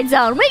Twilight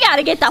Zone? We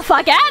gotta get the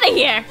fuck out of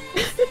here.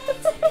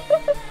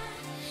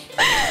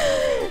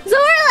 So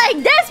we're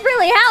like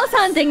desperately house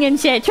hunting and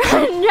shit,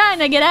 trying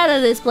to get out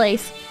of this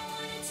place.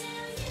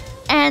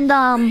 And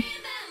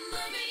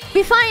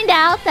we find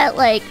out that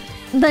like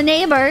the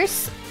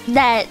neighbors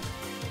that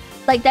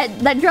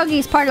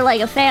druggie's part of like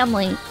a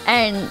family,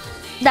 and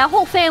that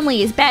whole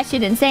family is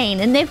batshit insane,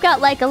 and they've got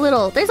like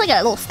there's like a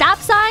little stop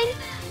sign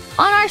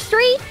on our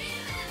street,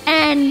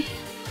 and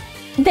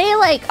they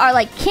like are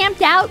like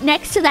camped out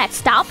next to that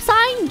stop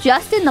sign,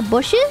 just in the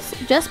bushes,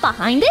 just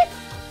behind it.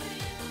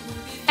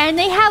 And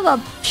they have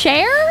a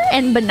chair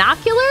and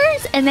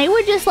binoculars, and they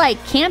would just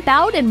like camp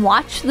out and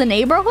watch the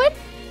neighborhood.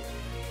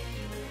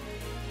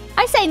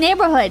 I say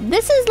neighborhood.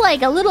 This is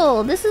like a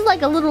little. It's just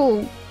like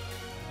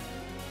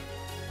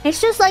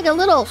a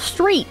little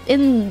street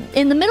in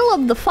the middle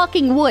of the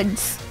fucking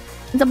woods.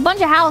 It's a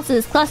bunch of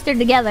houses clustered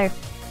together.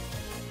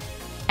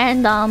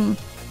 And then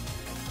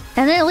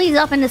it leads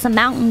up into some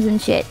mountains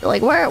and shit.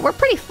 Like we're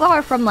pretty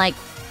far from like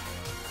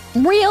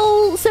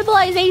real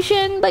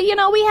civilization, but you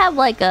know, we have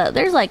like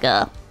there's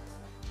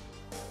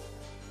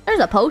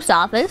a post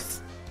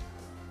office.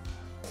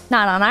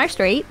 Not on our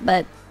street,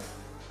 but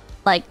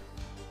like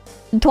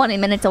 20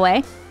 minutes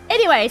away.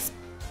 Anyways,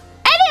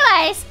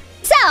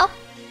 so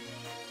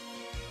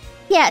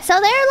yeah, so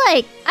they're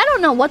like, I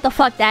don't know what the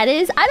fuck that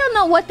is. I don't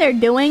know what they're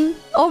doing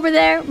over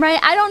there, right?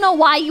 I don't know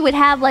why you would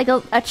have like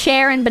a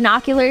chair and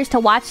binoculars to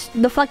watch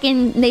the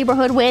fucking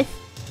neighborhood with.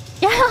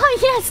 Yeah,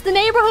 yes, the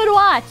neighborhood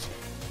watch.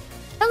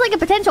 Sounds like a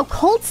potential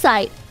cult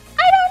site.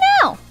 I don't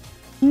know.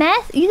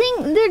 Meth? You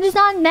think they're just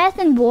on meth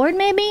and bored,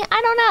 maybe?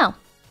 I don't know.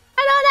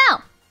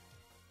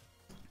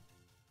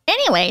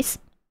 Anyways.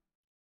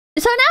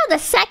 So now the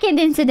second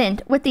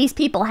incident with these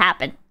people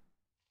happened.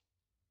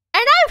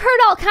 And I've heard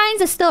all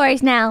kinds of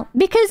stories now,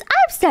 because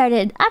I've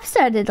started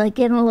like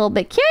getting a little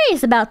bit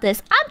curious about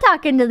this. I'm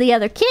talking to the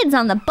other kids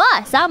on the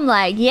bus. I'm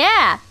like,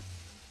 yeah,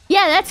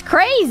 that's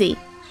crazy.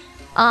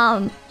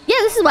 Yeah,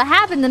 this is what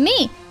happened to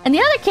me. And the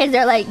other kids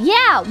are like,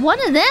 yeah, one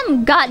of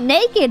them got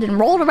naked and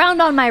rolled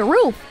around on my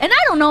roof. And I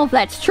don't know if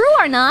that's true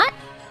or not.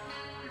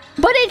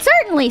 But it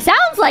certainly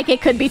sounds like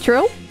it could be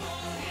true.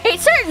 It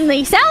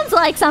certainly sounds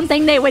like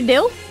something they would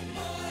do.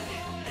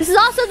 This is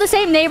also the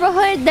same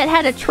neighborhood that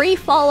had a tree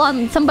fall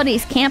on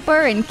somebody's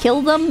camper and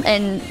kill them.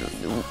 And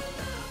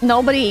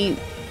nobody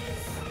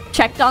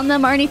checked on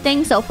them or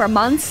anything. So for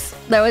months,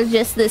 there was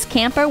just this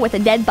camper with a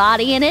dead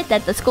body in it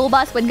that the school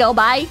bus would go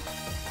by.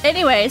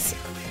 Anyways.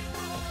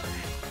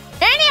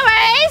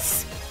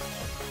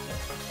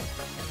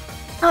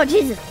 Oh,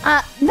 Jesus.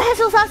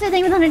 Basil Saucer,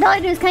 thank you for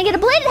 $100 dues. Can I get a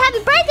belated happy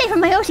birthday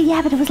from my Yoshi?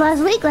 Yeah, but it was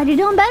last week. Glad you're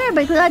doing better,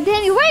 but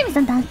damn, you worry me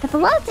sometimes. But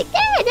well, take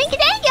care. Thank you.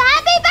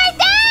 Happy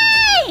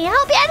birthday! I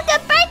hope you had a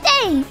good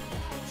birthday.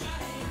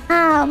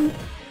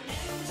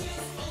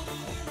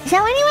 So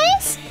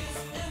anyways?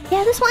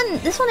 Yeah, this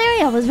one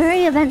area was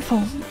very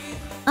eventful.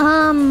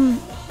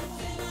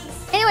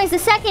 Anyways, the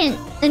second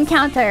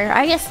encounter,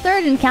 I guess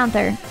third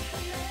encounter.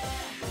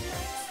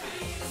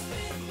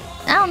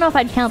 I don't know if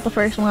I'd count the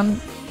first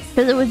one.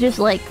 Because it was just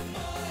like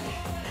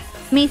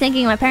me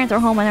thinking my parents were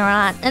home when they were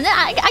not. And then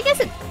I guess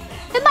it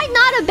might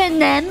not have been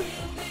them.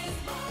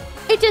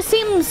 It just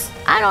seems,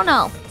 I don't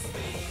know.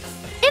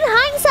 In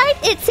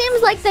hindsight, it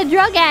seems like the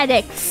drug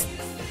addicts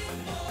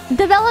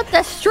developed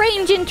a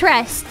strange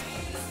interest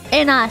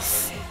in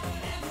us.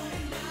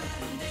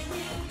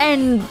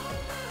 And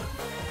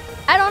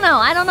I don't know.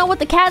 I don't know what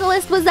the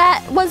catalyst was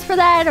for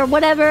that or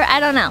whatever. I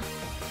don't know.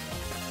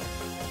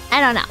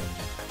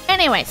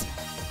 Anyways.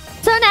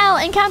 So now,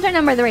 encounter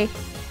number 3.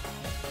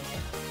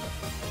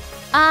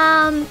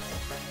 I'm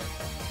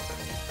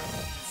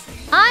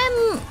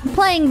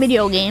playing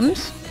video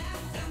games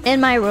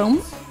in my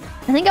room.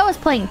 I think I was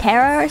playing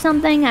Terra or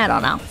something. I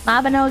don't know.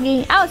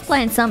 Mabinogi. I was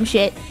playing some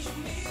shit.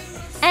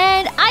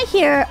 And I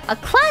hear a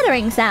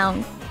clattering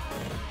sound.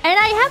 And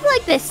I have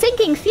like this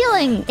sinking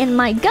feeling in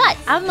my gut.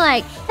 I'm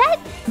like, that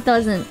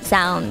doesn't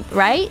sound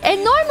right.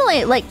 And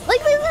normally, like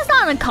it's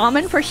not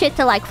uncommon for shit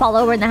to like fall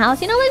over in the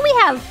house. You know, like we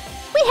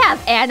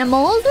have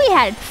animals. We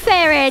had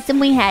ferrets and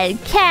we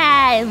had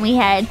cat and we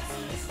had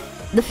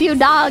the few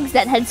dogs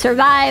that had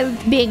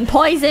survived being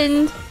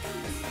poisoned.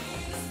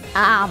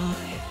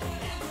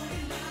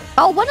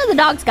 Oh, one of the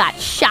dogs got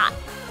shot,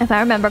 if I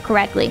remember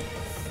correctly.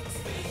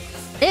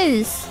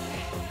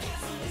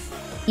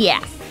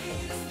 Yeah.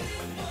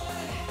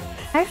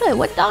 Actually,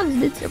 what dogs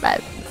did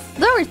survive?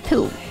 There was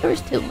two.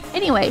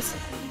 Anyways.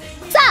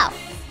 So,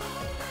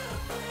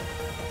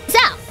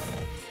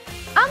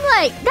 I'm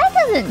like, that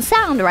doesn't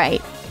sound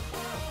right.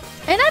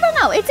 And I don't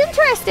know, it's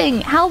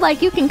interesting how,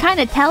 like, you can kind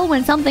of tell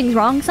when something's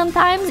wrong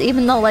sometimes,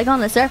 even though, like, on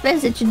the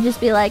surface, it should just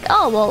be like,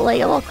 oh, well,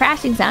 like, a little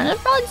crashing sound.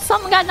 It's probably just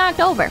someone got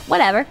knocked over.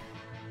 Whatever.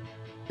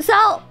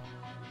 So,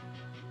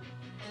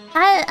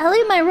 I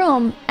leave my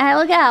room, and I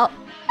look out,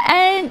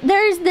 and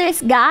there's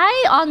this guy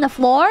on the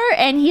floor,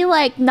 and he,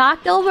 like,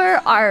 knocked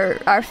over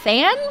our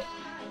fan.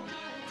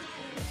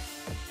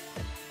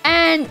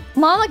 And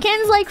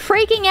Mamakin's, like,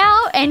 freaking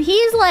out, and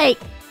he's, like,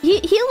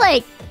 he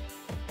like,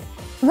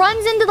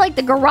 runs into, like,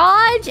 the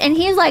garage, and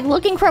he's, like,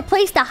 looking for a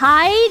place to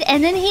hide,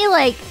 and then he,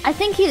 like, I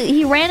think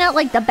he ran out,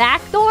 like, the back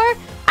door.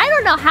 I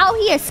don't know how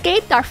he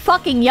escaped our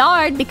fucking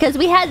yard, because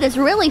we had this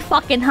really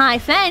fucking high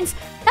fence.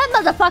 That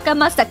motherfucker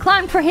must have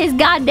climbed for his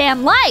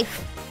goddamn life.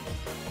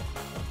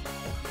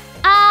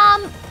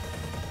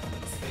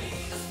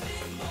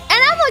 And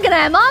I'm looking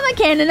at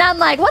Mamakin, and I'm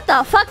like, what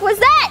the fuck was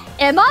that?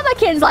 And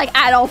Mamakin's like,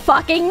 I don't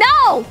fucking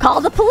know.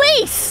 Call the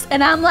police.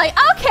 And I'm like,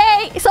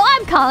 okay. So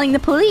I'm calling the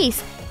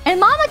police.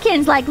 And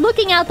Mamakin's like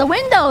looking out the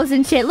windows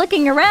and shit,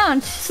 looking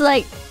around. She's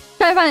like,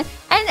 trying to find it.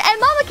 And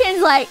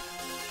Mamakin's like,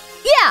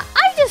 yeah,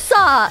 I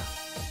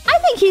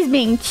think he's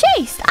being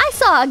chased. I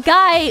saw a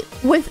guy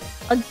with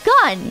a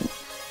gun.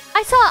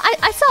 I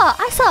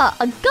saw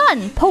a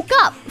gun poke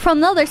up from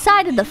the other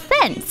side of the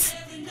fence.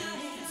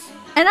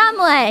 And I'm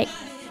like,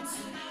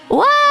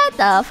 what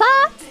the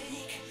fuck?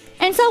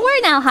 And so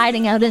we're now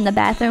hiding out in the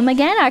bathroom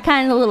again, our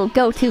kind of little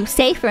go-to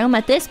safe room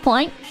at this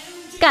point.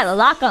 Got a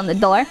lock on the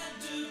door.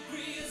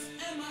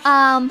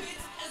 And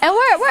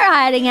we're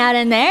hiding out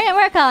in there, and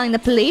we're calling the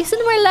police,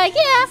 and we're like,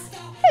 yeah,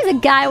 there's a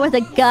guy with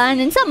a gun,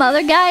 and some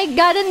other guy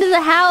got into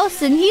the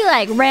house, and he,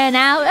 like, ran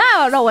out. I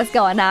don't know what's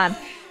going on.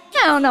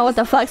 I don't know what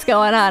the fuck's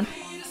going on.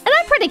 And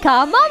I'm pretty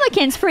calm.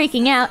 Mamakin's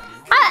freaking out.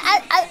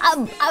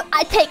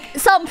 I take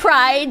some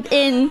pride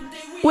in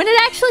when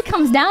it actually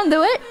comes down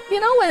to it. You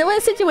know, when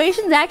the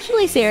situation's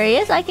actually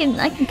serious, I can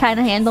kind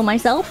of handle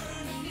myself.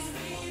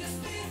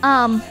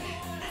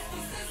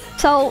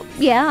 So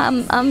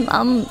yeah,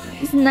 I'm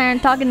sitting there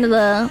and talking to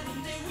the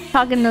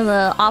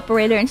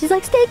operator, and she's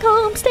like, stay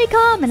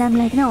calm, and I'm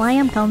like, no, I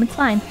am calm, it's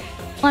fine.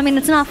 Well, I mean,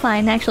 it's not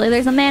fine, actually.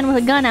 There's a man with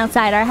a gun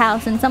outside our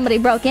house, and somebody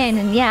broke in,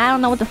 and yeah, I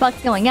don't know what the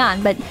fuck's going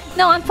on, but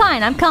no, I'm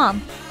fine, I'm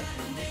calm.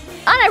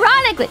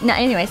 Unironically, no,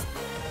 anyways.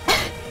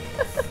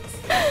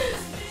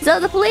 So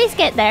the police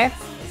get there,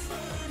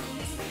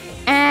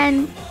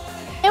 and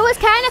It was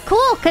kind of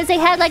cool because they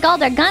had like all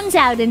their guns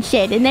out and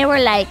shit, and they were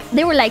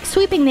like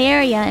sweeping the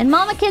area. And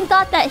Mamakin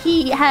thought that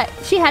she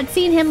had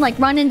seen him like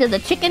run into the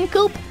chicken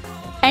coop,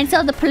 and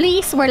so the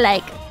police were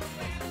like,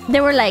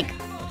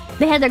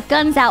 they had their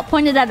guns out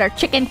pointed at our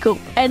chicken coop,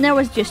 and there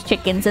was just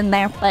chickens in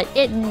there. But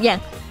yeah.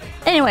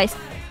 Anyways,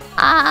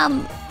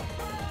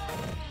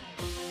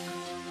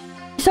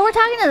 so we're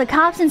talking to the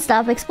cops and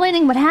stuff,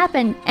 explaining what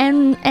happened,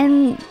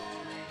 and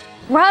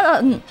we're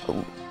out,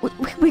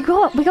 we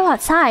go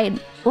outside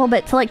a little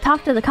bit to like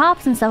talk to the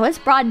cops and stuff. It's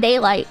broad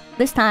daylight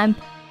this time,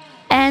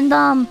 and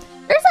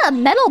there's a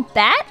metal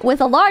bat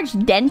with a large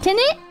dent in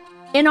it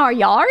in our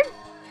yard,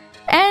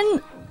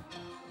 and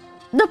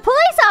the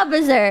police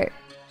officer,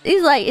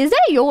 he's like, "Is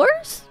that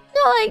yours?"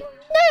 They're like,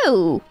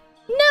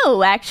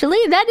 "No,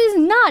 actually, that is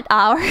not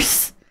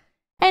ours."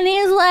 And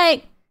he's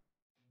like,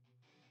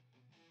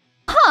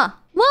 "Huh,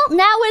 well,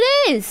 now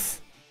it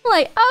is." I'm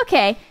like,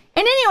 okay.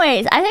 And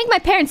anyways, I think my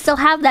parents still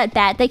have that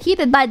bat. They keep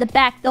it by the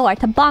back door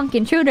to bonk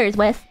intruders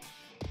with.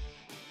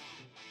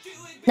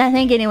 I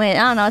think anyway,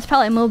 I don't know, it's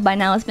probably moved by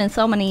now. It's been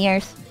so many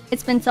years.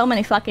 It's been so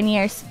many fucking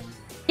years.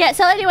 Yeah,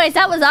 so anyways,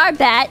 that was our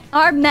bat.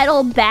 Our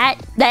metal bat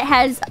that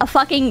has a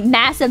fucking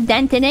massive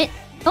dent in it.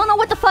 Don't know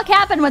what the fuck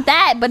happened with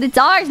that, but it's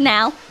ours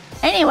now.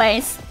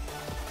 Anyways.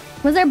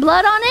 Was there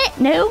blood on it?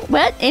 No.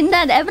 What? In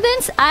that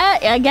evidence?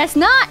 I guess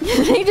not.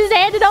 They just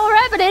handed over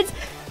evidence.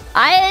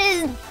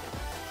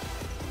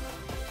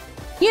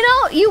 You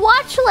know, you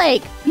watch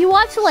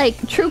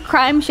like true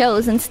crime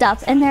shows and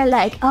stuff, and they're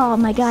like, "Oh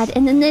my god!"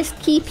 And then this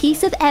key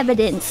piece of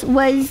evidence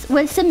was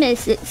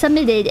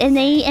submitted, and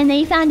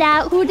they found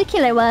out who the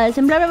killer was,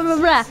 and blah blah blah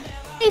blah.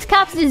 These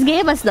cops just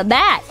gave us the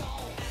bat.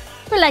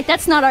 We're like,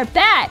 "That's not our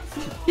bat.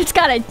 It's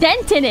got a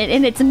dent in it,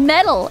 and it's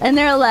metal." And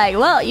they're like,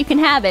 "Well, you can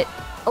have it."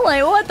 I'm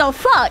like, "What the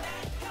fuck?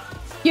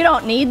 You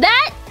don't need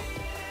that?"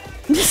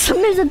 Just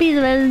submit a piece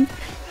of evidence.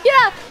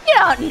 Yeah, you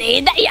don't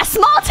need that. Yeah,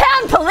 small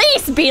town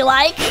police be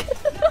like.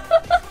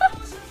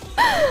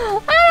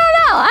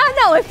 I don't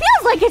know. It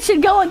feels like it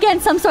should go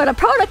against some sort of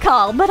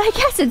protocol, but I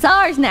guess it's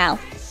ours now.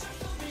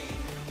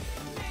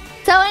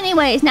 So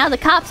anyways, now the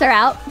cops are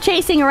out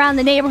chasing around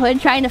the neighborhood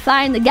trying to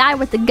find the guy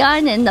with the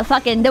gun and the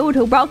fucking dude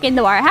who broke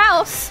into our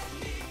house.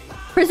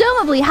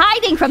 Presumably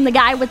hiding from the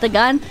guy with the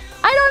gun.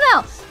 I don't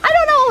know. I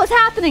don't know what was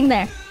happening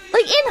there.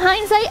 Like, in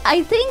hindsight,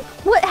 I think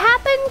what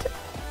happened...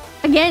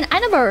 Again, I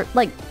never,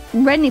 like,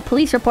 read any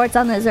police reports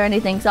on this or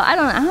anything, so I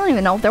don't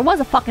even know if there was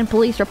a fucking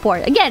police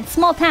report. Again,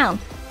 small town.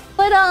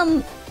 But,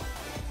 I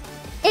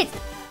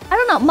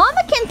don't know.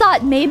 Mamakin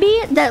thought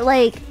maybe that,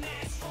 like,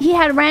 he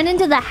had ran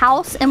into the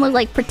house and was,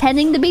 like,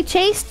 pretending to be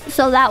chased,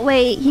 so that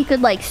way he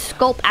could, like,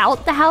 scope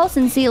out the house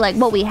and see, like,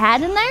 what we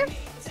had in there.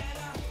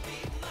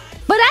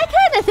 But I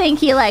kind of think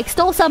he, like,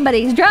 stole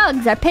somebody's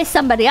drugs or pissed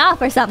somebody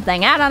off or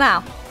something. I don't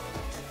know.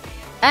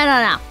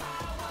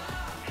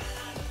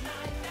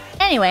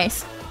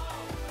 Anyways,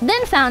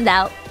 then found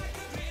out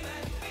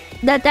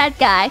that that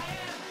guy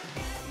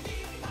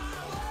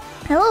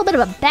had a little bit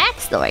of a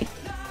backstory.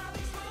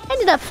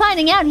 Ended up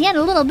finding out he had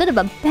a little bit of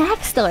a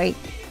backstory,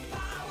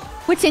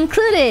 which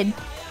included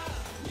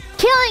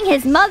killing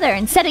his mother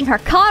and setting her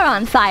car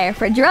on fire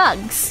for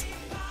drugs.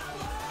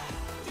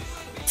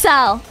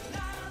 So,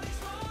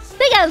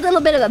 they got a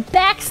little bit of a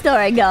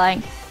backstory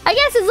going. I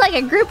guess it's like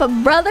a group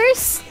of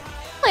brothers.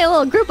 Like a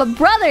little group of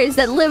brothers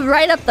that live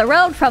right up the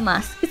road from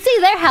us. You could see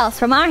their house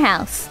from our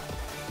house.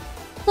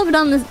 They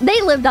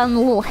lived on the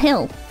little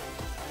hill.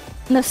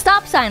 And the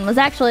stop sign was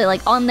actually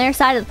like on their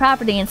side of the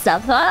property and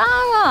stuff. So I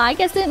don't know. I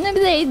guess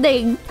maybe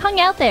they hung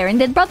out there and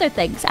did brother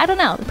things. I don't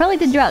know. They probably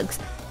did drugs.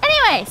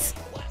 Anyways,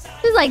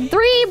 there's like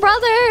 3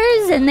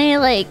 brothers, and they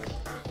like,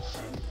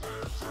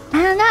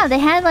 I don't know. They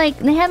had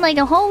like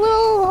a whole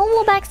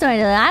little backstory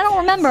to that. I don't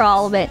remember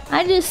all of it.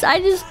 I just,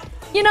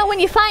 you know, when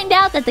you find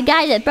out that the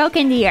guy that broke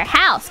into your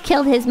house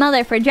killed his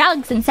mother for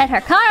drugs and set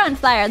her car on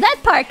fire, that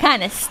part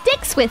kind of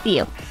sticks with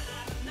you.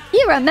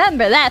 You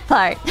remember that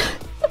part.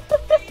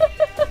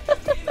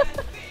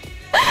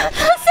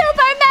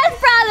 Super Meth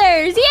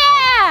Brothers,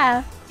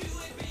 yeah!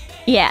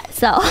 Yeah,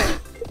 so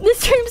this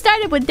stream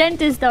started with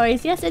dentist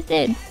stories. Yes, it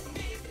did.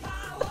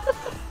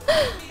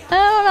 I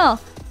don't know.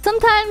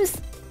 Sometimes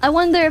I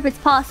wonder if it's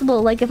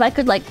possible, like, if I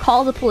could, like,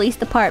 call the police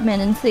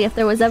department and see if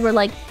there was ever,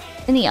 like,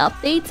 any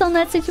updates on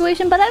that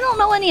situation, but I don't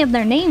know any of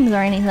their names or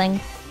anything.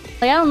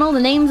 Like, I don't know the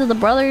names of the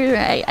brothers.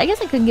 I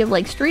guess I could give,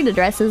 like, street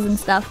addresses and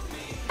stuff.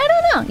 I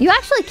don't know. You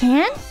actually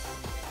can?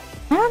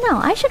 I don't know.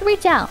 I should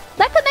reach out.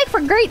 That could make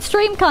for great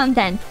stream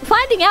content.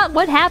 Finding out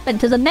what happened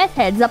to the meth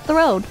heads up the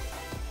road.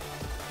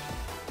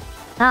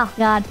 Oh,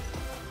 God.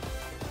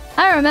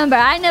 I remember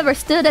I never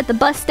stood at the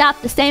bus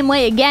stop the same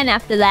way again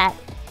after that.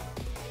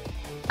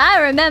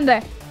 I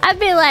remember. I'd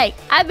be like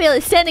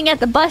standing at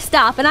the bus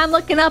stop and I'm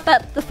looking up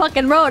at the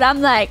fucking road. I'm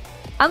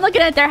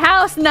looking at their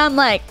house and I'm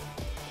like,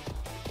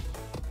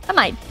 I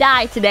might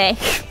die today.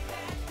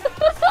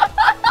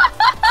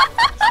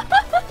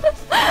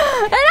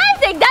 And I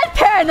think that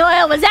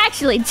paranoia was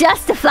actually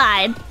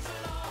justified.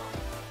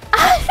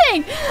 I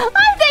think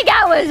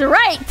I was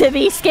right to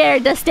be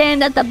scared to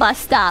stand at the bus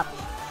stop.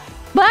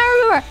 But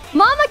I remember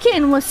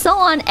Mamakin was so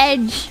on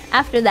edge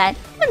after that.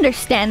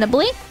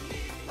 Understandably.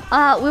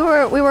 We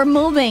were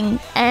moving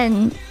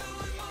and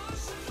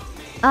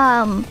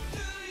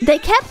they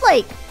kept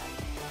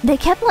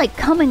like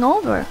coming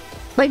over.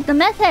 Like the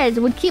meth heads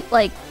would keep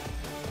like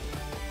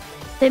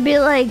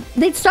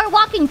they'd start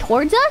walking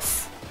towards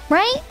us,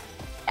 right?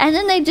 And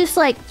then they'd just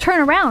like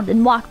turn around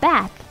and walk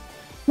back.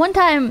 One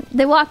time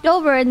they walked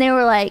over and they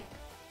were like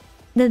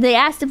they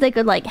asked if they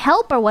could like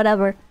help or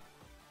whatever.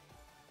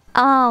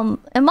 And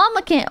one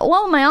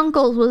of my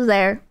uncles was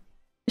there.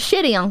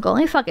 Shitty uncle.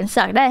 He fucking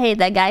sucked. I hate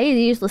that guy. He's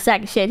a useless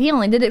sack of shit. He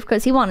only did it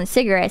because he wanted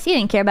cigarettes. He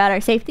didn't care about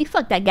our safety.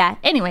 Fuck that guy.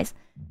 Anyways.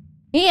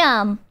 He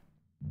was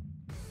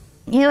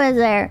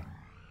there.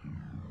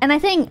 And I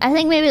think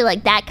maybe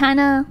like that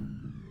kinda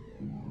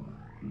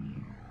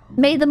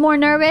made them more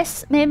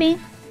nervous, maybe?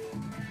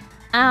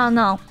 I don't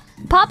know.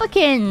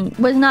 Papakin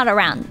was not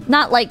around.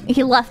 Not like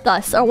he left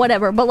us or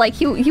whatever, but like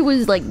he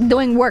was like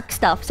doing work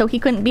stuff, so he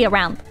couldn't be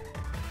around.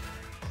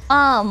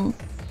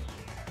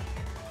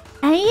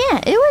 And yeah,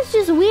 it was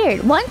just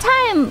weird. One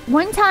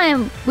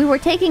time we were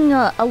taking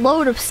a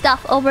load of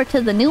stuff over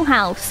to the new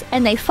house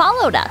and they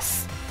followed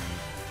us.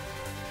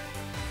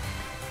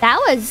 That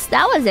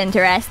was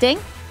interesting.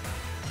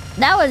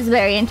 That was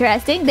very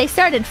interesting. They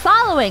started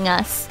following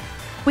us.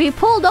 We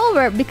pulled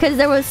over because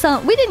there was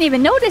we didn't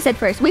even notice at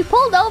first. We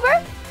pulled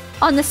over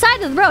on the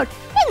side of the road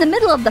in the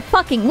middle of the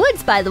fucking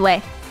woods, by the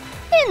way.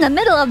 In the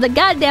middle of the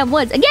goddamn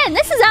woods. Again,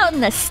 this is out in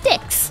the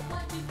sticks.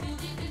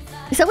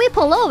 So we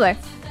pull over.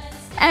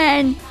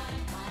 And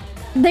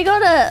they go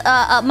to,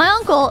 my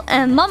uncle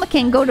and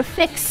Mamakin go to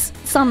fix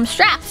some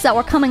straps that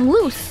were coming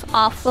loose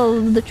off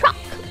of the truck,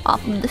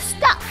 off of the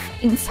stuff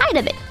inside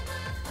of it.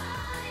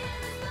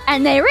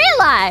 And they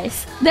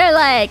realize, they're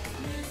like,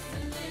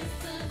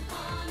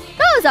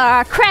 those are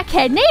our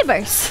crackhead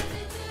neighbors.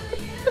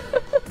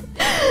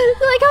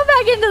 So they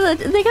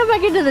come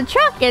back into the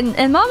truck and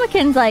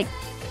Mamakin's like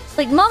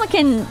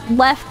Mamakin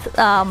left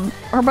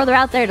her brother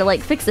out there to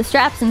like fix the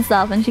straps and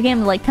stuff, and she came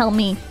to like tell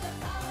me.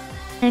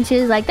 And she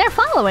was like, they're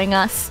following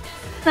us.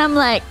 And I'm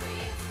like,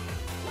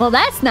 well,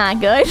 that's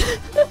not good.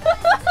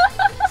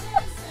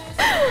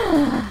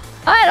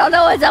 I don't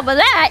know what's up with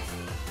that.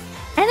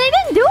 And they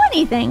didn't do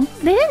anything.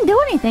 They didn't do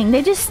anything.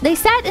 They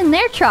sat in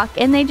their truck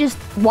and they just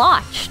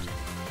watched.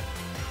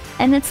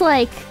 And it's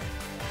like,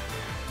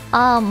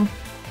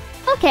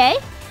 okay.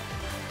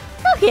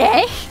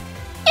 Okay.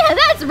 Yeah,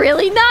 that's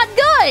really not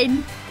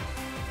good.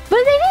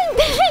 But they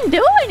didn't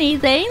do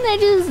anything.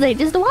 They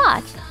just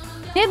watched.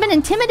 They had been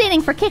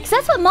intimidating for kicks.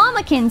 That's what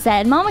Mamakin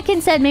said.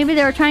 Mamakin said maybe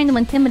they were trying to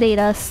intimidate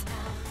us.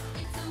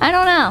 I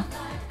don't know.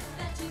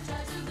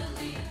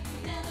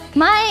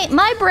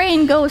 My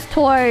brain goes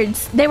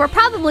towards they were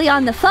probably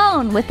on the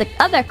phone with the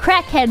other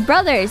crackhead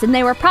brothers, and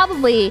they were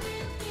probably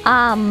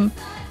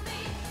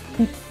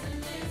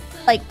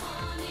like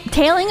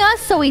tailing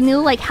us so we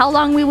knew like how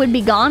long we would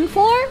be gone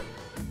for.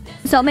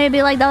 So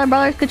maybe like the other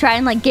brothers could try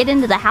and like get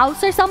into the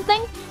house or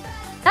something.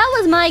 That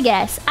was my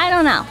guess. I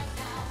don't know.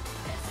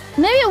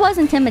 Maybe it was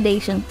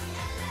intimidation.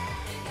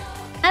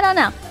 I don't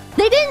know.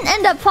 They didn't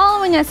end up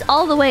following us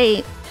all the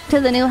way to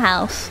the new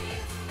house.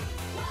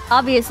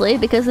 Obviously,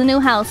 because the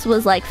new house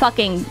was like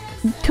fucking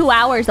 2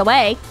 hours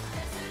away.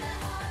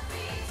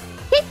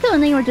 𝐒𝐡𝐚𝐭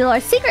and they were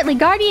Dolores. Secretly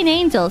guardian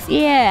angels.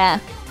 Yeah.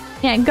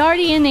 Yeah,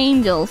 guardian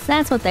angels.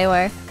 That's what they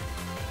were.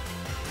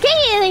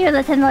 𝐂𝐡𝐚 and they were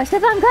the $10.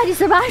 Steph, I'm glad you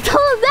survived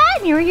all of that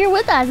and you were here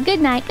with us. Good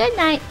night. Good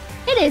night.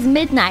 It is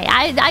midnight.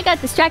 I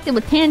got distracted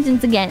with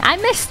tangents again. I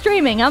missed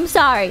streaming. I'm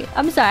sorry.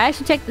 I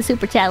should check the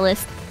super chat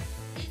list.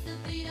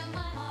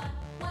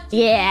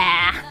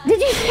 Yeah.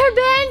 Did you hear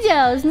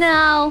banjos?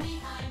 No.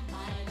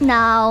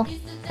 No.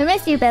 I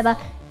miss you, Beba.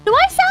 Do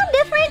I sound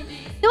different?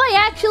 Do I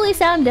actually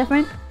sound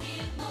different?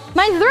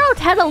 My throat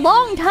had a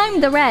long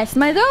time to rest.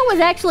 My throat was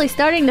actually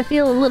starting to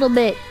feel a little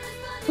bit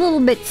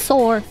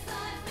sore.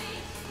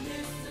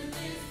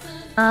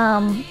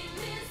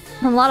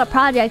 A lot of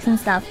projects and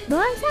stuff. Do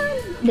I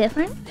sound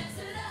different?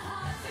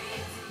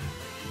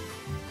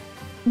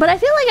 But I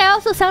feel like I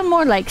also sound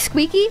more like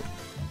squeaky.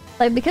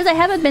 Like because I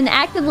haven't been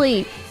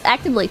actively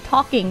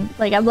talking.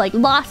 Like I've like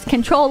lost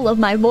control of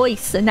my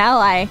voice, and now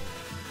I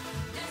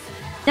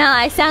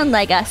sound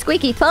like a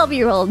squeaky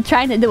 12-year-old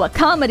trying to do a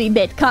comedy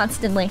bit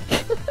constantly.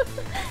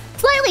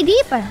 Slightly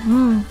deeper.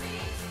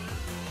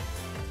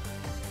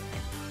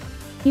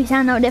 You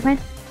sound no different.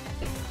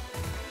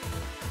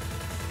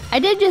 I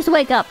did just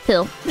wake up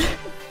too.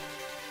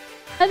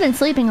 I've been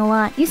sleeping a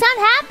lot. You sound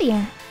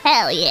happier.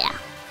 Hell yeah.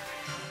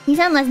 You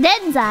sound less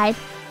dead inside.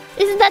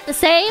 Isn't that the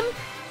same?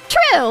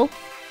 True.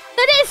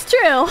 That is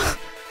true.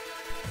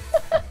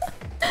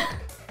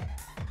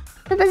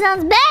 But it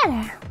sounds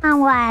better. I'm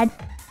glad.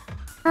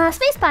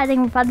 Space Pie, thank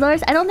you for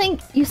 $5. I don't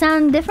think you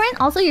sound different.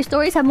 Also, your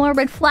stories have more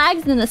red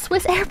flags than the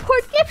Swiss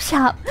airport gift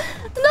shop.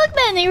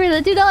 Milkman, thank you for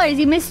the $2.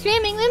 You miss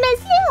streaming. We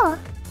miss you.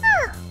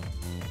 Ah.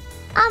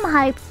 I'm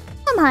hyped.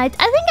 I think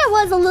I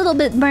was a little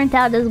bit burnt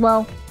out as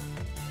well.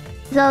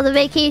 So the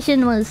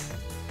vacation was...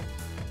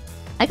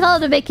 I call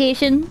it a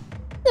vacation.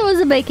 It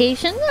was a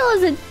vacation.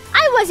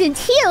 I It wasn't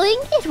healing,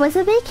 it was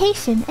a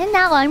vacation, and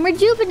now I'm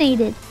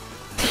rejuvenated.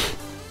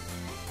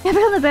 Never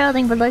on the barrel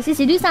thing for Lois. You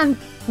do sound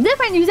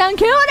different, you sound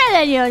cuter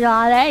than you. Oh,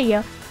 there you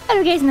go.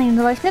 Notification thing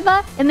for Lois.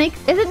 Pippa,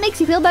 if it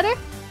makes you feel better,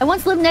 I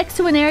once lived next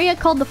to an area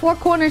called the Four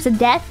Corners of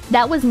Death.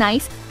 That was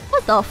nice.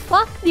 What the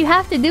fuck do you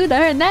have to do to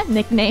earn that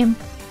nickname?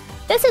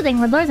 This is thing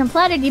for Lords and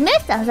flattered you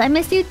missed us. I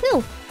missed you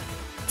too.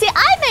 See,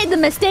 I made the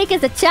mistake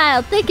as a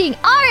child thinking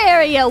our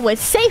area was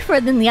safer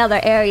than the other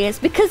areas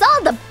because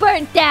all the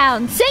burnt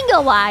down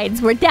single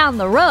wides were down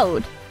the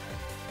road.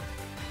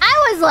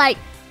 I was like,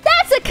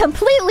 that's a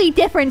completely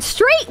different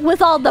street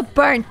with all the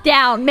burnt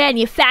down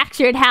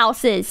manufactured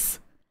houses.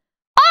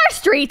 Our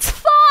street's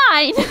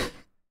fine.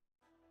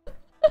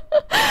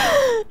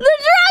 The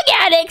drug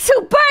addicts who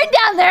burned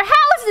down their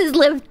houses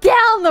live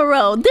down the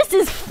road. This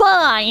is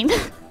fine.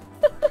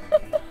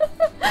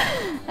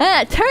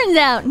 Turns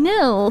out,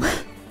 no.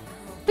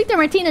 Victor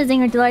Martinez,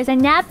 Zinger Dolores, I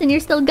napped and you're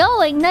still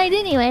going. Night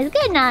anyways.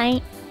 Good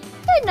night.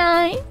 Good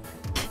night.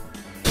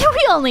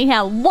 We only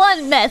have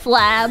one meth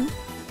lab.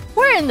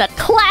 We're in the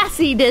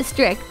classy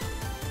district.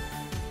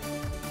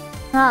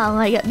 Oh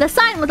my god. The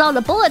sign with all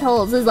the bullet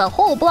holes is a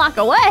whole block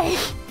away.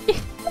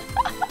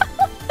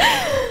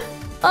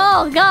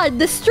 Oh god,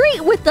 the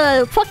street with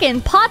the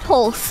fucking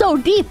potholes so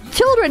deep,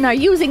 children are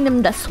using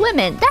them to swim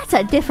in. That's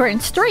a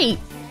different street.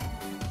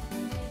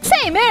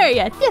 Same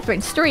area,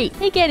 different street.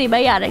 Take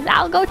antibiotics.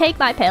 I'll go take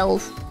my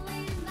pills.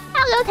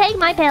 I'll go take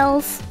my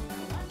pills.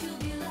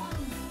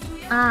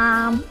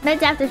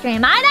 Meds after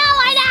stream. I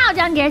know!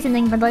 John Garrison,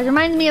 thank you for the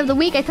reminds me of the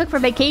week I took for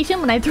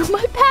vacation when I threw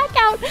my back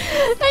out.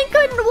 I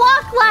couldn't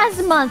walk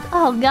last month.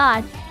 Oh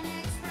god.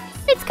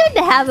 It's good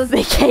to have a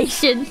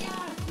vacation.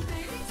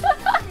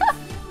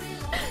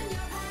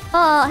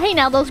 Hey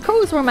now, those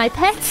crows were my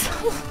pets.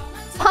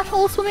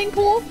 Pothole swimming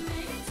pool.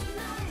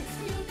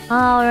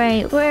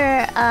 Alright,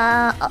 we're,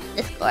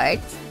 Discord.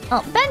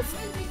 Oh,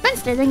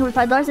 Benster, thank you for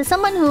 $5. As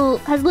someone who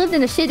has lived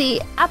in a shitty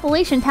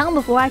Appalachian town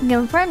before, I can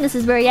confirm this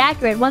is very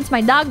accurate. Once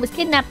my dog was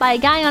kidnapped by a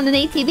guy on an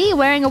ATV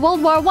wearing a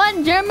World War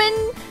I German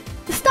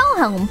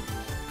Stahlhelm.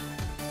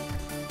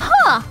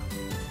 Huh.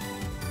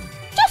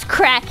 Just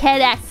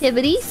crackhead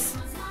activities.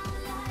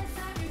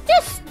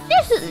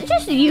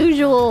 Just the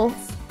usual.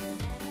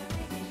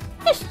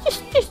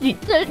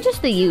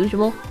 Just the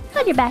usual.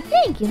 Glad you're back.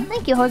 Thank you.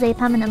 Thank you, Jose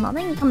Paminamo.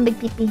 Thank you, come big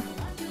pee-pee.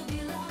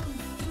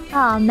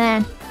 Oh,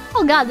 man.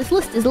 Oh, God, this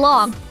list is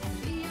long.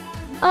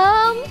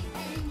 Alright.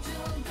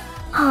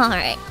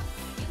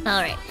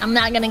 Alright. I'm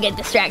not gonna get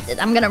distracted.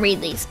 I'm gonna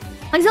read these.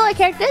 Auxiliary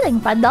character, thank you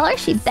for $5.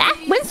 She back.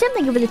 Winston,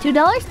 thank you for the $2.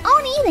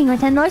 Oni, thank you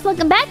for $10.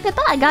 Welcome back,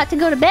 Pippa. I got to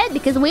go to bed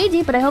because of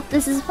Ouija, but I hope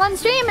this is a fun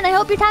stream and I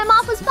hope your time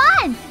off was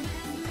fun.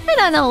 I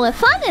don't know if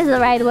fun is the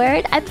right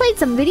word. I played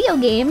some video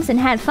games and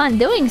had fun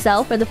doing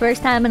so for the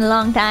first time in a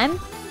long time.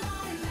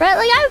 Right,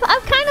 like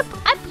I've kind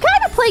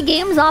of played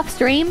games off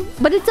stream,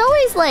 but it's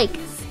always like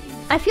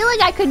I feel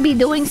like I could be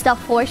doing stuff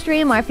for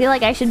stream, or I feel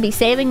like I should be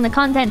saving the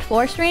content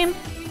for stream.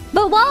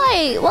 But while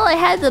I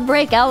had the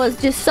break, I was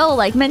just so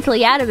like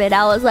mentally out of it.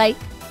 I was like,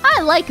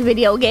 I like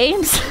video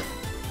games.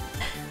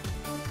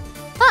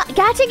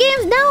 Gacha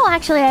games? No,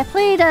 actually, I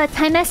played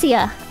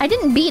Timesia. I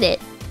didn't beat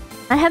it.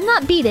 I have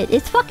not beat it.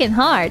 It's fucking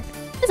hard.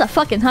 It's a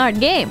fucking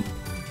hard game.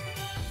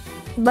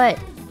 But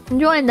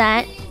enjoying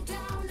that.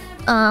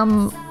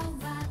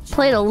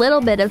 Played a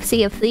little bit of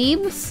Sea of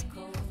Thieves.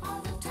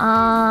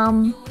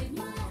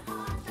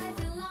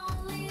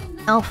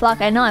 Oh fuck,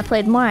 I know I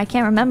played more. I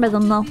can't remember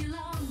them though.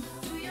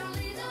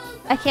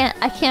 I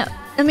can't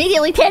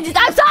immediately tangent.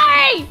 I'm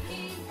sorry!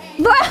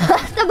 Bro,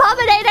 the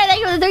Bominator, thank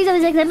you for the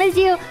 376. I miss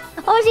you.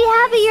 Oh, she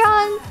happy you're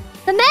on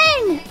the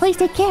main. Please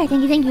take care.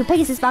 Thank you.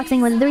 Pegasus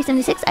Boxing with the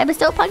 376. I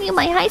bestow upon you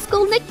my high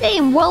school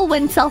nickname,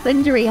 Whirlwind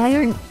Self-Injury. I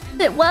earned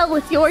it well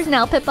with yours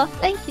now, Pippa.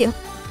 Thank you.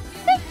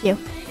 Thank you.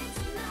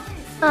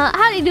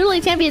 Howdy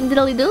doodly champion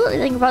diddly doodly.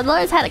 Thank you for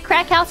 $5. Had a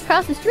crack house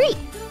across the street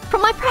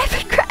from my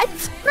private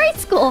grade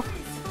school.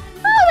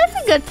 Oh,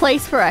 that's a good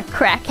place for a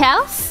crack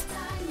house.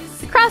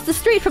 Across the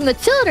street from the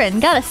children.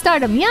 Gotta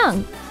start them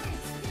young.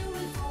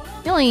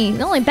 The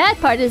only bad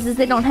part is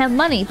they don't have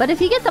money. But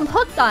if you get them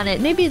hooked on it,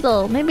 maybe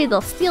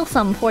they'll steal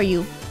some for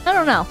you. I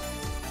don't know.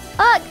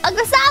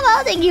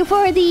 Gustavo, thank you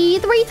for the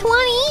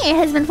 320. It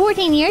has been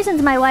 14 years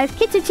since my wife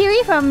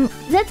Kitsuchiri from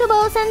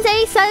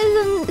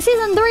𝐶𝑯𝑨𝒀𝑶𝑶𝑶𝑶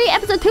Season 3,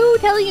 Episode 2,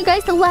 telling you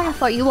guys to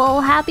laugh. Are you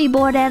all happy,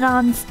 bored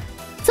add-ons?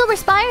 Silver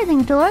Spire,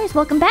 thank you, Dolores.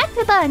 Welcome back,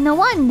 Pippa. No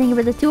one, thank you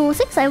for the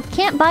 206. I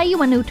can't buy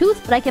you a new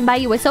tooth, but I can buy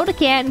you a soda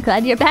can.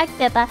 Glad you're back,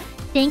 Pippa.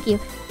 Thank you.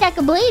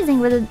 Taka Blaze,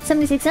 thank you for the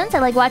 76 cents. I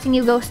like watching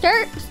you go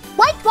stir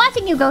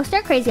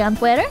crazy on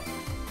Twitter.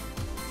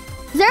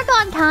 Zerk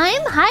on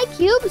time. Hi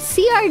Cube,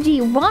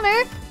 CRG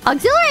Runner.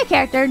 Auxiliary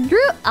character,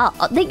 Drew.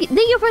 Thank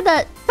you for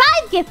the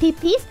 5 gift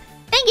PPs.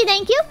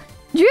 Thank you.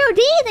 Drew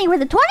D, thank you for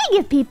the 20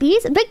 gift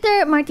PPs.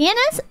 Victor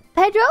Martinez,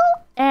 Pedro,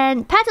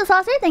 and Pato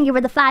Saucer, thank you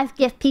for the 5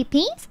 gift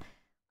PPs.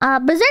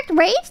 Berserk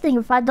Rage, thank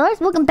you for $5.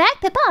 Welcome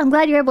back, Pippa. I'm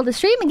glad you're able to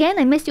stream again.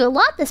 I missed you a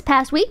lot this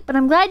past week, but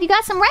I'm glad you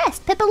got some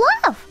rest. Pippa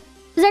Love.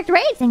 Berserk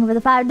Rage, thank you for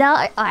the $5.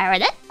 Oh, I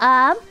read it.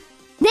 Dan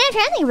Tran,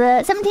 thank you for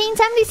the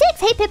 1776.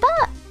 Hey,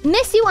 Pippa.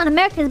 Miss you on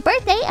America's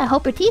birthday. I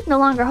hope your teeth no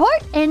longer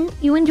hurt and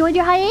you enjoyed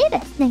your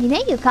hiatus.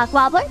 Thank you, Cock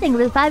Wobbler. Thank you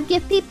for the 5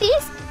 gift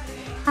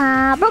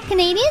peepees. Broke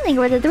Canadian, thank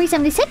you for the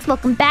 376.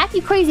 Welcome back,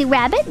 you crazy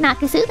rabbit.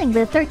 Nakasu, thank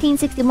you for the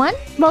 1361.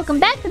 Welcome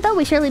back, Pippo.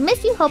 We surely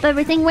missed you. Hope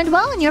everything went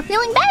well and you're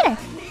feeling better.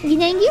 Thank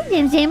you,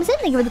 James Jameson.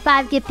 Thank you for the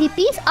 5 gift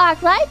peepees.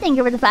 Arclight, thank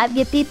you for the 5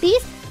 gift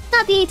peepees.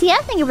 Not the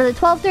ATF, thank you for the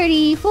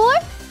 1234.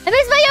 I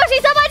miss my Yoshi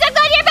so much, I'm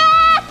glad you're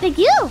back! Thank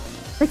you.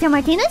 Victor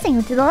Martinez, thank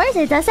you for $2.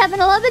 It's a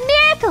 7-Eleven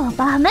miracle.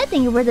 Bahamut,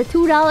 thank you for the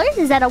 $2.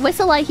 Is that a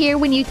whistle I hear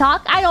when you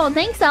talk? I don't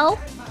think so.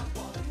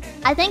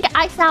 I think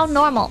I sound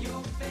normal.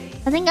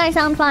 I think I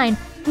sound fine.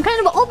 I'm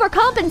kind of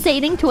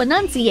overcompensating to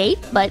enunciate,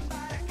 but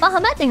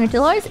Bahamut, thank you for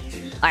 $2.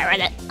 Alright,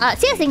 read it.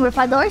 CS, thank you for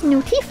 $5.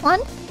 New Teeth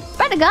Fund.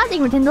 Spread a God,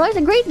 thank you for $10.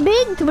 A great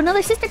big to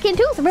another sister kin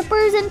too.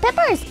 Rippers and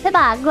Peppers.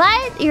 Pippa,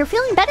 glad you're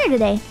feeling better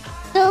today.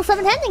 Still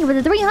 710, thank you for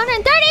the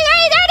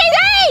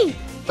 333!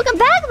 Welcome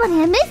back,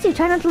 buddy. I missed you.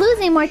 Try not to lose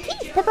any more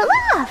teeth. Pippa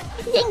love.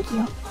 Thank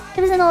you.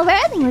 It was an over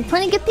everything with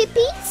 20 good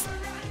peepees.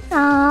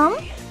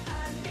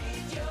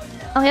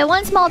 Okay,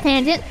 one small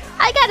tangent.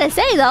 I gotta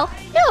say though,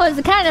 it was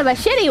kind of a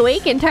shitty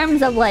week in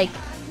terms of like,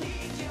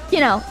 you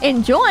know,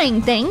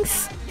 enjoying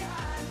things.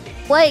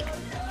 Like,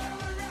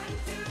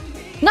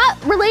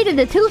 not related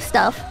to tooth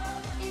stuff.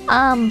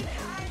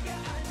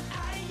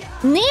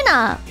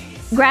 Nina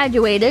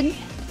graduated.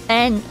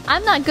 And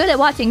I'm not good at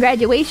watching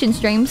graduation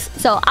streams,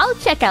 so I'll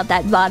check out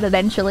that VOD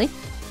eventually.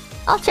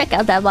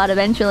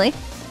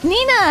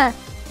 Nina!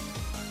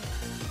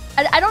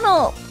 I don't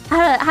know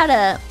how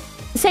to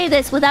say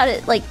this without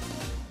it, like,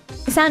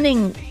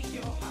 sounding...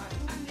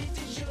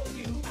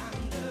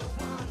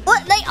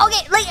 What? Like,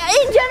 okay, like,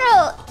 in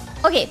general...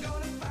 Okay,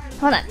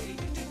 hold on.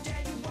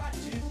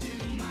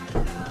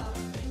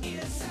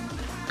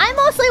 I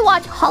mostly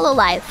watch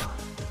HoloLive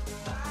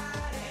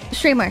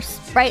streamers.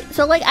 Right,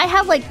 so like I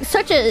have like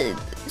such a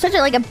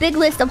like a big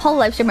list of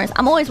HoloLive streamers.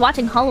 I'm always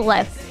watching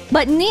HoloLive,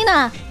 but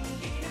Nina,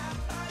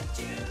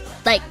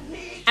 like,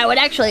 I would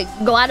actually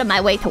go out of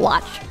my way to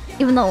watch,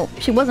 even though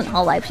she wasn't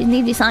HoloLive. She's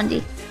Niji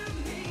Sanji.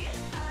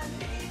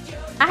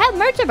 I have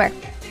merch of her.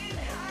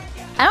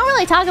 I don't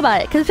really talk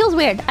about it because it feels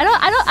weird. I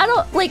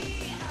don't like.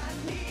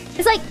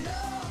 It's like,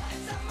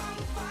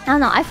 I don't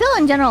know. I feel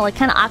in general like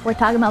kind of awkward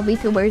talking about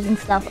VTubers and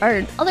stuff,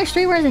 or other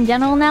streamers in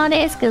general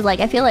nowadays. Because like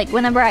I feel like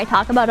whenever I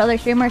talk about other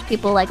streamers,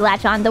 people like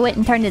latch onto it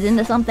and turn it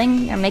into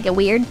something or make it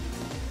weird.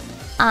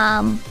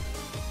 But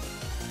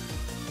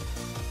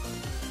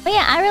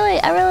yeah, I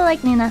really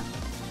like Nina,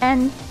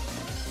 and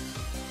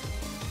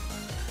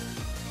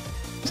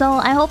so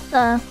I hope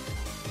to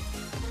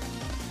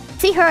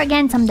see her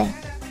again someday.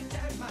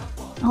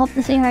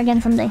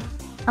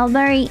 I'll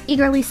very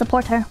eagerly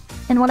support her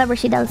in whatever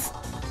she does.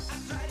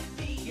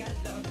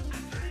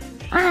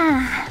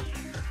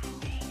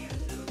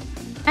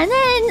 And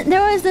then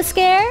there was the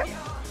scare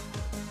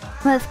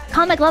with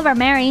comic lover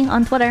Mary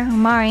on Twitter. Or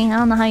Mari, I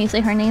don't know how you say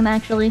her name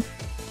actually,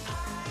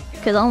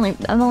 because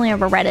I've only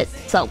ever read it.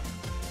 So,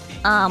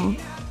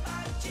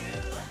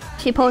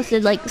 she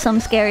posted like some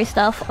scary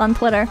stuff on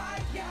Twitter.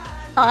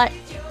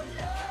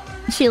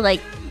 She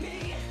like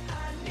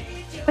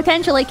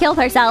potentially killed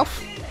herself.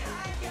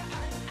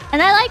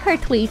 And I like her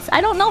tweets.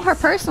 I don't know her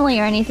personally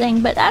or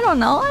anything, but I don't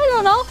know.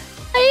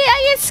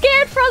 I get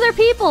scared for other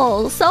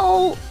people,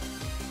 so...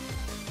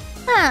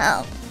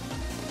 I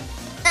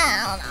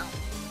don't know.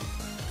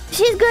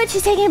 She's good,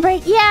 she's taking a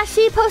break. Yeah,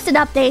 she posted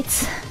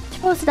updates.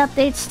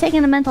 She's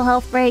taking a mental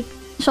health break.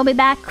 She'll be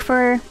back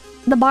for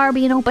the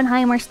Barbie and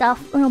Oppenheimer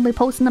stuff. We'll be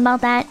posting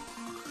about that.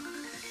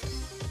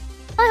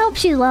 I hope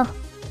she's well.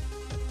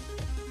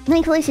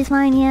 Thankfully she's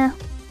fine, yeah.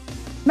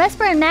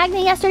 Vesper and Magna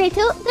yesterday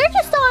too.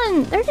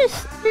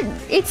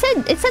 It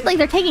said like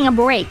they're taking a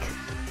break.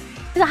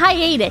 It's a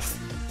hiatus.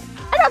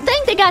 I don't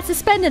think they got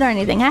suspended or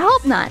anything. I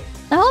hope not.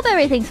 I hope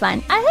everything's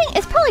fine. I think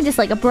it's probably just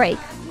like a break.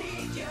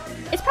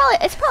 It's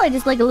probably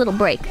just like a little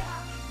break.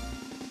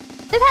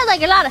 They've had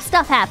like a lot of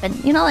stuff happen.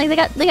 You know, like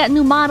they got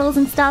new models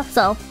and stuff,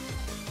 so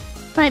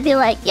might be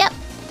like, yep,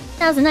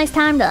 that was a nice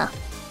time to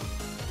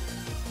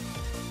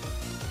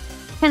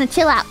kind of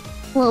chill out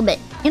a little bit,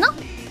 you know?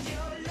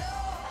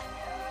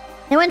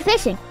 They went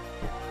fishing.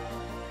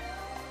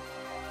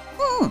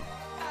 I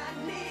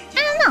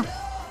don't know.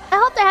 I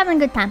hope they're having a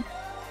good time.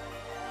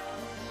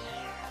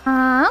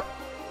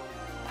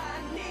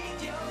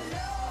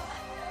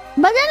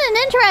 But then in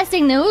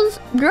interesting news,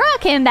 Gura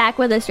came back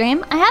with a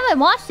stream. I haven't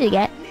watched it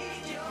yet.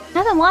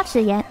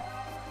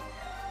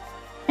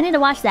 I need to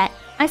watch that.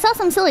 I saw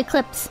some silly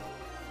clips.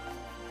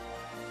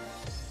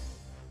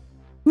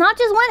 Not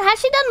just one. Has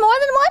she done more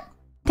than one?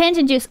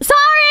 Tangent juice.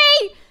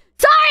 Sorry!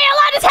 A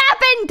lot has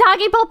happened!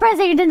 Talking Pope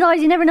President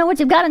 $10. You never know what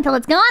you've got until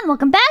it's gone.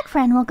 Welcome back,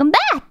 friend. Welcome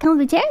back.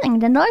 Comfy chair.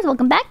 Thank you $10.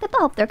 Welcome back, Pippa.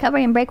 Hope the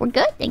recovery and break were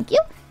good. Thank you.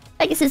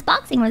 Pegasus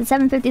Boxing with a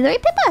 753.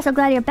 Pippa, so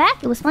glad you're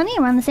back. It was funny.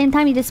 Around the same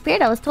time you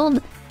disappeared, I was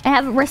told I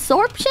have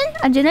resorption,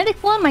 a genetic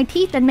flaw in my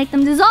teeth that make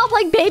them dissolve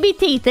like baby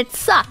teeth. It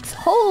sucks.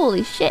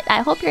 Holy shit.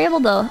 I hope you're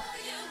able to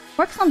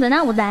work something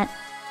out with that.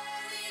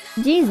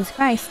 Jesus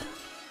Christ.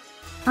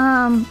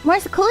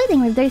 Where's the Coolie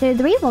thing with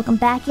 333? Welcome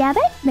back,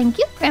 Yabbit. Thank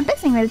you. Krampus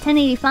thing with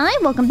 1085.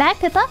 Welcome back,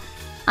 Pippa.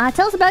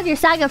 Tell us about your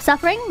saga of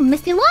suffering.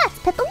 Misty lots.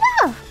 Pippa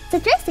love.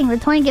 Citrus thing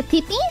with 20 gift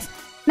peepees.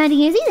 Maddie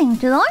Easy thing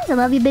with $2. I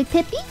love you, big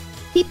Pippi.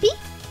 Pippi.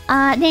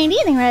 Dandy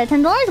thing with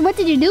 $10. What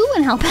did you do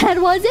and how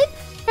bad was it?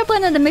 Triple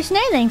the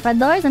missionary thing for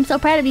 $5. I'm so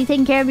proud of you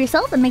taking care of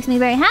yourself. It makes me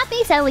very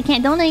happy. Sadly,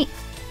 can't donate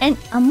and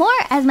more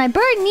as my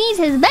bird needs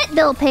his vet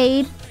bill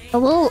paid.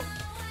 But well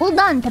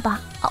done, Pippa.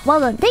 Oh, well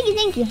done. Thank you,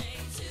 thank you.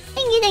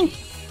 Thank you, thank you.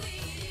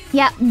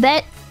 Yeah,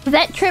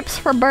 vet trips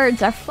for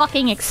birds are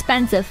fucking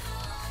expensive.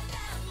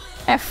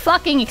 They're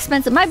fucking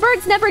expensive. My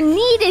bird's never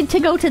needed to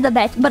go to the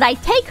vet, but I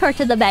take her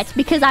to the vet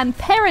because I'm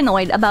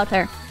paranoid about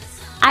her.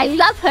 I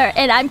love her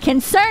and I'm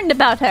concerned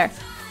about her.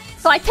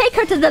 So I take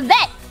her to the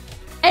vet.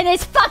 And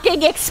it's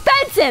fucking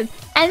expensive.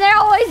 And they're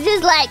always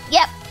just like,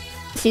 yep,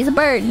 she's a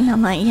bird. And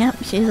I'm like, yep,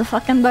 she's a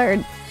fucking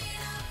bird.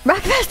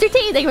 Rockmaster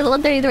T, thank you for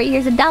the 33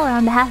 years $1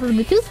 on behalf of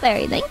the Tooth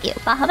Fairy. Thank you.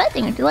 Bahavet,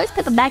 thank you for $2.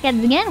 Pippa back at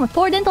it again with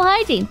poor dental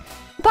hygiene.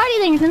 Party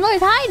thing for $10.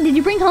 Hi, did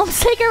you bring home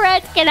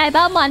cigarettes? Can I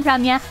bum one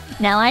from you?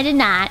 No, I did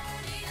not.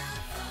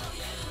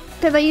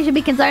 Pippa, you should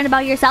be concerned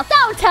about yourself.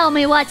 Don't tell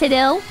me what to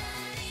do.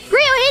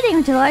 Rio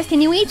eating for $2.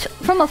 Can you eat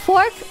from a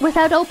fork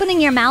without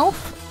opening your mouth?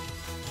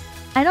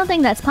 I don't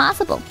think that's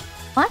possible.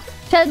 What?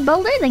 Chad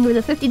Boulder, thank you for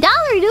the $50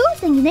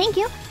 dude. Thank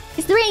you.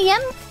 It's 3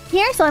 AM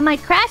here, so I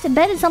might crash at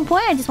bed at some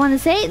point. I just want to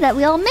say that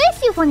we all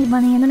miss you, Funny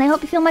Bunny, and then I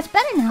hope you feel much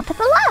better now.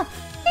 Pippa love.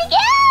 Thank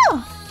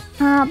you!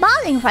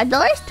 Balling for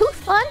 $5. Tooth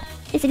Fun.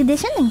 It's a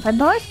condition. Thank you for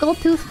 $5. Gold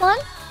Tooth Fun.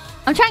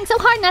 I'm trying so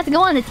hard not to go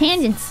on the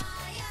tangents.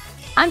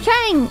 I'm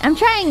trying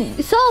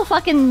so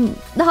fucking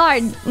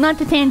hard not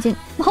to tangent.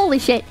 Holy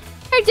shit.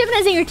 Hey,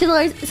 Gymnasium your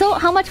 $2. So,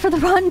 how much for the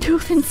rotten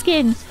tooth and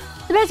skin?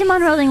 Sebastian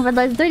Monroe, thank you for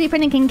 $5. 3D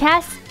printing can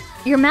cast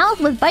your mouth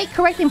with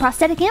bite-correcting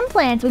prosthetic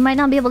implants. We might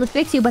not be able to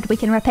fix you, but we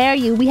can repair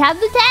you. We have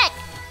the tech!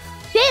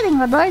 Dating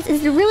for $5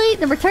 is really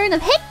the return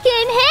of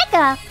Hickin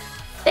Hicka!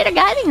 Later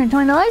guiding for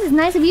 $20. It's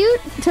nice of you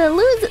to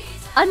lose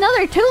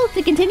another tooth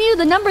to continue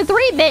the number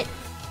 3 bit.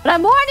 But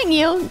I'm warning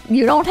you,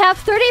 you don't have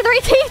 33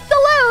 teeth to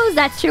lose!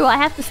 That's true, I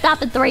have to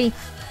stop at 3.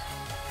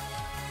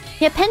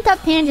 Yeah,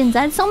 pent-up tangents.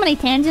 I had so many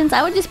tangents.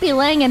 I would just be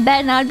laying in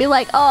bed and I'd be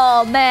like,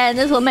 oh man,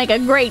 this will make a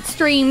great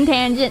stream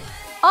tangent.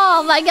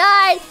 Oh my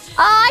god! Oh,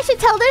 I should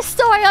tell this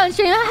story on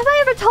stream. Have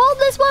I ever told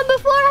this one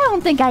before? I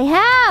don't think I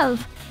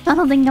have. I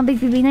don't think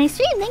it'll be nice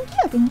stream. Thank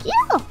you, thank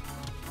you.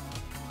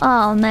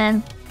 Oh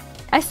man,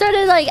 I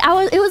started like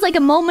it was like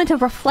a moment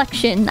of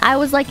reflection. I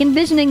was like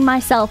envisioning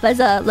myself as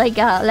like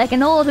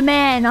an old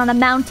man on a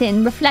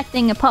mountain,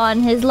 reflecting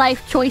upon his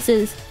life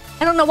choices.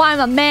 I don't know why I'm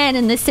a man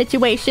in this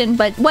situation,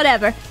 but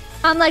whatever.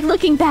 I'm like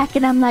looking back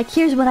and I'm like,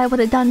 here's what I would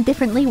have done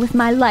differently with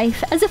my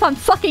life. As if I'm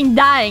fucking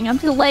dying. I'm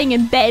just laying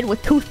in bed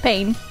with tooth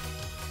pain.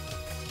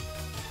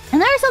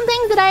 And there are some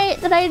things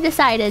that I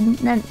decided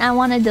that I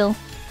want to do.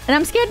 And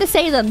I'm scared to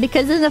say them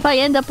because then if I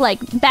end up like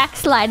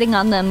backsliding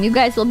on them, you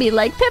guys will be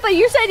like, Pippa,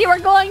 you said you were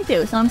going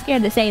to. So I'm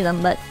scared to say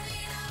them, but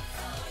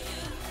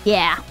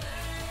yeah.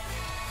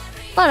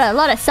 A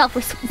lot of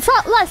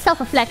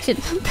self-reflection.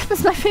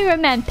 Pippa's my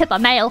favorite man, Pippa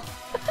male.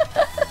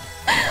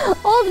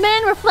 Old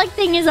man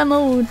reflecting is a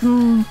mood.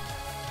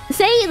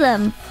 Say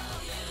them.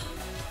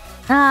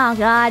 Oh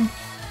god.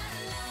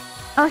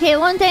 Okay,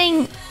 one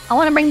thing, I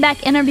want to bring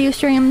back interview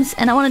streams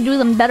and I want to do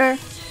them better.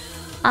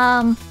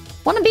 Want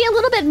to be a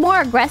little bit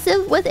more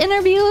aggressive with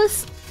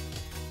interviews.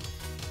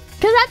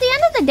 Because at the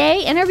end of the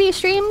day, interview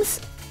streams,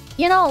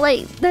 you know,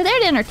 like, they're there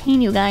to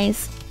entertain you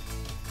guys.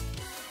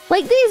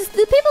 Like, the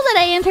people that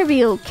I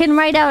interview can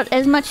write out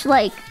as much,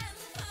 like,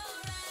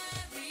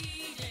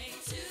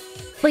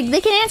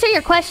 they can answer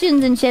your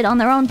questions and shit on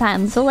their own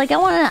time. So, like, I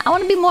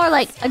wanna be more,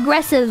 like,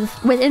 aggressive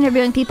with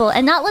interviewing people.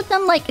 And not let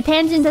them, like,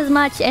 tangent as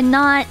much and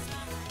not,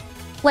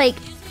 like,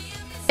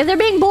 if they're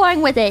being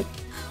boring with it,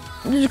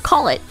 just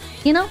call it,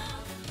 you know?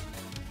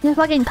 Just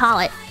fucking call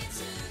it.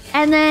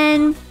 And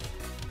then,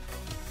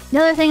 the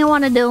other thing I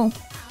want to do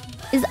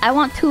is I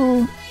want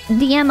to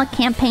DM a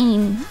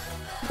campaign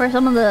for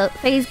some of the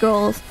phase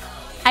girls.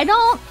 I've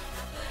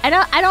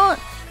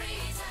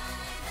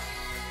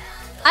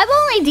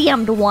only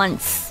DM'd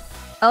once,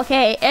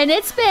 okay? And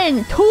it's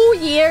been 2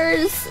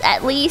 years,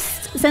 at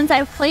least, since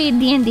I've played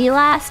D&D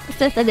last.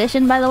 5th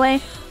edition, by the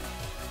way.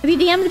 Have you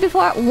DM'd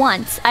before?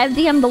 Once. I've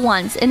DM'd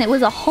once, and it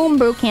was a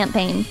homebrew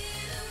campaign.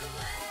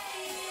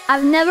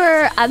 I've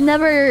never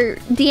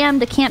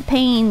DM'd a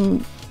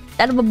campaign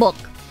out of a book.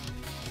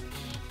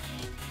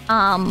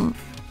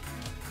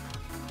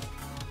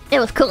 It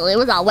was cool. It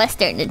was all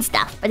Western and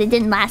stuff, but it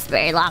didn't last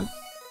very long.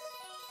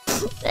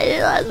 It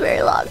didn't last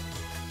very long.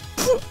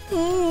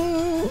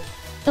 It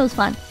was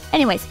fun.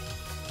 Anyways.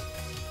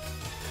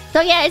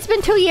 So yeah, it's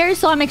been 2 years,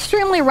 so I'm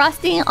extremely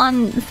rusty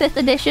on 5th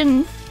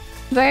edition.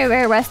 Very,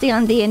 very rusty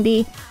on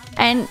D&D.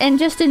 And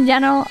just in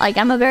general, like,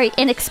 I'm a very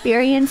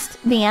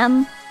inexperienced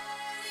DM.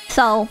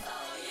 So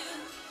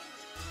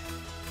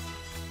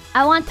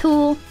I want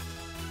to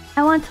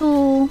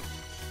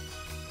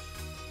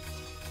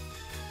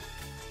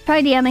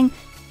try DMing.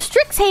 Stream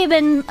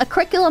Strixhaven, a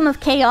curriculum of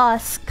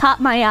chaos, caught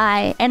my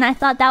eye, and I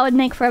thought that would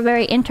make for a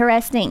very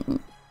interesting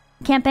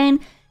campaign.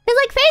 Because,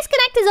 like, FaZe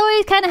Connect has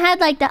always kind of had,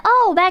 like,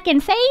 back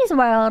in FaZe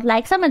World,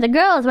 like, some of the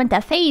girls went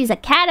to FaZe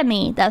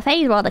Academy, the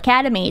FaZe World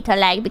Academy, to,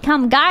 like,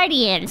 become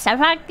guardians, to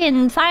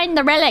fucking find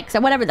the relics,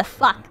 or whatever the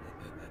fuck.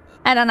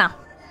 I don't know.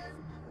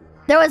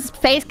 There was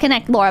FaZe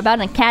Connect lore about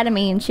an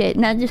academy and shit,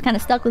 and that just kind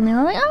of stuck with me.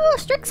 I was like, oh,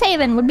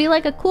 Strixhaven would be,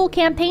 like, a cool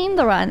campaign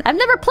to run. I've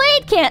never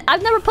played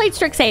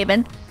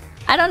Strixhaven.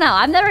 I don't know.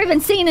 I've never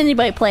even seen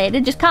anybody play it.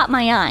 It just caught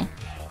my eye.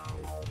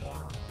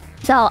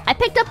 So I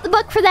picked up the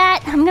book for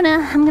that. I'm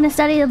gonna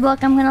study the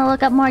book. I'm gonna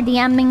look up more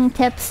DMing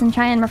tips and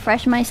try and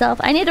refresh myself.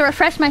 I need to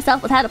refresh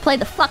myself with how to play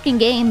the fucking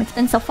game. It's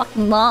been so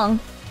fucking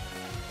long.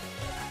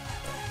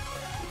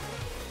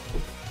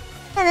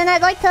 And then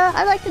I'd like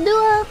to do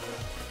a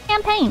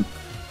campaign.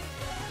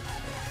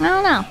 I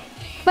don't know.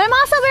 But I'm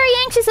also very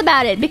anxious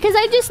about it because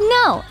I just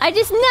know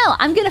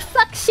I'm gonna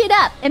fuck shit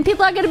up and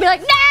people are gonna be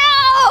like,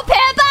 no,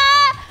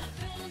 Pippa!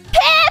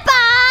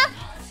 Pippa!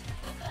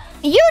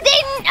 You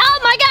didn't, oh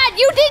my god,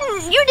 you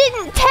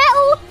didn't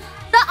tell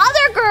the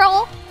other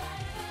girl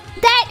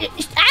that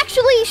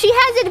actually she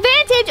has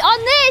advantage on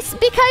this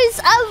because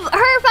of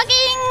her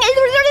fucking,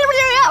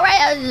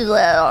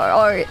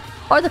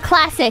 or the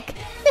classic,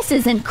 this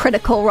isn't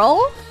Critical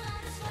Role.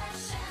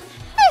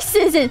 This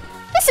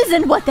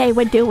isn't what they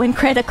would do in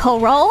Critical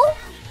Role.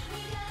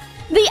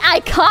 The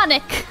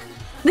iconic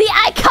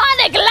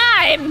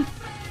line.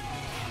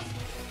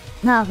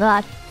 Oh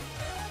god.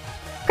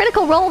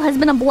 Critical Role has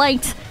been a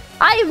blight.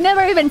 I've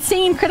never even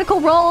seen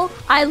Critical Role.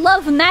 I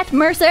love Matt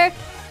Mercer,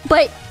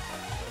 but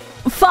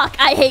fuck,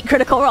 I hate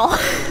Critical Role.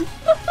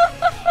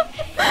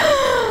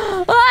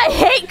 I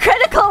hate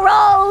Critical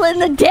Role and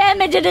the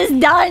damage it has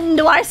done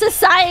to our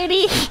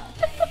society.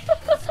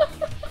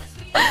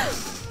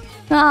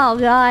 Oh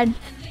god.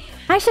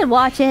 I should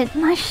watch it.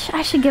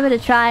 I should give it a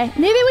try.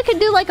 Maybe we could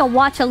do like a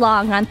watch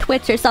along on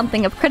Twitch or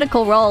something of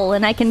Critical Role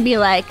and I can be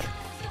like,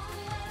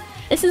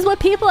 this is what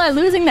people are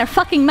losing their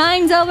fucking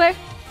minds over.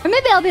 Or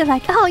maybe I'll be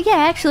like, oh yeah,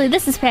 actually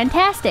this is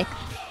fantastic.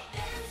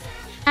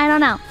 I don't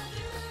know.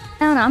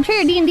 I'm sure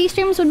your D&D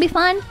streams would be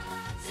fun.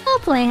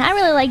 Hopefully. I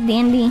really like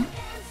D&D.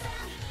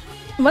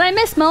 What I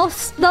miss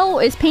most, though,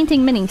 is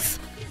painting minis.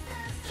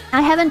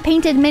 I haven't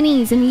painted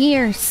minis in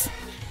years.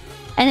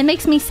 And it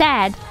makes me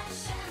sad.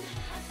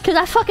 Because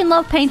I fucking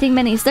love painting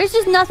minis. There's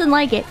just nothing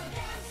like it.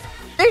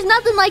 There's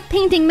nothing like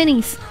painting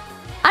minis.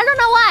 I don't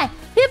know why.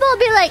 People will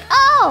be like,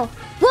 oh,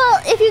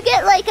 well, if you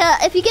get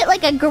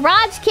like a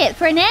garage kit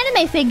for an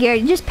anime figure,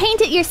 just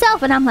paint it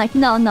yourself. And I'm like,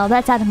 no,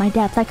 that's out of my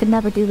depth. I could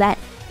never do that.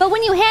 But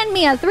when you hand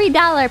me a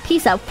 $3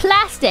 piece of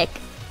plastic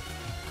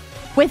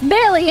with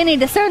barely any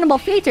discernible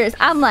features,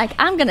 I'm like,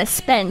 I'm gonna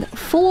spend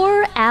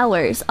 4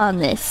 hours on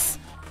this.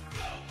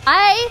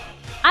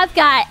 I've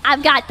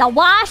got the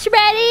wash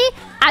ready.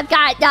 I've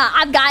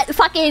got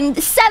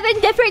fucking 7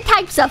 different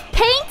types of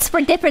paints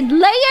for different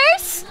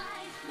layers.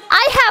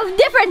 I have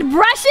different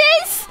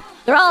brushes.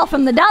 They're all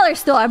from the dollar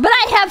store, but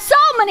I have so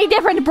many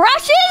different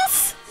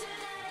brushes.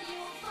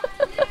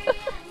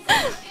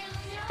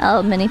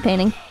 Oh, mini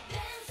painting.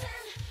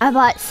 I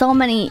bought so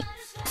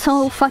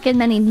fucking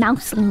many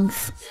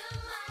mouselings.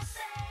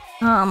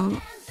 I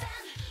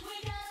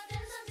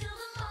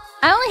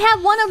only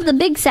have one of the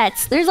big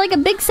sets. There's like a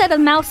big set of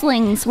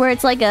mouselings where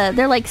it's like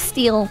they're like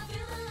steel.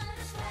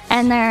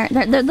 And they're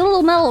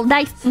little metal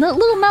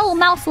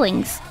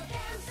mouselings.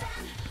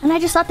 And I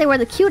just thought they were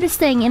the cutest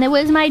thing, and it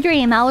was my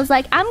dream. I was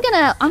like, I'm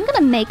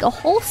gonna make a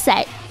whole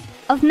set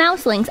of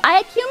mouselings.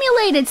 I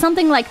accumulated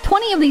something like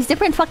 20 of these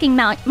different fucking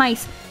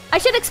mice. I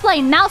should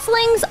explain.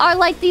 Mouselings are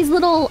like these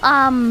little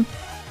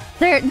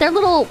they're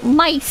little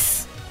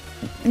mice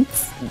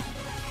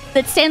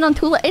that stand on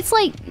two legs. It's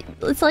like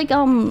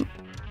the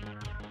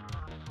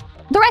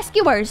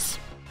Rescuers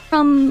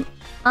from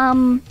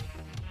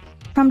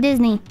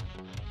Disney.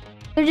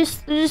 They're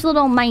just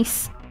little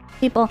mice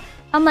people.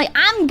 I'm like,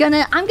 I'm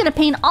gonna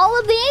paint all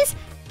of these.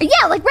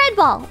 Yeah, like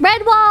Redwall,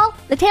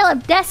 The Tale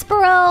of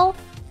Despero.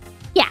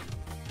 Yeah.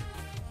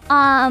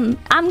 I'm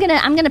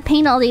gonna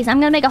paint all these.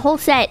 I'm gonna make a whole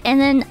set, and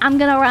then I'm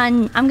gonna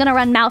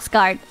run Mouse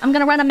Guard. I'm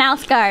gonna run a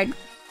Mouse Guard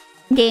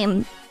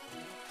game.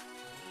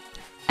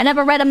 I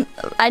never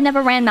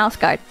ran Mouse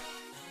Guard.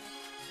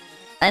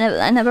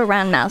 I never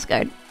ran Mouse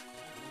Guard.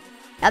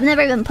 I've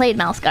never even played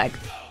Mouse Guard.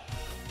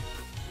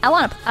 I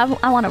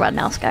wanna run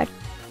Mouse Guard.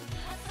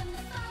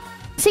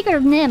 Secret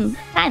of Nim,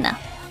 kinda.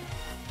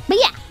 But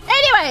yeah,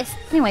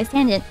 anyways,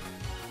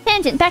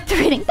 tangent, back to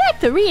reading.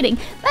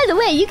 By the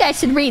way, you guys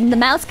should read the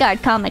Mouse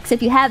Guard comics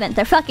if you haven't.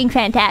 They're fucking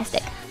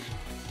fantastic.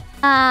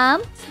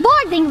 Board,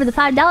 thank you for the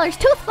 $5.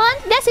 Tooth Fun,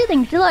 Desu,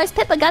 thank you for $2.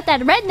 Pippa got that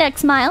redneck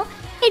smile.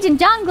 Agent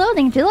John Glow,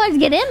 thank you for $2.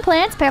 Get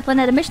implants.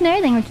 Paraplaneta Missionary,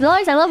 thank you for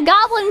 $2. I love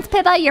goblins,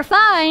 Pippa, you're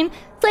fine.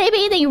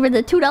 Sleepy, thank you for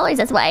the $2.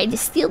 That's why I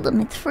just steal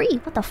them. It's free.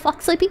 What the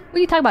fuck, Sleepy? What are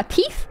you talking about?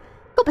 Teeth?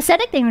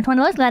 Copacetic, thank you for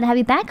 $20. Glad to have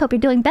you back. Hope you're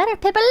doing better.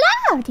 Pippa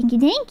Love, thank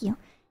you.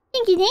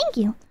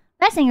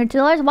 Best thing for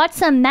 $2. Watch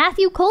some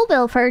Matthew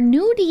Colville for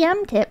new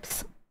DM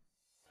tips.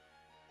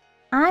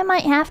 I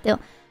might have to.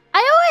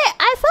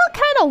 I felt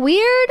kind of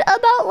weird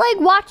about like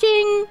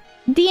watching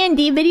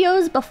D&D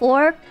videos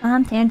before.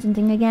 I'm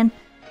tangenting again.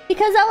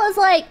 Because I was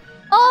like,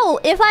 oh,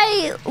 if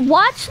I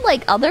watch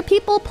like other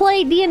people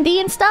play D&D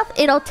and stuff,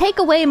 it'll take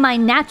away my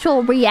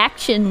natural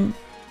reaction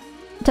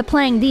to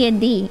playing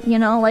D&D, you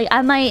know? Like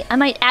I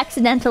might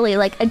accidentally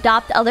like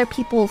adopt other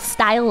people's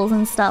styles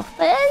and stuff.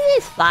 But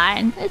it's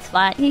fine. It's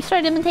fine. You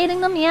started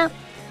imitating them, yeah.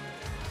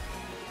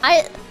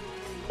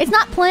 It's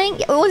not playing.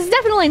 It was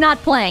definitely not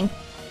playing.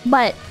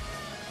 But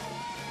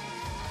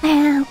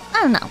I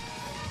don't know.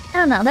 I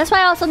don't know. That's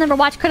why I also never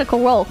watched Critical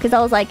Role, because I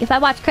was like, if I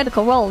watch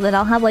Critical Role, then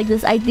I'll have like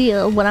this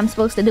idea of what I'm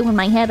supposed to do in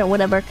my head or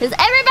whatever. Because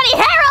everybody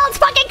heralds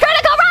fucking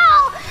Critical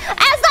Role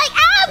as like,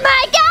 oh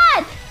my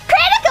god,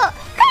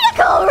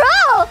 Critical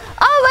Role.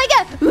 Oh my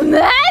god,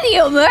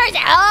 Matthew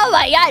Mercer. Oh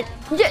my god,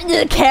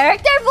 the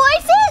character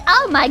voices.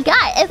 Oh my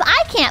god, if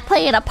I can't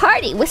play in a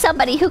party with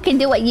somebody who can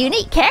do a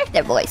unique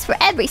character voice for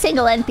every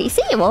single NPC,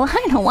 well,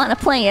 I don't want to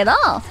play at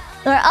all.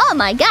 Or, oh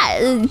my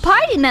god,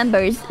 party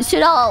members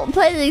should all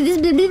play like this.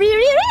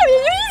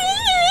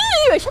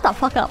 Shut the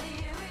fuck up.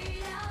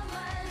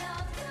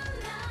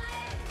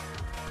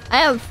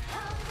 I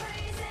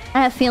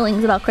have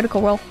feelings about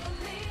Critical Role.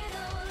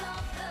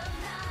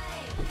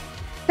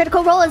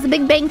 Critical Role is the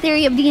Big Bang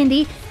Theory of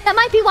D&D. That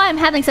might be why I'm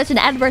having such an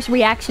adverse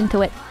reaction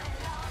to it.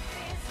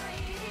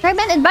 I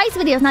meant advice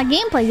videos, not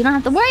gameplay. You don't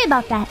have to worry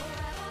about that.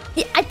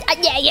 Yeah.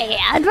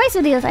 Advice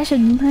videos. I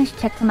should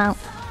check them out.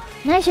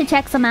 I should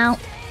check them out.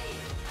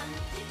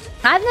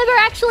 I've never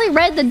actually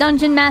read the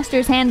Dungeon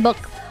Master's Handbook.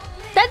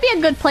 That'd be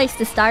a good place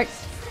to start.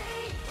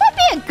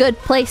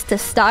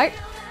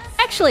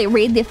 Actually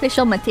read the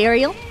official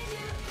material.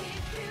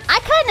 I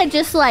kind of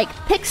just like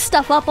picked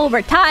stuff up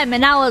over time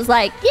and I was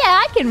like,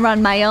 yeah, I can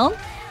run my own.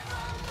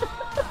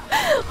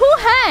 Who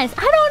has?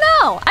 I don't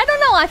know.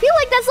 I feel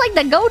like that's like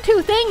the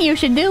go-to thing you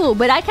should do,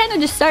 but I kind of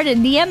just started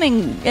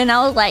DMing and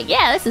I was like,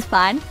 yeah, this is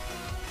fine.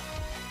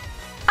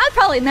 I'd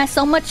probably mess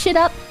so much shit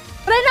up.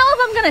 But I know if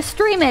I'm gonna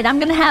stream it, I'm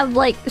gonna have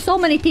like so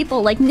many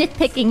people like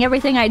nitpicking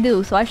everything I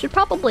do, so I should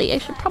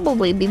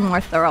probably be more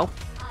thorough.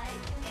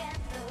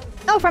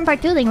 Oh, from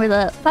part 2 thing with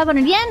the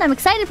 500 yen. I'm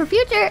excited for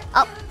future.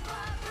 Oh.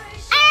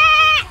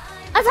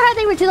 That's a hard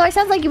thing for $2.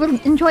 Sounds like you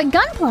would enjoy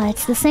Gunpla.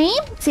 It's the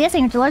same. CS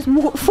thing for $2.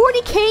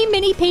 40k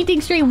mini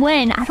painting stream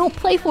when? I don't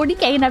play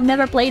 40k and I've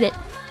never played it.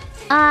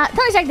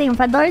 Tony Stark thing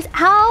for $5.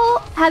 How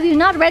have you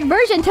not read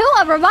version 2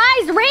 of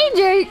Revised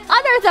Ranger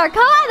Unearthed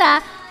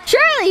Arcana?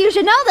 Surely you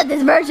should know that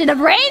this version of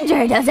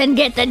Ranger doesn't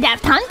get the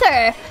Deft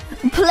Hunter.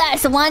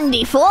 Plus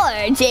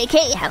 1d4.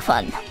 JK, have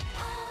fun.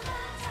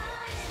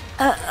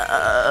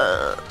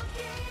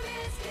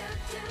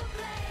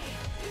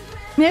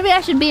 Maybe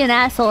I should be an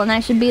asshole and I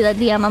should be the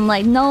DM. I'm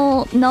like,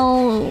 no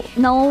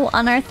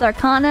Unearthed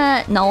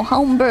Arcana, no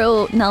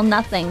homebrew, no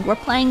nothing. We're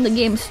playing the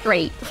game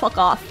straight. Fuck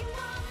off.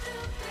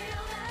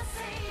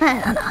 I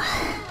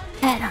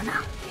don't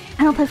know.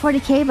 I don't play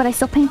 40k, but I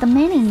still paint the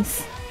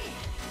minis.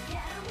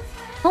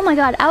 Oh my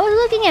god, I was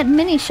looking at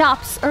mini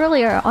shops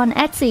earlier on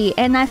Etsy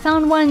and I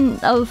found one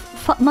of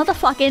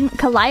motherfucking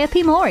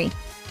Calliope Mori.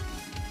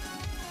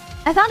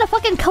 I found a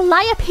fucking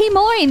Calliope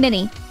Mori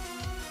mini.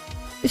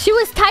 She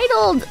was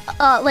titled,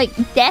 like,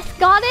 Death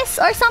Goddess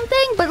or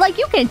something, but like,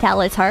 you can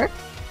tell it's her.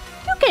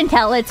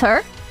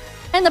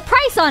 And the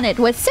price on it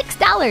was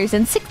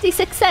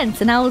 $6.66,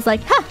 and I was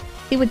like, huh,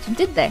 see what you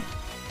did there.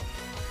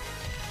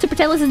 Super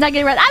Taylor's is not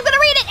getting read. I'm gonna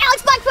read it!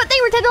 Alex Blackfoot, they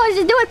were $10.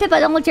 Just do it, Pippa.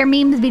 Don't let your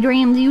memes be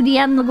dreams.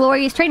 UDM, the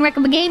glorious train wreck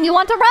of a game you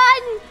want to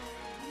run!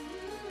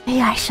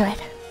 Maybe I should.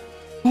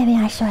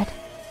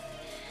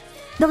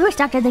 The Wish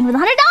Doctor thing with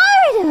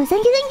 $100!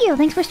 Thank you.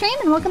 Thanks for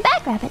streaming. Welcome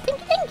back, Rabbit.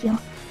 Thank you.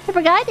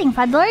 Super Guy, thank you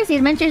 $5. The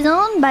Adventure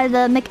Zone by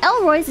the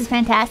McElroys is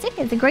fantastic.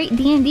 It's a great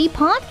D&D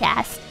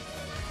podcast.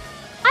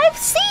 I've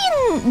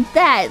seen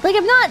that. Like,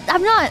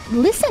 I've not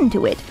listened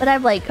to it, but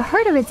I've, like,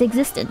 heard of its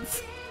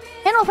existence.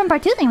 Channel from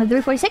part 2 thing with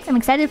 346. I'm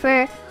excited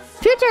for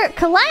future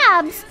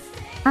collabs.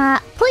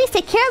 Please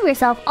take care of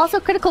yourself. Also,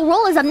 Critical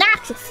Role is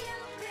obnoxious.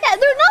 Yeah,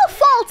 there are no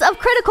faults of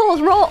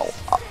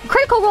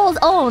Critical Role's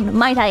own,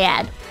 might I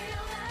add.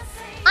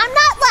 I'm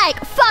not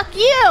like, fuck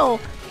you,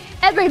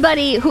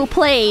 everybody who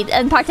played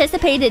and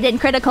participated in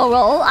Critical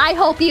Role. I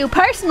hope you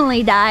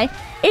personally die.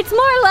 It's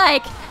more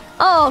like,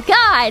 oh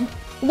god,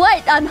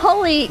 what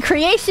unholy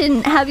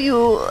creation have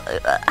you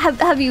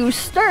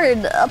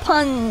stirred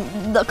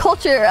upon the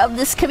culture of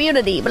this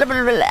community? Blah,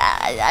 blah, blah, blah.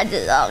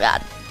 Oh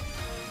god.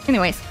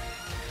 Anyways,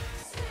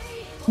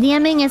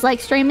 DMing is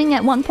like streaming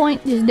at one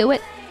point. Just do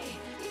it.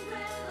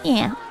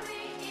 Yeah.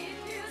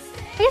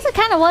 I guess it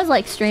kind of was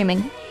like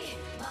streaming.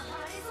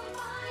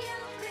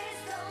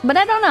 But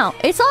I don't know.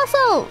 It's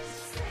also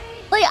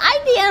like I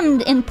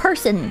DM'd in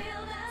person,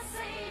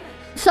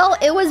 so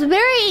it was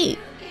very.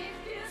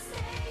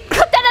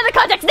 Put that into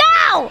context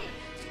now.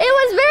 It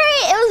was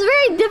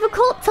very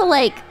difficult to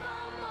like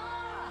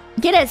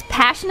get as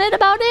passionate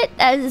about it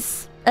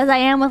as I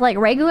am with like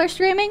regular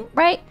streaming,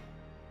 right?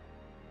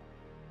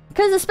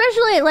 Because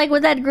especially like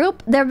with that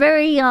group, they're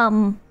very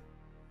how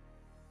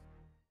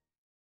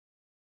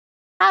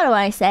do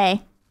I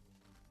say?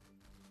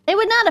 They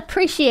would not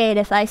appreciate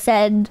if I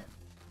said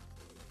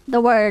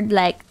the word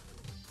like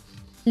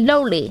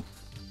lowly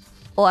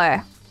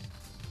or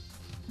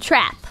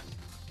trap.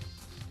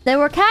 They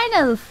were kind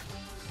of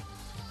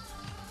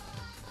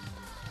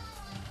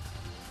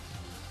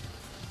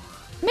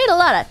made a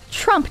lot of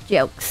Trump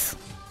jokes.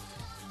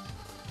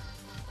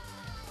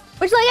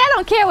 Which, like, I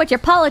don't care what your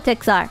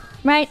politics are,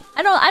 right?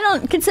 I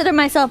don't consider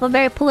myself a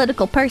very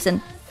political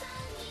person.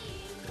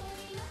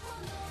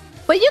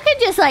 But you can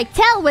just, like,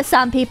 tell with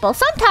some people.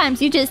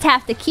 Sometimes you just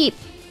have to keep...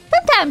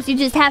 Sometimes you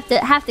just have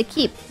to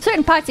keep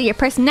certain parts of your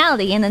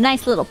personality in a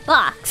nice little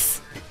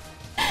box.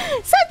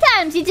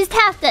 Sometimes you just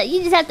have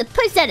to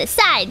push that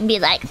aside and be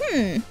like,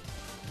 Set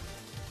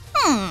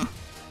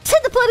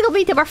the political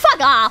VTuber,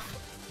 fuck off!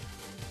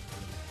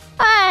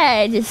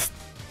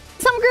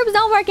 Some groups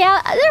don't work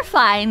out. They're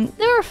fine.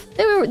 They're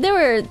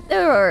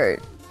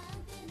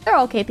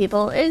okay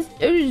people. It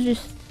was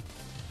just...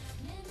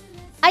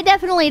 I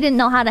definitely didn't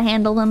know how to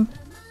handle them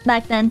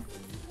back then.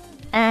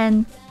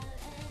 And...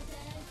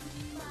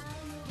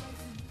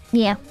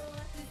 yeah.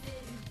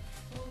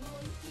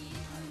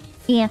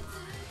 Yeah.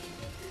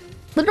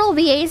 Literal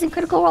VAs in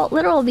Critical Role.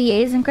 Literal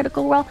VAs in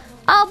Critical Role.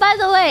 Oh, by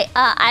the way,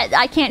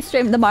 I can't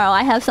stream tomorrow.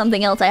 I have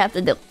something else I have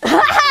to do. By the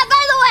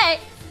way,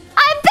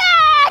 I'm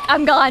back!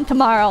 I'm gone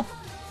tomorrow.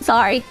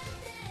 Sorry.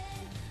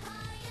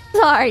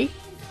 Sorry.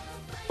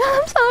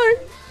 I'm sorry.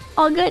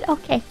 All good?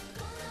 Okay.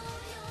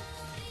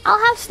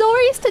 I'll have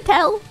stories to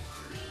tell.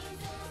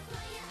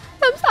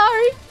 I'm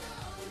sorry.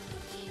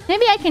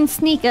 Maybe I can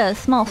sneak a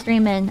small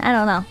stream in. I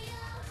don't know.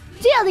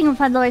 GLing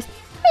for $5.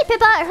 Hey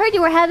Pippa, I heard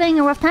you were having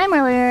a rough time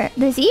earlier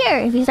this year.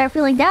 If you start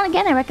feeling down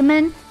again, I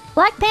recommend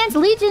Black Pants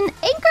Legion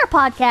Anchor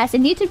podcast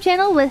and YouTube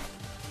channel with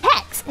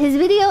Hex. His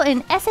video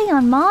and essay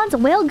on mods,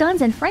 whale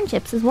guns, and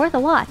friendships is worth a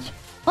watch.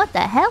 What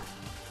the hell?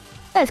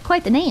 That is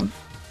quite the name.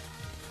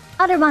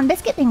 Otter Von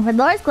Biscuit, thank you for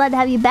 $4. Glad to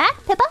have you back.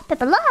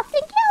 Pippa love,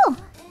 thank you.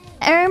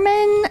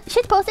 Airman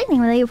shitposting, thank you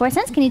for 84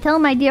 cents. Can you tell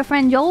my dear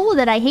friend Joel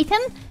that I hate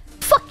him?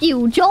 Fuck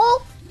you,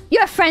 Joel.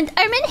 Your friend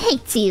Airman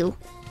hates you.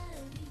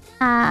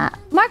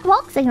 Mark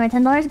Walks, thank you for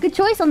 $10. Good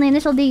choice on the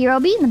initial D Euro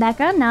beat in the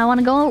background. Now I want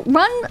to go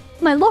run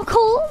my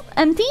local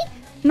MT.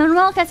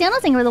 Manuel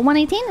Castellanos, thank you for the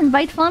 118.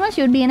 Invite Fauna,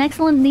 she would be an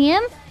excellent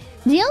DM.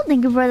 Jill,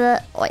 thank you for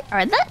the... wait,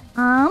 are that?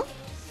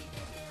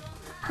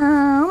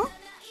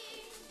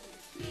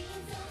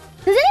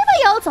 Does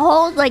anybody else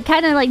hold, like,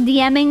 kind of like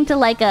DMing to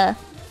like an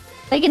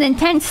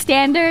intense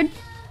standard?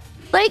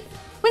 Like,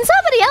 when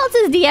somebody else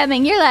is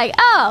DMing, you're like,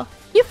 oh,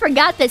 you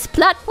forgot this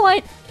plot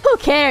point? Who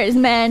cares,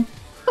 man?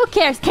 Who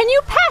cares? Can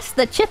you pass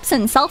the chips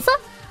and salsa?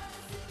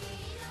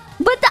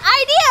 But the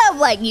idea of,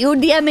 like, you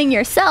DMing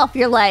yourself,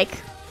 you're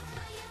like...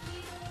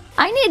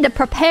 I need to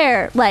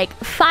prepare, like,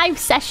 5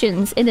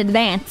 sessions in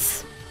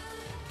advance.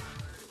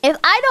 If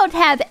I don't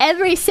have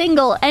every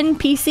single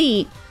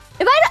NPC...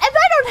 If I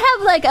don't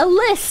have, like, a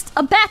list,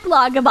 a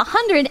backlog of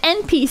 100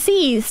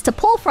 NPCs to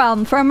pull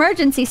from for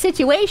emergency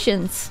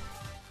situations,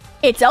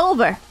 it's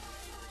over.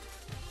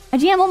 A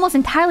GM almost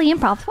entirely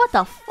improv. What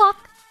the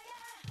fuck?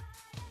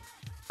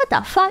 What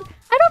the fuck?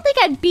 I don't think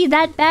I'd be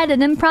that bad at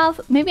improv.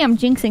 Maybe I'm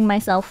jinxing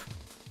myself.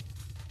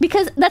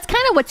 Because that's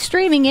kind of what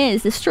streaming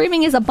is. The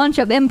streaming is a bunch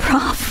of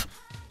improv.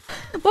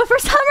 But for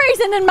some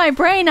reason in my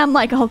brain, I'm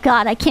like, oh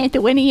god, I can't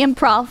do any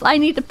improv. I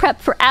need to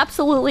prep for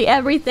absolutely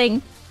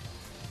everything.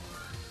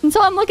 And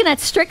so I'm looking at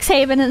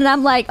Strixhaven and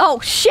I'm like, oh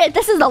shit,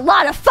 this is a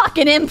lot of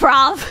fucking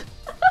improv.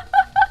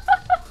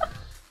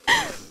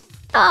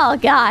 Oh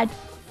god.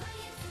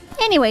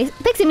 Anyways,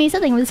 Pixie Me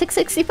something with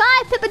 665.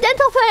 Pippa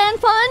Dental Fan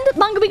Fund.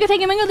 Manga Biko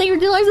taking Mango, thank you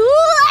for $2.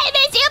 Ooh, I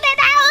miss you,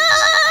 Pippa!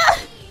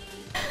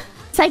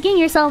 Psyching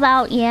yourself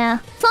out, yeah.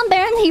 Slum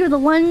Baron, you're the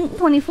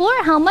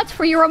 124. How much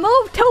for your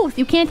removed tooth?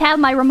 You can't have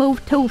my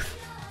removed tooth.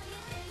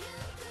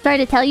 Sorry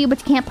to tell you, but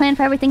you can't plan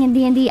for everything in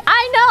D&D.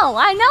 I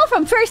know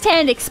from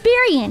first-hand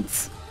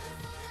experience.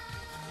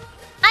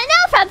 I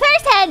know from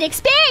first-hand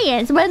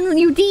experience when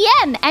you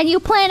DM and you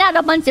plan out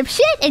a bunch of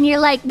shit and you're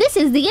like, this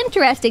is the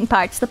interesting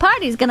parts. The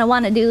party's gonna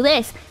want to do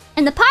this.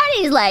 And the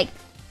party's like,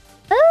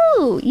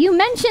 oh, you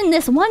mentioned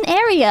this one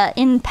area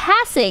in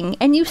passing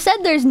and you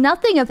said there's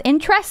nothing of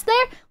interest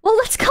there? Well,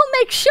 let's go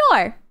make sure.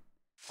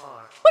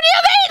 What do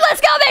you mean,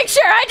 let's go make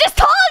sure? I just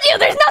told you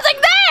there's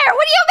nothing there!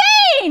 What do you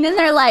mean? And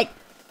they're like,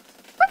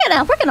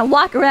 we're gonna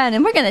walk around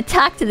and we're gonna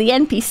talk to the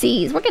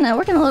NPCs. We're gonna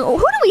look, who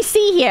do we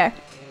see here?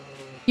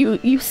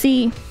 You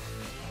see,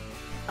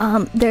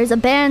 there's a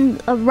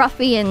band of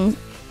ruffian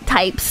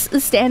types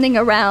standing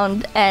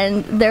around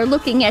and they're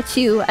looking at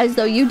you as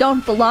though you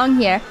don't belong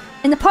here.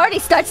 And the party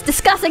starts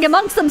discussing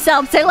amongst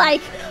themselves. They're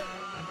like,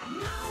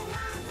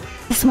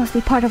 this must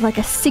be part of like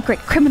a secret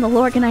criminal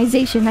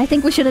organization. I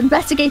think we should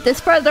investigate this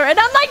further. And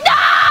I'm like,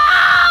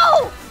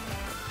 no!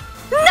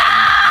 No!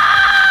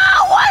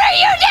 What are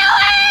you doing?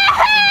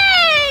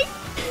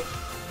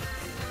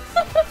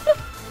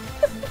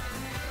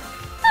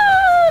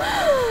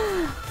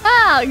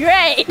 Oh,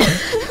 great.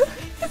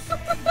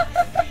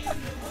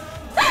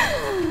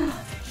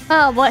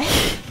 Oh, boy.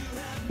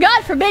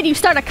 God forbid you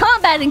start a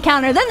combat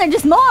encounter, then they're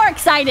just more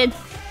excited.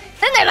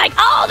 Then they're like,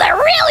 oh, they're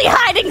really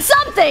hiding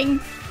something!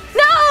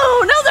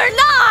 No, they're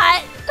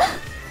not!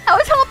 I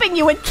was hoping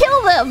you would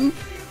kill them!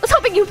 I was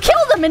hoping you'd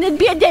kill them and it'd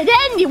be a dead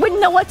end, you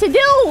wouldn't know what to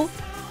do!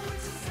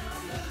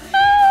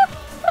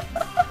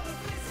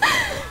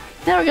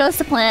 There goes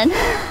the plan.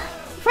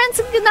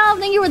 Friends, good night,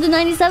 thank you for the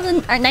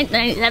 97, or 19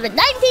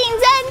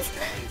 cents!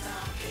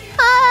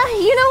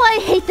 You know I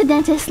hate the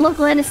dentist.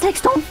 Local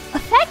anesthetics don't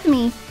affect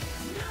me.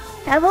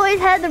 I've always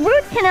had the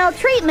root canal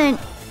treatment,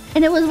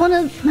 and it was one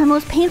of my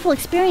most painful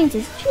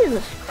experiences.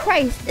 Jesus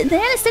Christ. The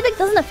anesthetic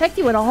doesn't affect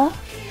you at all?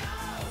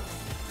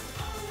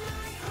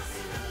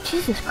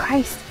 Jesus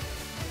Christ.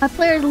 My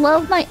players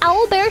love my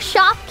owlbear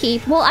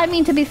shopkeep. Well, I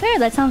mean, to be fair,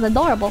 that sounds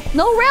adorable.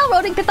 No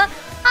railroading, Pippa.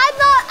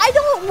 I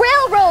don't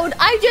railroad.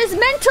 I just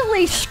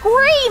mentally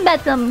scream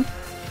at them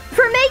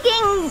for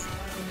making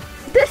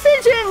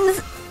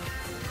decisions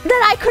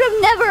that I could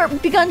have never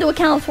begun to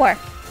account for.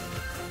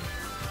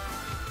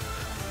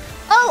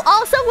 Oh,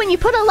 also, when you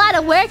put a lot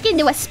of work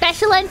into a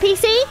special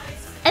NPC,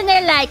 and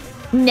they're like,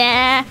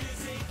 nah.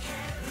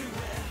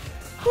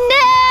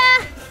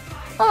 Nah.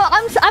 Oh,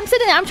 I'm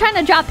sitting there, I'm trying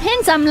to drop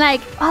hints. I'm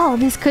like, oh,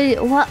 this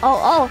could, what,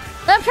 oh.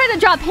 I'm trying to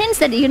drop hints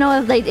that, you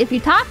know, if you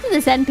talk to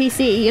this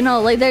NPC, you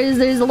know, like,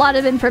 there's a lot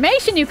of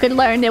information you could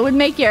learn that would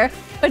make your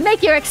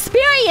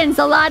experience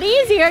a lot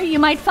easier. You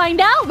might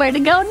find out where to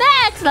go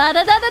next,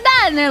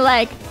 da-da-da-da-da. And they're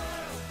like,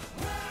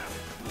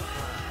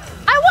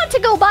 I want to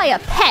go buy a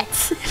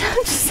pet. And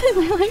I'm just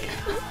sitting there like,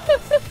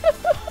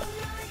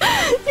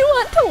 you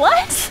want to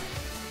what?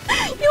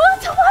 You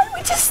want to what?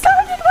 We just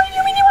started. What do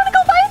you mean you want to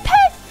go buy a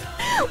pet?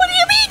 What do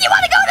you mean you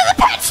want to go to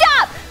the pet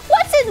shop?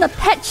 What's in the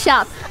pet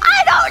shop?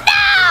 I don't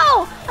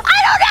know!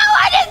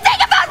 I didn't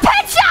think about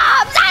pet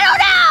shops! I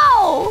don't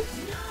know!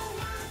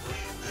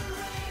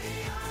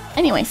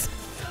 Anyways.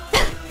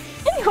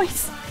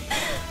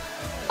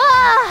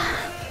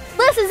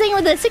 Listen, Zing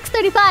with the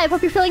 635.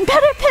 Hope you're feeling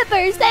better,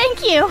 Pippers.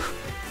 Thank you.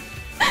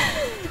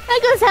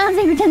 Echo Sound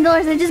Zing for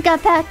 $10. I just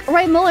got back.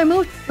 Right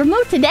molar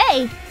removed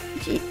today.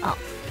 Gee, oh.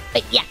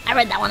 Wait, yeah, I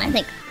read that one, I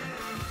think.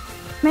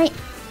 Right.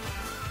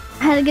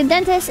 I had a good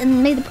dentist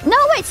and made the... No,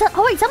 wait,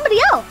 somebody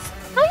else.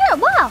 Oh, yeah,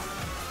 wow.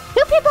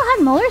 2 people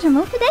had molars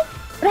removed today?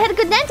 But I had a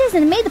good dentist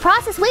and it made the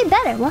process way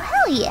better. Well,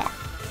 hell yeah.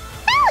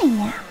 Hell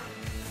yeah.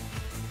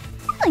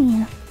 Hell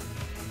yeah.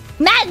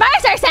 Mad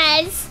Mercer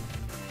says...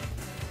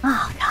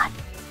 Oh, God.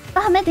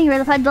 Oh, man, thank you for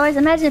the $5.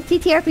 Imagine if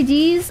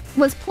TTRPGs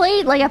was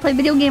played like I play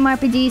video game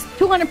RPGs.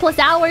 200 plus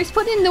hours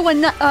put into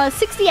a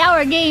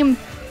 60-hour game.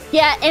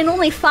 Yeah, and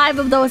only 5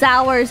 of those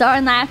hours are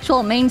in the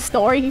actual main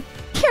story.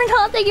 You're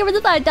not, thank you for the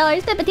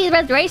 $5. Pippa T's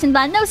restoration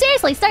button. No,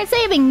 seriously, start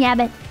saving,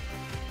 yabbit.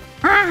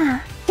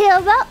 Ah,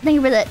 Tails up. Thank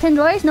you for the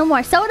 $10. No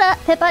more soda.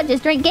 Pippa,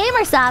 just drink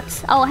gamer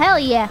sops. Oh, hell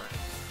yeah.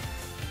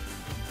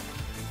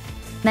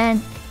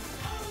 Man.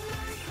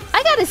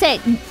 I gotta say,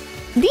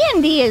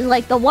 D&D is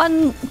like the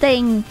one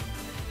thing...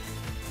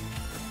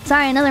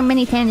 Sorry, another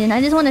mini tangent.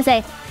 I just want to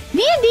say,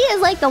 D&D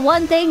is like the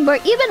one thing where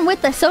even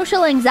with the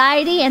social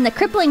anxiety and the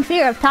crippling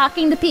fear of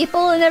talking to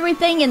people and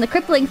everything, and the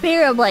crippling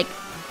fear of like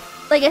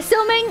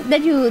assuming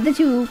that you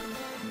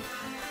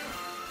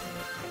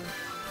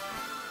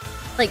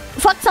like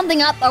fuck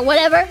something up or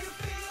whatever,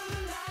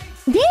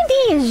 D&D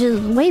is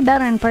just way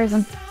better in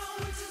person.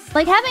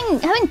 Like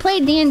having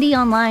played D&D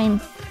online,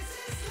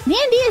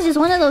 D&D is just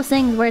one of those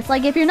things where it's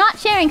like if you're not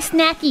sharing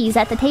snackies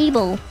at the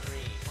table,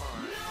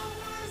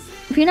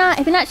 if you're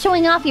not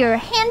showing off your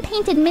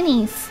hand-painted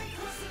minis,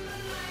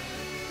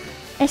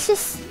 it's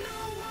just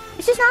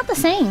not the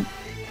same.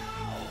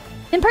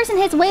 In person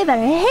hits way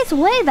better. It hits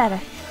way better.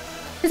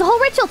 There's a whole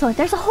ritual to it.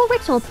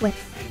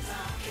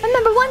 I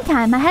remember one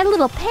time I had a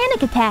little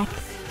panic attack,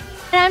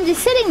 and I'm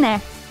just sitting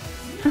there.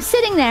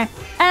 And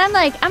I'm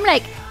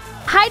like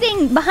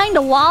hiding behind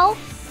a wall,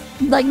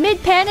 like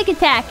mid panic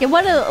attack. And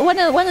one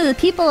of the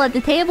people at the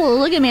table will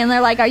look at me and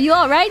they're like, "Are you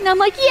all right?" And I'm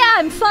like, "Yeah,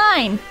 I'm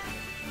fine.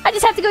 I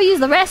just have to go use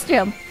the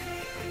restroom."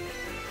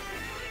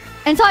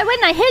 And so I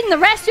went and I hid in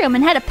the restroom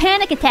and had a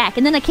panic attack.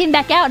 And then I came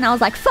back out and I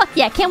was like, "Fuck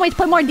yeah, can't wait to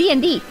play more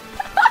D&D."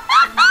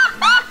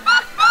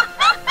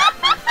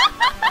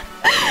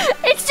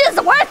 It's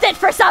just worth it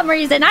for some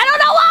reason. I don't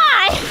know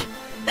why.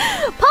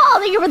 Paul,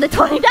 thank you for the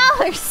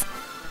 $20.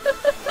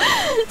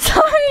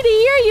 Sorry to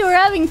hear you were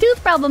having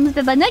tooth problems,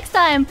 but next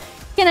time,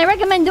 can I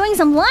recommend doing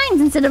some lines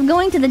instead of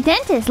going to the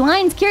dentist?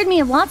 Lines cured me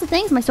of lots of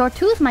things. My sore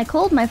tooth, my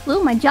cold, my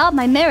flu, my job,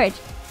 my marriage.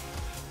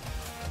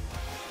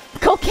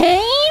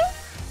 Cocaine?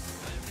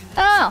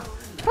 Oh,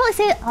 probably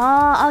say it.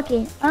 Oh,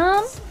 okay.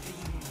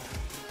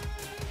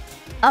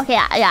 Okay,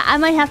 yeah, I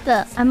might have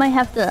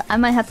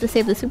to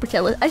save the super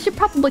chat list. I should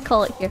probably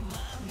call it here.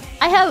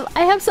 I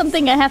have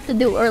something I have to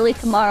do early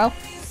tomorrow.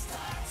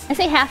 I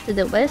say have to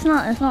do, but it's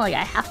not like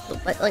I have to,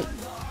 but like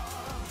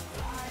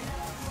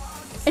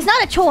it's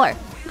not a chore.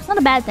 It's not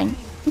a bad thing.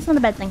 It's not a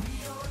bad thing.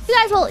 You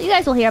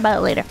guys will hear about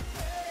it later.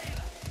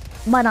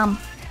 But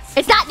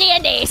it's not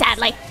D&D,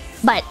 sadly.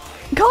 But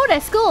go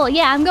to school.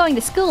 Yeah, I'm going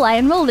to school. I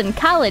enrolled in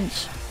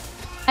college.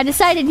 I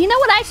decided, you know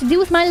what I should do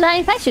with my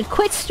life? I should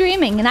quit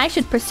streaming and I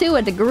should pursue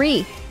a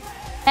degree.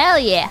 Hell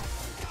yeah.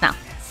 No.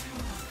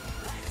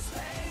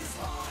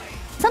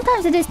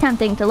 sometimes it is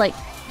tempting to like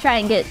try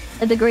and get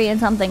a degree in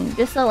something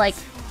just so like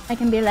I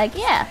can be like,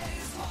 yeah,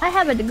 I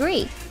have a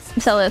degree.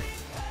 So if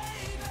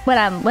when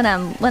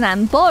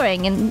I'm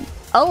boring and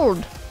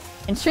old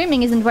and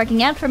streaming isn't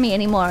working out for me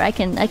anymore, I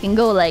can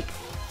go like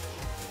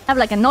have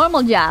like a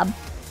normal job.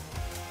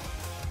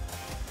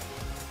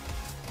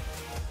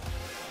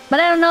 But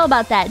I don't know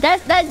about that.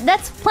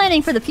 That's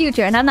planning for the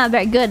future, and I'm not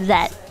very good at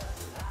that.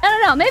 I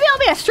don't know. Maybe I'll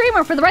be a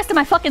streamer for the rest of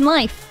my fucking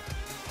life.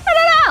 I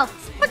don't know.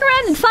 Look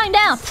around and find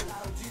out.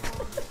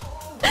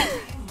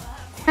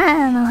 I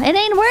don't know. It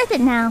ain't worth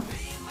it now.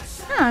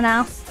 I don't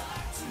know.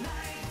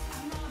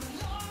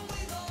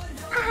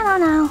 I don't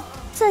know.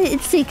 So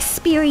it's the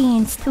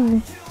experience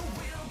too.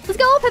 Let's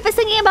go. Pippa's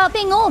thinking about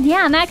being old.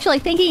 Yeah, I'm actually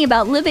thinking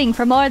about living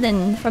for more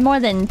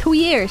than 2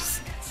 years.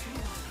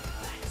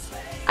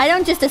 I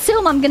don't just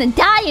assume I'm gonna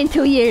die in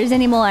 2 years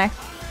anymore.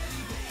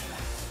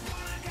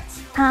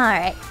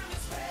 Alright.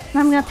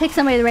 I'm gonna pick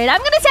somebody to raid.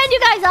 I'm gonna send you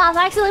guys off.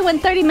 I actually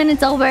went 30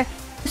 minutes over.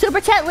 The super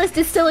chat list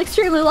is still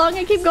extremely long.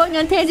 I keep going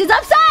on tangents.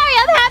 I'm sorry!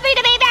 I'm happy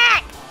to be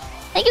back!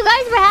 Thank you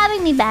guys for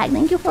having me back.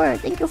 Thank you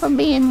for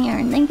being here.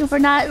 And thank you for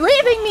not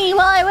leaving me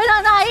while I went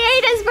on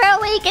hiatus for a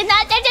week and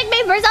not judging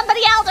me for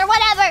somebody else or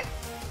whatever.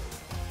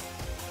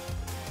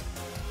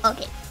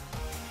 Okay.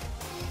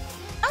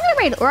 I'm gonna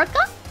raid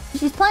Orca.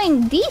 She's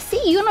playing DC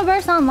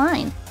Universe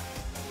Online.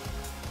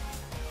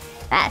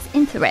 That's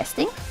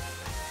interesting.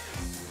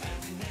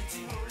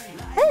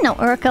 I didn't know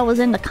Urka was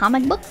in the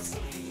comic books.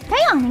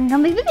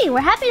 𝐂𝐚⭚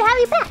 we're happy to have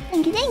you back.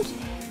 Thank you, thank you.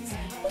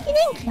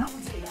 Thank you.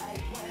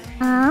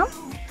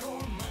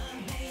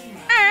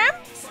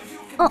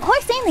 Oh,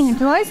 horse same thing,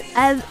 Dolores.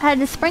 I've had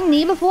a sprained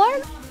knee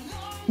before.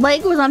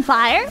 Leg was on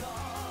fire.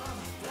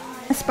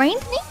 A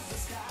sprained knee?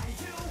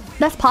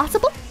 That's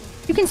possible?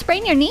 You can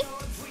sprain your knee?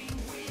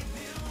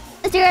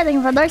 Let's do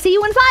everything for Darcy.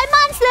 You in 5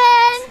 months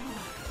then!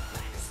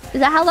 Is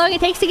that how long it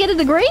takes to get a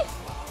degree?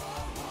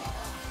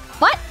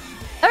 What?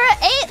 Alright,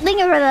 thank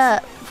you for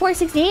the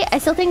 468. I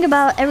still think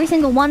about every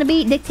single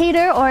wannabe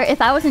dictator or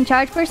if I was in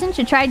charge person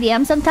should try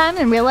DM sometime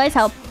and realize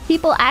how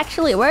people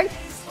actually work.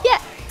 Yeah,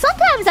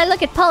 sometimes I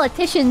look at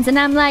politicians and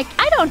I'm like,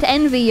 I don't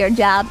envy your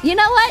job. You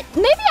know what?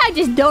 Maybe I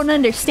just don't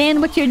understand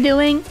what you're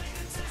doing.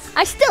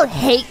 I still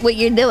hate what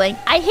you're doing.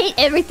 I hate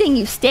everything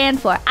you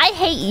stand for. I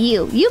hate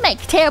you. You make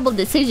terrible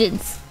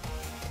decisions.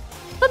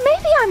 But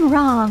maybe I'm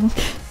wrong.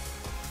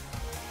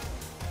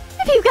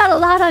 Maybe you've got a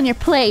lot on your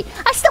plate.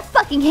 I still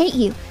fucking hate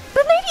you.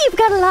 But maybe you've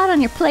got a lot on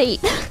your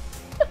plate.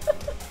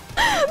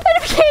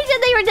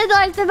 Notification they were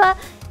 $10.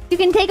 You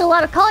can take a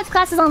lot of college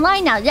classes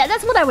online now. Yeah,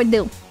 that's what I would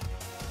do.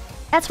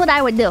 That's what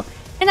I would do.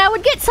 And I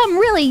would get some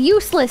really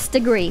useless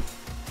degree.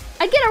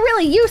 I'd get a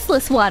really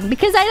useless one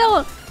because I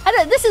don't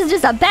this is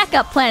just a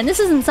backup plan. This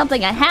isn't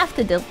something I have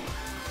to do.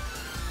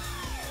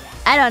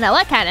 I don't know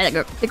what kind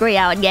of degree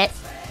I would get.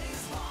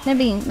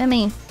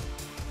 Maybe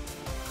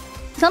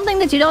something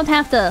that you don't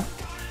have to.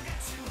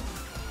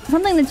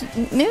 Something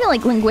that maybe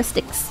like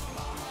linguistics.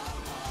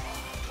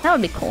 That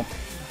would be cool.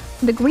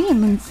 A degree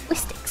in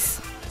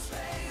linguistics.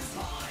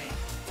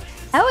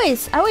 I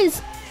always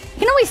you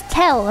can always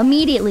tell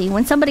immediately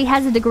when somebody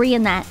has a degree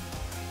in that.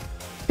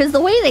 Because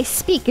the way they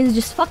speak is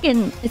just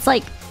fucking, it's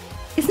like,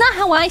 it's not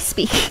how I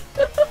speak.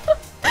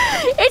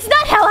 It's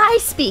not how I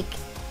speak.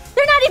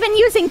 They're not even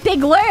using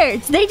big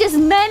words. They just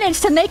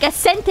managed to make a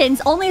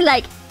sentence only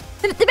like,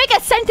 they make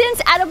a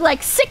sentence out of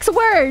like 6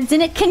 words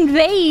and it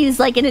conveys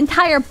like an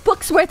entire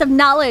book's worth of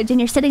knowledge and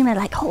you're sitting there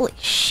like, holy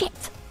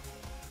shit.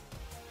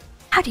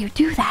 How do you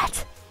do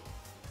that?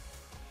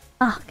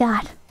 Oh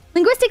god.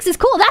 Linguistics is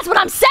cool, that's what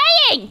I'm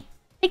saying!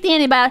 Take the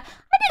antibiotics.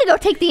 I need to go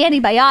take the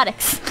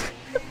antibiotics.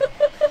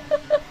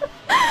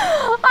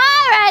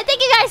 Alright, thank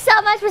you guys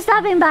so much for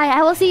stopping by.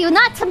 I will see you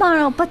not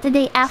tomorrow, but the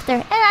day after.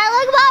 And I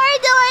look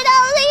forward to it. I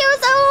will see you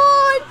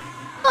soon.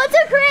 What's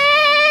a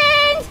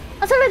cringe?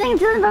 What's everything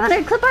doing about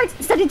other clip arts?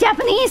 Study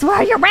Japanese. Where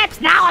are your reps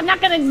now? I'm not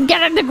gonna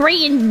get a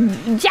degree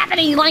in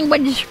Japanese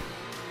language.